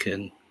music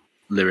and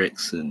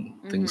lyrics and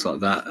things like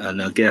that.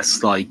 And I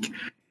guess like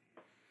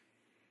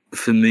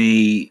for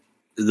me,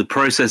 the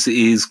process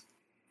is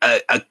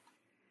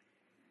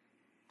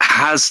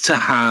has to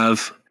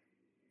have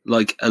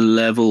like a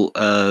level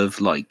of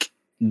like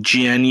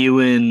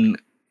genuine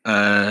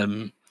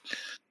a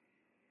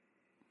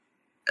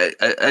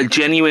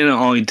genuine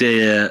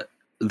idea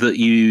that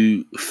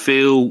you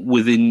feel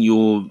within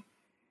your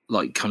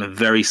like kind of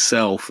very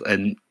self,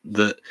 and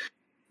that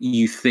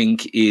you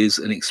think is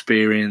an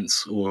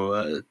experience or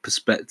a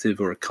perspective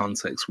or a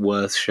context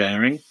worth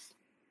sharing.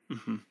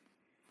 Mm-hmm.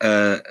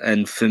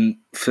 And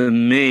for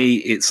me,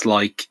 it's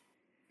like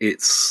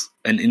it's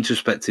an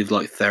introspective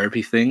like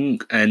therapy thing,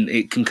 and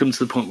it can come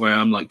to the point where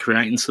I'm like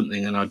creating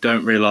something and I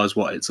don't realize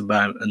what it's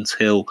about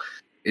until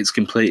it's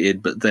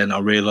completed, but then I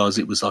realize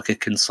it was like a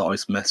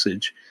concise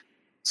message.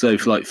 So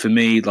if, like for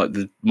me, like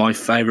my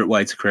favorite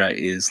way to create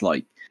is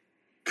like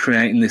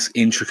creating this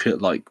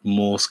intricate like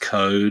Morse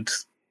code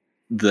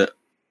that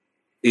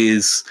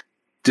is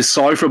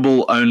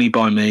decipherable only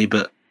by me,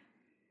 but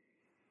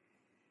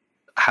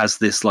has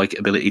this like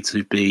ability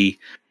to be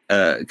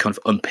kind of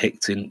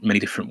unpicked in many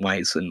different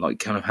ways, and like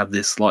kind of have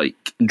this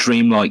like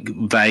dreamlike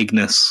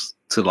vagueness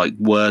to like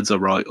words are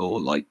right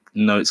or like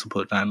notes are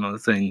put down on a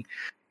thing,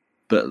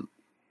 but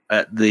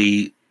at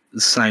the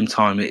same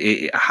time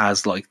it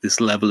has like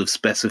this level of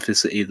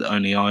specificity that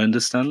only I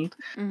understand.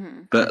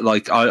 But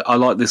like I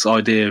like this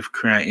idea of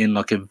creating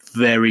like a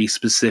very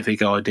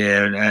specific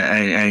idea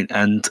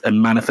and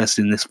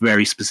manifesting this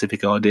very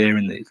specific idea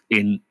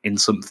in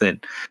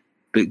something,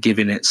 but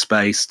giving it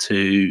space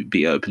to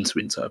be open to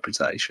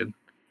interpretation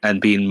and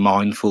being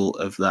mindful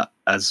of that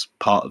as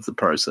part of the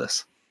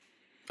process.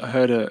 I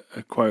heard a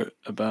quote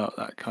about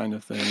that kind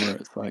of thing where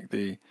it's like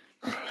the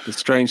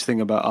strange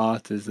thing about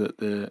art is that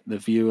the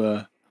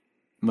viewer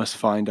must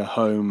find a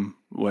home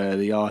where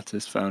the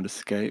artist found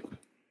escape.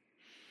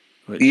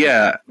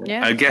 Yeah,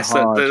 Yeah. I guess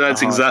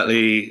that's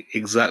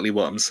exactly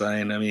what I'm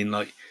saying. I mean,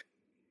 like,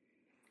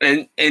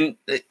 and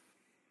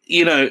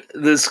you know,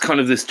 there's kind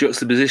of this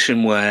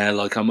juxtaposition where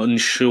like I'm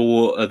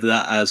unsure of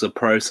that as a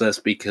process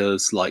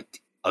because like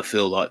I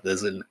feel like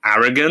there's an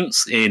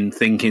arrogance in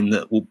thinking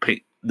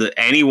that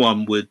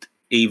anyone would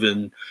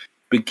even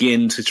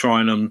begin to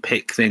try and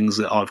unpick things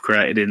that I've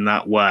created in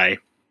that way.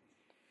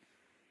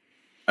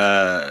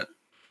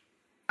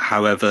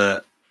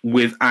 However,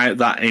 without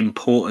that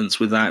importance,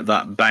 without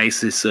that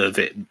basis of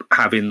it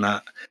having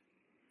that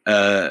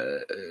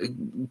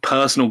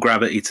personal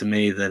gravity to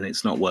me, then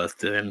it's not worth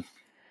doing.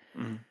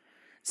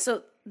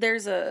 So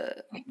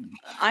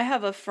I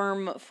have a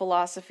firm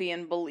philosophy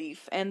and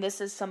belief, and this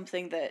is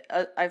something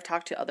that I've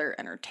talked to other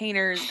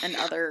entertainers and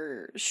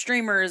other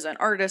streamers and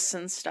artists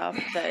and stuff,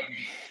 that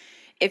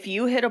if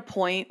you hit a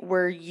point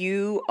where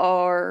you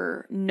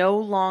are no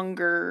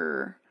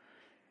longer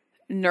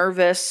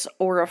nervous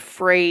or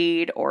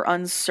afraid or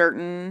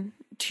uncertain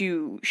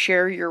to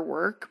share your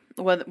work,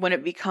 when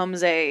it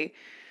becomes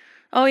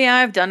oh yeah,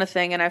 I've done a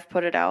thing and I've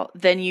put it out,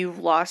 then you've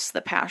lost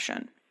the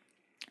passion.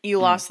 You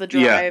lost the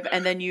drive,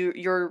 and then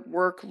your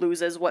work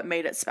loses what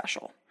made it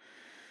special.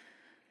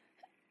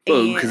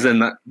 Well, because then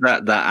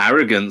that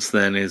arrogance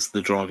then is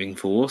the driving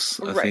force.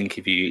 I Right. think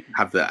if you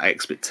have that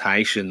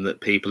expectation that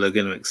people are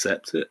going to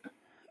accept it.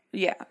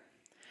 Yeah.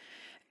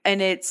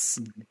 And it's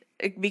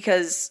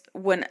because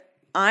when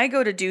I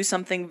go to do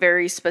something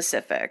very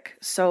specific,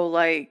 so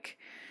like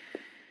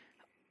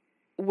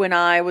when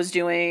I was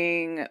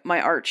doing my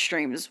art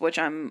streams, which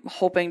I'm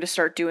hoping to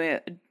start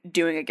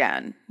doing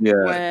again.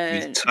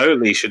 Yeah, you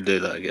totally should do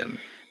that again.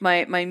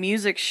 My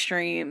music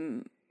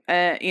stream,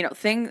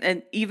 thing,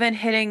 and even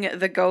hitting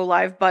the go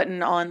live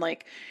button on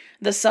like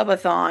the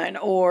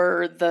subathon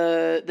or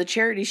the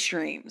charity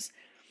streams,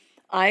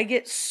 I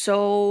get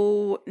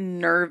so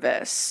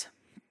nervous.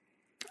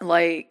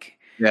 Like,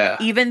 yeah,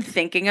 even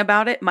thinking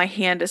about it, my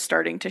hand is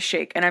starting to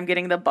shake and I'm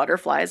getting the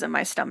butterflies in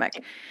my stomach,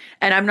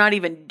 and I'm not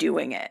even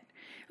doing it.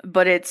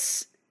 But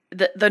it's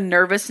the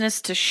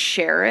nervousness to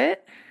share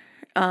it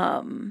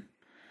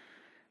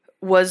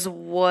was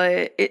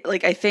what it,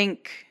 like, I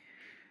think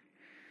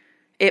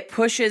it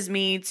pushes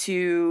me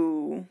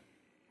to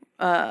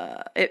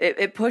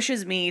it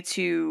pushes me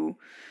to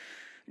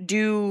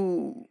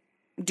do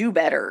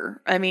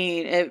better. I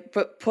mean, it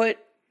put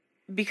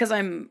because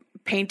I'm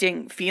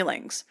painting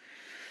feelings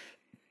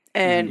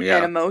and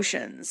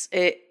emotions.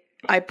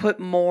 I put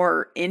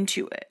more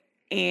into it,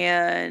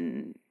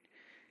 and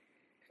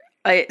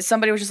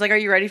somebody was just like, "Are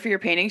you ready for your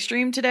painting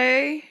stream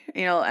today?"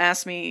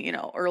 Asked me,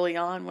 early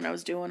on when I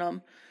was doing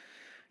them.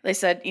 They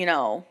said,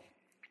 I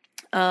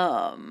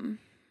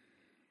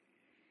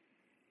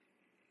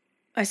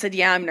said,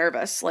 "Yeah, I'm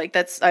nervous. Like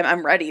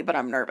I'm ready, but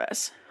I'm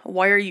nervous."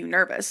 "Why are you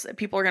nervous?"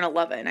 "People are going to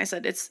love it." And I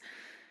said,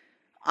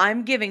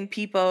 I'm giving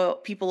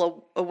people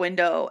a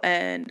window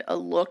and a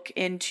look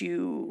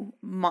into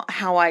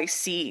how I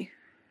see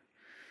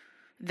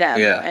them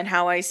Yeah. and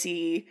how I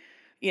see,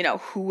 you know,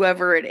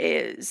 whoever it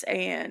is,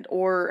 and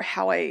or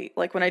how I,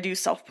 like when I do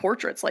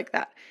self-portraits like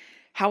that,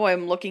 how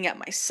I'm looking at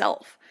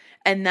myself.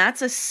 And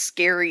that's a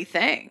scary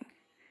thing.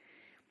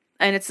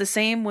 And it's the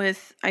same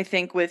with, I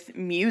think, with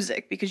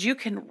music, because you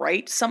can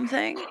write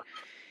something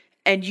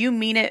and you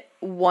mean it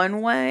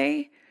one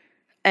way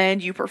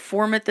and you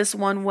perform it this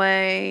one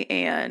way,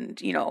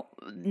 and, you know,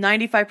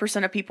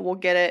 95% of people will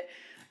get it,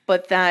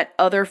 but that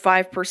other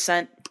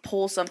 5%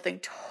 pull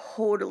something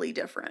totally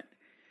different.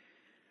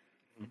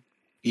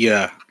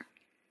 Yeah.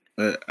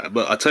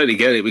 But I totally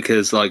get it,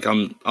 because like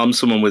I'm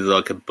someone with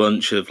like a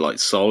bunch of like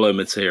solo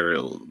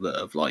material that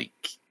I've like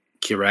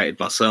curated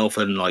myself,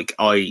 and like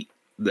I'm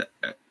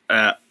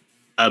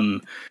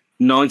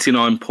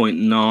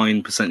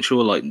 99.9%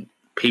 sure like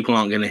people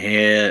aren't going to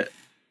hear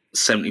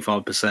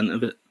 75%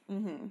 of it.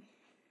 Mm-hmm.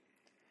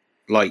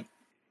 Like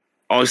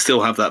I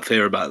still have that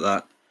fear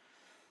about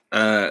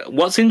that.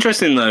 What's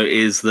interesting though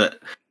is that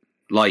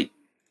like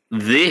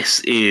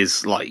this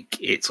is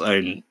like its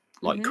own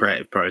like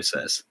creative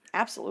process.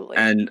 Absolutely.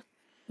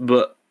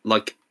 But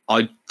like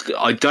I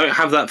don't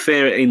have that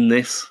fear in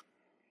this,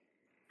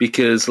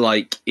 because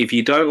like if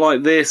you don't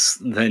like this,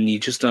 then you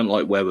just don't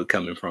like where we're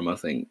coming from, I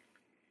think.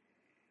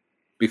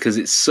 Because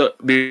it's so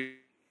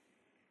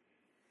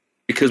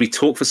because we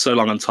talk for so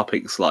long on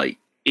topics like,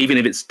 even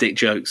if it's dick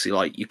jokes,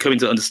 you're coming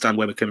to understand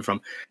where we're coming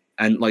from,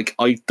 and like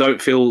I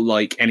don't feel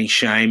like any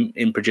shame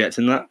in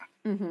projecting that.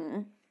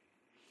 Mm-hmm.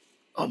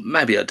 Oh,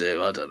 maybe I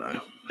do. I don't know.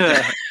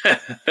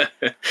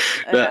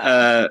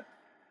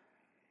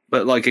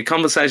 But like a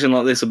conversation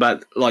like this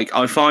about, like,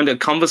 I find a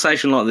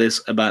conversation like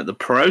this about the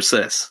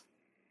process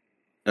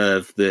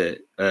of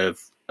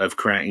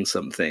creating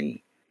something,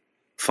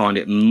 find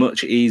it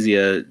much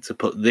easier to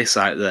put this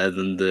out there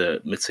than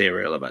the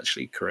material I've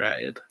actually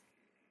created.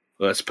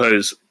 Well, I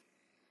suppose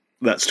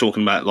that's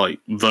talking about like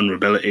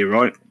vulnerability,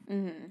 right?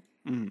 Mm-hmm.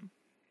 Mm.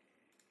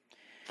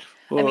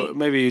 Well,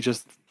 maybe you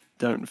just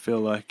don't feel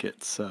like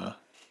it's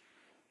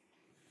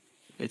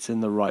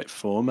in the right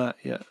format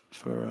yet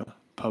for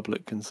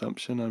public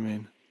consumption. I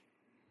mean,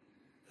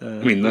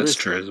 that's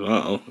true as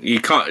well.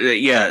 You can't.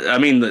 Yeah, I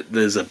mean,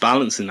 there's a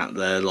balance in that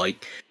there.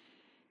 Like,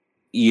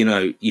 you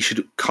know, you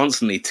should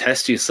constantly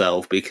test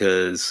yourself,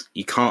 because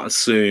you can't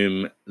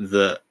assume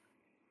that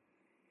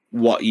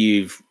what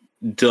you've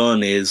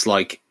done is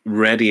like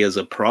ready as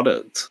a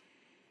product.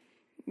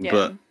 Yeah.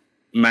 But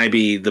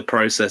maybe the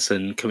process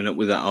and coming up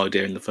with that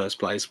idea in the first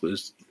place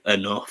was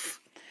enough.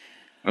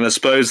 And I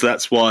suppose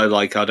that's why,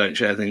 like, I don't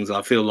share things.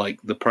 I feel like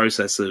the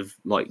process of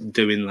like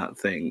doing that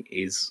thing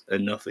is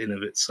enough in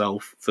of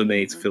itself for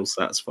me to feel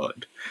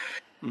satisfied.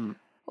 Mm.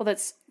 Well,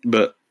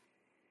 but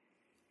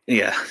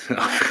yeah.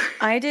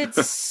 I did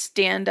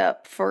stand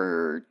up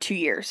for 2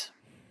 years,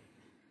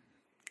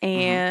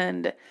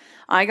 and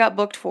I got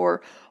booked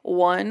for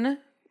one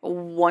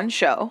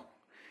show,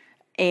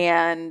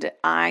 and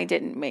I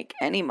didn't make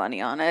any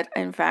money on it.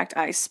 In fact,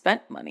 I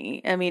spent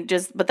money. I mean,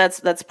 but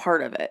that's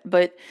part of it.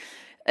 But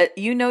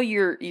you know,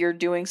 you're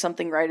doing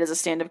something right as a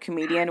stand-up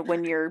comedian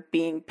when you're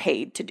being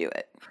paid to do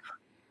it.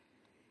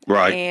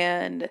 Right.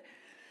 And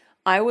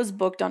I was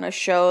booked on a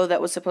show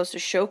that was supposed to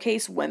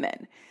showcase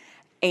women,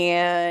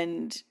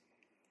 and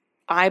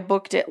I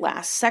booked it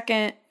last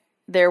second.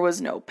 There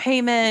was no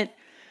payment.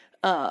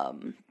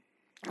 It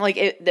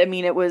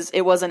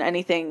wasn't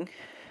anything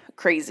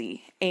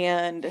crazy.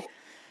 And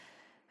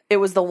it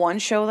was the one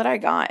show that I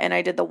got, and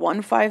I did the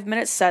 1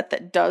 5-minute set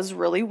that does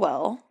really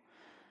well.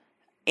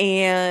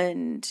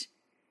 And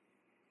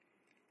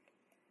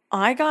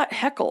I got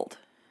heckled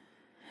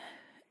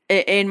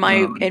in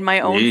my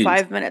own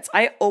 5 minutes.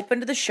 I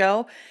opened the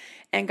show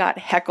and got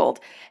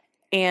heckled.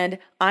 And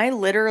I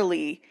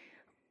literally,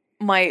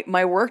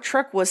 my work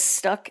truck was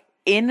stuck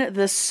in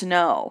the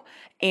snow,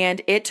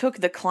 and it took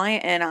the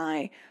client and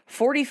I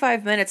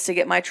 45 minutes to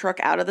get my truck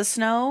out of the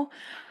snow.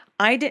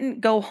 I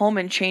didn't go home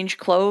and change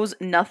clothes,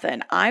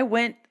 nothing. I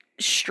went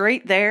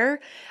straight there.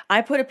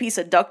 I put a piece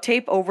of duct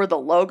tape over the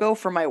logo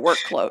for my work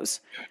clothes.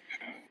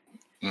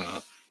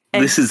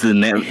 This is the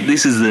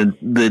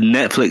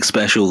Netflix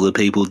special that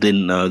people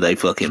didn't know they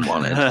fucking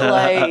wanted.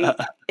 Like,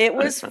 it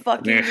was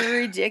fucking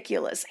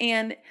ridiculous.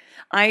 And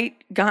I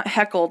got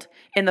heckled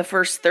in the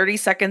first 30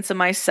 seconds of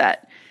my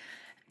set.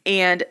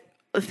 And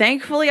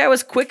thankfully, I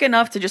was quick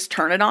enough to just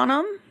turn it on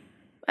them.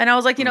 And I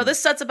was like,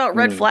 this set's about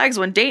red flags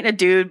when dating a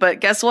dude, but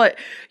guess what?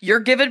 You're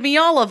giving me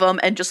all of them,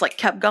 and just like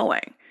kept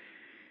going.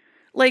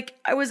 Like,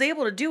 I was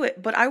able to do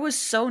it, but I was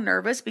so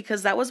nervous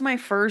because that was my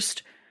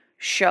first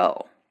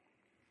show.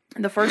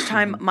 The first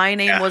time my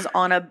name was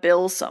on a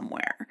bill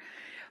somewhere.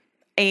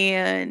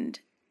 And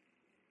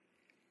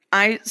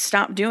I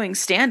stopped doing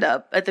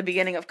stand-up at the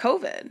beginning of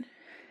COVID.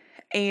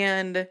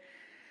 And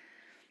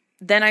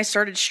then I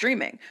started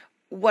streaming.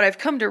 What I've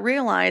come to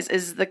realize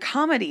is the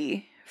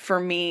comedy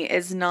for me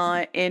is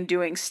not in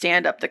doing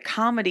stand-up. The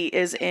comedy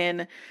is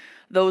in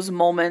those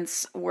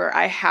moments where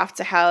I have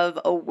to have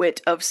a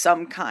wit of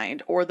some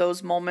kind, or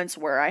those moments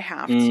where I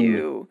have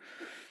to,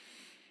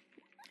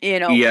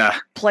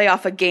 play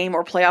off a game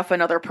or play off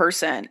another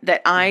person,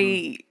 that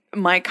I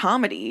my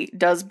comedy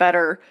does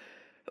better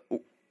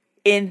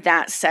in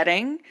that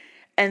setting.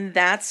 And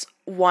that's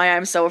why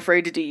I'm so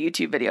afraid to do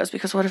YouTube videos,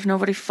 because what if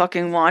nobody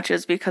fucking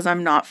watches because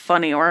I'm not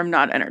funny or I'm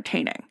not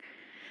entertaining?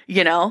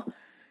 You know?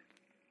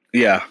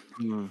 Yeah.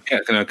 Yeah, I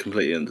can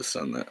completely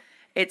understand that.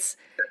 It's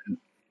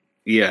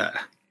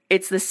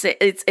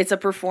it's a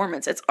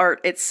performance. It's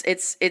art. It's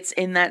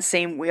in that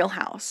same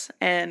wheelhouse.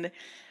 And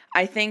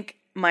I think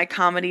my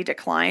comedy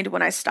declined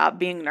when I stopped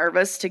being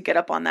nervous to get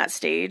up on that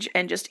stage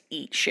and just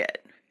eat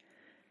shit.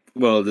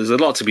 Well, there's a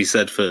lot to be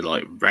said for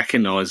like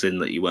recognizing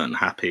that you weren't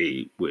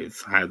happy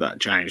with how that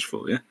changed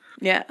for you.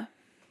 Yeah.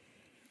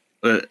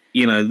 But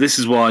this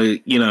is why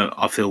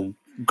I feel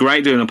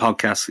great doing a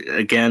podcast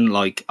again.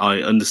 Like,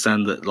 I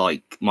understand that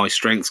like my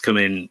strengths come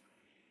in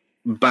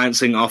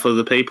bouncing off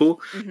other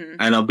people,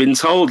 and I've been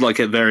told like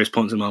at various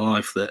points in my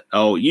life that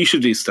you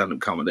should do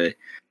stand-up comedy,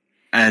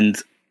 and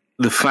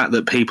the fact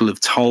that people have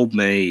told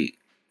me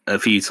a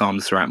few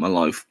times throughout my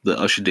life that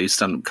I should do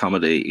stand-up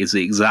comedy is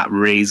the exact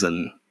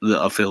reason that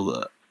I feel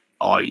that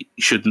I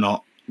should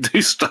not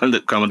do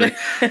stand-up comedy.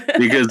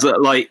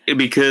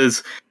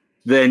 because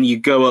then you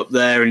go up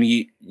there and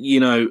you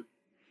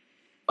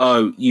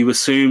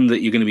assume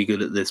that you're going to be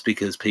good at this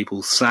because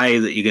people say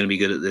that you're going to be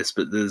good at this,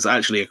 but there's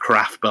actually a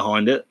craft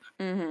behind it.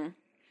 And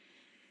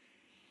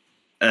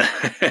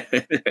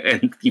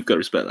you've got to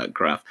respect that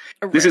craft.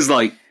 Right. This is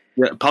like,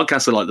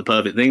 podcasts are like the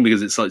perfect thing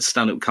because it's like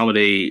stand-up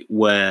comedy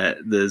where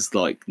there's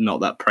like not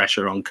that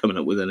pressure on coming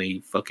up with any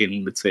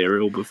fucking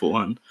material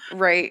beforehand.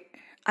 Right.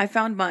 I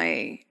found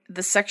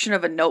the section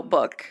of a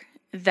notebook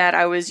that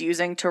I was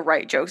using to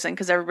write jokes in,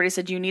 because everybody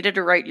said you needed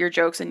to write your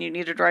jokes and you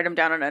needed to write them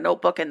down in a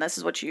notebook, and this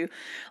is what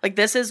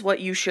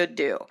you should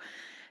do.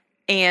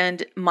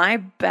 And my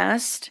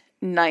best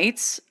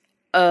nights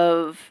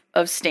of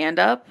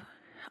stand-up,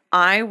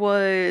 I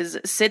was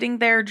sitting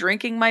there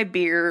drinking my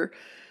beer,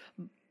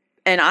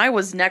 and I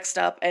was next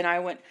up, and I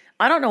went,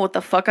 I don't know what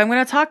the fuck I'm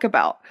going to talk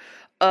about.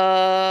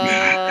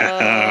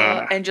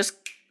 And just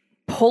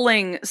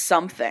pulling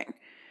something.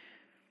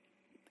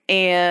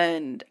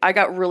 And I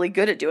got really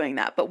good at doing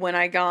that. But when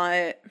I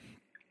got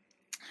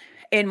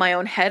in my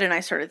own head and I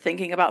started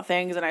thinking about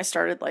things and I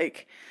started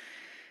like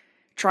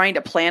trying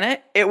to plan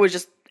it, it was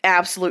just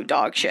absolute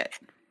dog shit.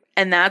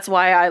 And that's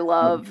why I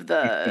love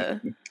the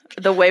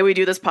way we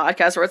do this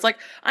podcast, where it's like,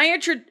 I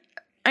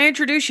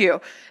introduce you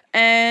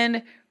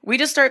and we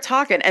just start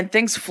talking and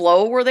things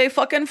flow where they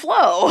fucking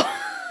flow.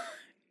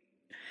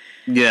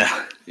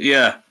 Yeah.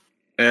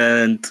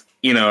 And,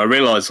 I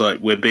realize like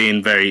we're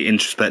being very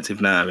introspective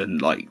now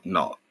and like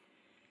not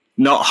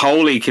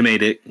wholly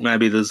comedic.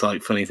 Maybe there's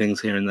like funny things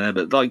here and there,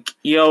 but like,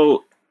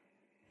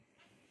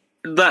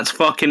 that's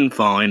fucking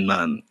fine,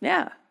 man.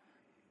 Yeah.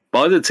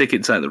 Buy the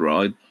ticket, take the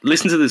ride.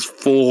 Listen to this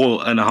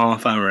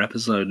 4.5 hour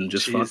episode and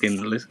just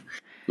fucking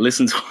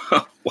listen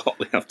to what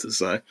we have to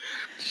say.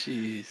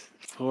 Jeez.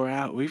 4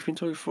 hours. We've been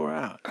talking 4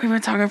 hours. We've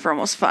been talking for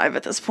almost 5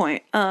 at this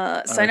point.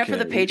 Sign up for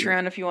the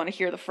Patreon if you want to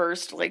hear the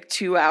first like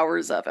 2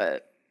 hours of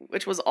it,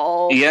 which was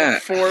all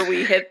before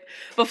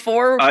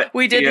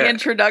we did the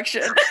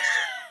introduction.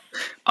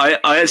 I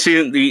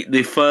actually think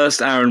the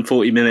first hour and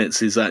 40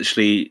 minutes is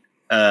actually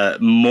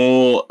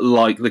more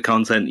like the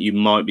content you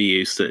might be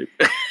used to.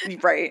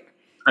 Right.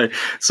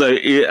 So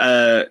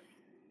if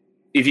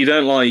you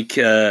don't like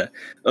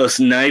us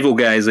navel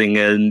gazing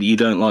and you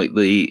don't like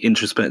the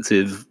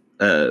introspective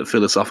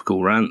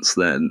philosophical rants,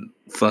 then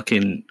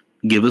fucking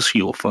give us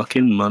your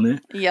fucking money.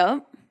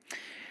 Yep.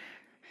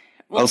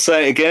 Well, I'll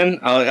say it again.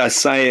 I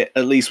say it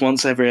at least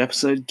once every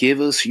episode. Give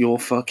us your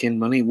fucking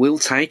money. We'll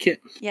take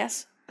it.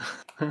 Yes.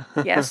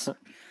 Yes.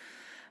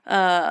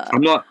 I'm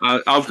not.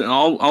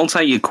 I'll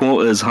take your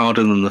quarters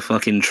harder than the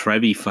fucking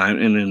Trevi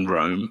Fountain in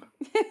Rome.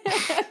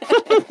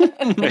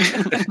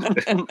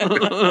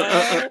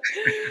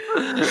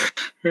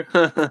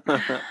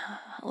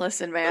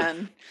 Listen,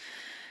 man.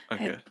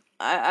 Okay.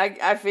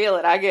 I feel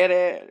it. I get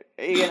it.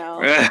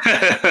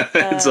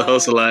 It's a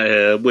hustle out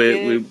here.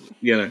 We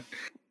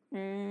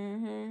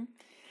Mm-hmm.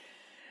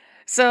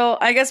 So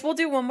I guess we'll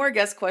do one more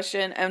guest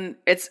question, and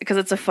it's because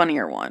it's a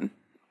funnier one.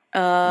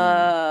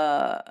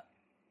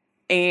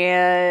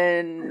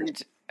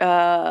 And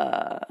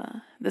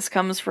this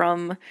comes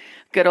from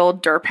good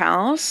old Derp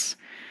House.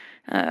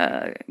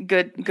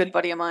 Good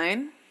buddy of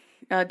mine.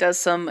 Does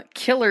some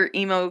killer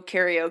emo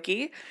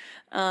karaoke.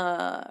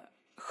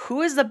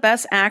 Who is the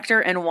best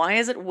actor and why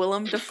is it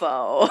Willem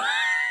Dafoe?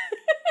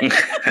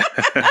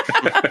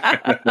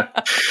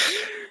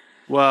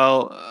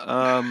 Well,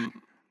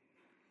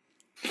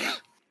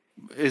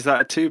 is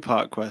that a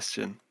 2-part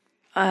question?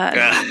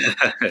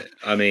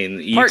 I mean,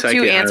 you part take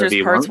 2 it answers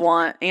you parts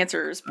want. 1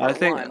 answers part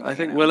I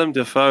think Willem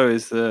Dafoe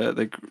is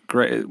the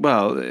great.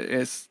 Well,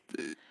 he's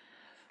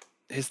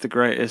the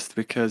greatest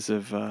because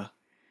of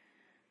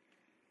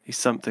he's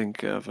something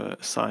of a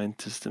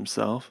scientist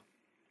himself.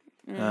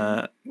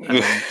 And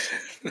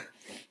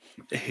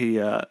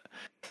he I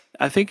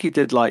think he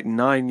did like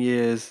 9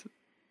 years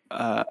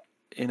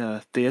in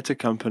a theater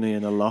company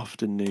in a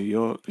loft in New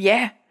York.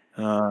 Yeah.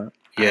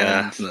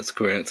 Yeah, that's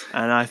correct.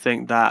 And I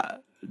think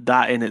that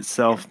that in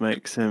itself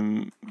makes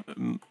him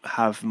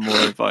have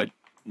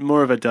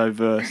more of a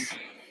diverse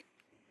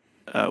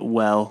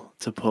well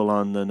to pull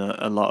on than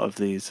a lot of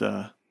these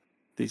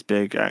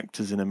big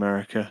actors in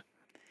America,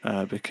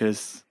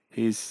 because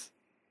he's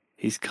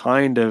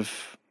kind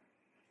of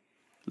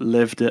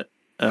lived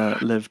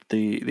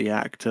the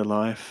actor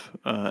life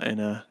in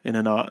an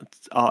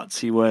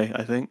artsy way,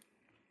 I think.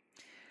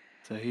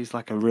 So he's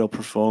like a real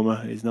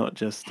performer. He's not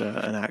just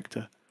an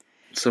actor.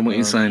 So what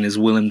you're saying is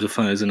Willem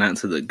Dafoe is an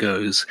actor that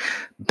goes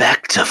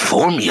back to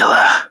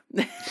formula.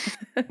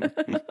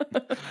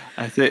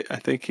 I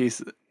think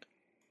he's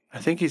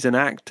an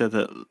actor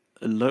that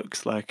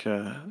looks like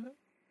a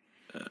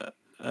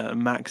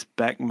Max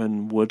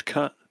Beckman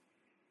woodcut.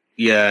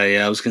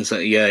 Yeah, I was gonna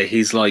say, yeah,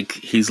 he's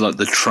like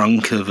the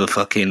trunk of a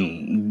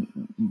fucking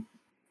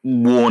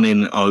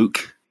worn-in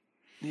oak.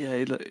 Yeah,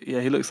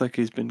 he looks like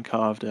he's been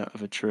carved out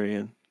of a tree,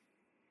 and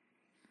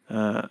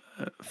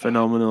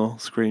phenomenal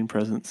screen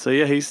presence. So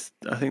yeah, I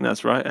think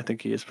that's right. I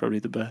think he is probably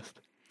the best.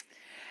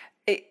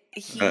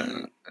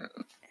 The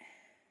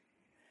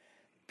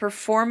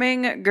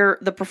Performing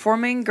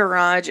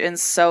Garage in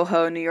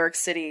Soho, New York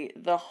City,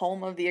 the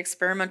home of the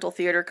experimental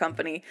theater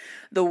company,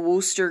 the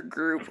Wooster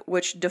Group,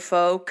 which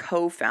Dafoe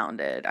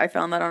co-founded. I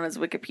found that on his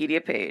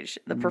Wikipedia page.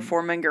 The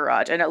Performing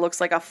Garage, and it looks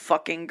like a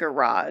fucking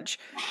garage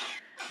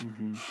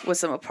with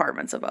some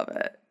apartments above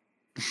it.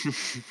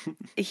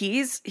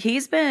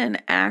 He's been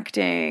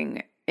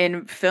acting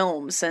in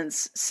film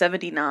since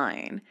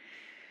 1979.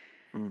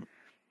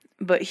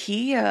 But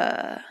he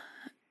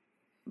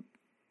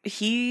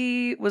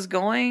was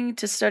going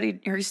to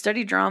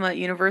study drama at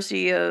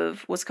University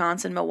of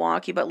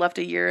Wisconsin-Milwaukee, but left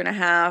a year and a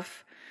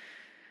half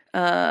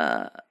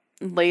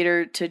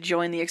later to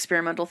join the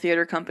experimental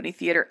theater company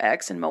Theater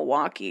X in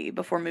Milwaukee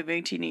before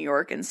moving to New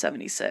York in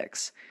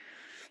 1976.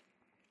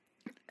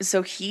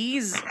 So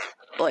he's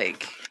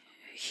like,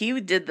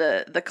 he did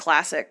the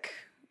classic,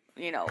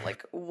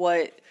 like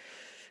what,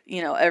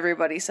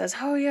 everybody says,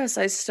 oh yes,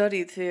 I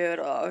studied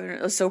theater.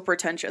 It's so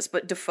pretentious.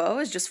 But Dafoe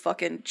is just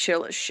fucking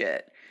chill as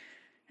shit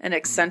and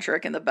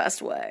eccentric in the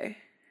best way.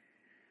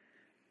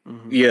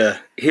 Yeah,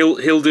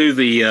 he'll do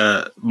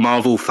the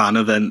Marvel fan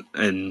event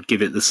and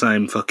give it the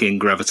same fucking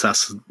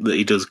gravitas that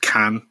he does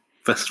Cannes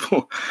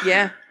Festival.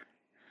 Yeah.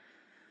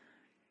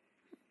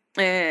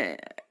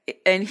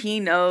 And he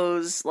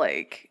knows,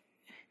 like,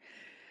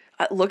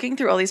 looking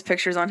through all these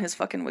pictures on his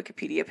fucking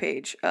Wikipedia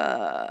page,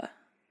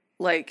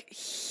 like,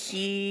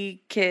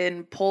 he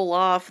can pull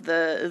off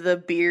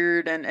the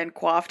beard and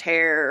coiffed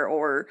hair,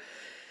 or,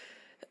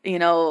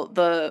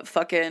 the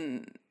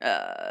fucking...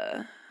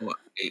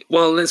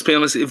 Well, let's be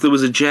honest, if there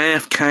was a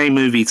JFK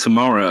movie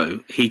tomorrow,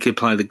 he could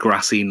play the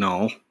grassy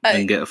knoll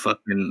and get a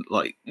fucking,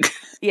 like,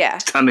 yeah,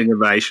 standing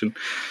ovation.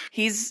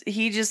 He's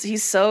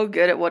so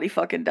good at what he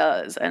fucking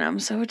does, and I'm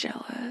so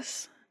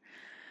jealous.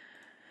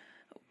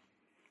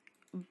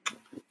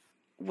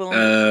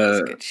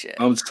 Willem good shit.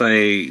 I would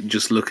say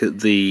just look at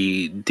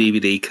the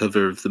DVD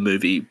cover of the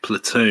movie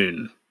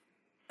Platoon.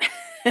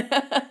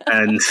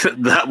 And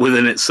that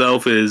within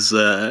itself is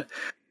an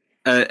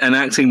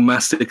acting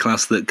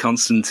masterclass that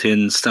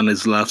Konstantin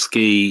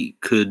Stanislavski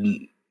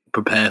could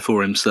prepare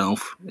for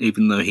himself,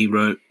 even though he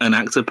wrote An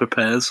Actor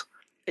Prepares.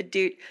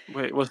 Dude.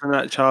 Wait, wasn't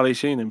that Charlie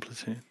Sheen in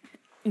Platoon?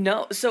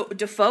 No, so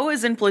Dafoe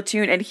is in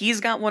Platoon, and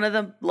he's got one of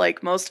the,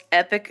 like, most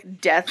epic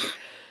death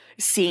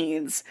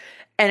scenes,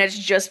 and it's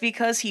just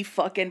because he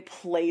fucking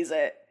plays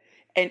it,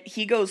 and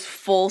he goes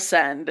full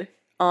send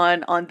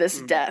on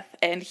this death,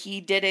 and he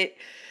did it.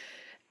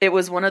 It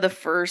was one of the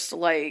first,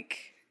 like,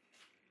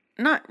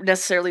 not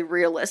necessarily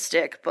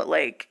realistic, but,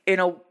 like, in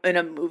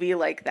a movie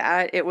like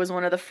that, it was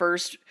one of the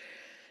first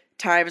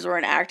times where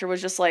an actor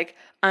was just like,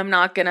 I'm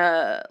not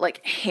gonna,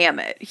 like, ham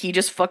it. He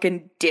just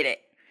fucking did it.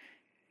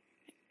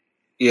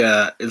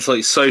 Yeah, it's,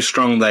 like, so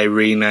strong they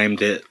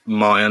renamed it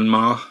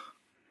Myanmar.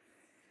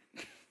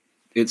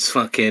 It's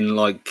fucking,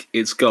 like,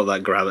 it's got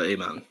that gravity,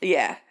 man.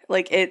 Yeah,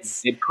 like,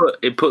 it's... It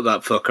put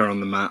that fucker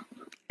on the map.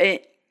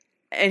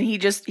 And he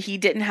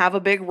didn't have a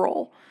big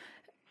role.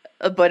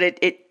 But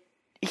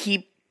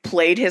he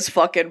played his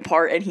fucking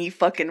part, and he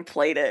fucking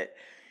played it.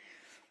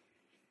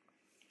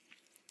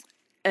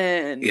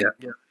 And... Yeah.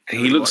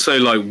 He looks so,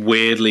 like,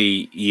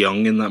 weirdly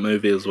young in that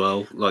movie as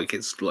well. Like,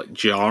 it's, like,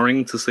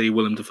 jarring to see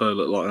Willem Dafoe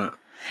look like that.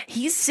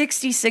 He's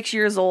 66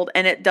 years old,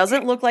 and it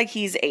doesn't look like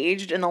he's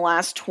aged in the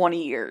last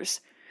 20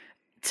 years,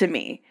 to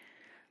me.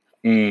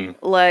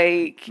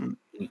 Like...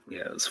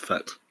 Yeah, that's a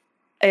fact.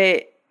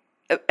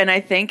 And I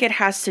think it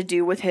has to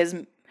do with his...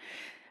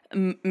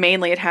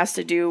 Mainly it has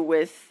to do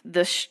with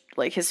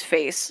like, his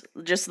face,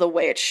 just the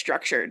way it's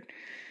structured.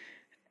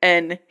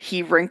 And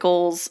he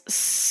wrinkled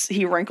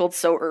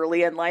so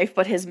early in life,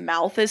 but his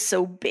mouth is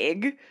so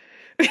big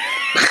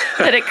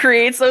that it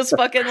creates those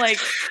fucking, like,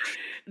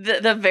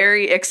 the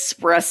very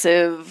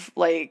expressive,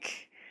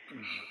 like,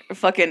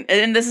 fucking,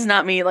 and this is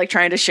not me, like,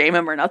 trying to shame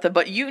him or nothing,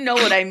 but you know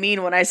what I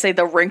mean when I say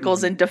the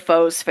wrinkles in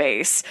Dafoe's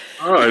face.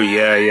 Oh,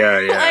 yeah.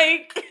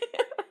 Like...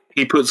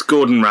 He puts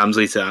Gordon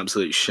Ramsay to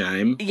absolute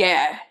shame.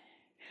 Yeah.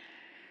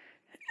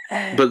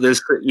 But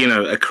there's,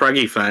 a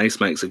craggy face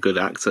makes a good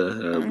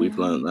actor. We've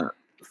learned that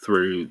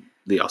through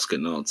the Oscar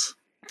nods.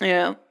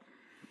 Yeah.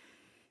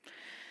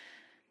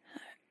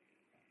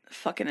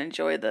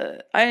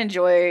 I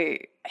enjoy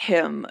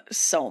him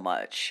so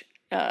much.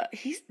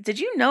 Did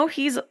you know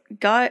he's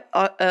got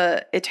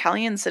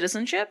Italian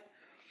citizenship?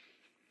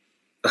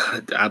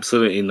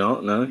 Absolutely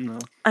not, no.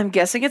 I'm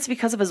guessing it's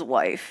because of his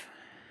wife,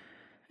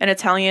 an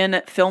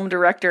Italian film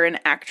director and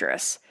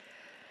actress.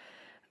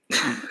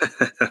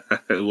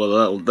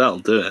 Well, that'll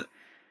do it.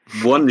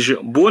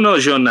 Buona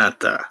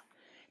giornata.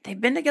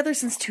 They've been together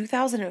since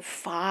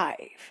 2005.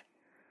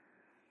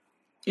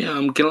 Yeah,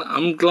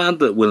 I'm glad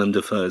that Willem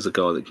Dafoe is a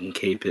guy that can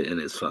keep it in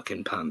his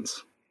fucking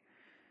pants.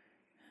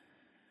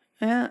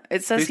 Yeah,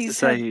 it says Who's to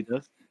say he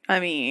does? I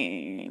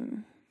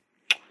mean,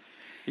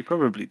 he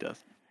probably does.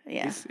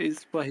 Yeah. He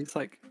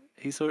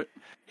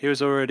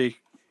was already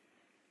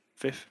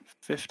 50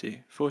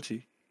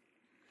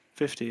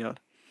 odd.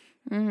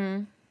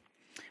 Mm-hmm.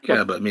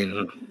 Yeah, but I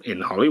mean,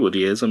 in Hollywood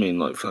years,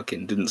 like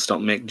fucking didn't stop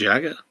Mick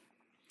Jagger.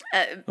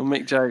 Well,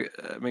 Mick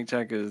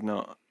Jagger is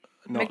not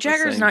Mick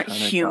Jagger's not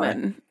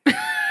human.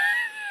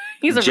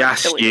 He's a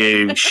Just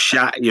reptilian. you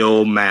shut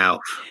your mouth.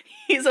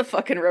 He's a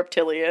fucking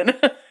reptilian.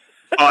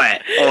 Oi!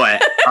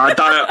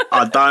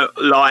 I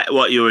don't like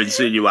what you're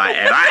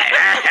insinuating.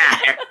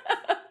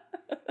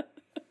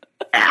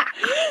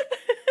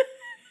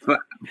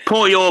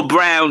 Pour your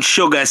brown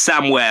sugar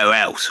somewhere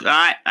else,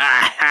 right?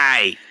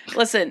 Hey.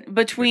 Listen,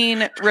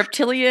 between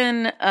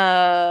reptilian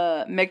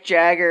Mick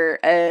Jagger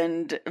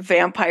and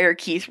vampire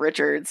Keith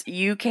Richards,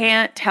 you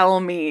can't tell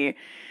me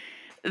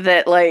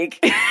that,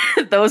 like,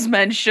 those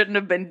men shouldn't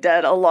have been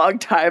dead a long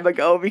time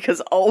ago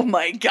because, oh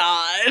my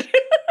god.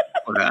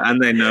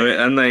 And they know it,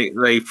 and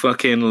they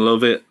fucking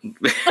love it.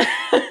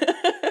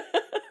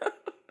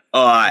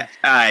 Alright,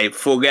 hey,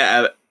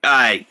 forget it.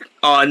 Hey,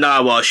 I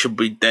know I should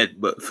be dead,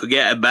 but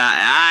forget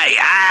about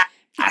it.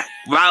 Hey,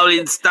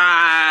 Rolling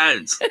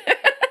Stones.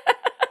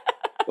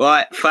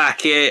 Right,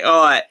 fuck it.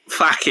 Alright,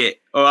 fuck it.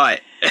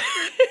 Alright.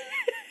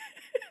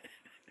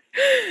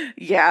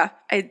 Yeah,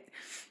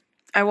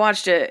 I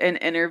watched an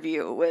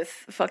interview with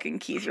fucking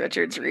Keith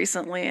Richards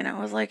recently, and I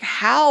was like,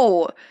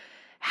 how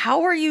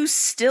are you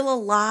still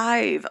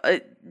alive?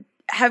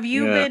 Have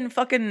you been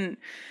fucking,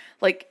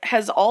 like,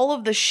 has all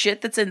of the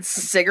shit that's in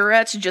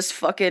cigarettes just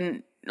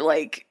fucking,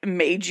 like,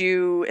 made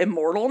you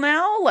immortal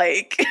now?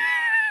 Like...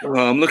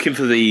 Well, I'm looking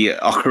for the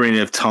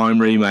Ocarina of Time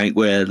remake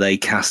where they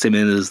cast him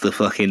in as the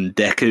fucking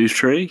Deku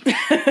tree.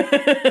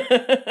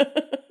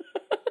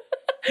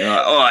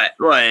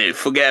 Alright,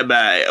 forget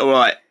about it.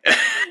 Alright.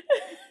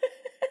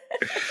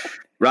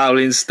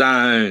 Rolling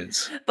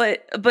Stones.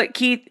 But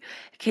Keith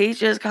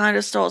just kind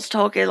of starts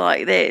talking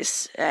like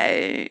this,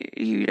 Yeah.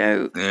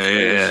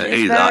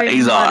 He's like,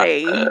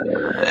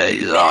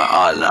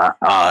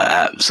 I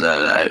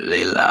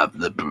absolutely love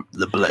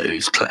the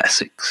blues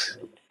classics.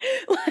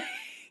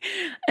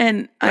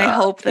 And I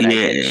hope that I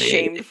get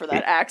shamed for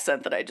that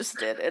accent that I just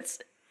did. It's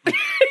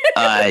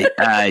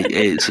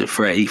it's a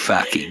free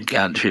fucking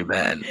country,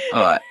 man.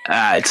 Alright,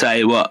 I tell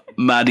you what,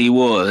 Muddy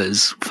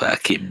Waters,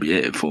 fucking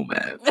beautiful,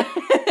 man.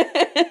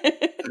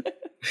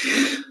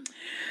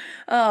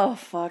 Oh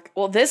fuck.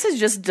 Well, this has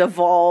just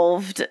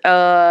devolved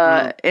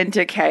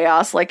into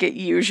chaos like it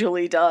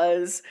usually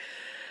does.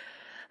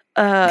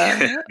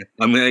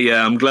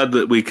 I'm glad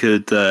that we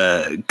could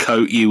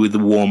coat you with the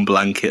warm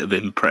blanket of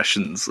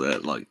impressions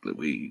that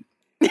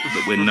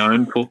we're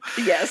known for.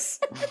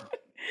 Yes.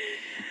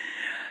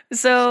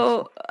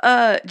 So,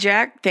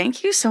 Jack,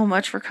 thank you so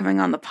much for coming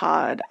on the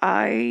pod.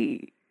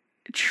 This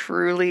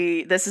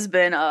has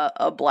been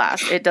a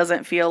blast. It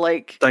doesn't feel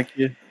like... Thank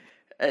you.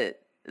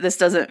 This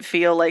doesn't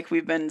feel like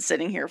we've been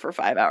sitting here for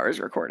 5 hours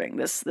recording.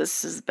 This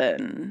has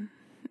been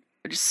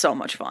just so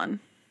much fun.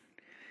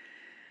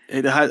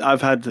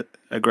 I've had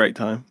a great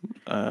time.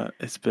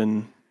 It's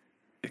been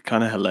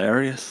kind of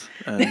hilarious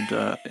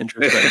and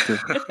introspective.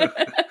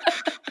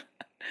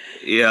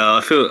 Yeah,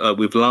 I feel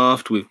we've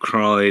laughed, we've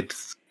cried.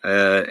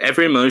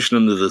 Every emotion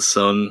under the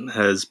sun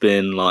has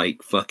been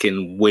like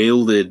fucking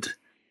wielded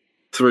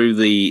through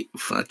the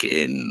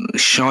fucking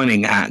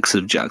shining axe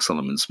of Jack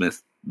Solomon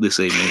Smith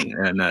this evening.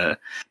 And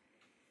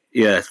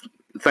yeah,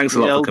 thanks a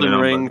lot for coming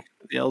on.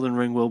 The Elden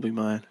Ring will be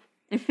mine.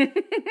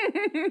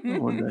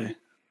 One day.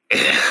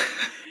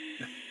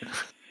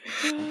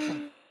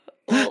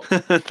 Well,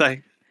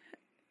 thanks.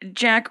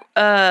 Jack,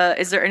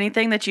 is there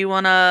anything that you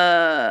want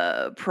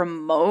to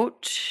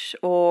promote,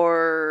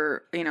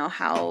 or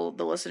how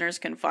the listeners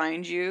can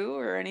find you,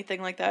 or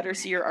anything like that, or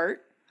see your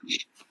art?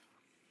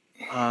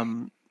 I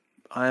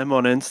am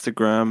on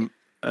Instagram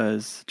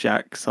as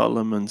Jack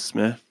Solomon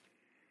Smith.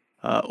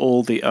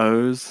 All the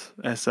O's,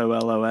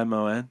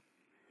 SOLOMON.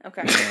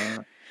 Okay.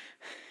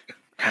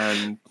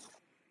 And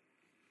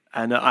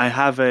I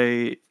have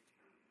a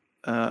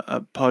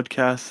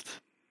podcast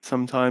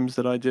sometimes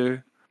that I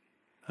do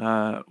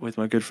with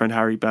my good friend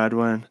Harry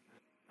Badwan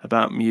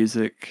about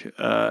music.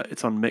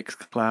 It's on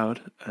Mixcloud,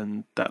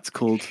 and that's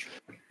called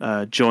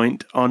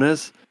Joint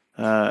Honors.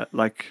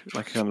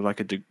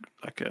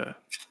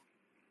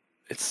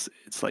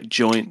 it's like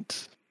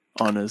joint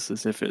honors,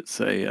 as if it's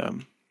a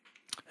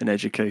an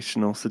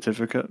educational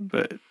certificate,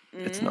 but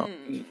it's not.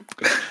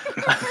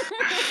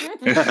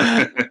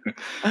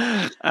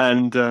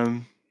 And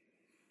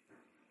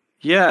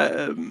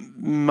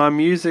my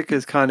music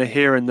is kind of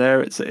here and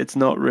there. It's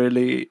not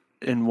really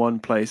in one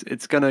place.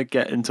 It's gonna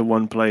get into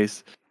one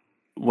place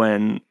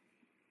when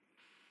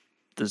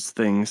there's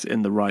things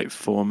in the right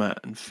format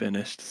and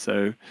finished.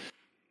 So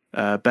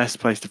best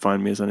place to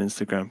find me is on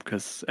Instagram,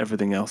 because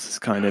everything else is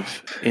kind of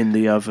in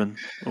the oven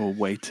or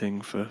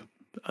waiting for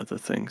other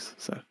things.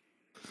 So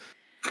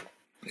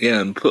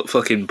yeah, and put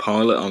fucking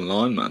Pilot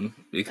online, man,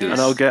 because and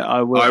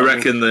I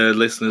reckon the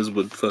listeners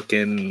would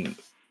fucking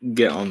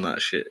get on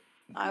that shit.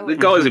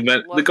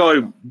 The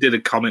guy did a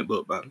comic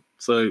book, man,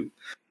 so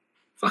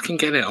fucking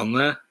get it on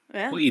there.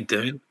 Yeah. What are you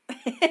doing?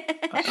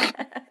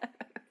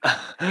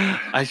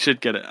 I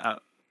should get it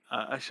out.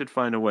 I should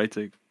find a way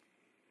to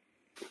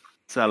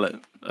sell it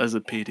as a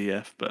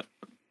PDF, but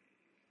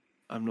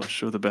I'm not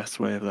sure the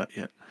best way of that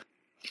yet.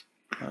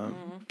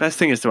 Best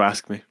thing is to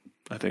ask me,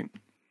 I think.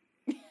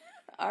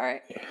 All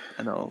right.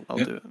 And I'll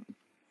do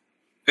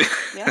it.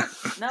 Yeah.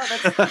 No,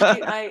 that's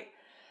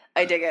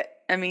I dig it.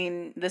 I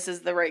mean, this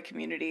is the right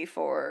community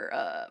for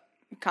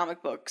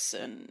comic books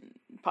and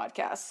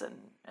podcasts and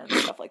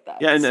stuff like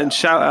that. Yeah, and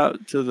shout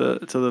out to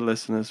the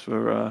listeners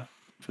for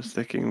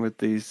sticking with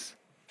these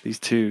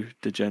two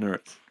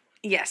degenerates.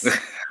 Yes.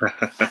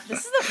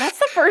 That's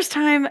the first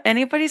time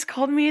anybody's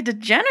called me a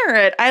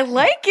degenerate. I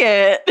like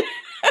it.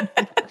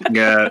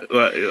 Yeah,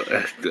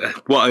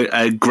 what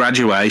a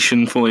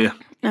graduation for you.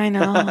 I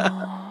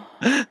know.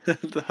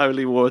 The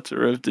holy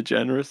water of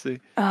degeneracy.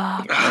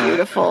 Oh,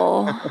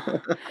 beautiful.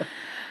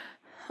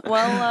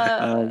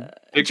 Well,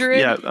 Druid,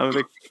 yeah, I'm a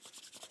big...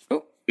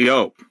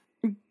 Yo.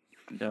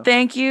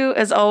 Thank you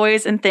as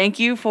always, and thank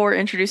you for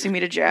introducing me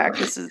to Jack.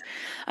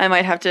 I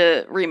might have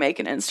to remake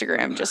an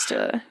Instagram just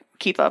to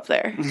keep up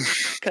there,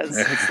 because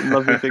it's a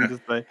lovely thing to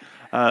say.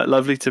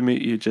 Lovely to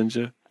meet you,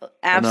 Ginger.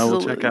 Absolutely, and I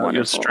will check out wonderful.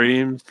 your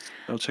streams.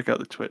 I'll check out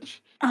the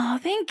Twitch. Oh,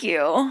 thank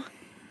you.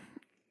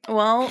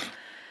 Well,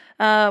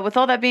 with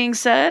all that being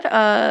said,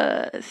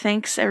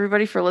 thanks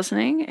everybody for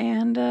listening,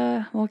 and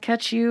we'll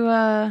catch you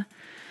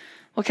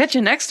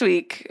next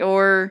week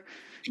or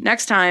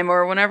next time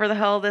or whenever the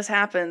hell this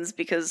happens,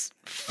 because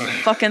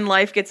fucking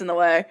life gets in the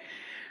way.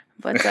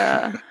 But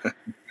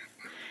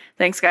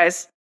thanks,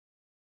 guys.